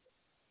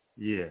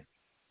 Yeah.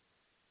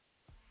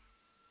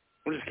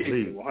 I'm just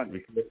keeping it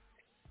 100.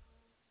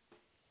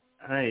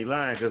 I ain't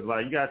lying, because,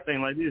 like, you got to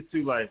think like this,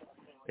 too. Like,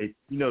 you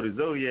know, the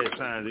zodiac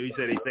signs, you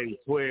say they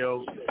take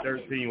 12,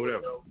 13,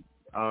 whatever.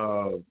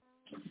 You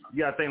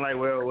got to think like,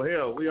 well,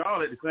 hell, we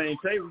all at the same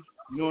table.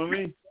 You know what I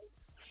mean?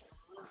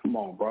 Come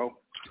on, bro.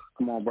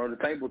 The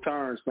table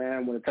turns,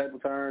 man. When the table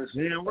turns,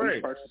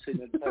 each person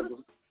sitting at the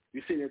table,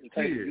 you sit at the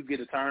table, you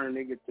get a turn,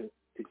 nigga, to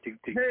get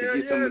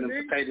some of them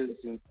potatoes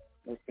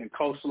and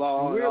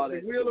coleslaw and all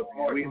that. We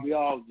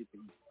all get to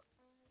eat.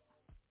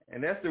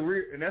 And that's the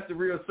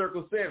real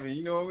Circle 7.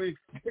 You know what I mean?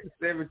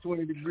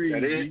 720 degrees.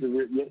 That is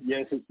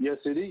yes,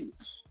 it is.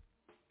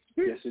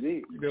 Yes, it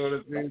is. You know what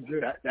I'm saying?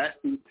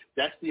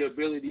 That's the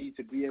ability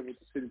to be able to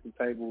sit at the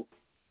table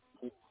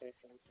and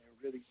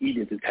really eat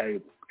at the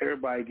table.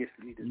 Everybody gets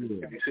to eat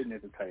if you're sitting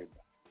at the table.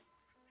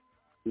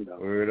 You know.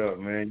 Word up,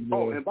 man. You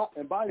know, and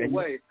by the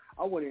way,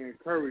 I want to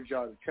encourage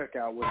y'all to check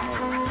out what's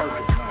known as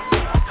perfect number.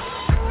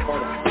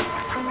 Hold on.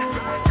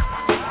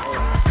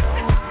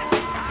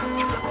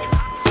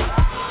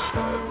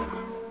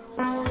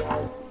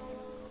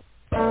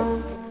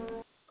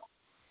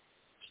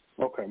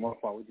 Okay, my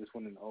fault. We just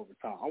went into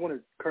overtime. I want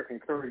to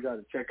encourage y'all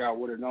to check out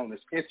what are known as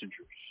integers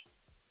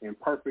and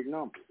perfect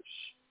numbers,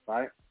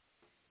 right?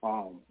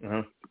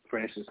 For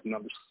instance,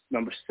 number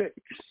 6,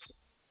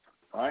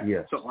 right?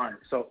 Yeah. So, all right.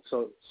 So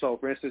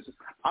for instance,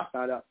 I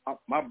found out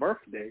my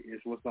birthday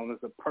is what's known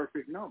as a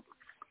perfect number,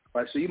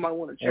 right? So you might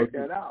want to check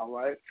that out,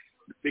 right?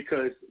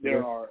 Because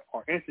there are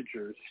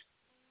integers,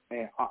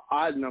 and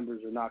odd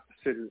numbers are not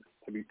considered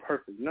to be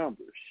perfect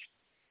numbers,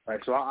 right?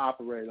 So I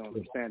operate on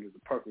the standard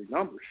of perfect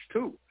numbers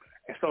too.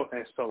 And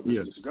so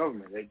this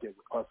government, they get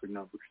the perfect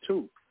numbers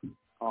too.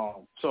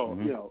 You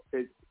know,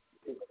 it's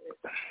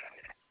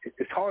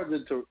hard to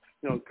you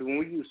know, because when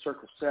we use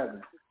Circle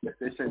 7,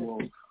 they say, well,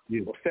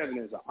 7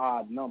 is an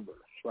odd number,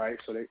 right?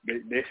 So they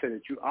say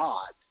that you're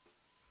odd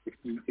if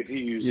you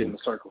use in the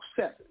Circle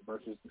 7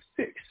 versus the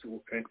 6.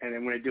 And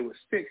then when they deal with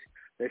 6,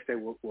 they say,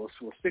 well,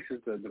 6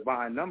 is the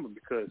divine number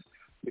because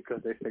they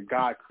say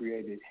God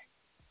created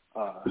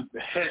the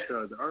head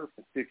of the earth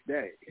in 6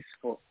 days,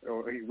 or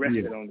he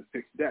rested on the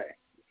 6th day,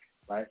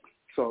 right?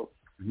 So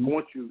I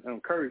want you to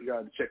encourage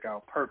y'all to check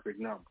out perfect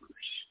numbers.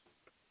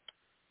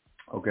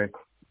 Okay.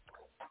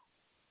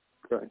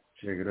 Right.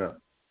 Check it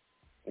out.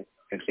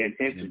 And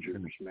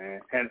integers,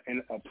 man,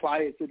 and apply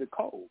it to the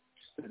codes,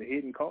 to the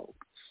hidden codes.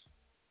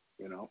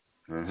 You know,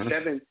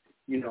 7.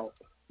 You know.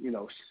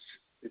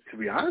 To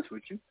be honest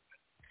with you,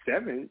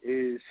 7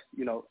 is,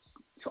 you know.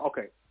 So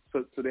okay.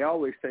 So they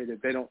always say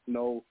that they don't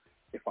know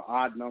if an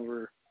odd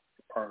number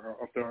or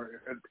if there are,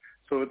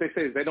 so what they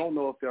say is they don't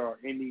know if there are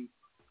any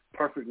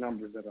perfect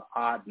numbers that are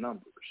odd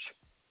numbers.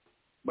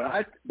 But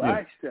I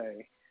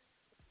say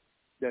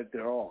that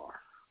there are,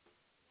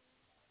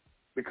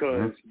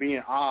 because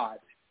being odd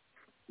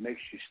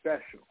makes you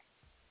special.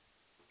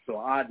 So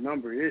an odd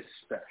number is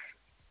special.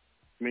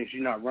 It means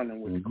you're not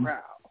running with the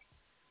crowd.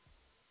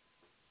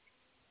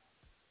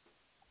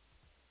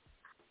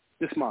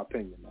 Just my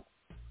opinion, man.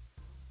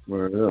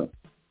 Word up.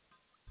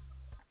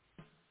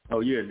 Oh,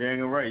 yeah,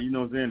 dang right. You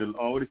know what I'm saying?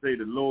 What do they say?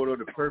 The Lord of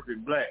the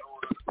perfect black.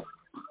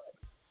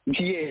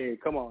 Yeah,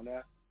 come on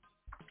now.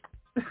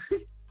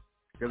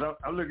 Because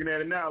I'm looking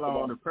at it now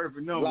on the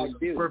perfect number.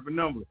 Perfect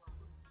number.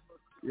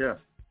 Yeah.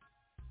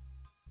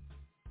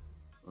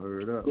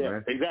 Word up,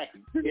 man.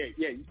 Exactly. Yeah.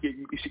 You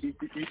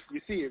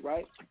see it,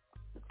 right?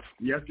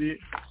 Yeah, I see it.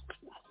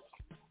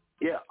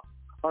 Yeah.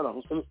 Hold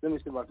on. Let me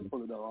see if I can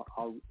pull it up.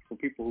 For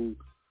people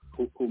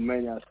who may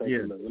not say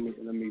it, let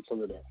me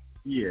pull it up.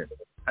 Yeah.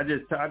 I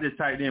just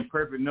typed in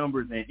perfect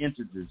numbers and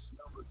integers.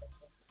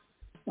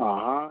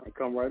 It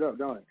come right up,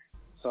 don't it?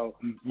 So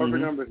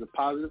perfect number is a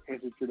positive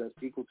integer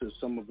that's equal to the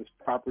sum of its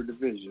proper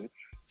division.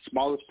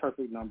 Smallest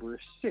perfect number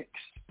is 6,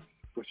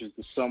 which is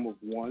the sum of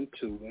 1,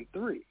 2, and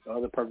 3. The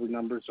other perfect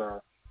numbers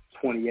are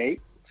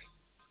 28,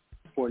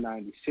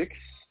 496,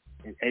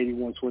 and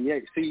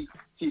 8128. See,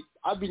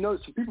 I've been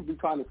noticing people be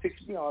trying to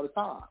fix me all the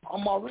time.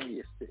 I'm already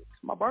a 6.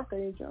 My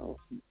birthday in June.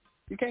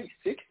 You can't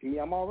 6 me.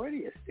 I'm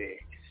already a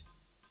 6.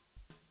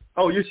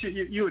 Oh, you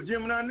a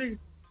Gemini nigga?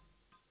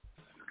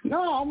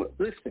 No,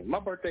 listen. My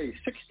birthday is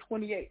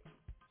 6/28.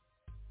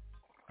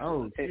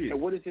 Oh, shit.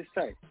 And what does it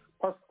say?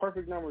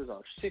 Perfect numbers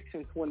are 6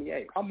 and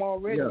 28. I'm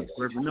already a 6.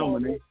 Perfect number,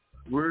 nigga.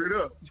 Word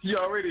up. You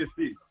already a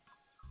 6.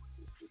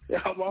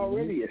 I'm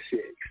already a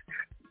 6.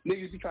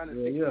 Niggas be trying to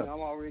fix me. I'm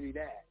already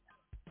that.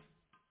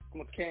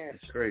 I'm a Cancer.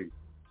 That's crazy.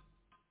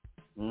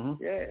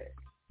 Yeah.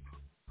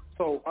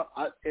 So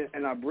I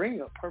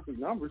bring up perfect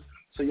numbers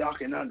so y'all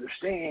can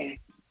understand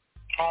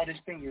how this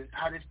thing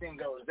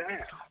goes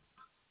down,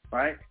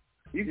 right?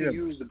 You can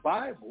use the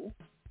Bible.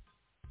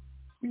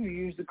 You can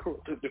use the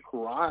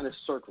Quran as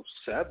Circle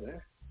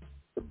 7.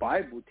 The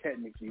Bible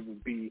technically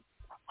would be,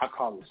 I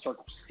call it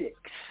Circle 6.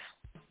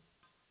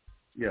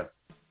 Yeah.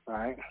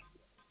 Right.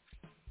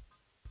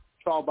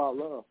 It's all about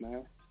love,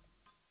 man.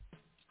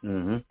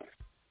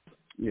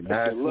 Yeah,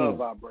 that's the love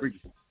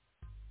vibration.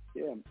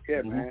 Yeah,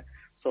 man.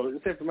 So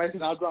this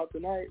information I dropped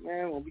tonight,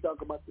 man, when we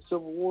talk about the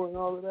Civil War and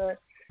all of that,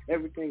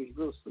 everything is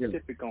real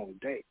specific on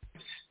dates.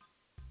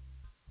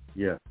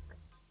 Yeah.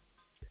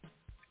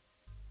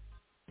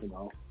 You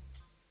know.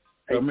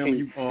 I remember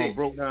you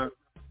broke down,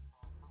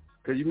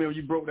 because you remember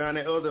you broke down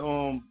that other,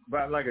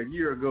 about like a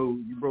year ago,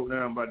 you broke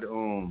down about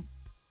the,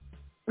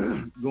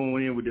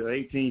 going in with the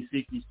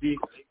 1866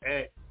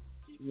 Act.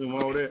 You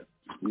remember all that?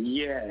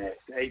 Yes.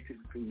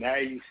 Now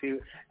you see,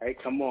 hey,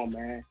 come on,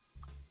 man.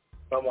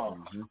 Come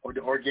on. Or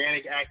the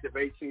Organic Act of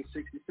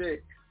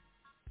 1866.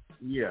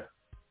 Yeah.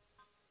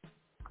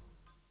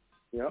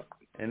 Yep.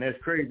 And that's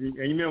crazy.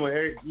 And you remember,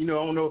 I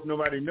don't know if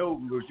nobody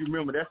knows, but you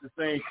remember that's the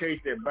same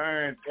case that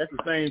that's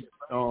the same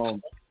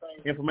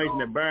information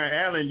that Byron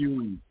Allen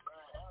used.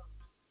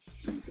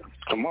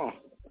 Come on.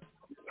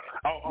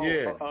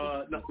 Yeah.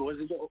 No, was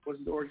it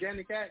the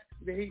Organic Act?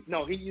 He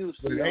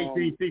used the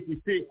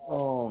 1866,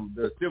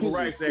 the Civil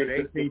Rights Act,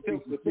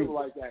 1866. The Civil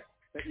Rights Act.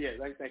 Yeah,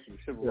 thank you.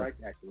 Civil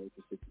Rights Act of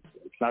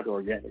 1866. It's not the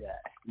Organic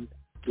Act.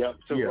 Yep,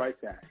 Civil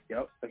Rights Act.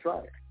 Yep, that's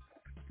right.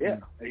 Yeah,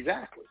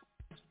 exactly.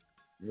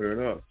 Fair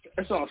enough.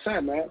 That's what I'm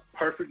saying, man.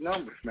 Perfect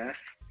numbers, man.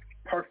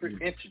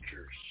 Perfect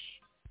integers.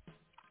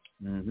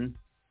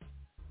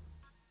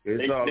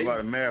 It's all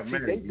about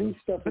mathematics. They do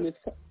stuff in this.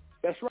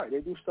 That's right. They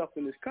do stuff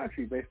in this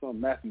country based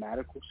on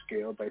mathematical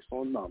scale, based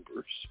on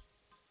numbers.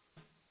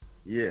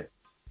 Yeah.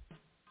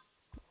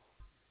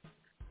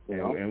 You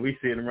know? And we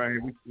sitting around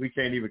here, we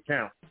can't even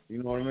count.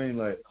 You know what I mean?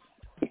 Like.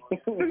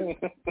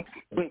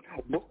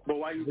 but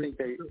why you think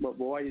they? But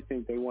why you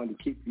think they wanted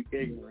to keep you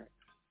ignorant?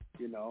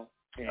 You know.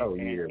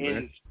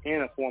 And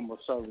in a form of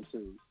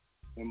servitude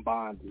and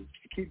bondage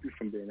to keep you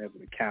from being able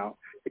to count,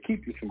 to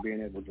keep you from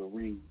being able to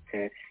read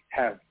and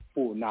have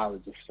full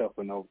knowledge of self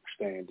and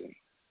understanding.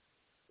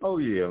 Oh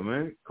yeah,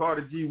 man.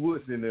 Carter G.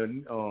 Woodson,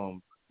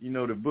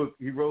 the book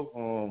he wrote,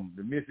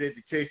 The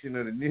Miseducation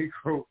of the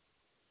Negro,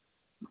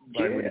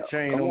 like with the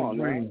chain on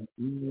the ring.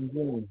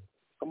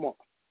 Come on.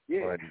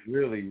 Yeah. Like,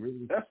 really.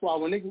 That's why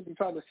when niggas be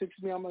trying to fix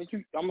me, I'm like,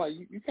 you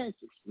can't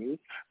fix me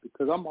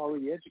because I'm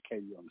already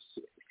educated on the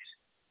six.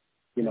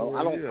 You know,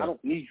 I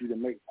don't need you to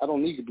I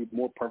don't need to be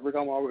more perfect.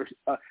 I'm already,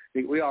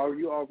 you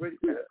already,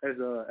 as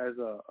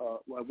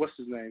what's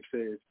his name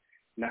says,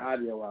 in the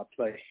audio I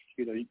play,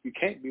 you know, you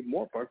can't be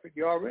more perfect.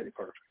 You're already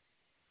perfect.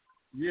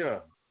 Yeah.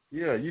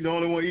 You the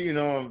only one eating,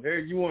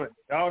 Eric, you want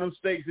all them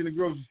steaks in the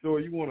grocery store,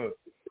 you want to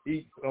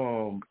eat,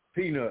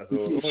 peanuts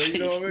or you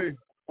know what I mean?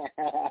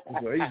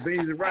 So eat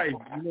beans and rice,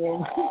 you know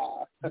what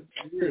I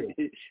mean?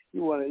 Yeah.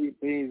 You want to eat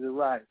beans and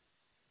rice.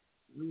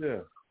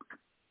 Yeah.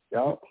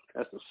 Yo,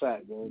 that's a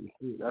fact, man.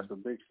 That's a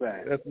big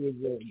fact. That's what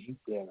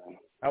yeah, man.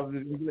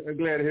 I'm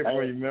glad to hear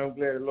from you, man. I'm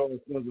glad the Lord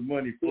sends the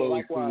money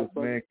flows to us,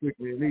 man,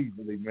 quickly and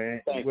easily,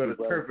 man. With a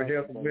perfect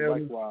health and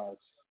wellness,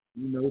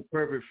 you know,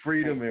 perfect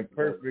freedom and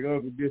perfect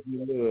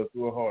unconditional love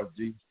to our heart,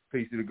 G.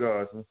 Peace to the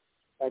God, son.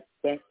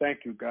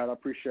 Thank you, God. I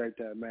appreciate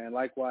that, man.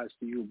 Likewise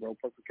to you, bro.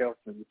 Perfect health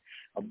and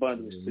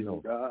abundance to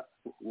you, God.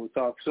 We'll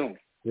talk soon.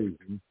 Peace.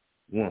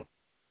 One.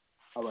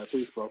 All right,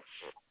 peace, bro.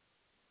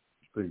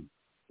 Peace.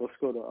 Let's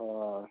go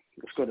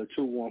to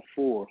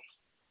 214-429.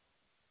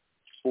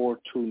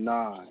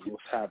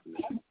 What's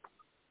happening?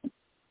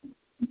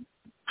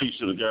 Peace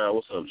to the God.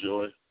 What's up,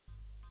 Joy?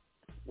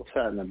 What's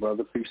happening,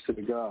 brother? Peace to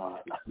the God.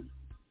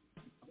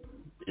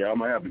 Yeah, I'm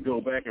gonna have to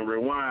go back and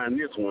rewind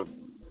this one.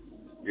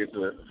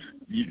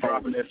 You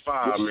dropping that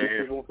fire, man.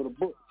 This one for the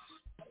book.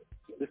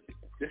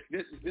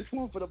 This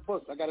one for the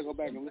book. I gotta go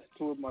back and listen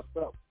to it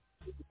myself.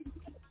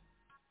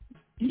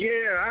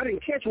 Yeah, I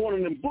didn't catch one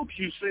of them books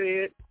you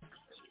said.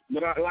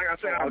 But like I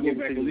said, I'll go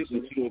back and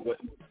listen to it. But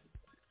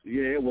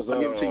yeah, it was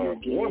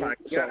one I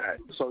got.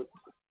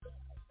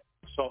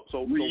 So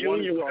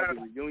reunion without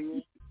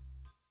reunion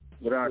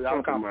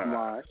without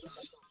compromise.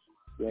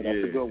 Yeah,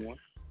 that's a good one.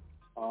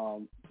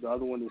 The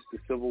other one is the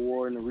Civil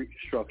War and the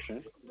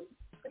Reconstruction.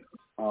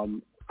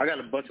 I got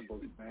a bunch of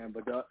books, man,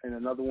 and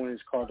another one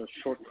is called A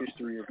Short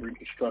History of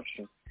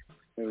Reconstruction.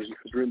 It was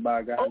written by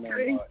a guy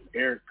named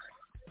Eric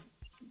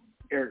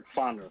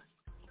Foner.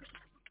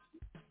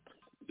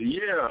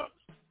 Yeah.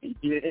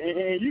 Yeah,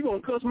 and you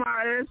gonna cuss my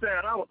ass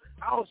out.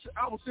 I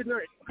was sitting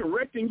there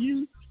correcting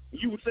you.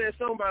 You were saying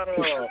something about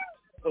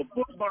a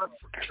book by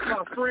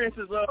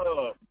Francis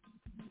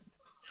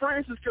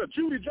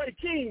Judy J.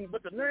 King,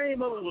 but the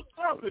name of it was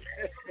something.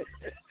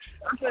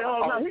 I said,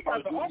 no, he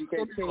got the Judy K.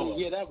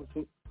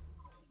 King.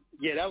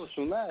 Yeah, that was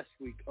from last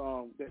week.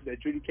 That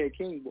Judy K.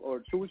 King,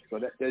 or 2 weeks ago.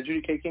 That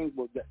Judy K. King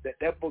book,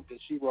 that book that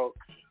she wrote,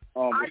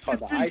 was called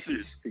the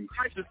ISIS Thesis.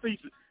 ISIS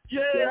Thesis.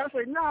 Yeah, I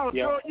said, no,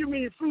 Joe, you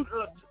mean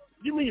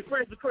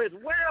Francis Cress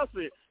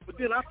Wellesley, but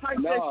then I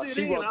typed that shit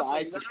in.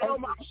 I said, no,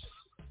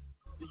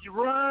 you're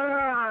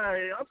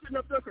right. I'm sitting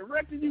up there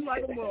correcting you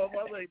like a motherfucker.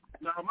 I was like,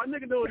 nah, my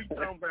nigga know what he's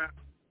talking about.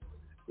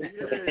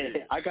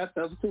 Yeah. I got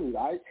them too.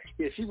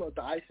 She wrote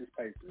the ISIS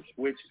papers,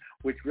 which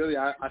really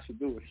I should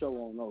do a show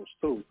on those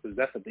too, because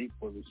that's a deep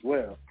one as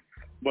well.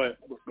 But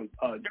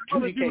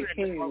Judy K.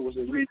 King was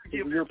a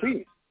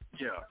European.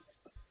 Yeah.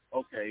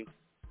 Okay.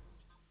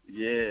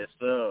 Yes,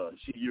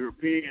 she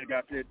European,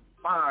 got that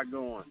fire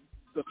going.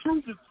 The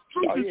truth is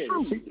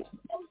truth.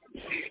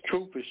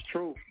 Truth is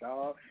truth,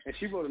 dog. And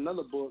she wrote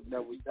another book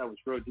that was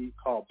real deep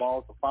called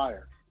Balls of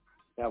Fire.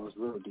 That was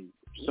real deep.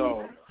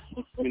 So,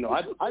 you know,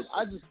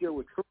 I just deal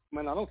with truth,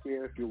 man. I don't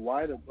care if you're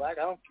white or black.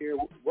 I don't care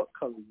what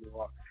color you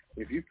are.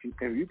 If you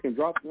can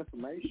drop the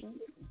information,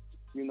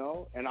 you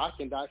know, and I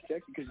can dissect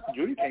it, because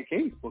Judy K.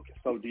 King's book is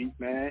so deep,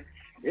 man.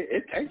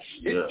 It takes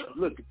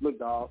look,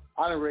 dog.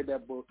 I done read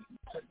that book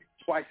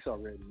twice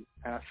already,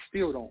 and I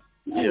still don't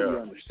really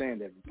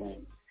understand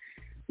everything.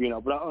 You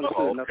know, but I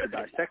understood enough to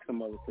dissect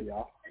some of it for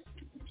y'all.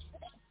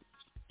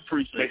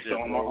 Appreciate based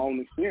on my own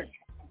experience.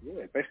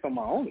 Yeah, based on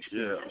my own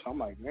experience. Yeah. I'm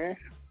like, man.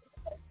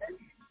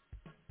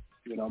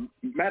 You know,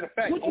 matter of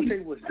fact, I'll tell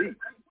you what's deep.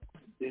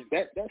 Is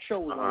that show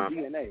was on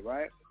DNA,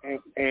 right?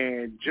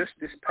 And just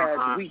this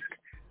past week,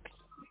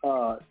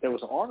 there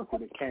was an article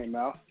that came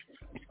out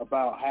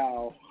about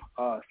how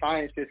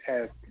scientists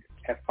have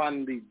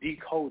finally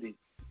decoded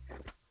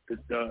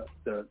the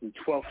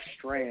 12th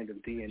strand of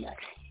DNA.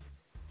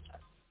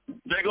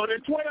 They go to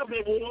 12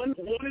 and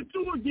 1 and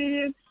 2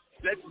 again.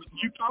 That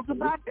you talked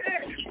about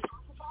that.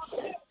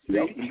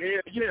 Yep.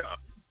 Yeah.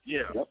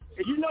 Yep.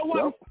 And you know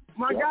what,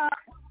 my guy,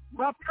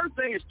 my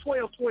birthday is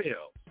 12/12.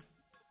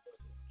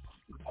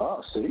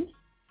 Oh, see,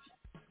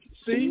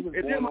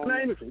 and then my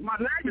name is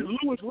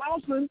Lewis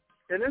Lawson,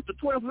 and that's the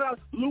 12th letter.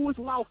 Lewis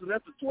Lawson,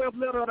 that's the 12th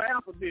letter of the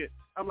alphabet.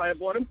 I'm like,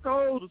 boy, them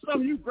codes or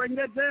something, you bring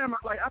that down. I'm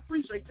like, I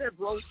appreciate that,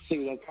 bro. See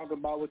what I'm talking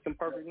about with some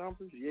perfect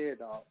numbers? Yeah,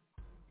 dog.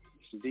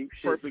 Some deep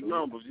shit. Perfect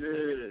numbers,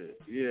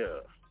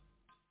 yeah.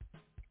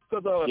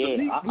 Because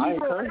I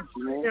encourage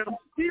you, man.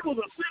 He was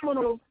a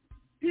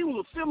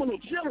seminal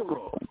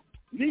general.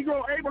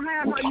 Negro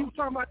Abraham, how you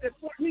talking about that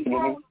Fort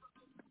Negro?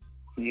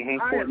 I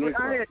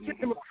had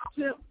kicked him across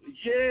him.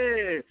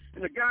 Yeah,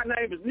 and the guy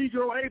named is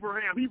Negro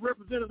Abraham. He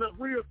represented us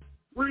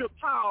real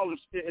tall and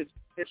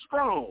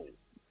strong.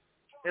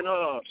 And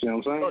see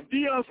what I'm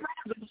saying?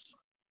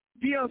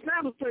 Deion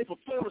Sanders played for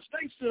Florida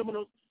State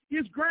Seminoles.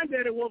 His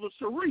granddaddy was a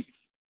Sharif.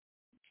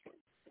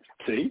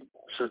 See?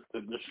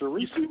 The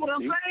Sharif. You see what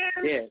I'm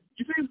saying? Yeah.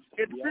 You see,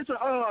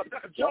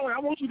 Joey, I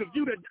want you to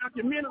view that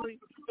documentary.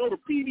 Go to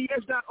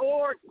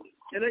pbs.org,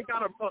 and they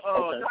got a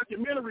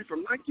documentary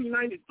from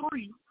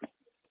 1993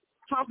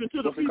 talking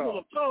to the people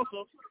of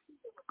Tulsa,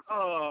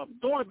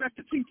 going back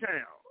to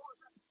T-Town.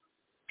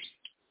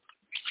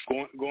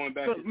 Going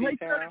back to May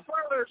T-Town?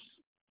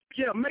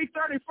 31st, May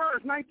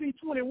 31st,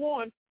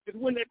 1921 is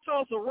when that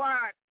Tulsa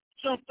riot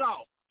jumped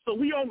off. So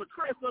we on the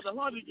crest of the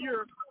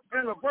 100-year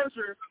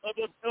anniversary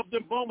of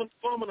them bombing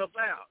us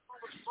out.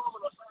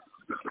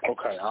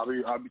 Okay, I'll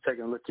be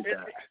taking a look at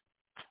that.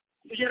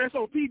 Yeah, that's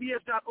on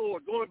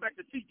pbs.org, going back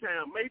to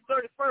T-Town, May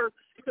 31st,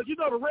 because you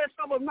know the Red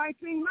Summer of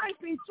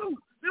 1919 too.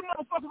 Them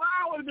motherfuckers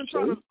always been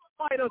trying to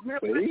fight us, man,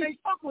 but they can't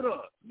fuck with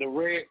us. The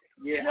Red,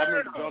 I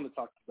remember Jonah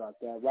talked about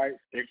that, right?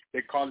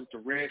 They called it the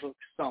Red Hook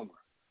Summer.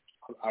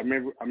 I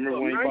remember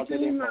when he brought that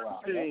info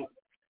out.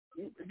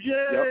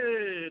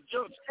 Yeah,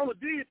 Jonah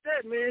did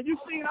that, man. You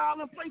seen all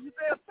them places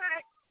they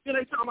attacked? Then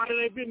they talking about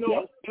it ain't been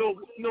no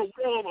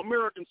war on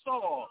American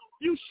soil.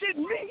 You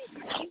shitting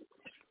me?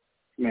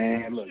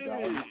 Man, look,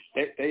 dog.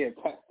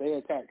 They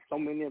attacked so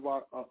many of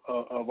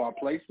our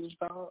places,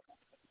 dog.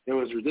 It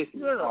was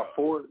ridiculous. Yeah. Our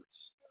forts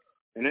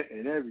and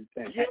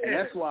everything. Yeah. And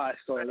that's why I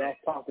started off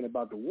talking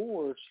about the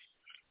wars,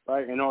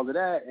 right, and all of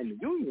that, and the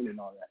Union and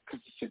all that,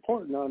 because it's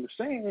important to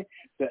understand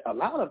that a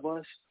lot of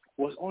us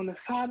was on the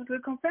side of the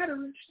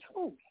Confederates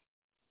too.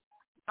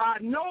 I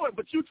know it,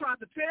 but you tried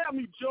to tell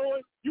me,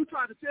 Joey. You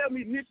tried to tell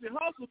me Nipsey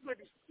Hussle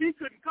he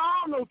couldn't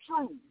call no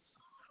truce.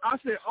 I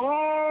said,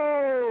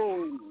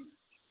 oh.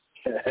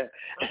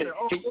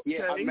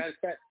 Yeah, as a matter of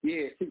fact,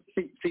 see,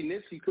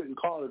 Nipsey couldn't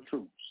call a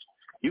truce.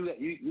 You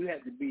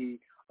had to be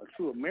a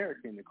true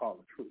American to call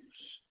a truce.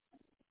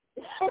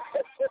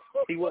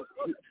 He wasn't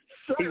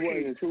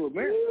a true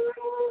American.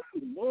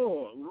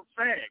 More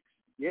facts.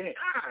 Yeah,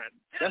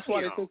 that's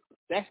why they took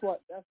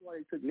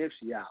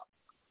Nipsey out.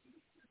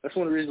 That's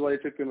one of the reasons why they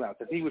took him out,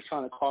 because he was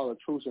trying to call a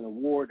truce in a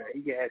war that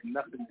he had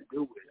nothing to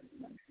do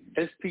with.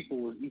 His people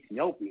was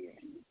Ethiopian.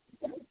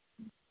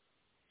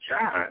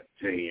 God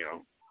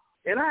damn.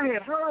 And I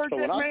had heard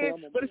that,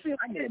 man, but it seems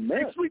like they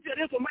sweep that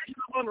information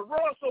up on the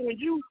rug, so when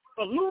you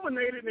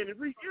illuminated and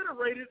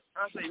reiterated,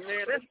 I say,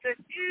 man, that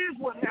is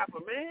what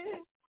happened,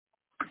 man.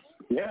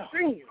 Yeah.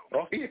 Damn.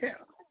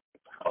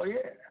 Oh,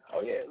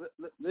 yeah.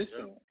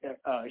 Listen,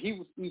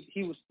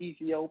 he was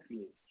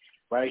Ethiopian,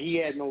 right? He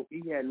had no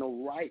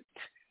right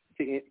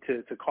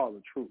to call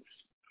a truce.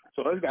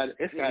 So it's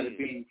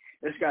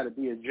got to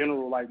be a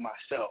general like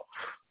myself.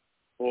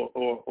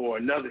 Or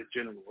another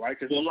general, right?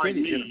 Well, like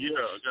me, got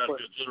to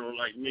be a general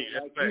like me.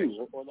 That's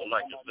you,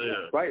 like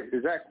yourself. Right,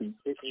 exactly.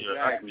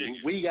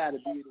 We got to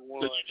be the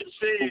one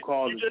who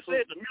calls. You just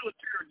said the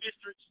military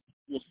districts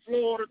was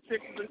Florida,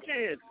 Texas, and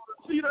Kansas.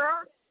 See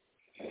there?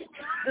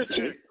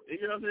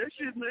 You know that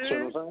shit, man. See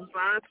what I'm saying?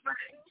 Science fact.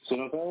 See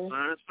what I'm saying?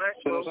 Science fact.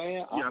 See what I'm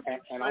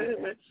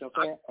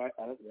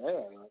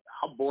saying?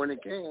 I'm born in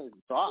Kansas,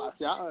 so I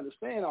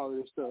understand all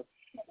this stuff,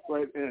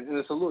 right? And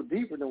it's a little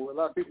deeper than what a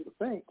lot of people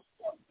think.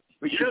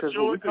 Yeah,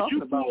 Joy, because you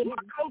pulled my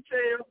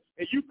coattail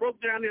and you broke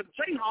down there the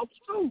Jayhawks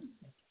too.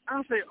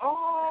 I say,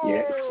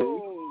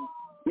 oh,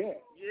 yeah.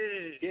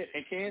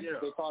 In Kansas,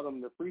 they call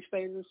them the Free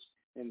Staters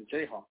and the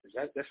Jayhawks.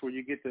 That's where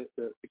you get the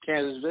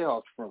Kansas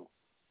Jayhawks from,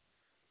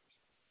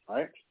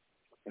 right?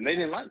 And they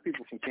didn't like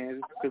people from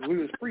Kansas because we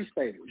was Free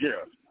Staters.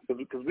 Yeah,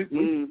 because we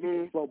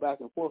could flow back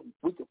and forth.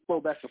 We could flow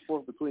back and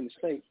forth between the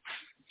states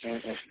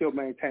and still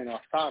maintain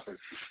our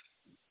sovereignty,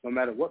 no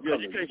matter what. Yeah,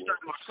 you can't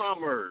stop my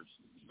commerce.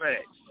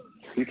 Facts.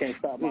 You can't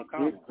stop my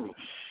commerce.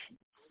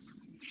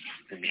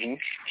 Mm-hmm.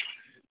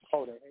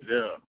 Oh, they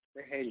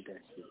hated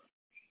that shit.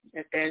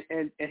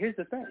 And here's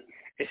the thing: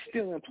 it's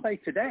still in play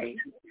today.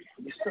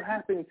 It's still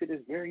happening to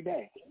this very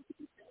day.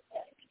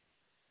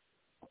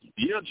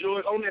 Yeah,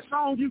 George. On that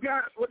song you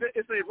got, it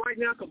says right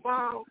now,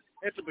 Cabal.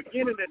 At the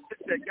beginning,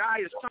 that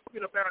guy is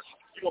talking about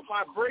your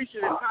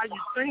vibration and how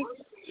you think.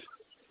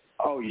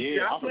 Oh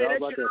yeah, I forgot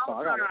about that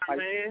song.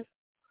 Man.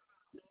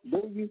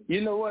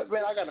 You know what,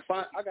 man? I gotta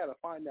find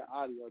that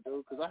audio,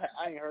 dude, because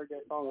I ain't heard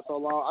that song in so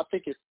long. I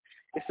think it's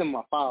in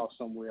my file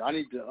somewhere. I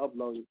need to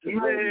upload it to the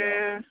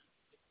radio.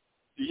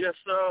 Yes,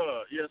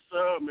 sir,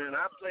 man.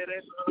 I play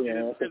that.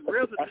 Yeah,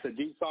 that's a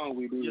deep song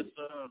we do. Yes,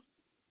 sir.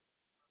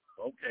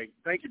 Okay,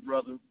 thank you,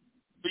 brother.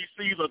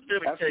 BC's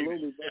authenticated.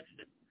 Absolutely.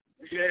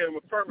 Yeah,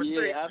 with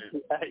permutation.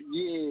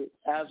 Absolutely,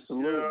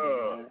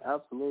 man.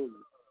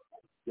 Absolutely.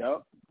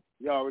 Yep.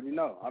 You already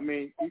know. I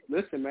mean,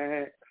 listen,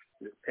 man.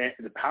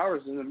 The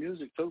power's in the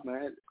music too,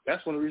 man.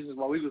 That's one of the reasons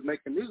why we was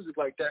making music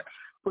like that,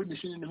 putting the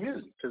shit in the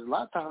music. Because a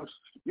lot of times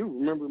you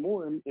remember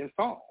more in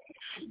song.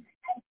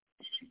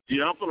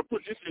 Yeah, I'm gonna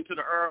put this into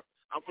the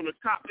I'm gonna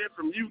cop that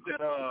from you. That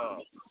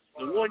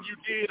the one you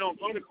did on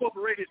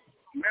unincorporated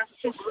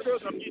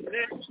Massachusetts. I'm getting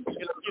that, and I'm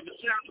getting the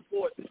child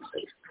support.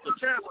 The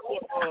child support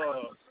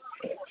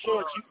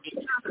showing you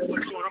the child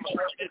support showing. I'm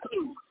gonna watch that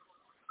too.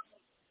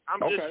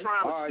 I'm just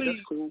trying to see.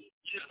 That's cool.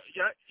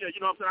 Yeah, you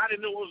know what I'm saying? I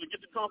didn't know whether to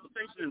get the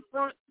consultation in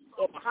front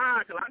or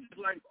behind, because I just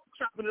like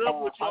chopping it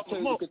up with you. I'll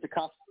tell you, get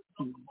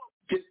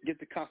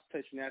the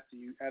consultation after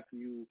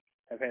you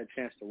have had a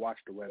chance to watch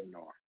the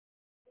webinar.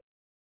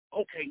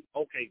 Okay,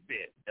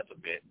 bet. That's a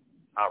bet.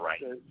 All right.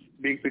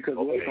 Because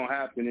what's gonna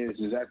happen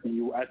is after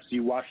you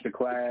watch the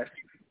class,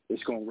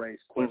 it's gonna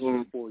raise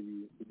questions for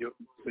you. So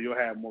you'll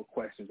have more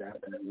questions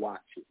after you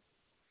watch it.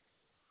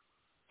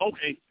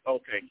 Okay.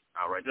 All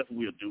right. That's what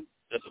we'll do.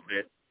 That's a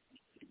bet.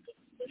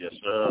 Yes,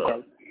 sir.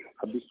 Okay.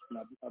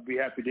 I'll be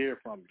happy to hear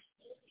from you.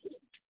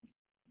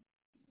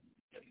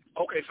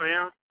 Okay,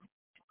 fam.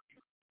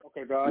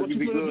 Okay, dog. You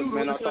be good,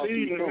 man. I'll talk to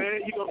you soon.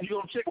 Man. You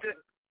gonna check that?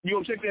 You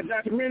gonna check that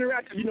documentary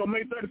out?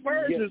 May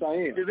 31st yes, I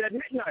am. Is at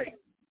midnight.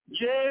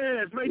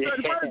 Yes, May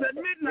 31st at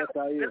midnight. Yes,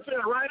 I am. That's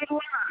right in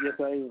line. Yes,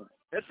 I am.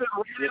 That's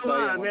right in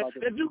line, man.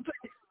 That dude,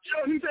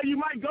 he said you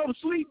might go to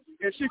sleep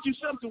and shit you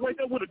something to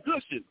wake up with a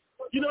cushion.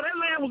 You know, that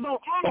land was on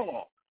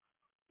all.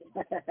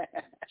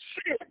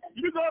 Shit,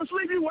 you go to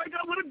sleep, you wake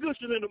up with a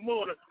cushion in the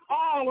morning,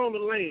 all on the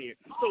land.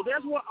 So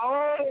that's what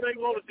all they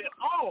wanted, that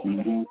all.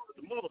 The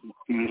motherfucker.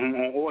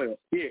 On oil.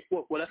 Yeah,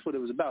 well, that's what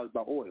it was about. It's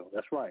about oil.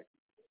 That's right.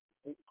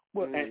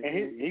 Well, and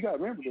you got to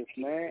remember this,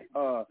 man.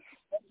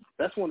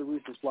 That's one of the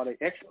reasons why they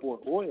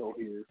export oil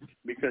here,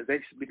 because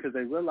they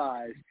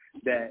realize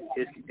that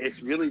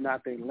it's really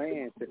not their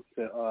land to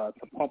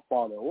pump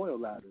all the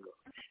oil out of it.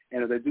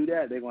 And if they do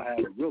that, they're gonna have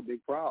a real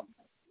big problem.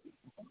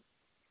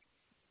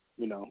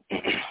 You know,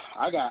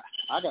 I got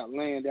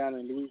land down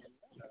in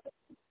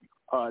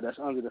Louisiana that's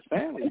under the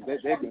family.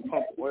 They've been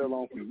pumping oil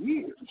on for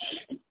years.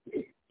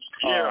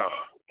 Yeah.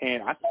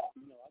 And I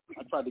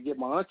tried to get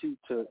my auntie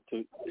to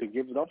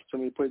give it up to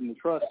me, put it in the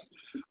trust,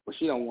 but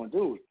she don't want to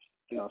do it.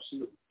 You know,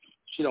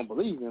 she don't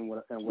believe in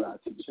what I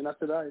teach. And I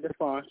said, all right, that's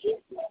fine.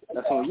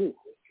 That's on you.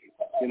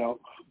 You know,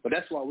 but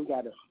that's why we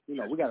gotta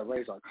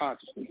raise our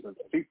consciousness as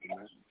people,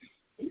 man.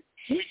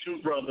 Me too,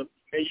 brother.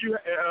 And you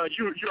out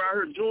here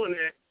doing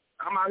that.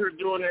 I'm out here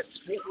doing that.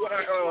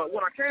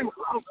 What I came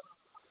across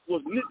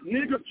was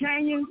Nigger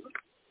Canyon,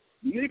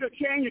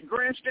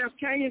 Grand Staff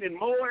Canyon in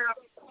Moab,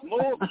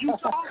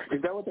 Utah.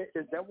 Is that what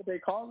they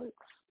call it?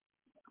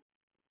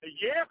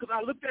 Yeah, because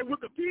I looked at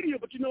Wikipedia,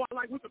 but you know I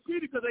like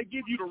Wikipedia because they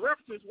give you the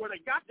references where they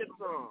got that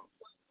from.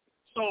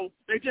 So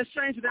they just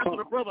changed it after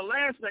the brother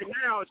last name.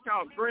 Now it's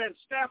called Grand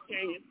Staff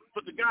Canyon,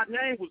 but the guy's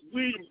name was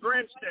William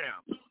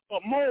Grandstaff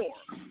or more.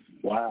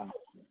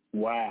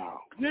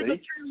 Wow. Nigger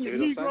Canyon,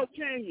 Negro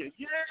Canyon.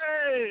 Yeah.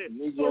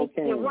 Negro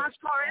Canyon. When Ross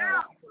cry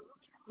out,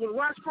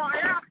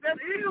 that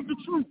is the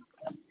truth.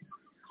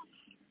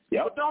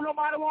 Yep. But don't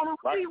nobody want to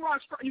read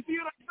Ross cry. You see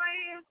what I'm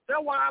saying?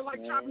 That's why I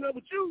like chopping up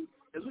with you.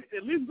 At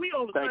least we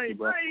on the same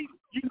page.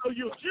 You know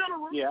you're a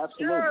general. Yeah,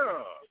 absolutely.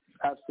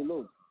 Yeah.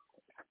 Absolutely.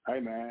 Hey,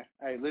 man.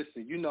 Hey,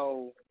 listen, you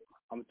know,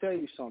 I'm going to tell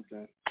you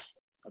something.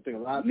 I think a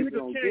lot of people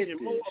don't get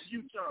this. Moab,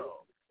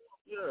 Utah.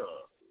 Yeah.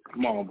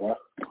 Come on, bro.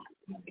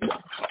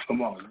 Come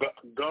Come on,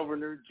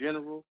 governor,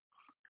 general,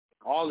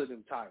 all of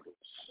them titles.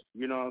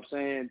 You know what I'm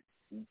saying?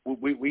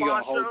 We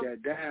gonna hold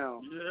that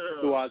down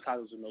through our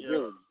titles of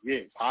nobility.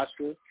 Yeah,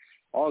 posture,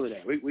 all of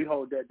that. We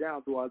hold that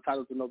down through our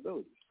titles of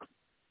nobility.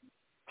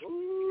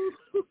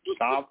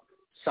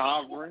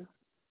 Sovereign,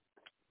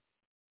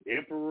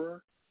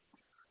 emperor,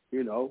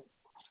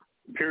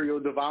 imperial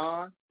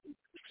divine.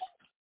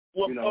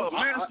 Well,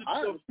 Master,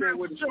 let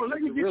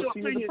me get your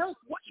opinion.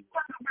 What you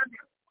think about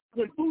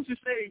when Boosie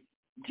say,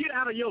 "Get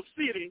out of your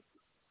city"?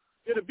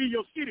 It'll be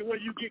your city where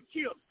you get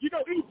killed.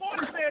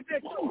 E40 said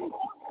that too.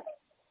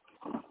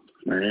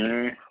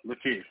 Man, look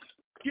here.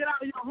 Get out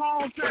of your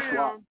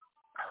hometown.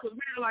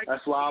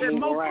 That's why I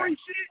move around. Free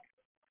shit.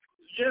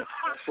 Yeah.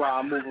 That's why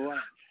I move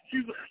around.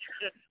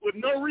 With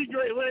no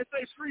regret. Let's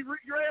say free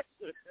regret.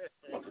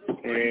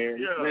 And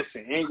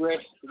listen,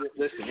 ingress and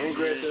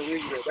regret.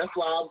 That's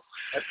why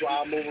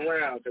I move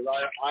around, because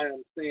I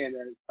understand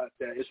that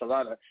it's a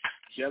lot of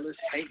jealous,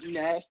 hating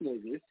ass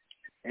niggas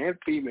and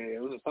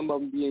females, and some of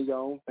them be in your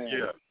own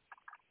family.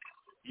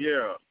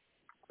 Yeah.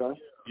 Huh?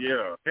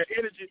 Yeah. That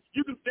energy,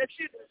 that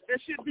shit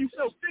be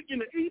so thick in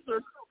the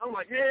ether. I'm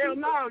like, hell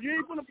no, you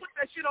ain't gonna put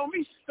that shit on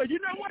me. So you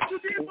know what you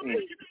did for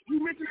me? You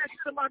mentioned that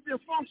shit about their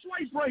feng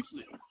shui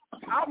bracelet.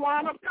 I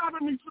wind up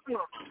copying me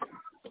some.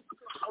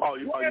 Oh,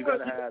 you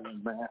gotta have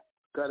them, man.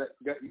 You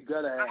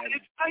gotta have them.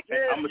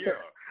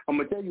 I'm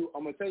gonna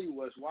tell you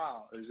what's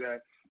wild is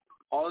that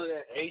all of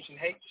that Asian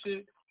hate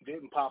shit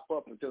didn't pop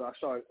up until I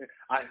started.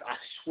 I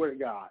swear to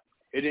God,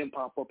 it didn't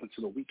pop up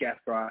until a week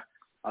after I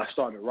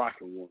started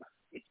rocking one.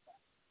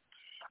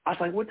 I was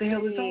like, what the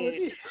hell is all of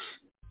this?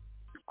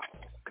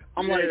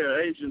 I'm like,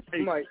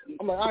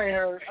 I ain't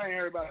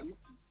heard about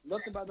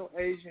nothing about no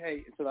Asian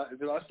hate until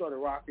I started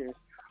rocking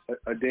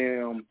a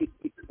damn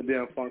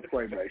funk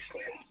shui bracelet.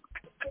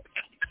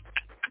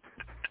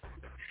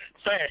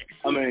 Thanks.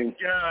 I mean,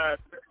 God,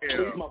 these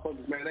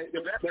motherfuckers, man, they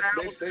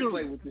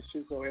play with this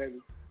shit so heavy,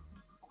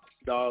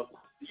 dog.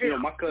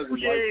 My cousin,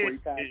 right before he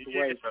passed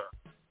away.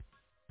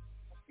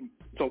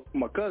 So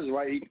my cousin,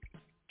 right,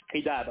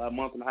 he died about a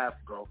month and a half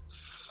ago,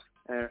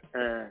 and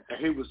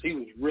he was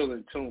real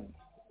in tune.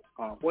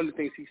 One of the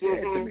things he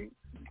said to me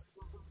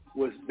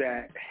was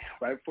that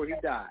right before he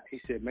died, he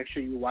said, make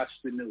sure you watch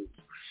the news.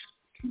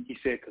 He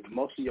said, because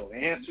most of your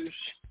answers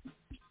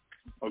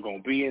are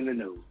gonna be in the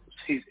news.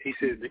 He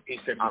said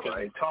because they're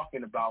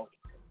talking about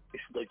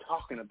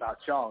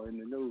y'all in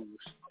the news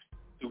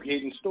through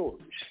hidden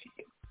stories.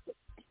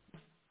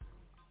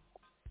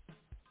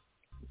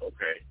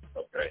 Okay.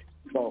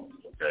 So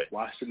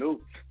watch the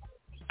news.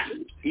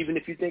 Even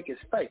if you think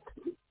it's fake,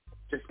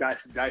 just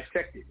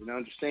dissect it and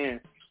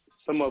understand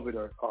some of it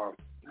are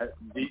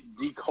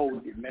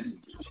decoded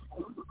messages,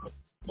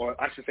 or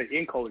I should say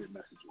encoded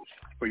messages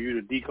for you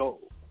to decode.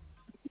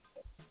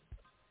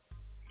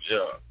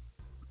 Yeah.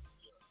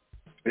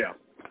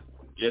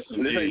 Yes,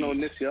 and this ain't no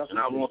Nipsey Hussle. And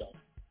I want.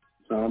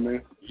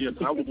 Man. Yes,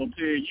 I was gonna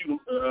tell you.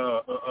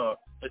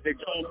 They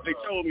told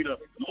me to.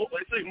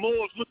 They say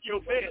Moors look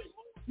your best.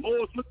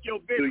 Moors look your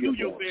best. Do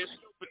your best.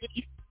 But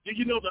did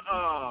you know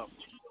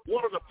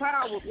one of the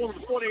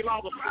 48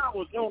 laws of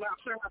power is known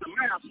outside the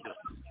master.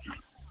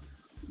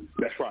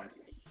 That's right.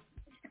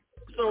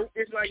 So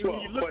it's like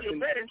when you look your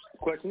best.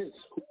 Question is,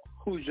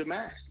 who's your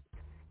master?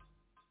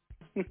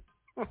 Yeah.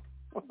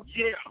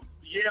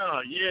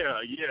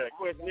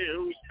 Question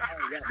is, I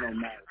ain't got no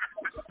master.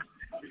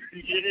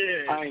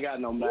 Yeah. I ain't got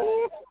no master.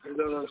 You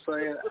know what I'm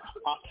saying?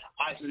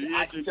 I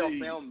still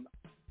film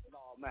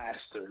law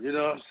master. You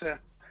know what I'm saying?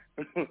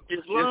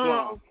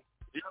 Islam.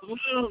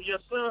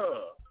 Yes, sir.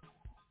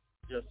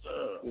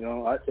 You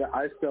know, I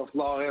still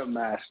flaw him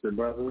master,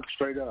 brother.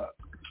 Straight up.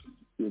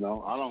 You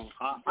know, I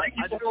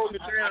keep holding it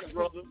down,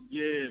 brother.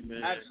 Yeah,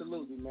 man.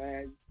 Absolutely,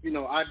 man. You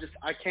know, I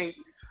can't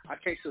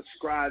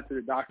subscribe to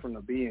the doctrine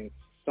of being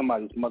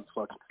somebody's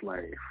motherfucking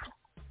slave.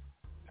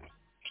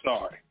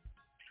 Sorry.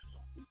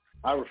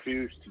 I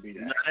refuse to be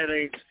that. That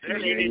ain't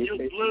in your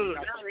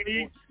blood.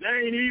 That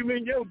ain't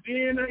even your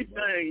DNA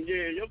thing.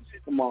 Yeah,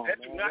 come on,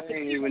 man. That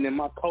ain't even in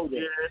my code. Yeah,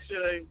 that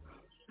shit ain't.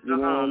 You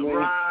know what I mean?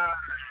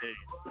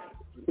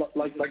 Right.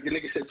 Like the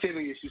nigga said,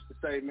 Timmy used to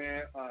say,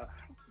 man,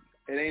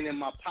 it ain't in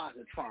my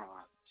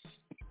positron.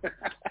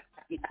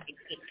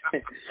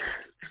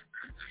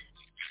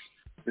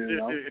 You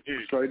know,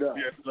 straight up.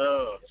 Yes,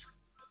 sir.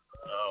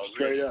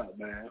 Straight up,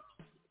 man.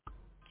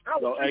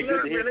 So, hey,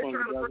 good to hear man. from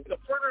you, brother.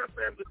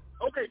 Family.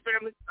 Okay,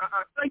 family. I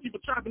thank you for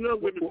chopping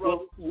up with me,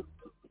 brother.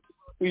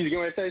 You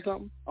going to say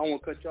something? I don't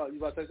want to cut you off. You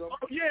about to say something?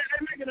 Oh, yeah,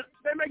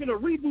 they're making a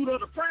reboot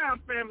of the Proud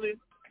Family.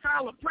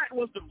 Tyler Pratt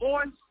was the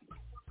voice.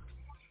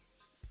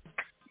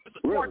 It's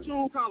a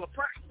cartoon called the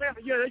Pratt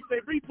Family. Yeah, they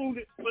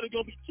rebooted it, but it's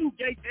going to be 2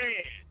 gay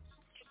dads.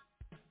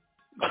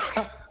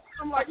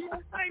 I'm like, ain't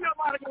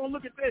nobody going to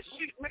look at that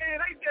shit, man.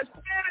 They just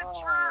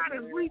trying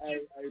and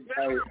reaching.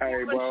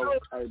 Hey, bro.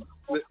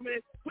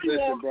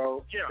 Listen,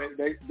 bro. Yeah.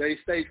 They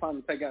stay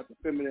trying to take out the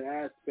feminine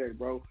aspect,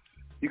 bro.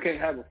 You can't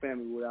have a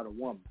family without a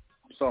woman.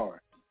 I'm sorry.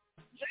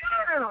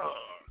 Yeah.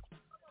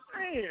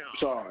 Damn.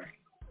 Sorry.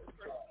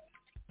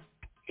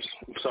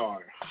 I'm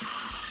sorry.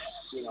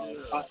 You know,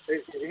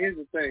 here's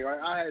the thing,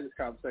 right? I had this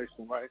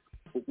conversation, right,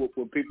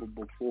 with people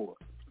before,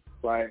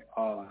 right?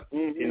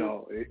 You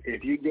know,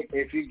 if you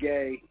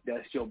gay,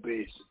 that's your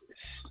business,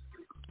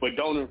 but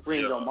don't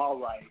infringe on my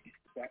right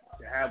to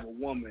have a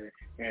woman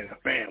and a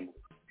family,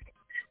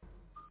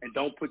 and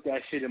don't put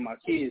that shit in my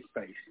kids'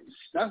 faces.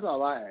 That's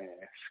all I ask.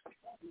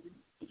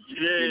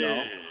 Yeah. You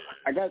know,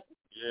 I got.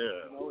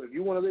 Yeah. You know, if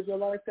you want to live your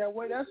life that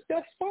way, that's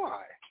fine.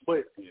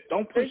 But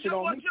don't push it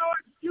on me.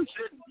 You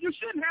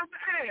shouldn't have to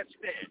ask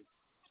that.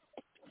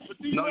 But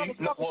these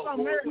motherfuckers are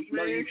married, man.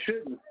 No, you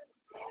shouldn't.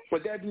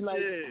 But that'd be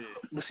like,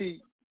 but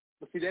see,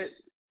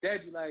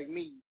 that'd be like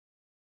me,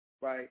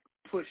 right?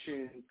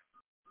 Pushing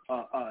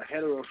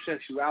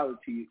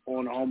heterosexuality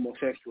on a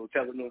homosexual,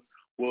 telling them,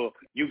 well,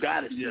 you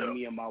gotta see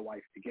me and my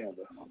wife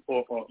together,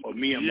 or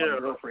me and my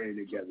girlfriend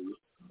together,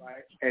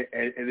 right?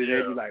 And then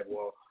they'd be like,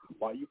 well,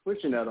 why are you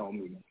pushing that on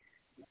me?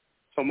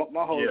 So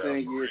my whole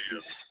thing is,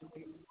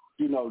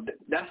 you know,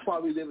 that's why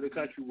we live in a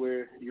country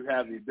where you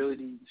have the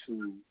ability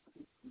to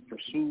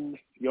pursue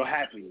your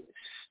happiness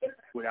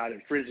without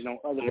infringing on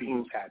other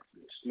people's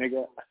happiness.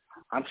 Nigga,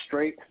 I'm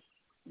straight.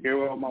 Here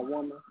with my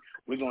woman.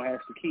 We're going to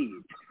have some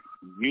kids.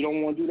 You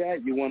don't want to do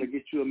that? You want to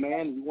get you a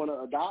man? You want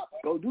to adopt?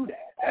 Go do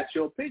that. That's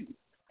your opinion.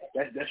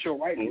 That's your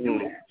right to do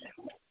that.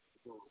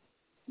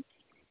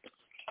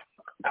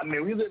 I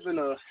mean, we live in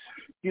a,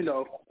 you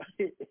know,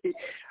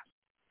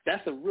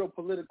 that's a real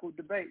political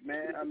debate,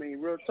 man. I mean,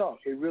 real talk.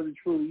 It really,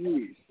 truly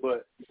is.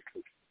 But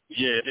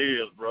yeah, it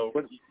is, bro.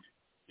 It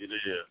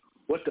is.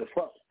 What the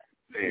fuck?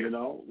 You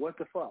know, what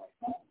the fuck?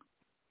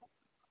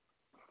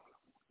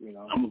 You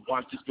know, I'm gonna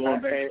watch this going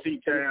back to tea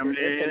time,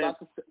 man.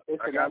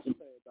 I got some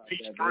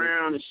peach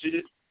brown and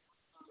shit.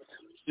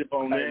 Sip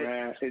on that,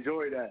 man.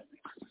 Enjoy that.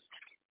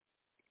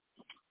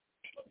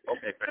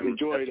 Okay, family.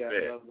 Enjoy that,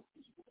 brother.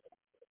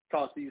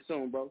 Talk to you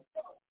soon, bro.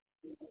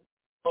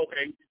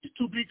 Okay,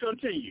 to be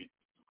continued.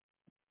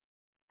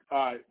 All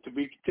right, to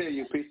be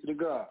continued. Peace to the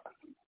God.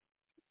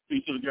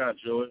 Peace to the God,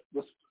 Joey.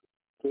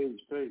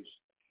 Peace.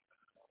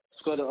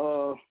 Let's go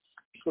to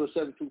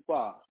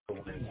 725.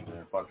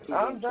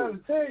 I'm trying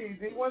to tell you,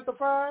 do you want the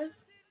prize?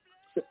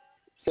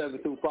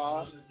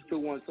 725-212, you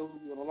on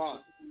the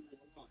line.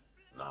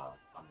 Nah,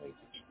 I'm making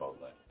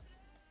Chipotle.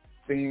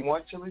 Do you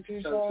want chili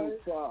cheese fries?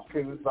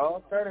 Because it's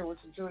all started with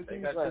some chili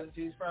cheese fries. They got chili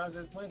cheese fries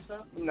at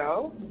Wingstop?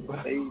 No.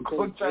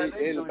 Quick Chinese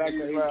chili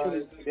cheese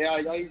fries. Yeah,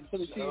 y'all eat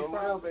chili cheese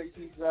fries?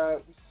 Cheese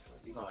fries.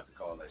 You don't have to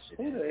call that shit.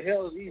 Who the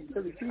hell is eating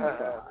chili cheese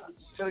fries?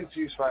 Chili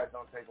cheese fries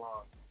don't take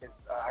long.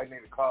 I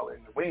need to call it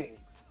in the wings.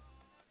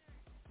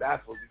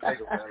 That's what you take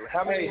about.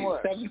 How many you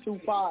want?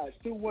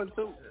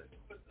 725-212.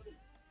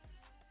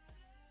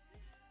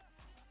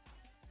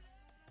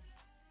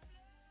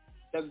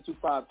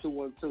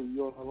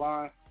 You on the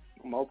line?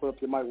 I'm gonna open up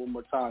your mic one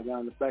more time down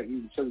in the back.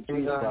 You chili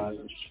cheese fries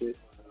and shit.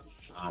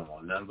 I don't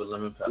want nothing but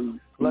lemon pepper.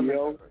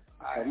 Hello.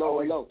 I don't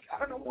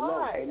know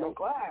why. I'm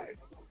glad.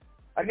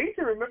 I need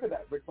to remember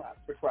that. Brick Pops,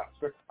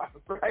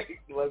 right?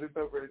 Lemon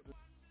pepper.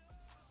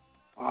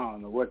 I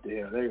don't know what the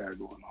hell they got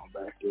going on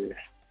back there.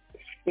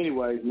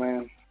 Anyways,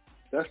 man,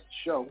 that's the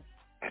show.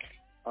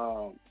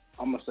 I'm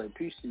gonna say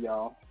peace to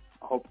y'all.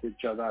 I hope that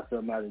y'all got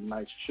something out of a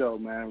nice show,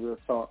 man. Real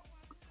talk.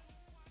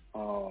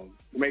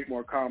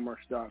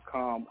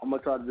 MakeMoreCommerce.com. I'm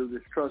gonna try to do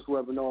this trust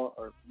webinar,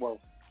 I'm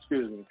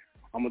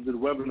gonna do the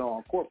webinar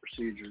on court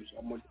procedures.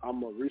 I'm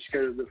gonna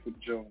reschedule it for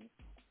June.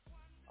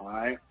 All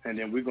right, and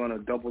then we're gonna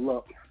double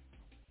up,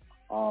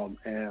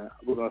 and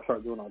we're gonna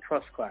start doing our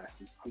trust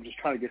classes. I'm just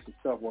trying to get some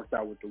stuff worked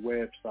out with the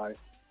website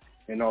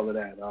and all of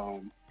that.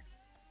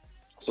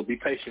 So be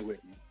patient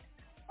with me.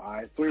 All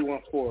right,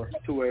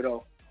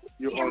 314-280.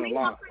 You're on the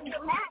line.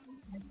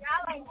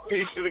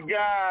 Peace to the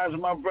guys,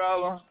 my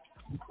brother.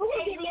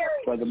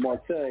 Brother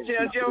Marte.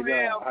 Yeah, Joey.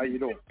 How you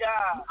doing?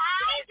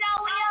 Hi,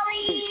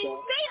 Joey. Peace to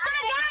the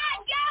God,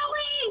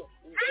 Joey.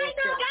 Hi,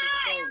 the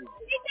God.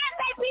 You just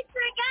say peace to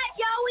the God,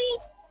 Joey.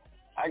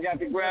 I got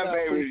the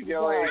grandbabies,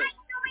 Joey.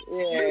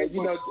 Yeah,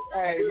 you know,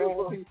 hey, man,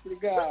 peace to the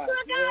God. Peace to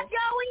the God,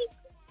 Joey.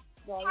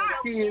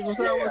 Kids, what's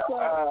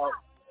up?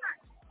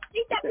 He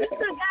said peace to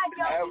the God,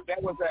 Joey. That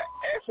was an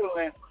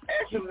excellent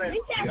show.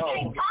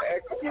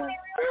 Excellent.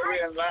 Very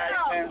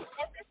enlightening.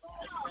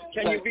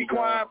 Can you be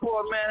quiet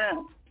for a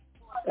minute?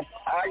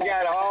 I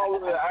got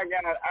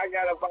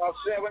about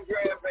 7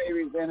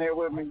 grandbabies in there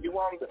with me. You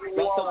want 2 of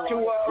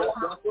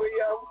them?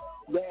 3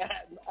 of them?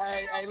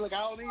 Hey, look, I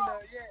don't need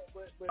none yet,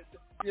 but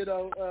you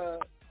know,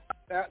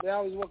 they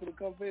always welcome to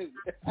come visit.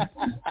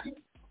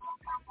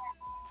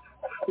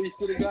 Peace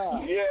to the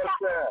God. Yes,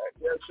 sir.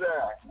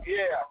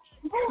 Yeah.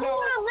 You know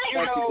what I was.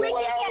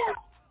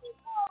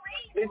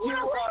 Did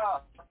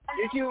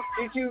you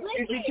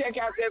check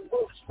out that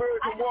book,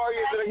 Spiritual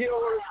Warriors of the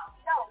Healers?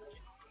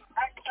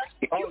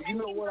 Oh, you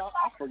know what?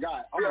 I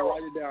forgot. I'm gonna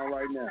write it down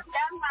right now.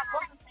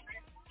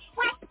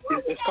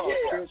 It's called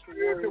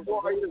Spiritual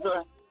Warriors. She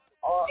said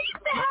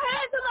her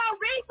hands on my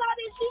ring on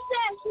it. She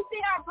said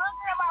her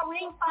brother on my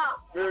ring pop.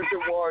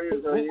 Spiritual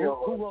Warriors of the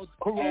Healers.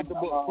 Who wrote the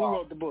book? Who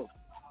wrote the book?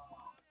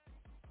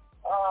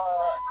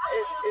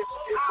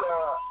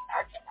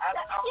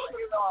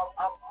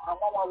 I'm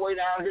on my way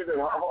down here to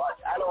the heart.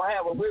 I don't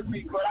have it with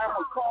me, but I'm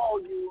gonna call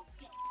you.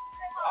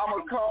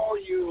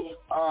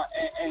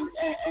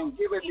 And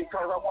give it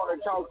because I want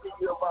to talk to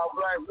you about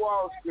Black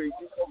Wall Street.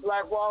 You know,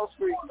 Black Wall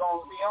Street is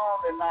gonna be on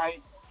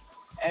tonight,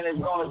 and it's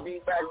gonna be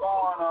back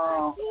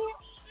on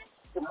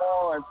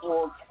tomorrow at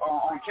 4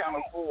 on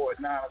Channel 4 at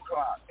 9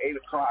 o'clock, 8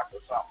 o'clock,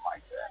 or something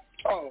like that.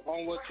 Oh,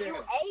 on what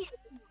channel?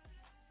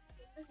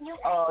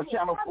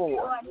 Channel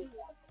 4.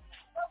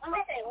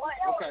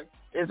 Okay.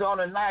 It's on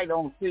tonight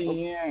on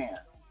CNN,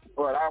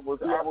 but I was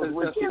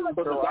with you.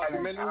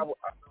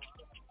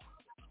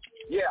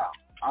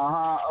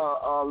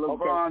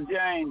 LeBron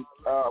James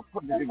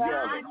put it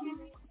together.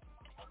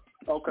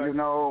 Okay. You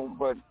know,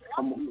 but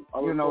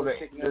you know the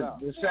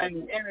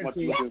same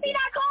energy.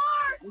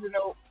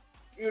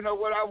 You know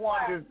what I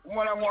wanted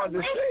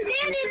to say.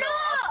 You know,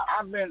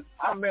 I've been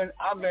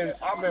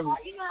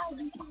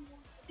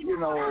you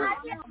know,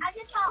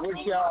 with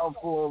y'all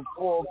for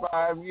 4 or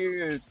 5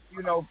 years.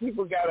 You know,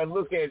 people got to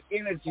look at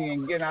energy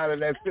and get out of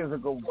that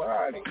physical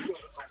body.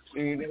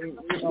 They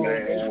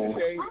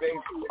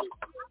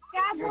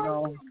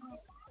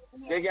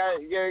got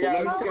to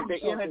look at the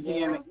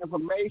energy and the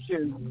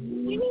information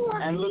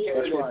and look at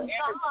it as energy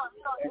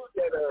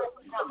instead of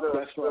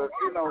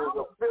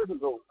the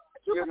physical.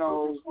 You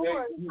know,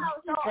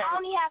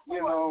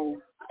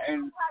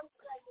 and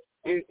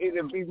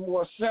it'll be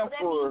more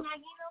simple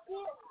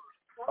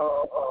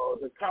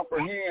to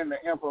comprehend the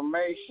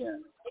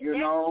information. You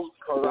know,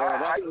 because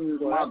I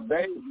use my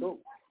baby too.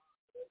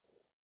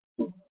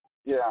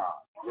 Yeah.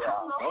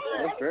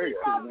 That's very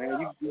cool,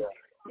 man.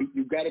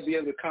 You got to be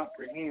able to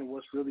comprehend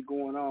what's really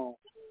going on,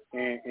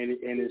 and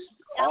it's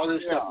all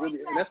this stuff really.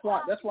 And that's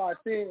why I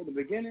said in the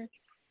beginning,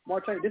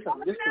 Martin, this is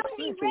the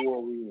spiritual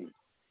world we in.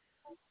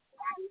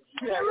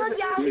 Yeah,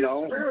 you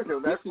know,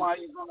 that's why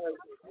you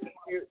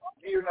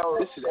know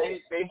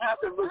they have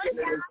to look at it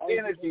as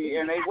energy,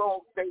 and they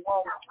won't get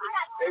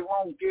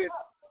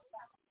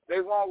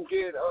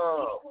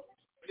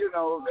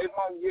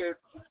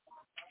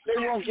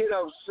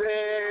upset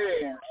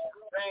and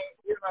think,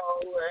 you know,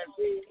 and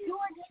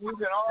you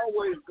can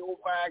always go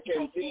back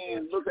and then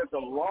look at the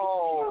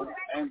law,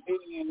 and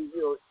then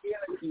your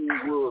energy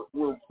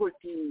will put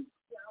you.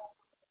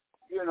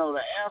 You know,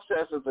 the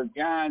ancestors will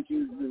guide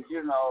you,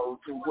 you know,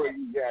 to where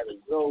you got to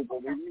go. But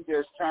if you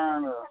just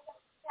trying to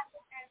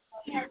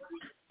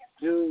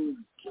do,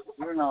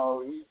 you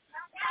know,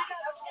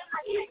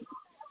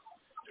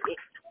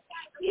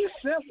 it's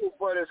simple,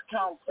 but it's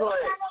complex,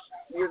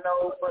 you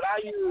know. But I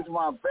use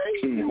my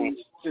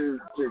babies to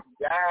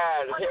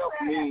guide, help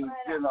me,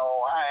 you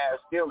know. I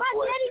ask them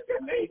questions,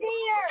 and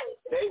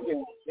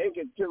they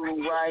can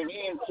tune right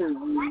into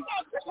you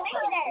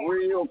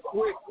real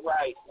quick,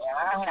 right? And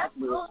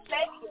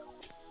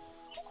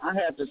I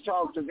have to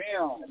talk to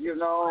them, you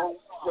know.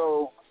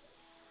 So,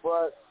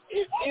 but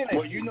it's energy.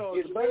 Well, you know,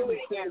 the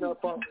babies stand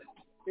up on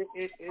it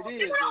is energy,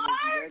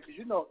 man, because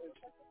you know.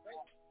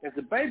 If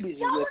the babies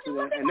are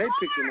listening and they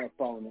picking up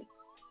on it,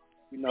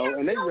 you know,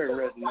 and they really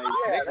resonate,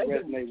 they can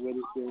resonate with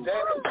it too.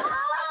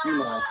 You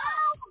know.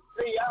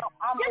 See,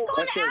 I'm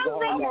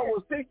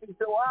over 60,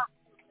 so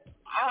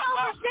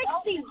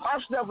my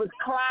stuff is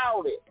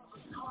clouded.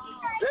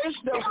 Their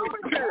stuff is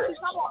pure.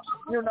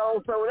 You know,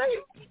 so they,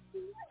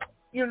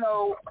 you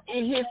know,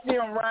 it hits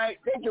them right,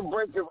 they can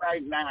break it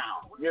right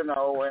now, you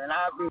know, and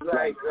I'll be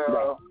like,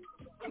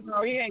 you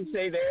know, he ain't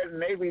say that,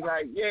 and they be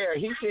like, yeah,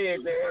 he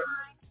said that.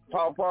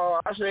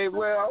 Papa, I say,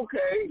 well,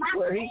 okay,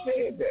 well, he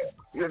said that,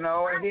 you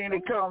know, and then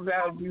it comes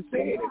out you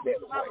said it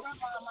that way,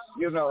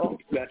 you know.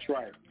 That's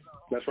right.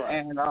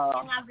 And look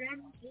all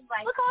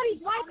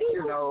these white people.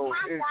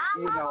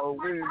 You know,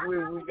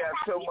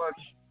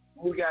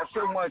 we got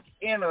so much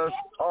in us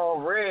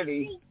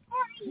already,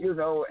 you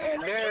know,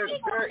 and their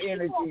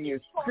energy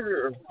is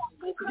pure,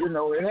 you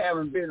know, it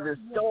haven't been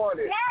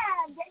distorted.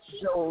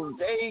 So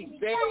they're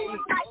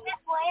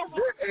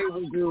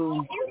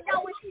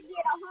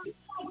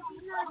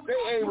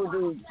able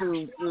to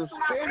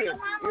spit it,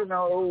 you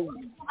know,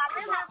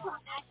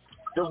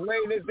 the way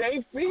that they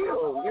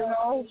feel, you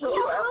know. So I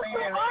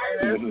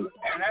mean,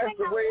 and that's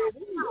the way it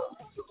is,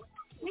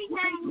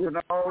 you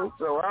know.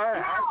 So I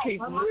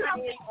keep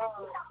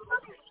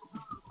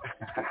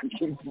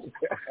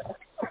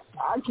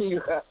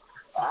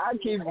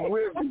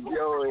whipping,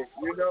 Joey,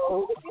 you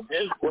know.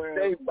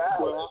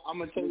 Well, I'm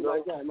gonna tell you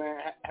like that, man.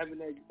 Having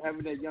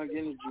that young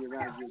energy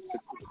around you is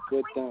a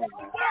good thing, man.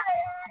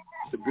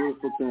 It's a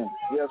beautiful thing.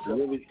 Yes, it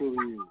really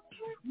truly is.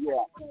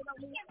 Yeah.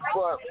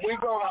 But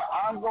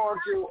I'm going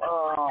to,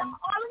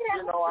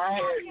 you know, I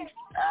had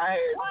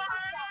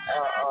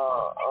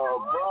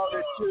brought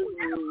it to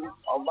you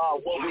about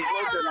what we're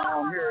working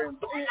on here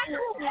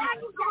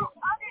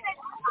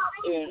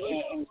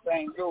in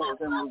St. Louis,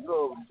 in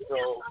Missouri. So,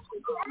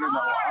 you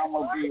know, I'm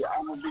gonna be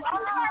with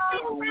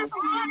you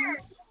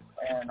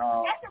and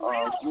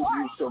give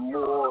you some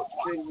more,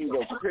 send you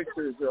the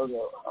pictures of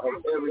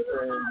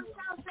everything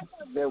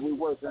that we're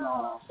working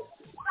on.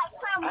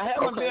 I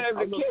haven't been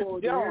able to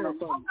catch Jonah.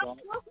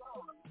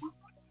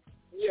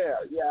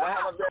 I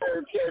haven't been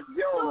able to catch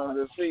Jonah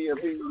to see if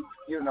he,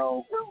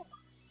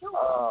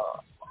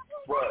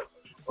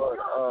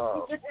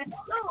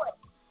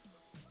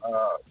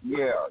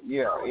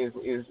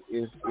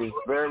 it's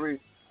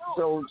very.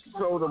 So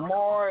the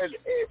more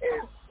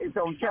it's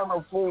on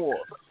Channel 4,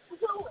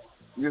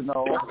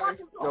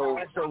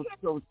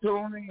 so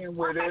tune in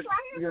with it.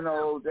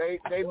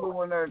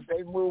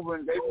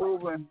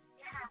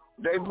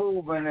 They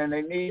moving, and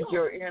they need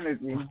your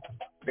energy.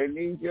 They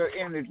need your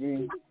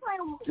energy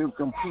to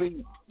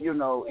complete. Even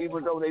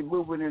though they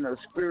moving in a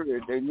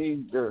spirit, they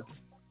need to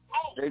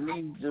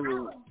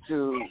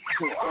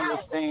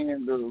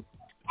understand the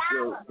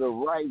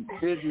right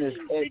business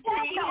ethics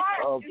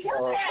of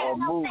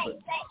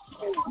moving,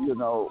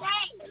 and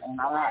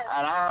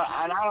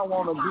I don't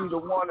want to be the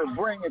one to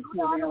bring it to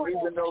them,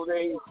 even though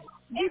they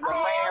get the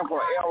man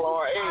for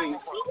LRA.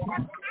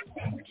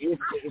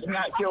 It's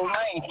not your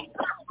lane.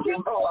 I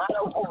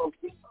don't want to,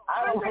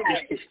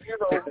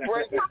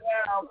 break it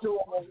down to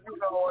them,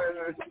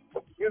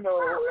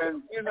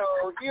 and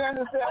you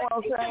understand what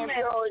I'm saying,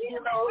 Joe?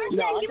 Give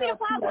me a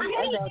pop.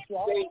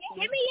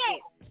 Give me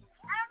it.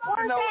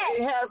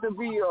 It has to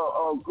be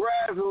a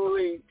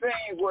gradually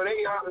thing where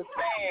they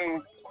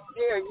understand,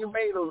 you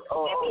made a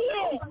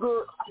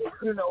good,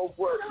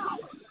 but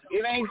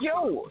it ain't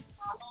yours.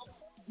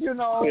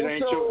 It ain't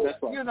yours.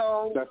 That's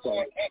right. That's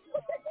right.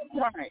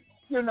 Right.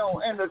 And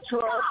the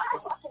trust,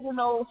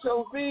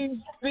 so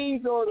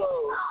these are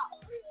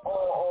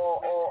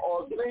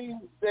the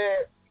things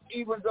that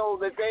even though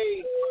that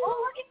they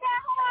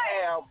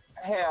have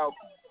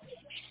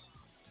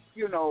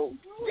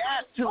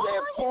got to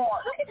that point,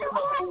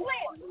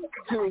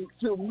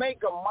 to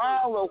make a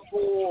model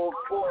for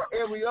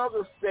every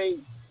other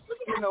state,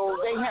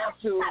 they have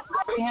to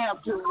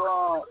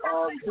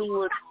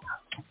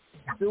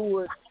do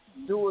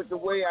it the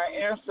way our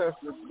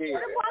ancestors did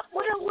it.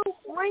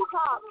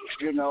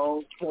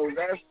 So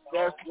that's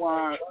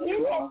why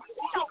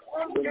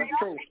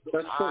I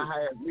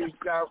had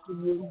reached out to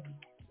you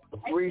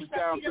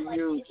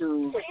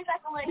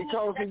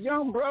because the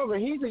young brother,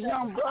 he's a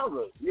young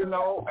brother,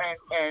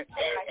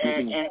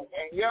 and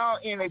young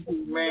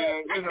energy,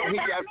 man, he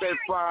got that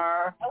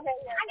fire,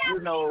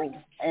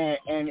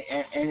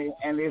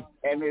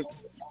 and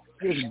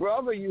his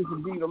brother used to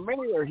be the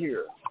mayor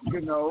here,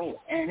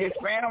 and his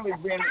family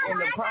been in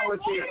the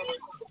politics,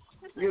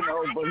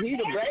 but he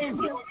the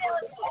baby,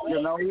 he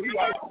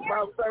like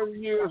about 30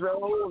 years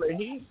old,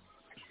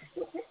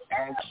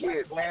 and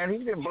shit, man, he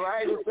done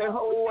blighted that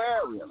whole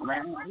area,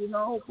 man,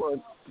 but...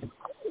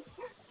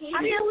 we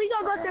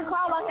gonna go to the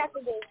call walk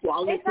after this. Well, I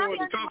look forward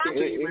to talking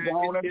to you, man.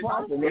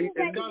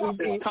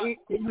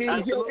 He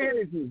needs your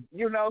energy,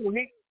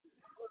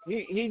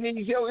 He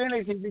needs your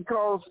energy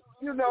because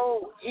he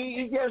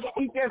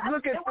just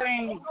look at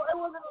things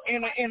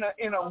in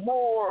a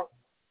more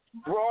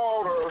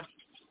broader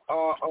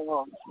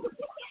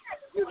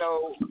he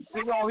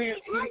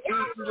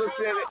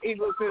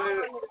looks at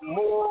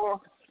it more.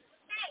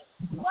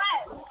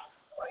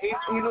 He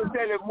looks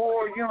at it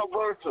more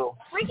universal.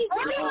 Ricky,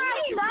 give me one.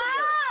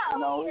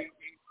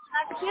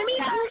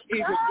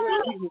 He's a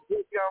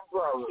good young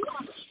brother.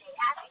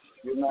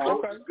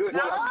 Okay, good.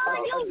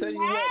 I'll tell you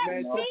what,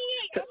 man.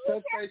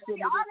 Touch base with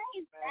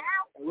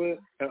me,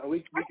 man. We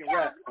can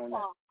rap on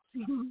that.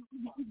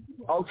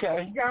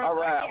 Okay, all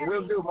right.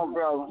 We'll do, my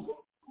brother.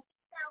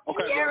 Okay, all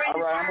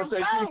right. I'm gonna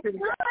say peace to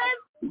God.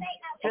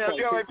 Tell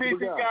Joey peace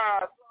to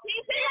God.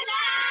 Peace to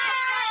God.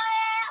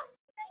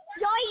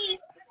 Joey.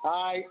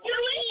 Hi,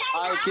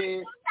 kid.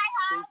 Peace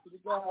to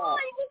God. All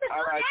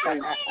right,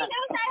 thanks.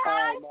 All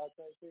right, man.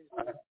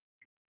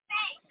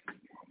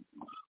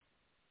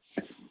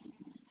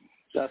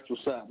 That's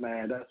what's up,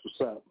 man. That's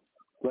what's up.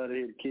 Glad to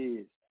hear the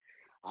kids.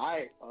 All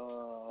right.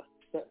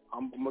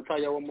 I'm going to try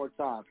y'all one more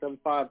time.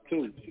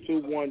 752-212.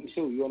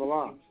 You on the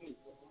line?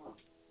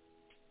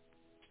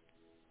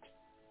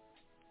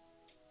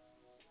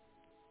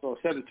 So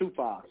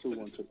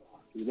 725-212.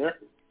 You there?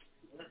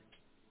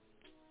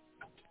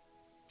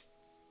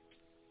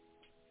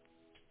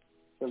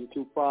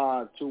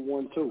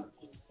 $725-212.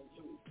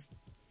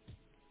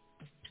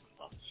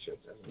 Oh, shit,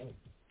 that's me.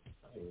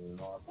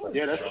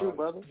 Yeah, that's true,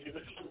 brother.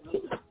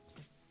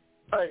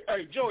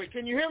 Hey, Joey,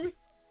 can you hear me?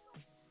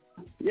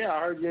 Yeah, I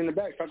heard you in the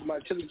back talking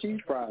about chili cheese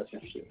fries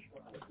and shit.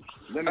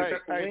 Lemon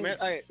pepper wings. Man,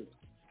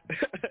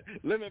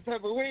 lemon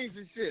pepper wings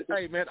and shit.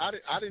 Hey, man, I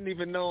didn't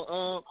even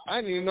know. I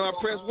didn't even know I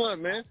pressed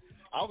one, man.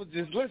 I was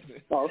just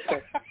listening. Oh,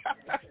 okay.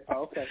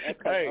 Okay.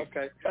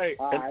 Hey,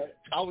 all right.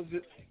 I was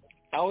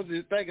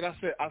just thinking. I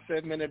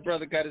said, man, that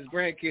brother got his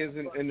grandkids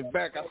in the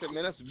back. I said,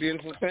 man, that's a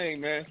beautiful thing,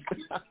 man.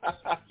 Yeah,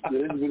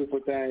 it's a beautiful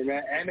thing,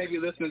 man. And maybe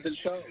listening to the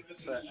show.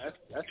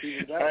 That's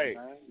even better,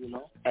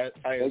 man. As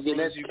soon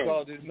as you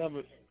call this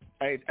number,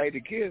 hey,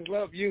 the kids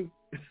love you.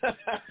 Hey,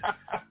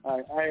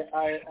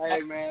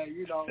 man.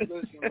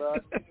 Listen, bro.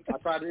 I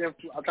try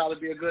to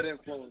be a good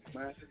influence,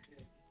 man.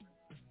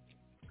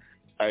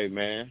 Hey,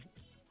 man.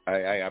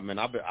 I mean,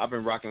 I've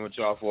been rocking with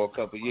y'all for a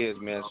couple of years,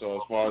 man. So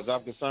as far as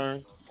I'm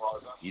concerned,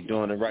 You're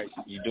doing the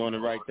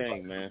right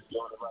thing, man.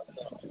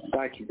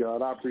 Thank you,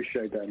 God. I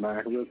appreciate that,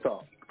 man. Real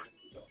talk.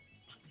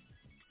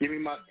 Give me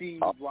my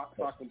seeds so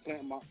I can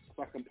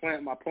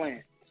plant my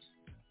plants.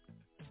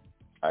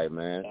 All right,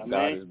 man.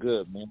 God is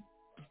good, man.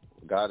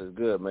 God is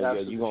good, man.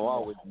 You're gonna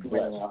always be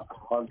blessed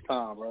all the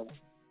time, brother.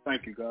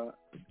 Thank you, God.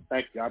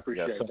 Thank you. I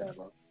appreciate that,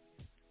 bro.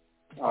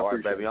 All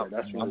right, baby.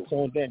 I'm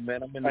tuned in,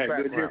 man. I'm in the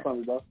background. Good to hear from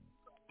you, bro.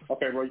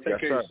 Okay, bro. You take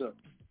care of yourself.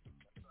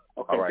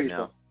 Okay, all right, peace,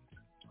 now.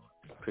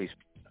 Peace.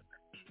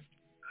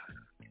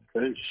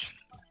 Peace.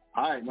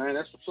 All right, man.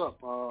 That's what's up.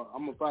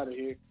 I'm up out of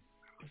here.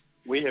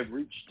 We have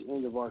reached the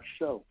end of our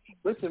show.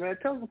 Listen, man.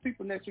 Tell the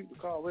people next week to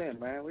call in,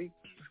 man. We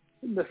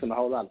missing a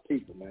whole lot of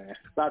people, man.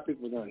 A lot of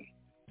people done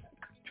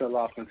fell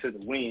off into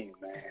the wind,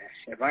 man.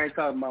 If I ain't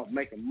talking about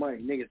making money,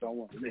 niggas don't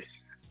want to listen.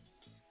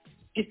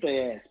 Get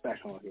their ass back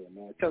on here,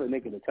 man. Tell a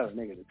nigga to tell a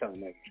nigga to tell a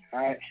nigga.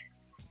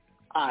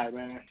 All right,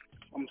 man.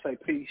 I'm gonna say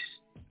peace.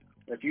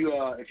 If you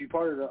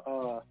part of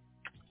the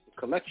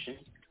collection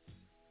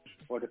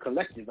or the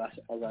collective,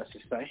 as I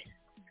should say,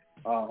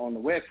 on the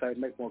website,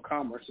 Make More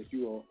Commerce. If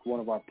you are one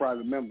of our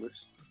private members,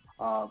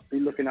 be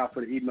looking out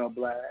for the email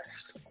blast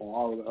on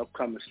all of the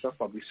upcoming stuff.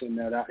 I'll be sending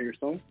that out here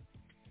soon.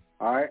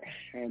 All right,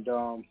 and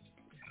I'm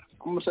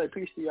gonna say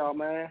peace to y'all,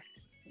 man.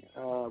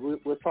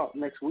 We'll talk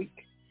next week.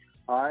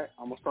 All right,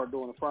 I'm gonna start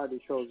doing the Friday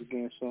shows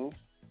again soon.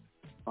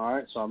 All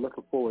right, so I'm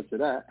looking forward to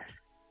that.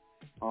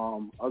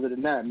 Other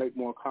than that,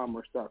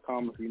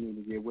 MakeMoreCommerce.com if you need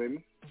to get with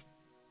me.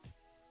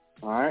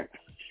 All right,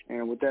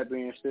 and with that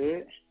being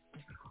said,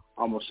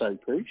 I'm gonna say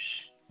peace,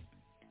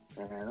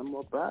 and I'm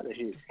up out of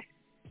here.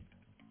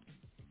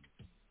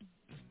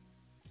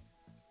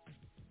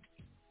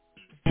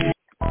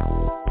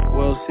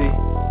 We'll see.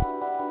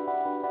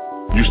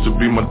 Used to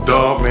be my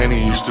dog, man, he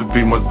used to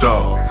be my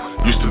dog.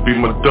 Used to be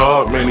my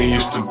dog, man, he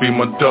used to be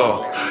my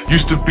dog.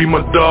 Used to be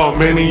my dog,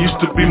 man, he used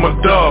to be my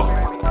dog.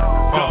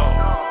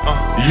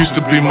 He used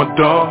to be my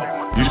dog.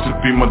 Used to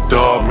be my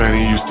dog, man,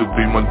 he used to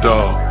be my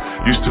dog.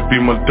 Used to be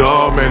my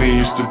dog, man, he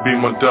used to be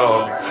my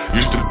dog.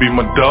 Used to be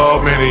my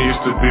dog, man, he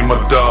used to be my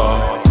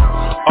dog.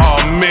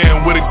 Oh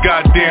man, what a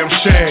goddamn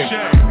shame.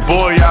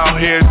 Boy out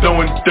here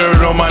throwing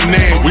dirt on my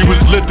name. We was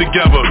lit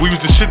together, we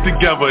was the shit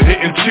together,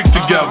 hitting chicks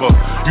together.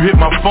 You hit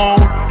my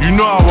phone, you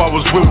know how I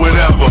was with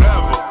whatever.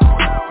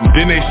 And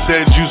then they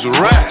said you's a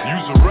rat.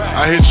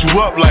 I hit you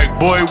up like,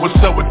 boy, what's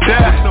up with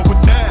that?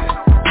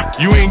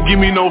 You ain't give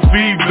me no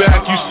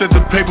feedback. You said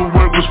the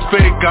paperwork was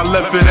fake, I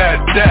left it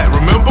at that,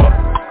 remember?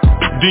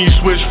 Then you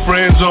switched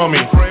friends on me.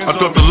 I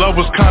thought the love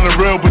was kinda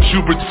real, but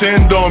you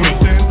pretend on me.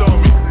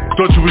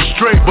 Thought you was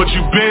straight, but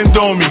you bend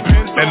on me.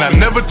 And I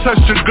never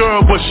touched a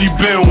girl, but she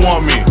been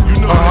want me.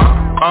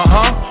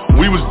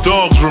 We was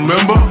dogs,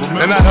 remember?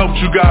 And I helped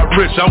you got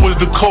rich, I was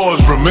the cause,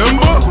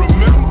 remember?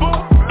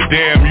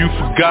 Damn, you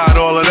forgot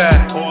all of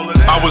that.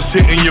 I was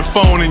hitting your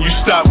phone and you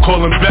stopped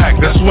calling back,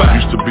 that's why.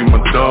 Used to be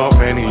my dog,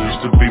 man, he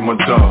used to be my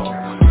dog.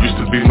 Used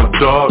to be my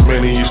dog,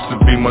 man, he used to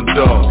be my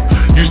dog.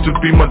 Used to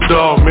be my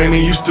dog, man,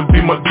 he used to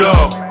be my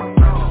dog.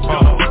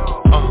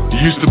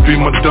 Used to be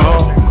my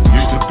dog.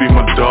 Used to be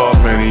my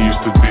dog, man, he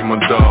used to be my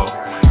dog.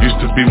 Used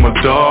to be my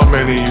dog,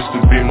 man, he used to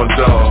be my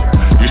dog.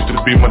 Used to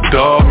be my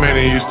dog, man,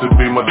 he used to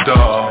be my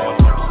dog.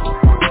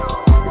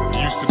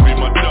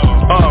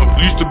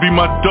 Used to be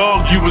my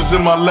dog, you was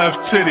in my left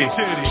titty.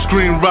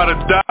 Scream ride or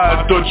die,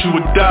 I thought you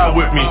would die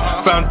with me.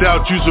 Found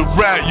out you's a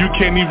rat, you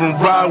can't even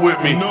ride with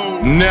me.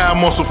 Now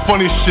I'm on some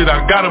funny shit,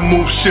 I gotta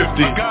move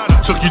shifty.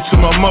 Took you to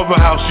my mother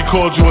house, she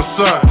called you a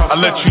son. I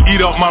let you eat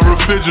out my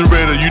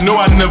refrigerator, you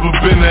know I never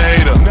been a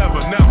hater.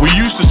 We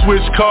used to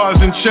switch cars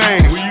and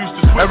chains.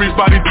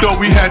 Everybody thought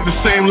we had the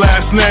same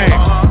last name.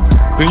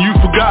 Then you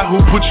forgot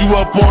who put you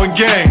up on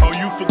game.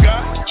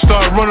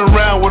 Start running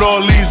around with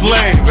all these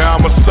lanes. Now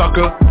I'm a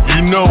sucker,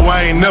 you know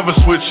I ain't never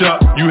switch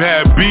up. You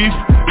had beef,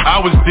 I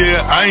was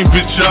there, I ain't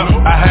bitch up.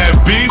 I had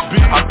beef,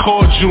 I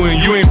called you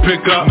and you ain't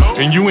pick up.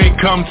 And you ain't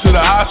come to the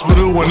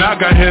hospital when I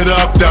got hit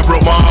up. That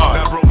broke my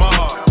heart.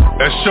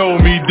 That showed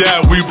me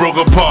that we broke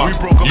apart.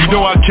 You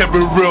know I kept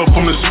it real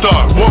from the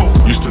start. Whoa.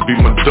 Used to be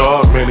my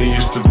dog, man, he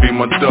used to be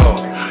my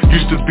dog.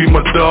 Used to be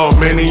my dog,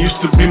 man, he used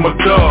to be my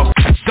dog.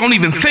 Don't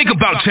even think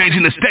about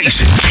changing the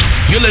station.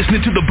 You're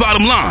listening to The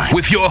Bottom Line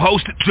with your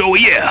host,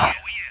 Joey L.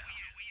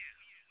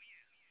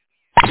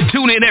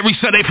 Tune in every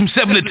Sunday from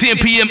 7 to 10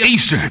 p.m.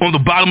 Eastern on The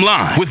Bottom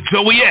Line with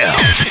Joey L.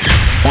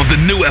 on the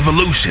New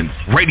Evolution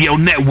Radio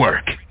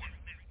Network.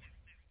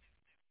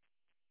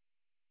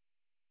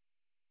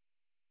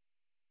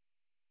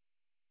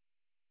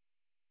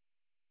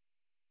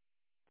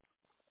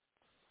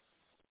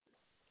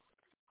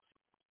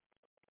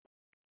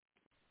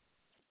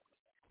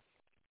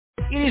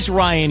 It is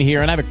Ryan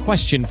here, and I have a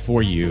question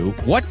for you.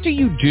 What do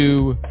you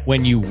do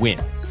when you win?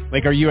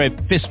 Like, are you a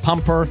fist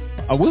pumper,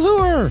 a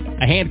woohooer,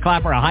 a hand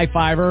clapper, a high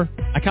fiver?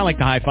 I kind of like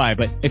the high five,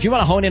 but if you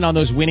want to hone in on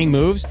those winning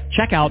moves,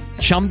 check out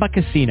Chumba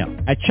Casino.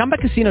 At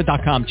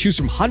ChumbaCasino.com, choose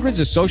from hundreds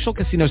of social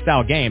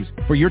casino-style games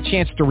for your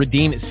chance to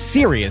redeem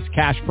serious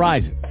cash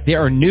prizes.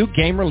 There are new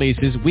game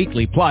releases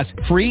weekly, plus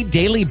free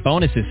daily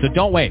bonuses. So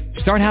don't wait.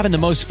 Start having the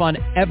most fun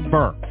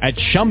ever at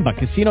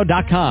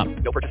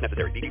ChumbaCasino.com. No purchase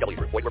necessary. VGW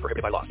Group. Void where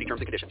prohibited by law. See terms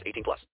and conditions. 18+.